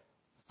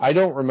 I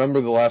don't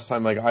remember the last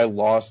time like I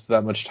lost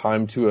that much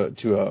time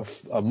to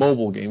a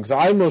mobile game, because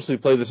I mostly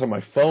play this on my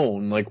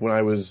phone, like when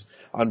I was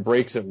on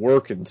breaks at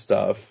work and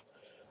stuff.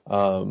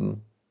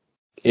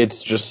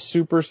 It's just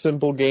super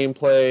simple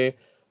gameplay.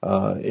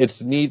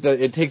 It's neat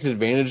that it takes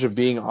advantage of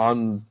being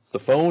on the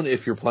phone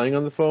if you're playing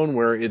on the phone,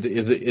 where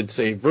it's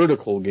a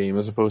vertical game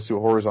as opposed to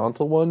a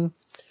horizontal one.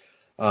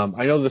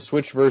 I know the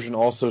Switch version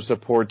also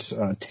supports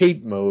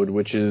Tate mode,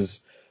 which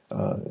is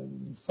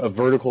a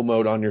vertical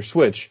mode on your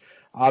Switch.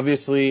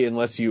 Obviously,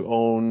 unless you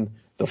own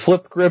the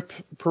Flip Grip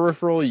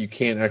peripheral, you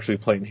can't actually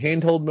play in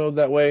handheld mode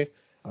that way.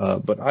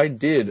 But I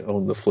did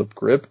own the Flip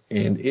Grip,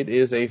 and it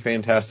is a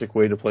fantastic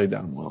way to play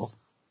Downwell.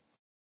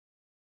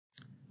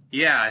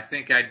 Yeah, I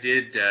think I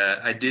did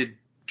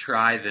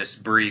try this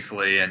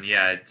briefly, and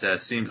yeah, it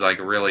seems like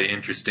a really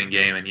interesting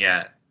game, and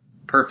yeah,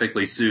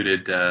 perfectly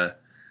suited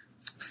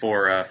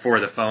for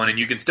the phone, and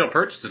you can still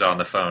purchase it on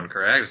the phone,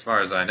 correct? As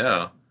far as I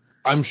know.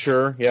 I'm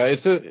sure. Yeah,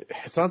 it's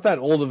not that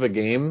old of a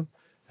game.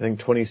 I think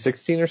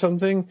 2016 or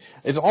something.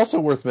 It's also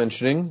worth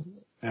mentioning,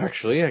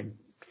 actually, I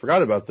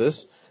forgot about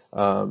this.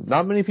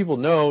 Not many people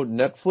know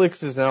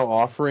Netflix is now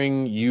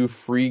offering you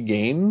free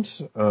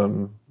games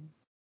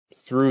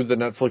through the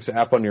Netflix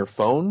app on your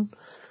phone.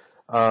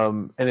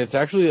 And it's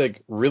actually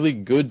like really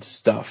good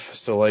stuff.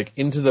 So like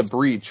Into the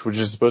Breach, which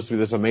is supposed to be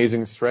this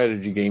amazing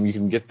strategy game, you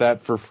can get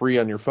that for free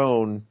on your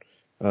phone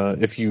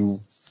if you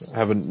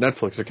have a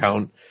Netflix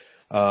account.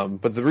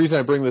 But the reason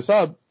I bring this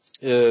up,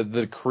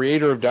 the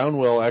creator of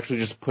Downwell actually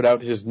just put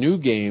out his new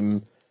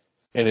game,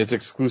 and it's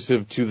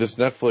exclusive to this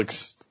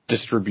Netflix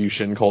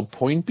distribution called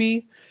Point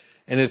B.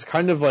 And it's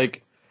kind of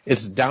like,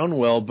 it's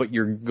Downwell, but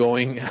you're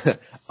going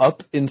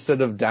up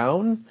instead of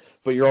down,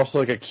 but you're also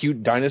like a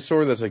cute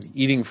dinosaur that's like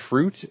eating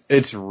fruit.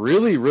 It's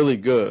really, really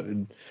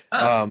good.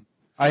 I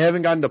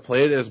haven't gotten to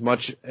play it as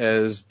much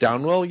as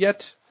Downwell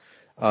yet.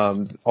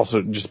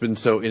 Also just been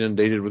so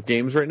inundated with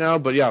games right now,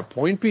 but yeah,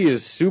 Point B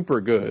is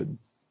super good,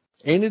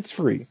 and it's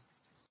free.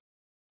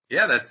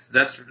 Yeah,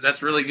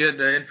 that's really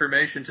good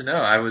information to know.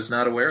 I was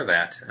not aware of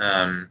that.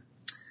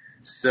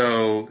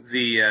 So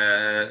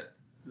the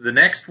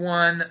next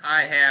one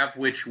I have,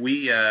 which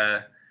we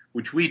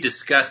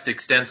discussed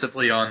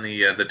extensively on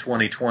the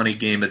 2020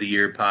 Game of the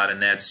Year pod,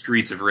 and that's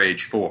Streets of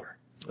Rage 4.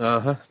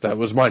 That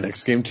was my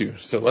next game too.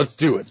 So let's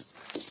do it.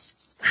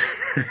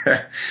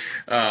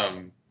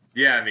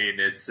 Yeah, I mean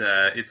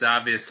it's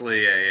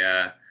obviously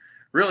a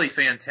really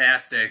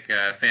fantastic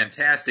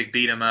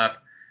beat 'em up.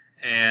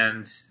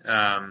 And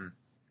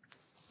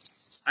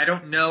I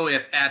don't know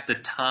if at the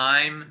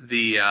time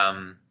the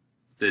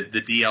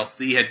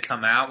DLC had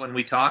come out when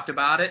we talked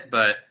about it,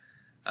 but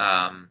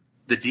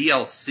the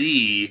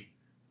DLC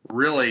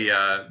really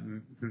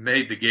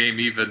made the game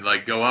even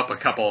like go up a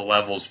couple of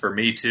levels for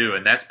me too,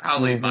 and that's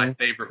probably my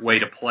favorite way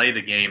to play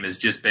the game, is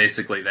just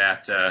basically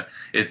that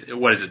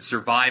it's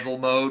survival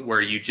mode,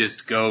 where you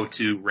just go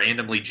to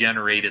randomly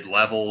generated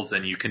levels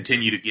and you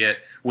continue to get,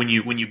 when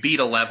you beat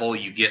a level,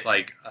 you get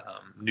like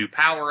new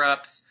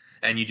power-ups,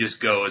 and you just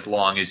go as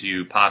long as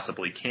you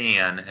possibly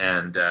can.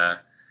 And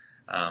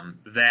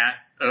that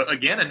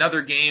again,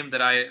 another game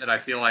that I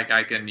feel like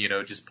I can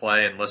just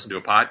play and listen to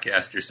a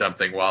podcast or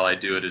something while I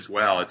do it as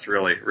well. It's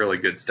really, really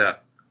good stuff.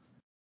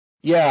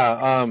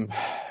 Yeah,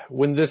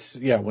 when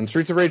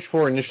Streets of Rage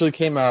 4 initially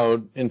came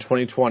out in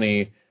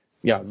 2020,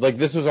 like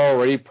this was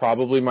already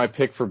probably my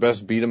pick for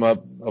best beat 'em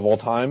up of all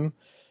time.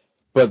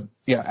 But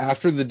yeah,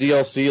 after the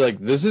DLC, like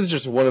this is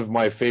just one of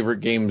my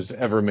favorite games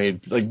ever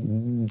made. Like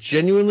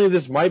genuinely,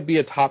 this might be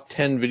a top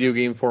 10 video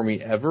game for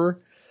me ever.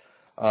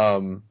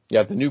 The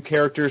new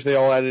characters they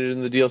all added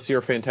in the DLC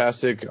are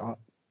fantastic.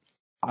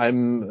 I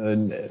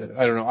don't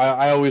know.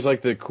 I always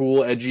like the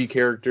cool, edgy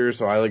characters,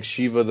 so I like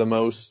Shiva the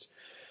most.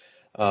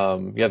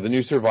 The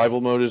new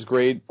survival mode is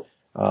great.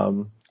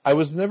 I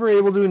was never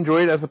able to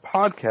enjoy it as a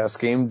podcast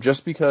game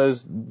just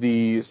because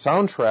the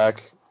soundtrack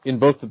in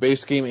both the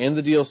base game and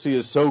the DLC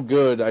is so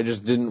good. I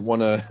just didn't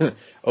want to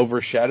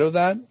overshadow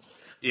that.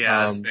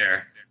 Yeah, that's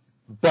fair.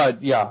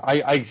 But yeah,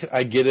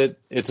 I get it.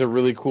 It's a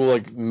really cool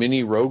like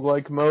mini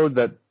roguelike mode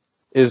that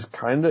is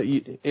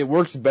it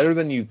works better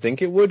than you'd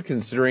think it would,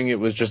 considering it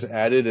was just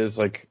added as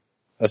like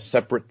a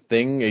separate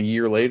thing a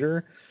year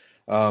later.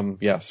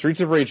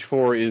 Streets of Rage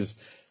 4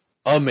 is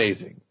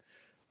amazing.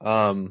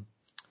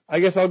 I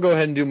guess I'll go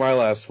ahead and do my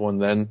last one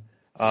then.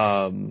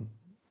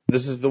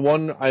 This is the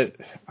one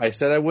I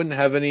said I wouldn't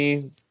have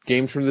any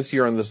games from this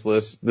year on this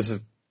list. This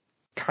is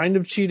kind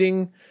of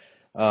cheating.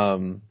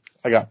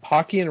 I got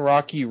Pocky and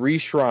Rocky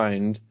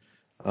Reshrined.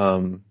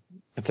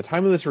 At the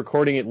time of this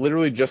recording, it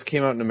literally just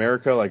came out in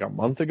America like a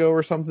month ago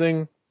or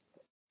something.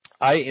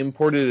 I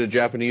imported a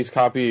Japanese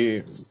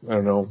copy,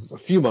 a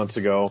few months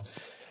ago.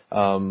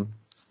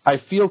 I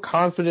feel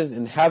confident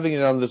in having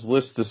it on this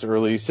list this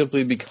early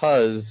simply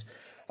because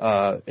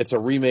it's a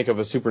remake of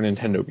a Super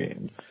Nintendo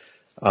game.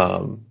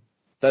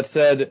 That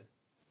said,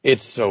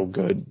 it's so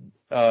good.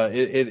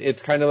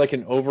 It's kind of like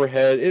an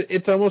overhead.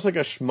 It's almost like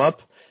a shmup,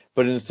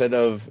 but instead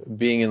of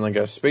being in like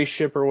a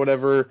spaceship or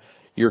whatever,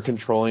 you're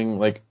controlling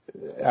like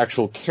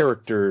actual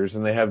characters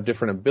and they have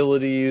different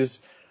abilities.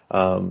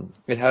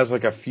 It has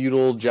like a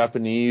feudal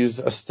Japanese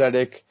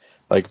aesthetic.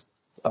 Like,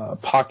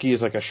 Pocky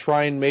is like a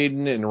shrine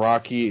maiden and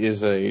Rocky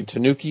is a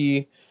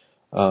tanuki.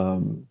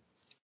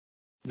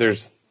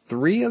 There's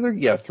three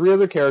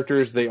other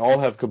characters. They all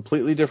have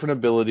completely different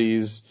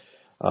abilities.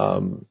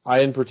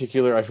 In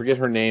particular, I forget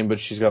her name, but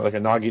she's got like a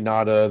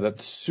naginata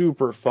that's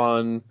super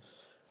fun.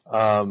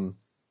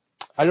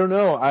 I don't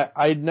know.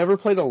 I'd never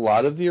played a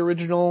lot of the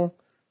original.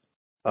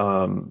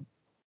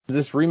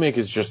 This remake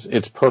is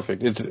it's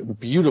perfect. It's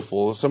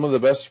beautiful. Some of the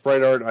best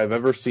sprite art I've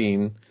ever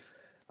seen.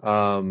 The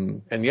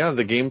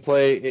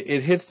gameplay,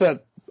 it hits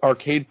that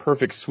arcade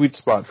perfect sweet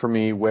spot for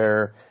me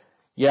where,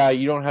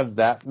 you don't have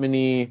that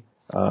many,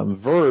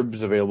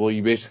 verbs available.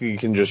 You basically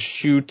can just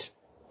shoot,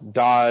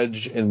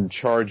 dodge, and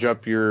charge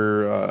up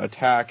your,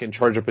 attack and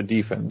charge up a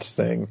defense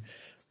thing.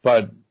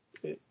 But,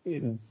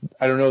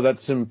 I don't know, that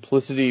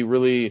simplicity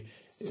really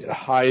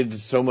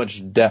hides so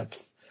much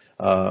depth.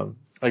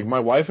 Like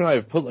my wife and I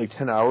have put like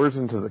 10 hours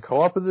into the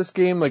co-op of this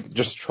game, like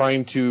just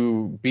trying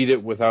to beat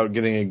it without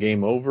getting a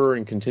game over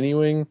and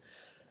continuing.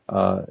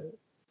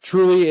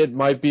 Truly, it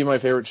might be my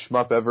favorite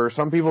shmup ever.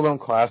 Some people don't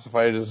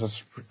classify it as a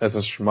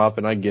shmup,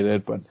 and I get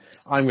it, but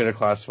I'm going to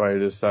classify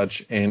it as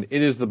such, and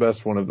it is the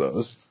best one of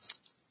those.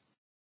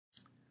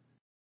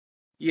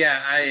 Yeah,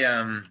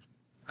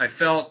 I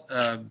felt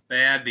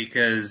bad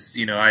because,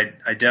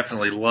 I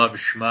definitely love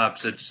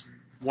shmups. It's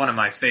one of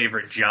my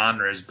favorite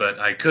genres, but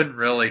I couldn't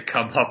really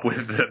come up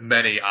with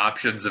many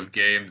options of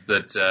games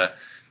that,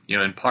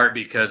 in part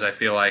because I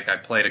feel like I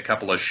played a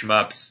couple of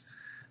shmups,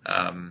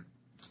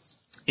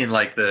 in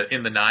the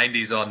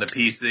 90s on the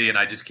PC, and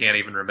I just can't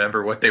even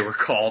remember what they were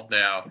called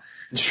now.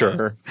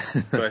 Sure.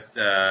 But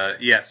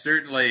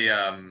certainly,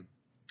 I'm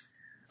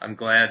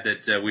glad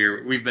that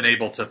we've been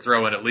able to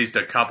throw in at least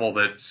a couple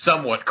that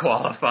somewhat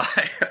qualify.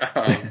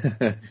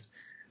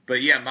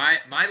 But yeah,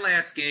 my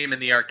last game in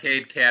the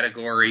arcade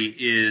category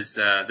is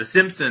the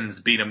Simpsons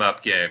beat 'em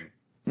up game.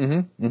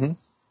 Mm-hmm. Mm-hmm.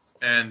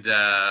 And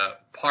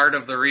part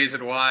of the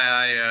reason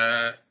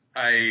why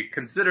I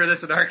consider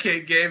this an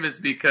arcade game is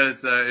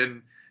because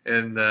in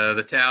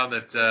the town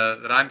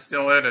that I'm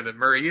still in and that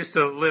Murray used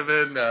to live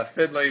in,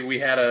 Findlay, we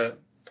had a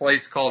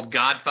place called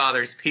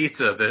Godfather's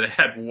Pizza that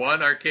had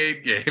one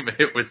arcade game, and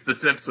it was the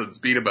Simpsons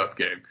beat 'em up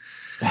game.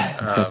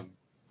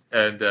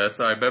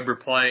 So I remember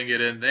playing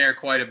it in there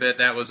quite a bit.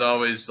 That was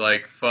always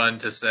like fun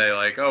to say,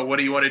 like, oh, what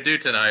do you want to do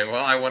tonight?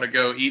 Well, I want to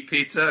go eat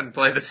pizza and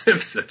play the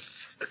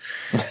Simpsons.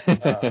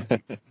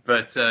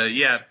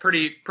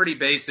 Pretty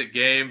basic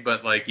game,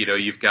 but like,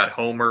 you've got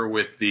Homer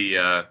with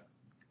the,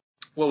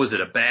 what was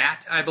it, a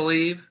bat, I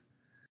believe?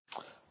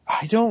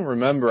 I don't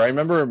remember. I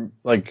remember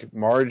like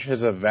Marge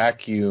has a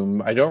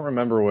vacuum. I don't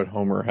remember what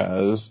Homer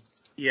has.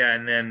 Yeah,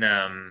 and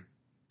then,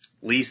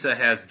 Lisa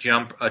has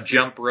a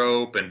jump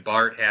rope, and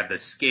Bart had the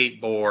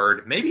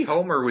skateboard. Maybe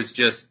Homer was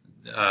just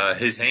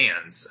his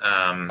hands.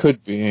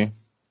 Could be.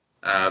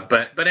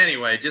 But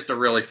anyway, just a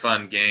really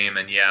fun game,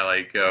 and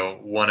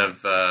one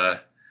of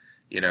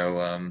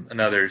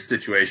another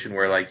situation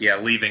where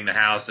leaving the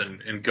house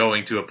and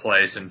going to a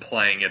place and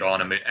playing it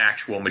on an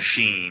actual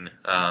machine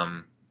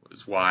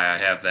is why I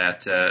have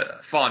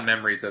that fond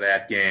memories of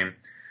that game.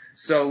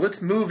 So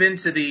let's move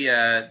into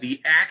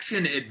the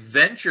action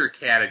adventure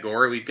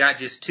category. We've got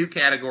just two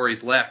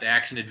categories left: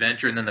 action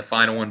adventure, and then the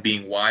final one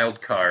being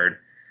wild card.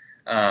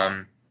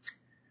 I'm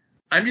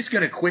just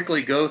going to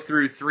quickly go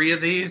through three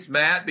of these,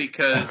 Matt,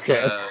 because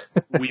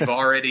we've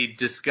already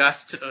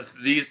discussed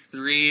these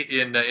three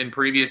in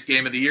previous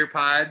Game of the Year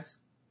pods.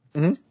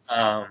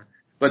 Mm-hmm.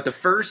 But the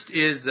first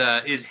is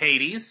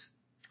Hades.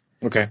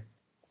 Okay.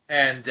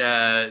 And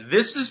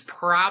this is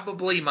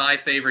probably my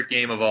favorite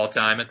game of all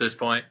time at this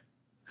point.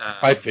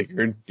 I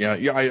figured.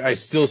 Yeah, I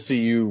still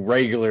see you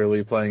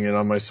regularly playing it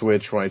on my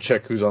Switch when I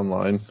check who's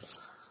online.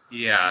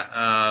 Yeah,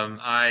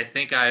 I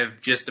think I've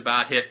just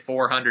about hit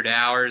 400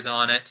 hours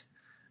on it.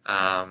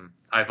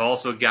 I've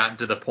also gotten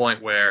to the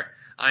point where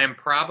I am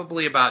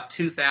probably about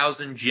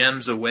 2,000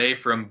 gems away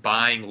from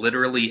buying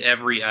literally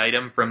every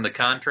item from the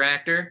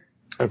contractor.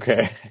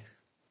 Okay.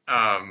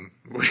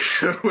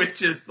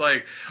 Which is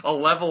like a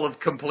level of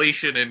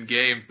completion in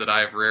games that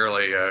I've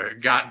rarely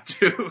gotten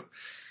to.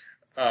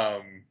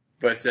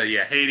 But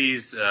yeah,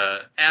 Hades,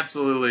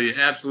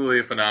 absolutely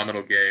a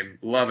phenomenal game.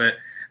 Love it.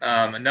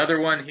 Another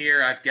one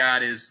here I've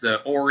got is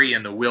the Ori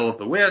and the Will of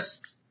the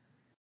Wisps.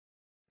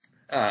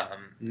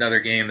 Another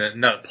game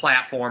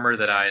platformer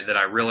that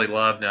I really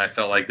loved, and I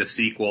felt like the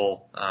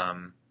sequel,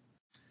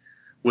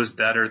 was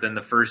better than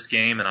the first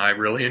game, and I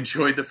really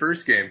enjoyed the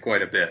first game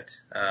quite a bit.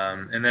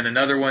 And then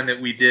another one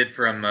that we did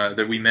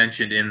that we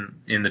mentioned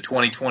in the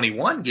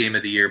 2021 Game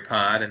of the Year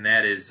pod, and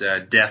that is,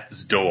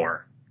 Death's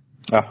Door.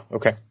 Ah,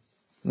 okay.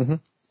 Mm-hmm.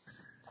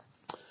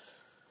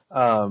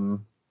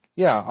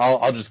 Yeah,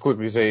 I'll just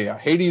quickly say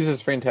Hades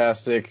is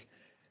fantastic.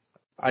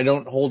 I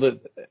don't hold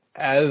it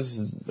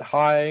as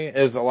high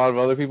as a lot of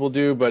other people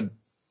do, but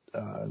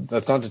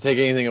that's not to take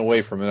anything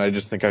away from it. I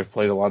just think I've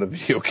played a lot of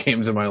video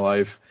games in my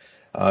life.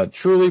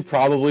 Truly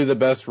probably the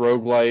best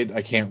roguelite.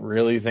 I can't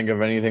really think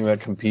of anything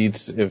that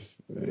competes if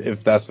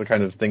that's the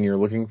kind of thing you're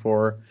looking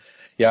for.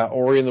 Yeah,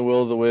 Ori and the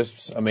Will of the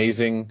Wisps,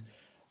 amazing.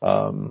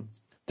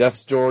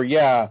 Death's Door,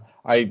 yeah,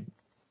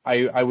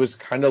 I was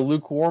kind of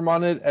lukewarm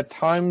on it at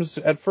times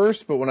at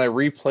first, but when I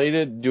replayed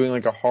it, doing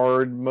like a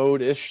hard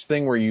mode-ish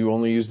thing where you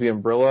only use the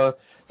umbrella,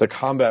 the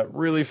combat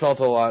really felt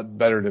a lot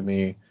better to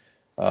me.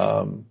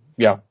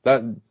 Yeah,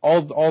 that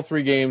all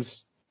three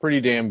games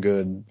pretty damn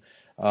good.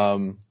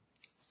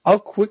 I'll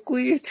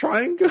quickly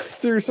try and go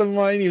through some of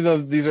mine, even though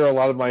these are a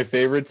lot of my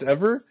favorites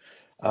ever.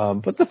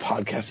 But the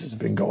podcast has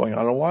been going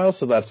on a while,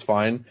 so that's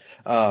fine.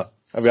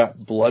 I've got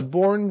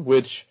Bloodborne,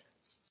 which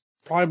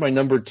probably my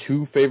number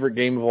 2 favorite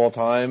game of all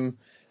time.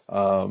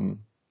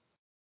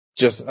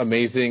 Just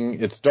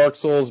amazing. It's Dark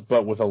Souls,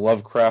 but with a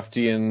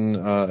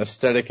Lovecraftian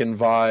aesthetic and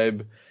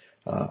vibe.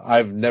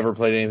 I've never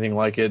played anything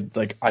like it.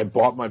 Like, I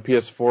bought my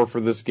PS4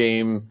 for this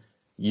game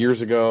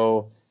years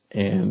ago,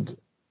 and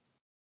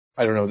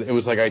I don't know, it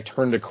was like I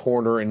turned a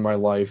corner in my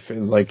life,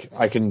 and like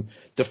I can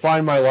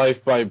define my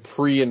life by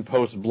pre and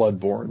post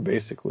Bloodborne,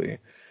 basically.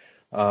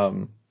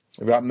 I've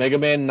got Mega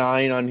Man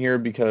 9 on here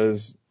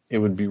because it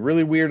would be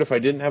really weird if I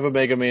didn't have a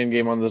Mega Man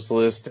game on this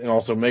list, and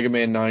also Mega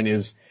Man 9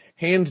 is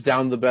hands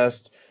down the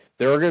best.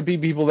 There are going to be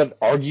people that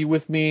argue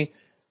with me.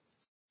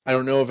 I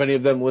don't know if any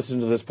of them listen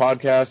to this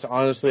podcast.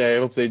 Honestly, I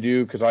hope they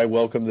do, because I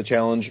welcome the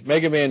challenge.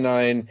 Mega Man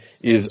 9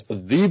 is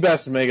the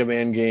best Mega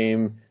Man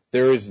game.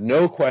 There is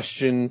no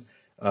question.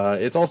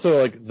 It's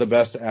also like the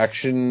best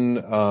action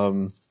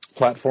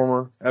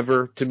platformer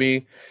ever to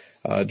me.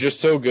 Just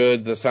so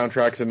good. The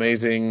soundtrack's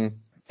amazing.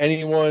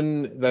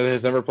 Anyone that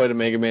has never played a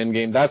Mega Man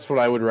game, that's what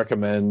I would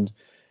recommend.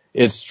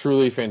 It's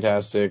truly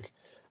fantastic.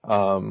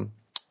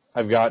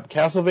 I've got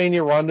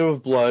Castlevania Rondo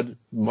of Blood.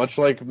 Much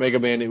like Mega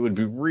Man, it would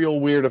be real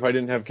weird if I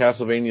didn't have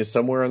Castlevania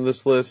somewhere on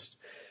this list.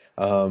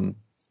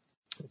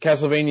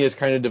 Castlevania is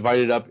kind of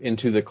divided up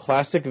into the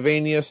classic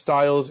Vania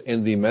styles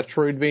and the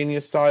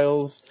Metroidvania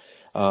styles.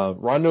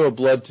 Rondo of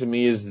Blood to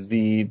me is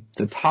the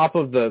top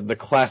of the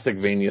classic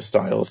Vania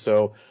style.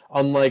 So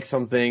unlike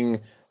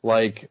something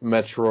like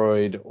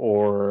Metroid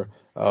or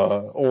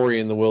Ori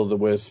and the Will of the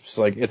Wisps,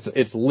 like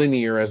it's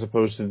linear as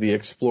opposed to the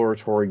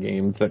exploratory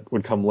games that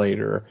would come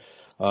later.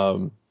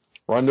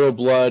 Rondo of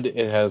Blood,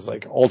 it has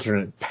like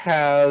alternate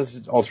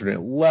paths,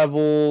 alternate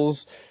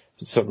levels,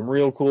 some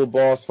real cool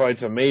boss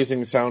fights,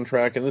 amazing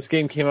soundtrack, and this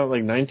game came out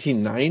like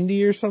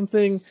 1990 or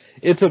something.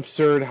 It's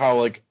absurd how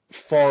like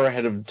far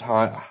ahead of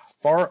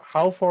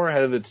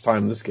its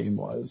time this game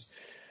was.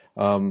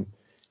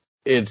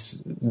 It's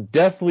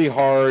deathly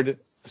hard,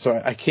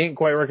 so I can't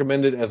quite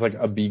recommend it as like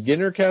a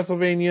beginner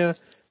Castlevania,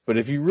 but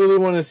if you really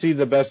want to see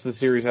the best the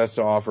series has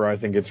to offer, I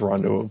think it's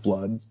Rondo of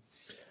Blood.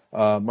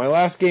 My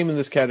last game in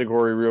this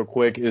category real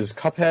quick is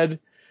Cuphead.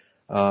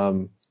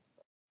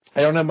 I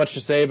don't have much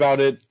to say about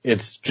it.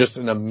 It's just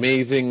an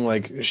amazing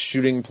like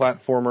shooting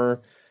platformer.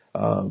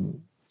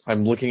 I'm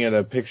looking at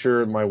a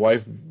picture my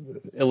wife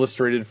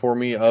illustrated for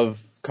me of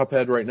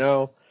Cuphead right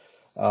now.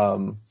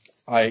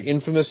 I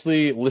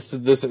infamously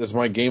listed this as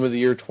my Game of the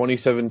Year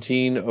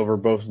 2017 over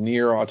both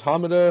Nier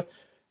Automata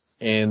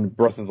and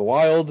Breath of the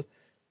Wild.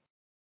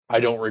 I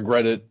don't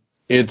regret it.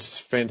 It's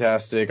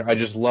fantastic. I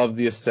just love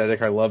the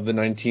aesthetic. I love the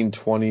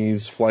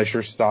 1920s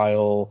Fleischer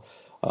style.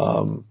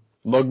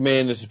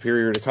 Mugman is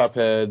superior to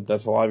Cuphead.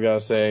 That's all I've got to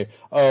say.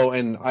 Oh,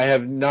 and I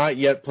have not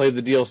yet played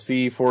the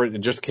DLC for it. It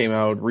just came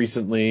out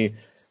recently.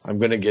 I'm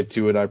going to get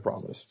to it, I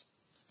promise.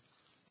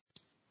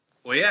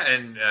 Well, yeah,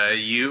 and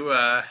you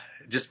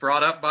just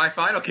brought up my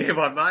final game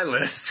on my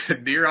list,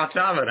 Nier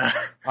Automata.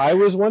 I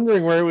was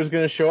wondering where it was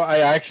going to show up. I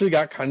actually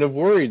got kind of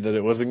worried that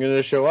it wasn't going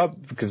to show up,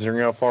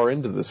 considering how far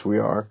into this we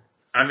are.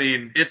 I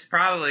mean, it's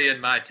probably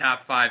in my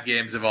top 5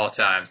 games of all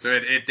time, so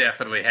it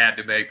definitely had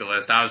to make the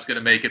list. I was going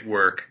to make it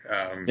work.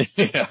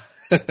 Yeah.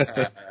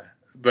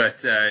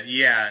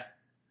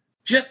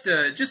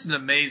 Yeah, just an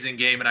amazing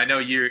game, and I know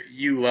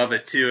you love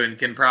it too, and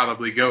can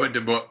probably go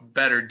into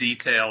better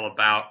detail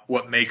about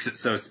what makes it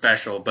so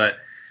special. But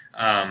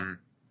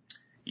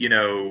you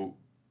know,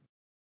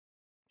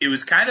 it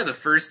was kind of the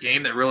first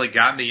game that really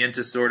got me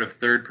into sort of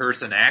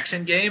third-person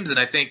action games, and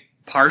I think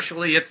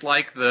partially it's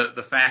like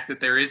the fact that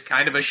there is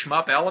kind of a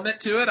shmup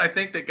element to it. I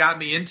think that got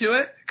me into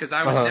it because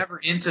I was never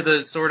into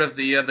the sort of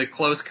the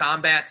close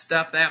combat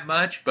stuff that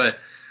much, but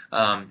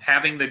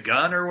having the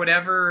gun or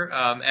whatever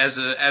as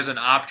an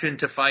option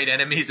to fight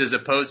enemies as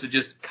opposed to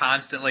just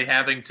constantly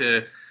having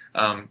to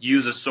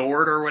use a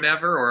sword or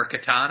whatever or a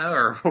katana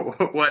or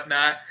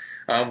whatnot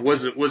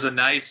was a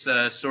nice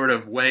sort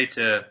of way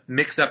to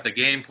mix up the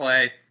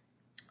gameplay.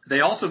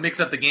 They also mix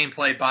up the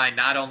gameplay by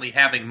not only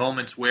having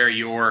moments where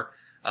you're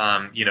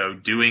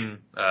doing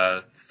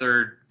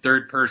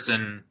third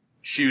person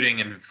shooting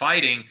and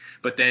fighting,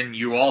 but then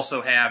you also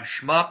have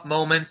shmup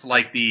moments.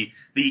 Like the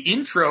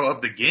intro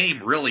of the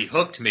game really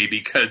hooked me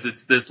because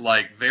it's this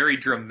like very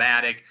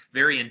dramatic,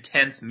 very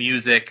intense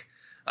music,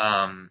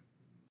 like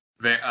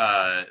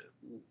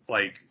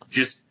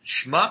just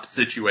shmup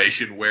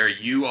situation where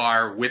you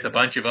are with a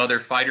bunch of other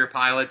fighter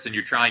pilots and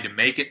you're trying to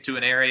make it to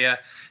an area,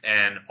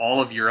 and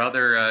all of your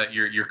other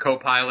your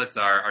co-pilots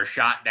are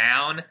shot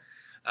down,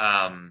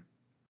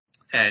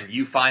 and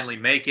you finally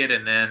make it,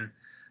 and then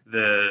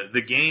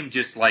the game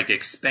just like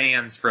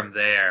expands from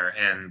there,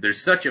 and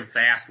there's such a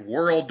vast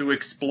world to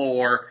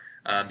explore,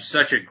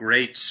 such a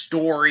great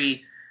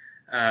story.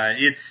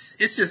 It's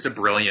just a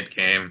brilliant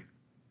game.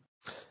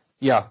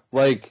 Yeah,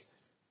 like,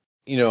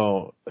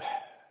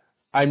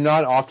 I'm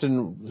not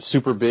often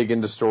super big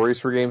into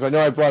stories for games. I know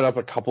I brought up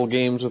a couple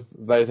games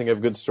that I think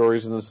have good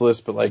stories in this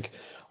list, but like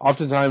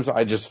oftentimes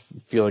I just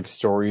feel like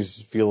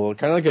stories feel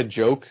kind of like a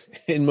joke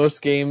in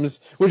most games,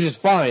 which is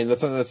fine.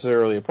 That's not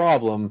necessarily a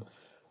problem.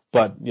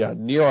 But yeah,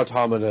 Nier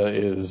Automata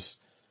is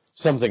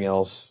something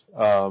else.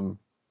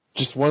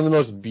 Just one of the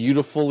most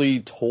beautifully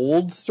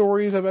told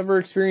stories I've ever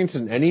experienced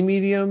in any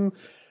medium.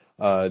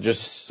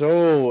 Just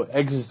so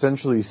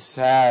existentially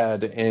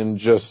sad and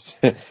just,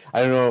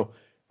 I don't know.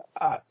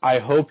 I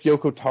hope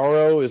Yoko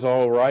Taro is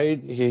all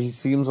right. He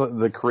seems like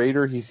the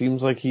creator. He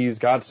seems like he's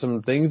got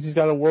some things he's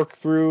got to work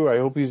through. I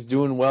hope he's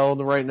doing well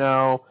right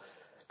now,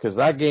 because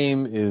that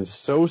game is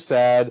so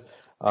sad.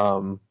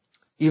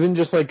 Even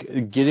just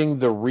like getting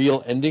the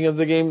real ending of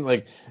the game,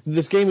 like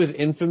this game is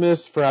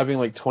infamous for having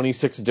like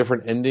 26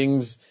 different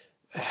endings.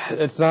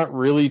 It's not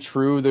really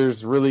true.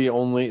 There's really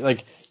only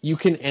like you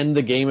can end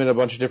the game at a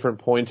bunch of different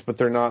points, but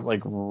they're not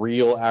like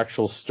real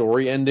actual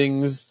story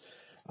endings.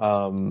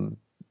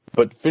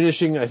 But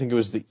finishing, I think it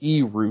was the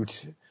E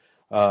route,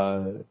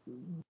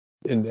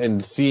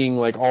 and seeing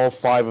like all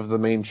 5 of the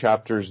main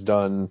chapters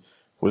done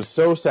was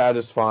so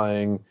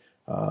satisfying.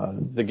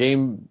 The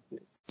game,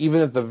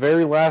 even at the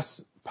very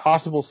last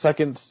possible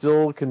second,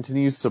 still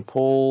continues to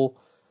pull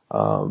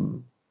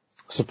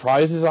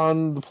surprises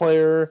on the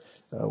player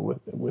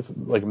with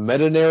like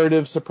meta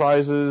narrative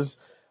surprises.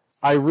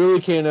 I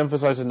really can't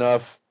emphasize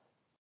enough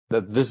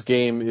that this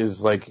game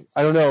is like,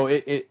 I don't know,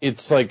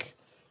 it's like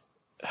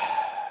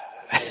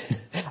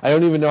I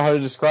don't even know how to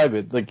describe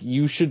it. Like,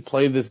 you should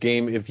play this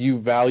game if you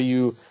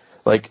value,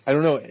 like, I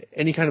don't know,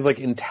 any kind of like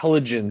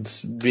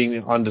intelligence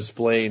being on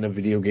display in a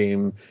video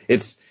game.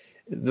 It's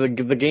the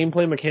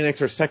gameplay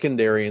mechanics are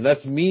secondary, and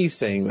that's me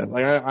saying that.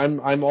 Like,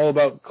 I'm all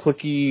about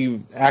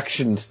clicky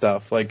action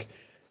stuff. Like,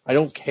 I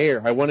don't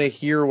care. I want to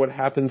hear what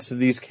happens to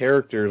these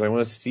characters. I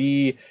want to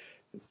see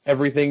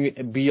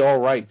everything be all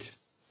right.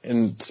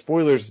 And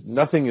spoilers,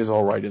 nothing is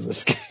all right in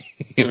this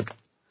game.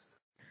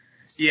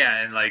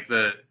 Yeah, and like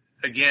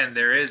again,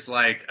 there is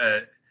like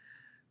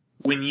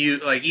when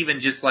you like even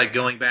just like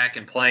going back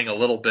and playing a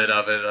little bit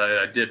of it,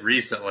 I did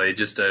recently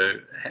just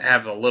to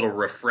have a little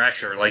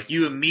refresher. Like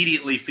you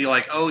immediately feel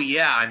like, oh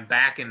yeah, I'm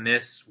back in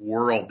this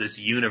world, this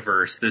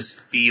universe, this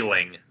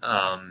feeling.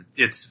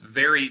 It's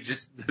very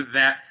just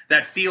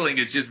that feeling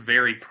is just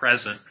very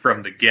present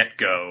from the get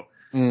go.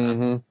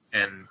 Mm-hmm.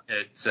 And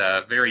it's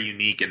very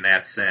unique in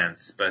that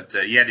sense. But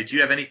yeah, did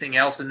you have anything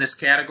else in this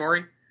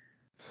category?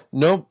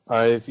 Nope.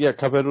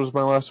 Cuphead was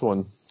my last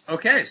one.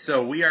 Okay,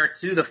 so we are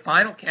to the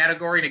final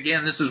category, and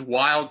again, this is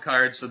wild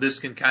card, so this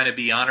can kind of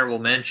be honorable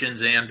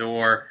mentions and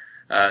or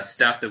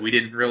stuff that we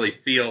didn't really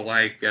feel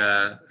like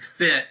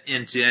fit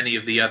into any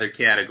of the other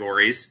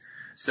categories.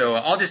 So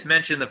I'll just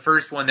mention the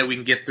first one that we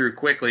can get through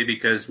quickly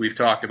because we've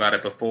talked about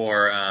it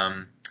before.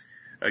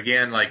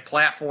 Again, like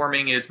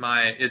platforming is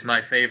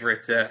my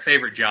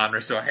favorite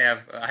genre, so I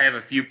have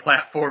a few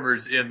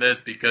platformers in this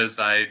because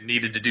I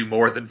needed to do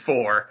more than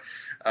 4.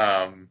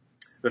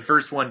 The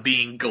first one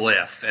being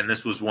Glyph, and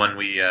this was one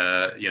we,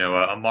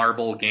 a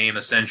marble game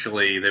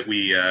essentially that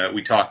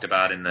we talked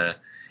about in the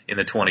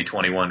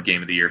 2021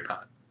 Game of the Year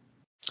pod.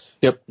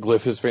 Yep,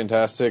 Glyph is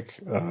fantastic.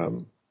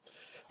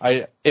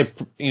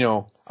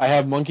 I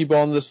have Monkey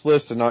Ball on this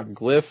list and not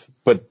Glyph,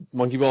 but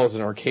Monkey Ball is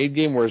an arcade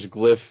game, whereas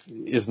Glyph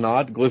is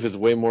not. Glyph is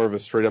way more of a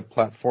straight-up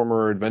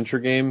platformer adventure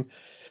game.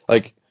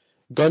 Like,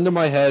 gun to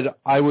my head,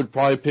 I would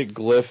probably pick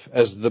Glyph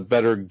as the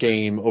better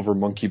game over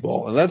Monkey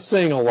Ball, and that's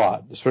saying a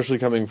lot, especially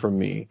coming from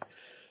me.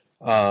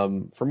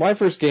 For my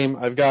first game,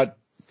 I've got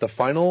the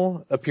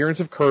final appearance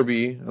of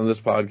Kirby on this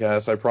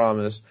podcast, I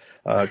promise.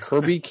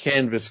 Kirby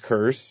Canvas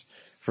Curse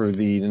for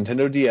the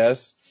Nintendo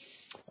DS.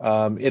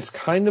 It's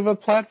kind of a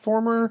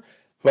platformer,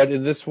 but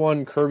in this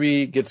one,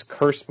 Kirby gets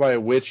cursed by a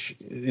witch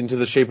into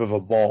the shape of a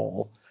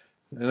ball.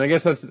 And I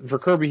guess that's, for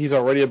Kirby, he's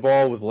already a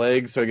ball with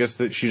legs, so I guess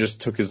that she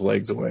just took his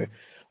legs away.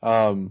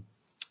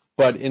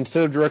 But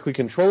instead of directly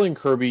controlling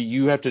Kirby,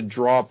 you have to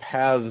draw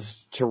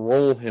paths to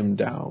roll him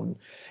down.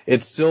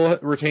 It still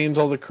retains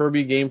all the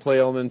Kirby gameplay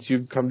elements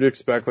you've come to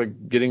expect,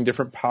 like getting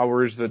different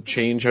powers that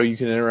change how you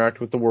can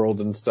interact with the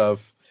world and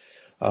stuff.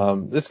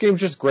 This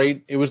game's just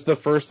great. It was the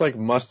first, like,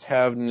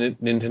 must-have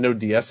Nintendo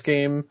DS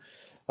game.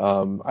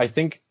 I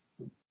think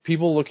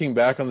people looking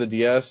back on the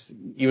DS,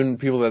 even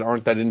people that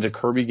aren't that into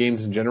Kirby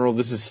games in general,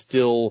 this is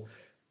still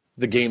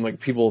the game, like,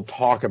 people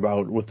talk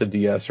about with the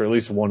DS, or at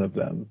least one of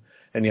them.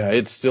 And yeah,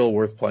 it's still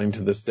worth playing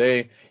to this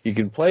day. You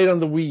can play it on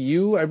the Wii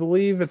U, I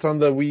believe. It's on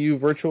the Wii U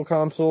Virtual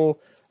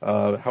Console.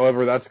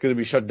 However, that's going to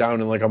be shut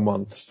down in like a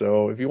month.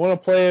 So if you want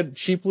to play it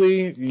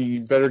cheaply,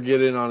 you better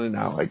get in on it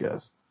now, I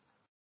guess.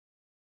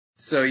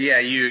 So yeah,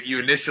 you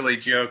initially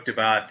joked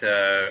about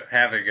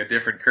having a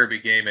different Kirby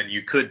game, and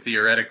you could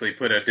theoretically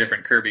put a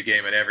different Kirby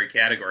game in every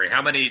category.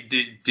 How many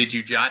did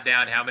you jot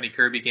down? How many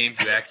Kirby games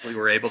you actually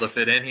were able to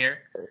fit in here?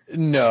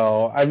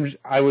 No,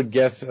 I would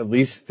guess at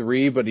least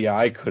 3, but yeah,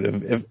 I could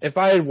have. If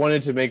I had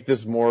wanted to make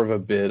this more of a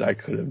bid, I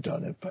could have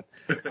done it. But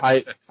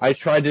I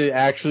tried to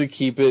actually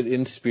keep it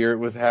in spirit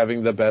with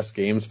having the best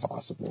games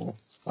possible.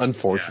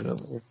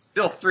 Unfortunately,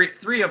 still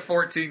three of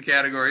 14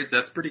 categories.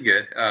 That's pretty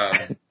good.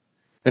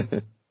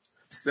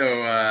 So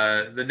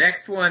the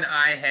next one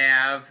I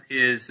have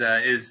is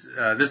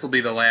this will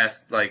be the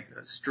last, like,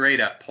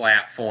 straight up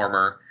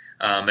platformer,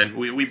 and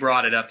we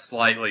brought it up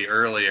slightly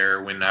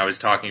earlier when I was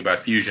talking about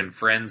Fusion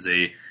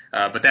Frenzy,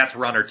 but that's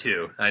Runner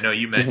 2. I know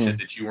you mentioned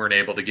that you weren't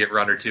able to get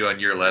Runner 2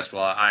 on your list.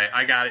 Well,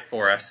 I got it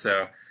for us,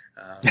 so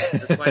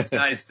that's why it's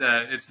nice.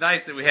 It's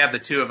nice that we have the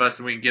two of us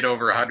and we can get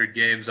over 100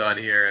 games on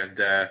here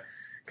and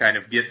kind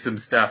of get some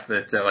stuff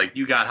that like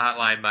you got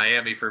Hotline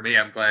Miami for me.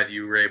 I'm glad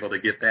you were able to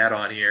get that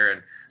on here,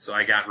 and so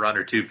I got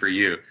Runner 2 for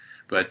you.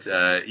 But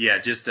yeah,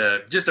 just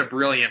a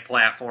brilliant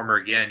platformer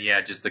again.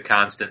 Yeah, just the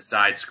constant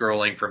side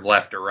scrolling from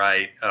left to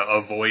right,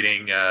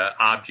 avoiding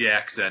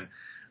objects, and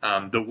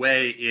the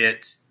way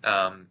it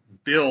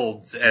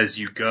builds as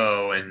you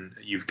go, and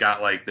you've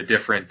got like the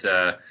different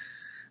the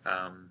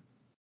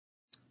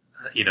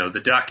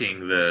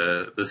ducking,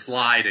 the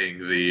sliding,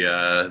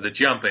 the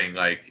jumping,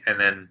 like, and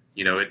then,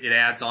 it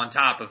adds on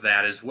top of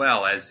that as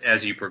well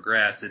as you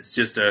progress. It's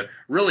just a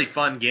really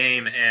fun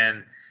game.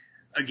 And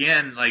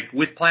again, like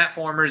with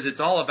platformers, it's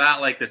all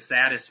about like the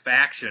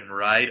satisfaction,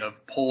 right,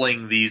 of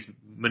pulling these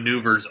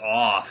maneuvers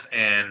off.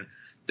 And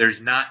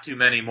there's not too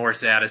many more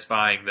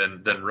satisfying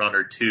than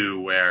Runner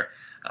 2, where,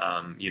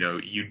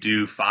 you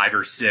do 5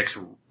 or 6,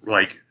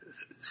 like,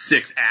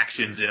 6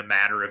 actions in a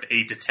matter of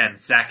 8 to 10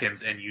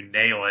 seconds and you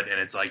nail it, and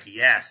it's like,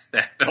 yes,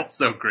 that felt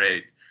so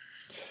great.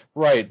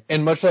 Right.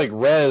 And much like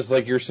Rez,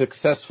 like, your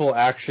successful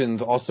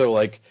actions also,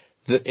 like,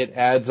 it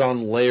adds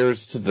on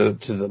layers to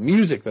the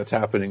music that's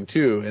happening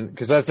too, and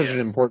because that's such an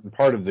important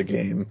part of the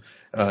game,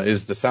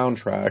 is the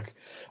soundtrack.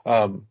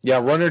 Yeah,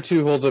 Runner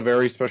 2 holds a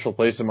very special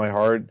place in my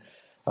heart.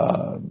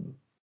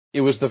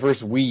 It was the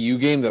first Wii U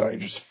game that I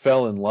just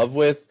fell in love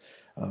with.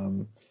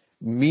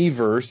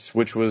 Miiverse,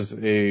 which was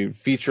a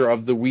feature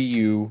of the Wii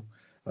U,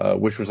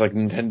 which was like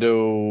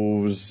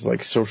Nintendo's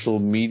like social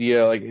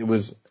media, like it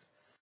was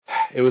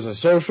a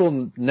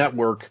social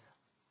network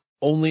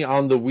only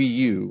on the Wii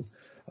U.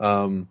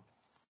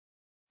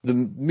 The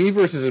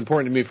Miiverse is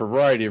important to me for a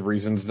variety of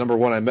reasons. Number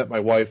one, I met my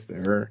wife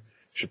there.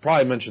 Should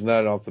probably mention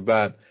that off the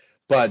bat.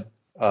 But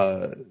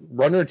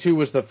Runner 2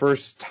 was the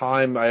first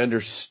time I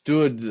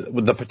understood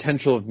the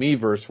potential of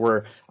Miiverse,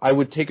 where I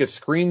would take a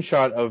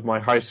screenshot of my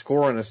high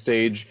score on a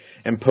stage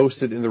and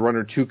post it in the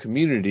Runner 2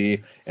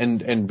 community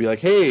and be like,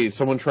 hey,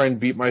 someone try and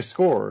beat my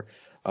score.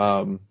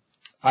 I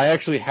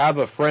actually have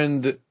a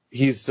friend,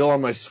 he's still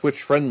on my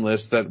Switch friend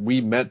list, that we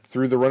met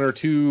through the Runner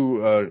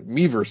 2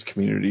 Miiverse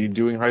community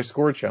doing high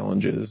score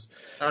challenges.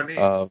 Oh,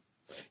 neat.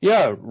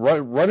 Yeah,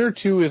 Runner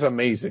 2 is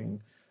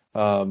amazing.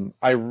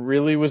 I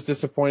really was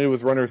disappointed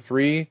with Runner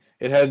 3.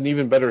 It had an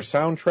even better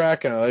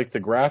soundtrack, and I liked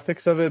the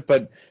graphics of it,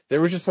 but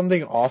there was just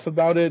something off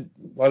about it.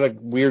 A lot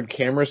of weird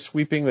camera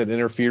sweeping that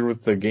interfered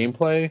with the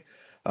gameplay.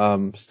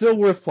 Still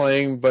worth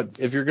playing, but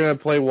if you're going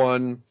to play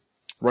one,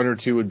 Runner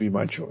 2 would be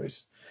my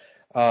choice.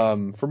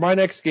 For my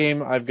next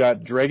game, I've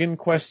got Dragon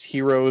Quest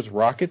Heroes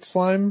Rocket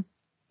Slime.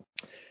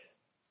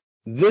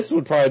 This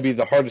would probably be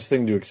the hardest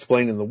thing to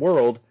explain in the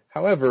world.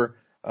 However,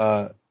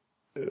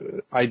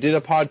 I did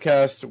a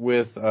podcast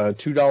with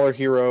 $2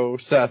 Hero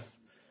Seth,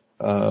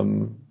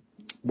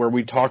 where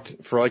we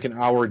talked for like an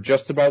hour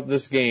just about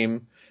this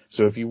game.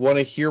 So if you want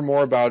to hear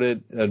more about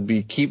it, that'd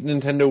be Keep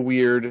Nintendo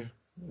Weird.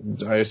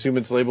 I assume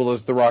it's labeled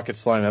as the Rocket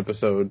Slime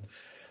episode.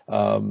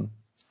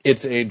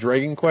 It's a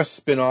Dragon Quest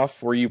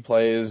spin-off where you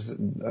play as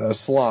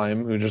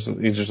Slime,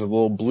 he's just a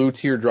little blue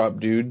teardrop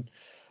dude.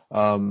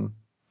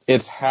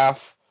 It's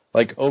half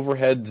like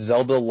overhead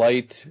Zelda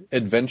light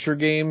adventure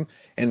game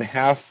and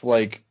half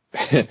like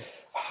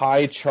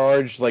high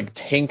charge like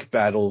tank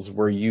battles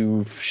where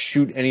you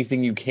shoot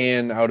anything you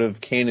can out of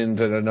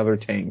cannons at another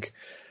tank.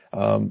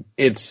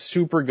 It's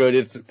super good.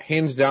 It's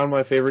hands down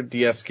my favorite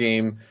DS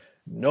game.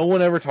 No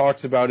one ever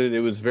talks about it.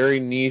 It was very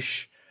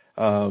niche.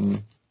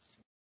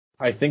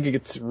 I think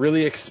it's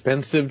really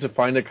expensive to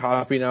find a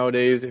copy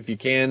nowadays. If you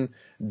can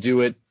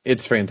do it,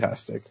 it's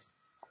fantastic.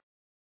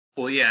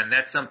 Well, yeah, and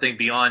that's something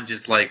beyond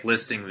just like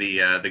listing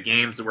the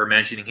games that we're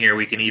mentioning here.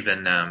 We can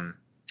even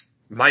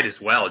might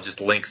as well just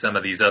link some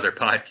of these other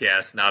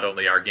podcasts, not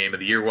only our Game of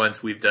the Year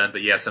ones we've done,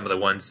 but yeah, some of the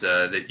ones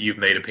that you've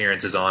made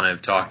appearances on and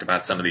have talked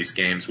about some of these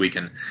games. We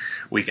can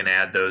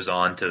add those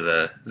on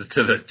to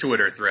the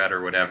Twitter thread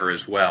or whatever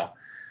as well.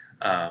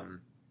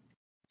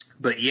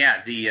 But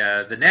yeah,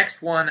 the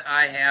next one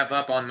I have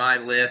up on my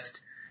list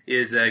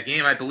is a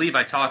game I believe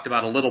I talked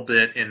about a little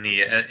bit in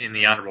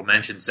the honorable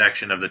mention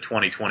section of the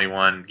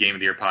 2021 Game of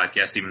the Year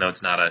podcast, even though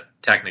it's not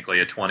technically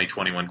a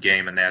 2021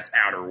 game, and that's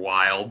Outer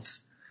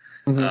Wilds.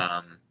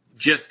 Mm-hmm.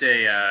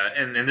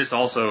 And this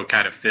also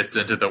kind of fits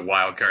into the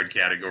wild card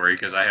category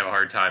because I have a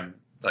hard time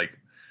like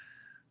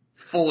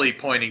fully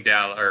pointing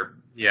down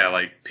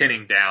like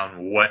pinning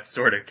down what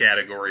sort of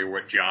category,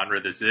 what genre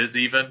this is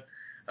even.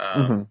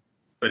 Mm-hmm.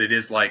 But it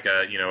is like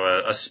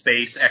a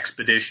space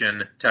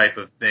expedition type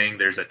of thing.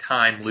 There's a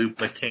time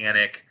loop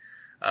mechanic.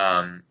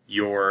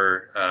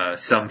 You're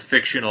some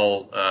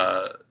fictional,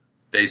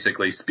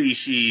 basically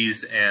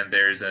species, and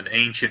there's an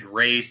ancient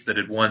race that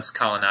had once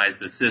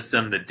colonized the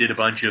system that did a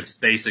bunch of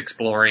space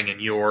exploring,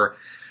 and you're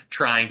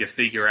trying to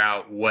figure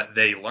out what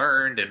they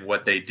learned and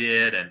what they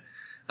did. And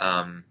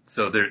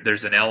so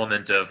there's an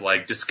element of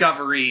like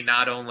discovery,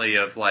 not only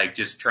of like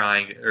just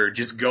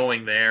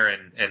going there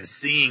and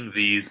seeing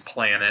these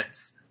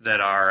planets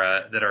that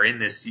are in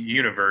this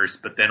universe,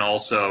 but then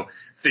also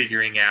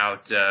figuring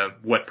out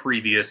what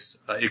previous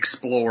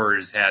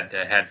explorers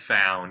had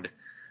found.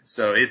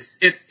 So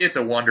it's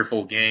a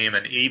wonderful game,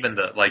 and even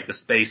the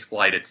space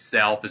flight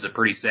itself is a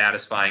pretty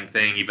satisfying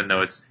thing, even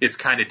though it's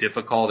kind of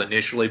difficult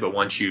initially, but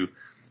once you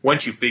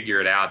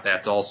figure it out,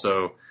 that's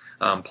also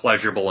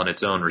pleasurable in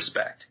its own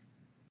respect.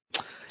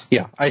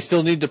 Yeah, I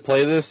still need to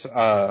play this.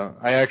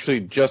 I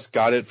actually just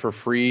got it for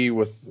free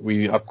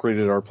we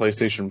upgraded our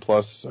PlayStation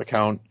Plus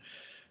account.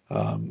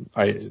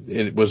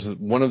 It was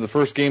one of the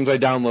first games I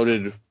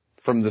downloaded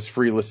from this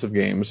free list of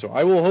games, so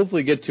I will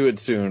hopefully get to it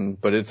soon,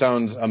 but it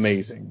sounds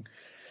amazing.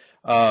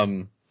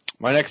 My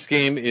next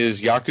game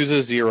is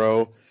Yakuza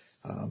 0.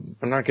 I'm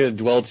not going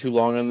to dwell too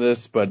long on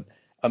this, but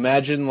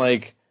imagine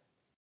like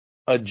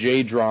a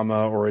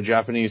J-drama or a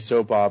Japanese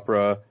soap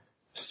opera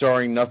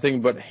starring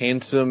nothing but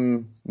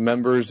handsome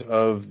members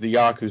of the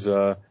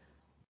Yakuza,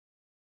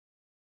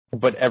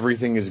 but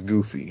everything is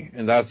goofy,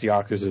 and that's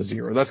Yakuza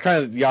 0. That's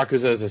kind of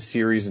Yakuza as a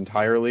series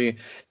entirely.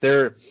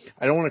 I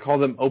don't want to call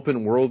them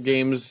open world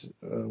games.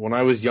 When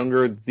I was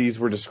younger, these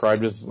were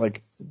described as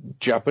like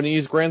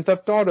Japanese Grand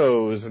Theft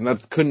Autos, and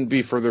that couldn't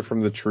be further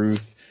from the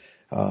truth.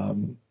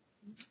 The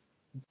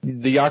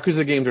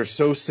Yakuza games are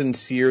so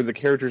sincere. The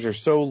characters are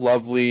so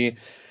lovely.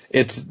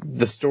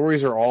 The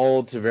stories are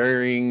all to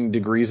varying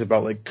degrees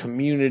about like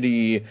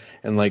community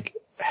and like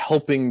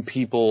helping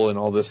people and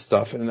all this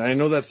stuff. And I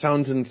know that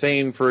sounds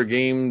insane for a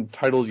game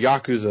titled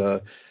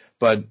Yakuza,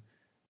 but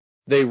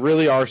they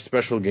really are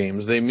special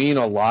games. They mean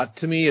a lot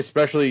to me,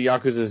 especially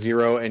Yakuza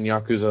 0 and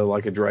Yakuza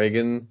Like a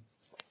Dragon.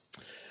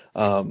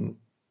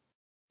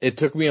 It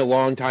took me a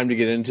long time to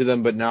get into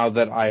them, but now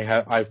that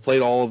I've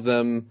played all of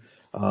them,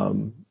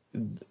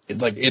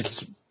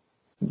 it's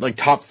like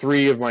top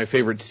 3 of my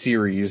favorite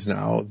series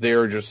now.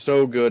 They're just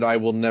so good. I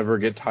will never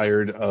get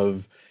tired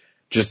of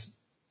just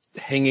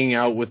hanging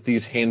out with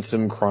these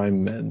handsome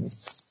crime men.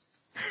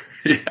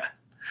 Yeah.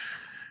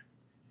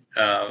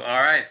 All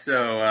right.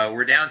 So,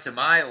 we're down to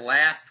my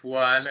last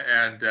one,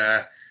 and,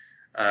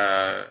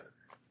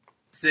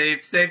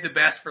 save the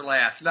best for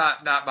last.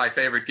 Not my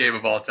favorite game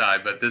of all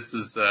time, but this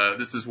is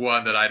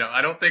one that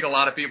I don't think a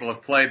lot of people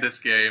have played this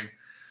game.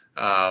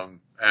 I'm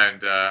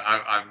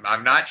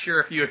not sure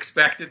if you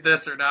expected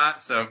this or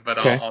not. So, but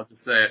okay. I'll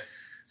just say it.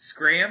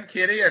 Scram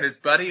Kitty and his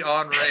buddy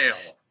on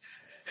rails.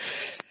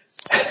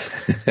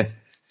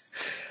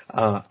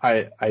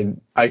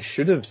 I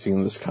should have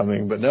seen this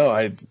coming, but no,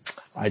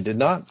 I did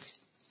not.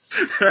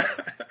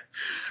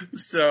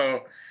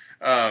 So,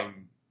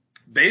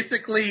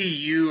 basically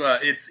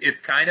it's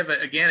kind of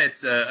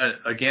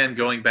again,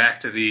 going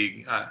back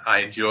to I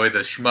enjoy the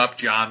shmup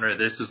genre.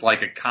 This is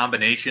like a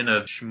combination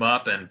of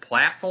shmup and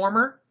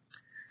platformer.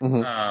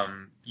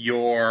 Mm-hmm.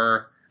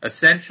 You're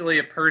essentially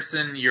a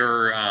person,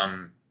 you're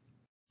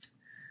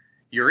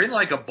in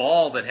like a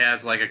ball that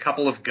has like a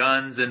couple of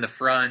guns in the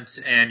front,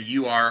 and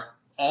you are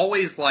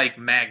always like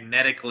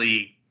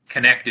magnetically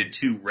connected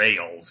to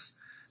rails.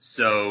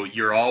 So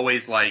you're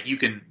always like, you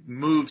can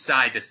move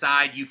side to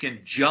side, you can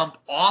jump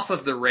off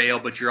of the rail,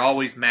 but you're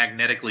always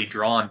magnetically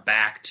drawn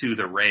back to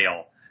the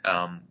rail.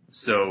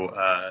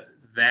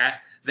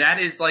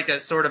 That is like a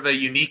sort of a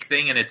unique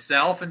thing in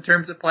itself in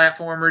terms of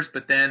platformers.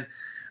 But then,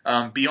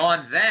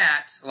 beyond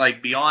that,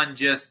 like beyond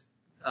just,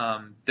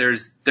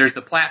 there's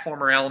the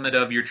platformer element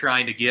of you're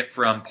trying to get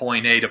from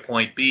point A to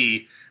point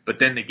B, but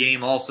then the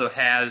game also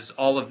has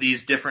all of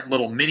these different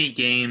little mini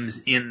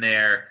games in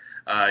there.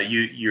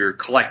 You're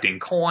collecting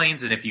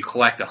coins, and if you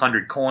collect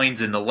 100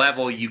 coins in the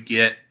level,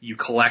 you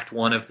collect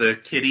one of the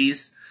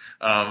kitties.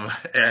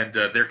 And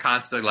they're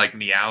constantly like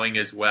meowing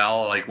as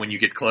well, like when you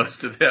get close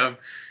to them.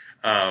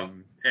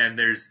 And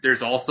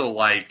there's also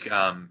like,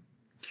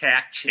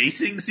 cat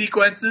chasing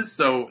sequences.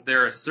 So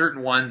there are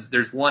certain ones,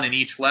 there's one in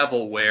each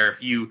level where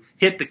if you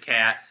hit the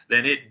cat,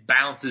 then it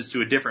bounces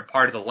to a different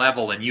part of the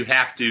level and you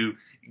have to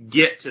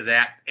get to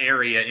that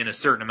area in a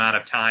certain amount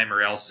of time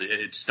or else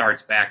it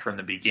starts back from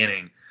the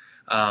beginning.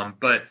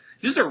 But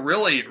this is a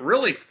really,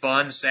 really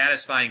fun,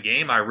 satisfying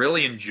game. I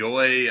really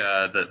enjoy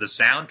the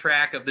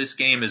soundtrack of this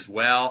game as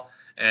well.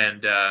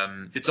 And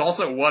it's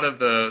also one of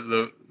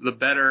the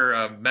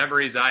better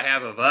memories I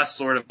have of us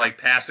sort of like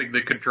passing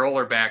the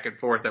controller back and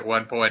forth at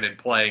one point and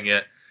playing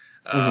it.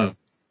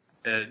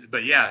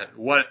 But yeah,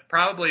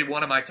 probably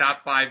one of my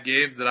top 5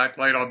 games that I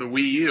played on the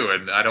Wii U,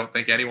 and I don't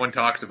think anyone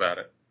talks about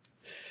it.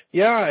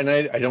 Yeah, and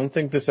I don't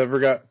think this ever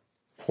got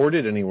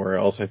ported anywhere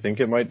else. I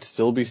think it might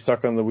still be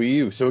stuck on the Wii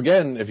U. So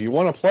again, if you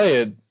want to play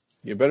it,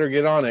 you better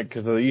get on it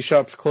because the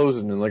eShop's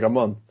closing in like a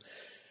month.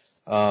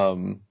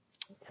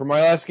 For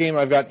my last game,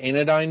 I've got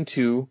Anodyne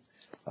 2.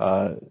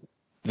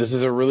 This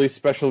is a really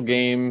special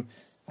game.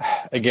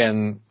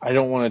 Again, I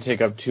don't want to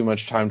take up too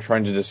much time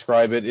trying to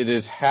describe it. It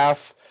is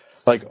half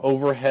like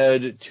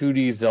overhead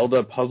 2D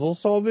Zelda puzzle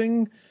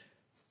solving,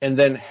 and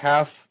then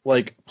half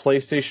like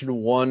PlayStation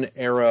 1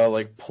 era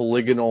like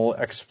polygonal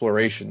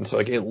exploration. So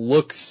like it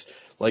looks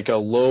like a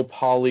low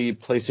poly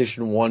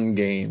PlayStation 1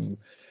 game.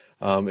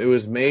 It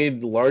was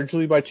made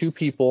largely by 2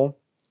 people,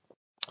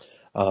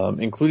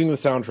 including the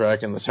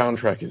soundtrack, and the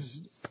soundtrack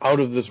is out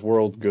of this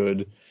world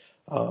good.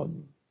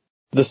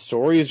 The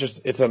story is just,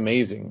 it's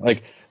amazing.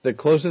 Like, the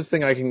closest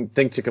thing I can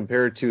think to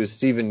compare it to is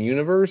Steven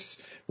Universe,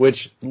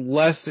 which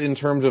less in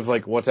terms of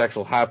like what's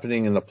actually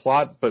happening in the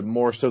plot, but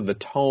more so the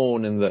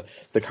tone and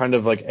the kind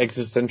of like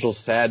existential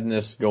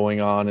sadness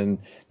going on and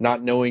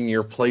not knowing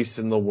your place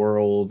in the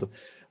world.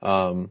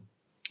 I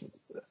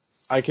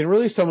can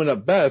really sum it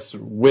up best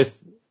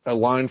with a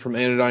line from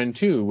Anodyne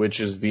 2, which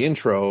is the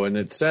intro, and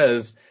it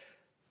says,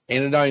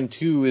 Anodyne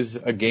 2 is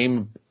a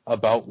game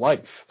about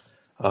life.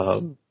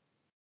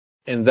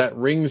 And that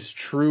rings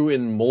true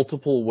in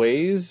multiple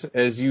ways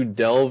as you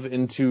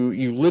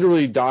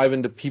literally dive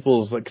into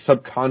people's like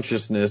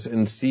subconsciousness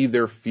and see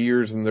their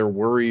fears and their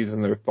worries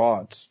and their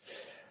thoughts,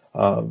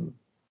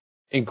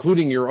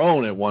 including your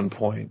own at one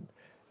point.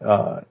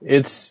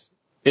 It's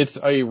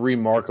a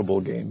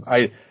remarkable game.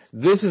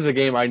 This is a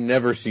game I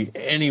never see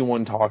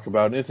anyone talk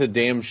about, and it's a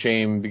damn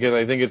shame because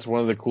I think it's one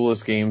of the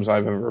coolest games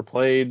I've ever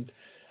played.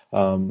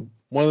 One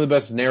of the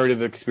best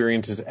narrative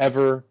experiences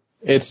ever.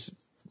 It's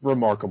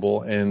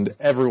remarkable, and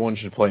everyone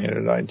should play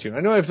Anodyne 2.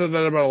 I know I've said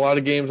that about a lot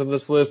of games on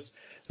this list.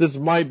 This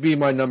might be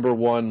my number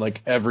one,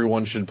 like,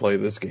 everyone should play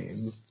this game.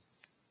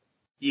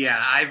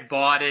 Yeah, I've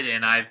bought it,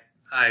 and I've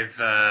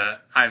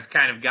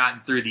kind of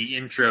gotten through the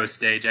intro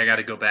stage. I got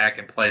to go back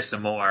and play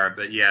some more,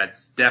 but yeah,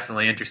 it's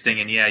definitely interesting.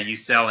 And yeah, you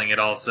selling it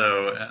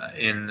also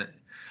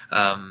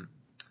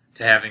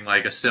to having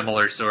like a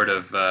similar sort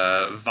of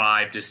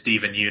vibe to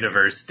Steven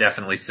Universe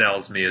definitely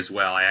sells me as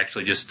well. I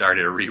actually just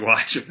started a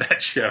rewatch of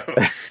that show.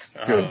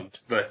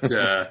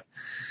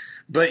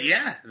 But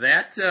yeah,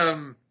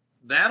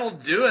 that'll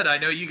do it. I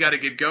know you got to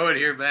get going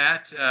here,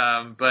 Matt.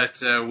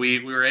 But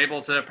we were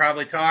able to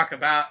probably talk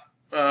about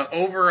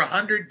over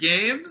 100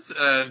 games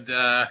and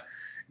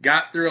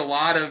got through a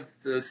lot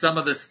of some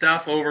of the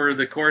stuff over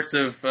the course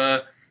of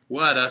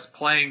us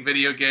playing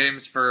video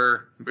games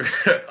for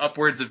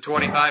upwards of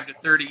 25 to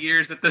 30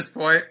 years at this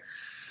point.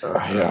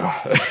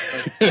 Yeah.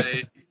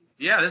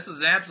 Yeah, this was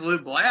an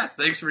absolute blast.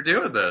 Thanks for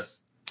doing this.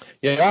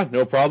 Yeah,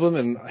 no problem.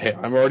 And hey,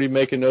 I'm already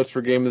making notes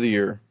for Game of the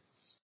Year.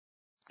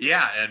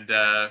 Yeah,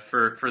 and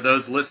for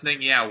those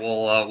listening, yeah,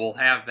 we'll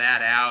have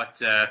that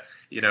out.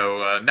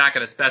 Not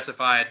going to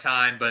specify a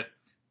time, but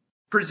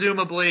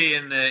presumably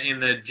in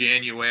the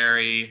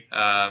January,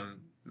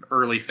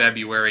 early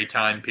February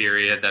time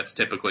period. That's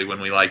typically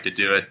when we like to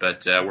do it,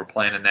 but we're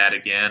planning that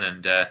again,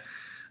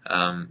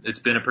 and it's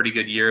been a pretty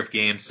good year of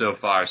games so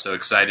far. So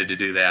excited to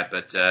do that.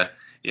 But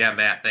yeah,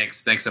 Matt,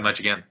 thanks so much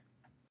again.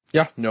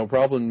 Yeah, no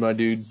problem, my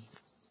dude.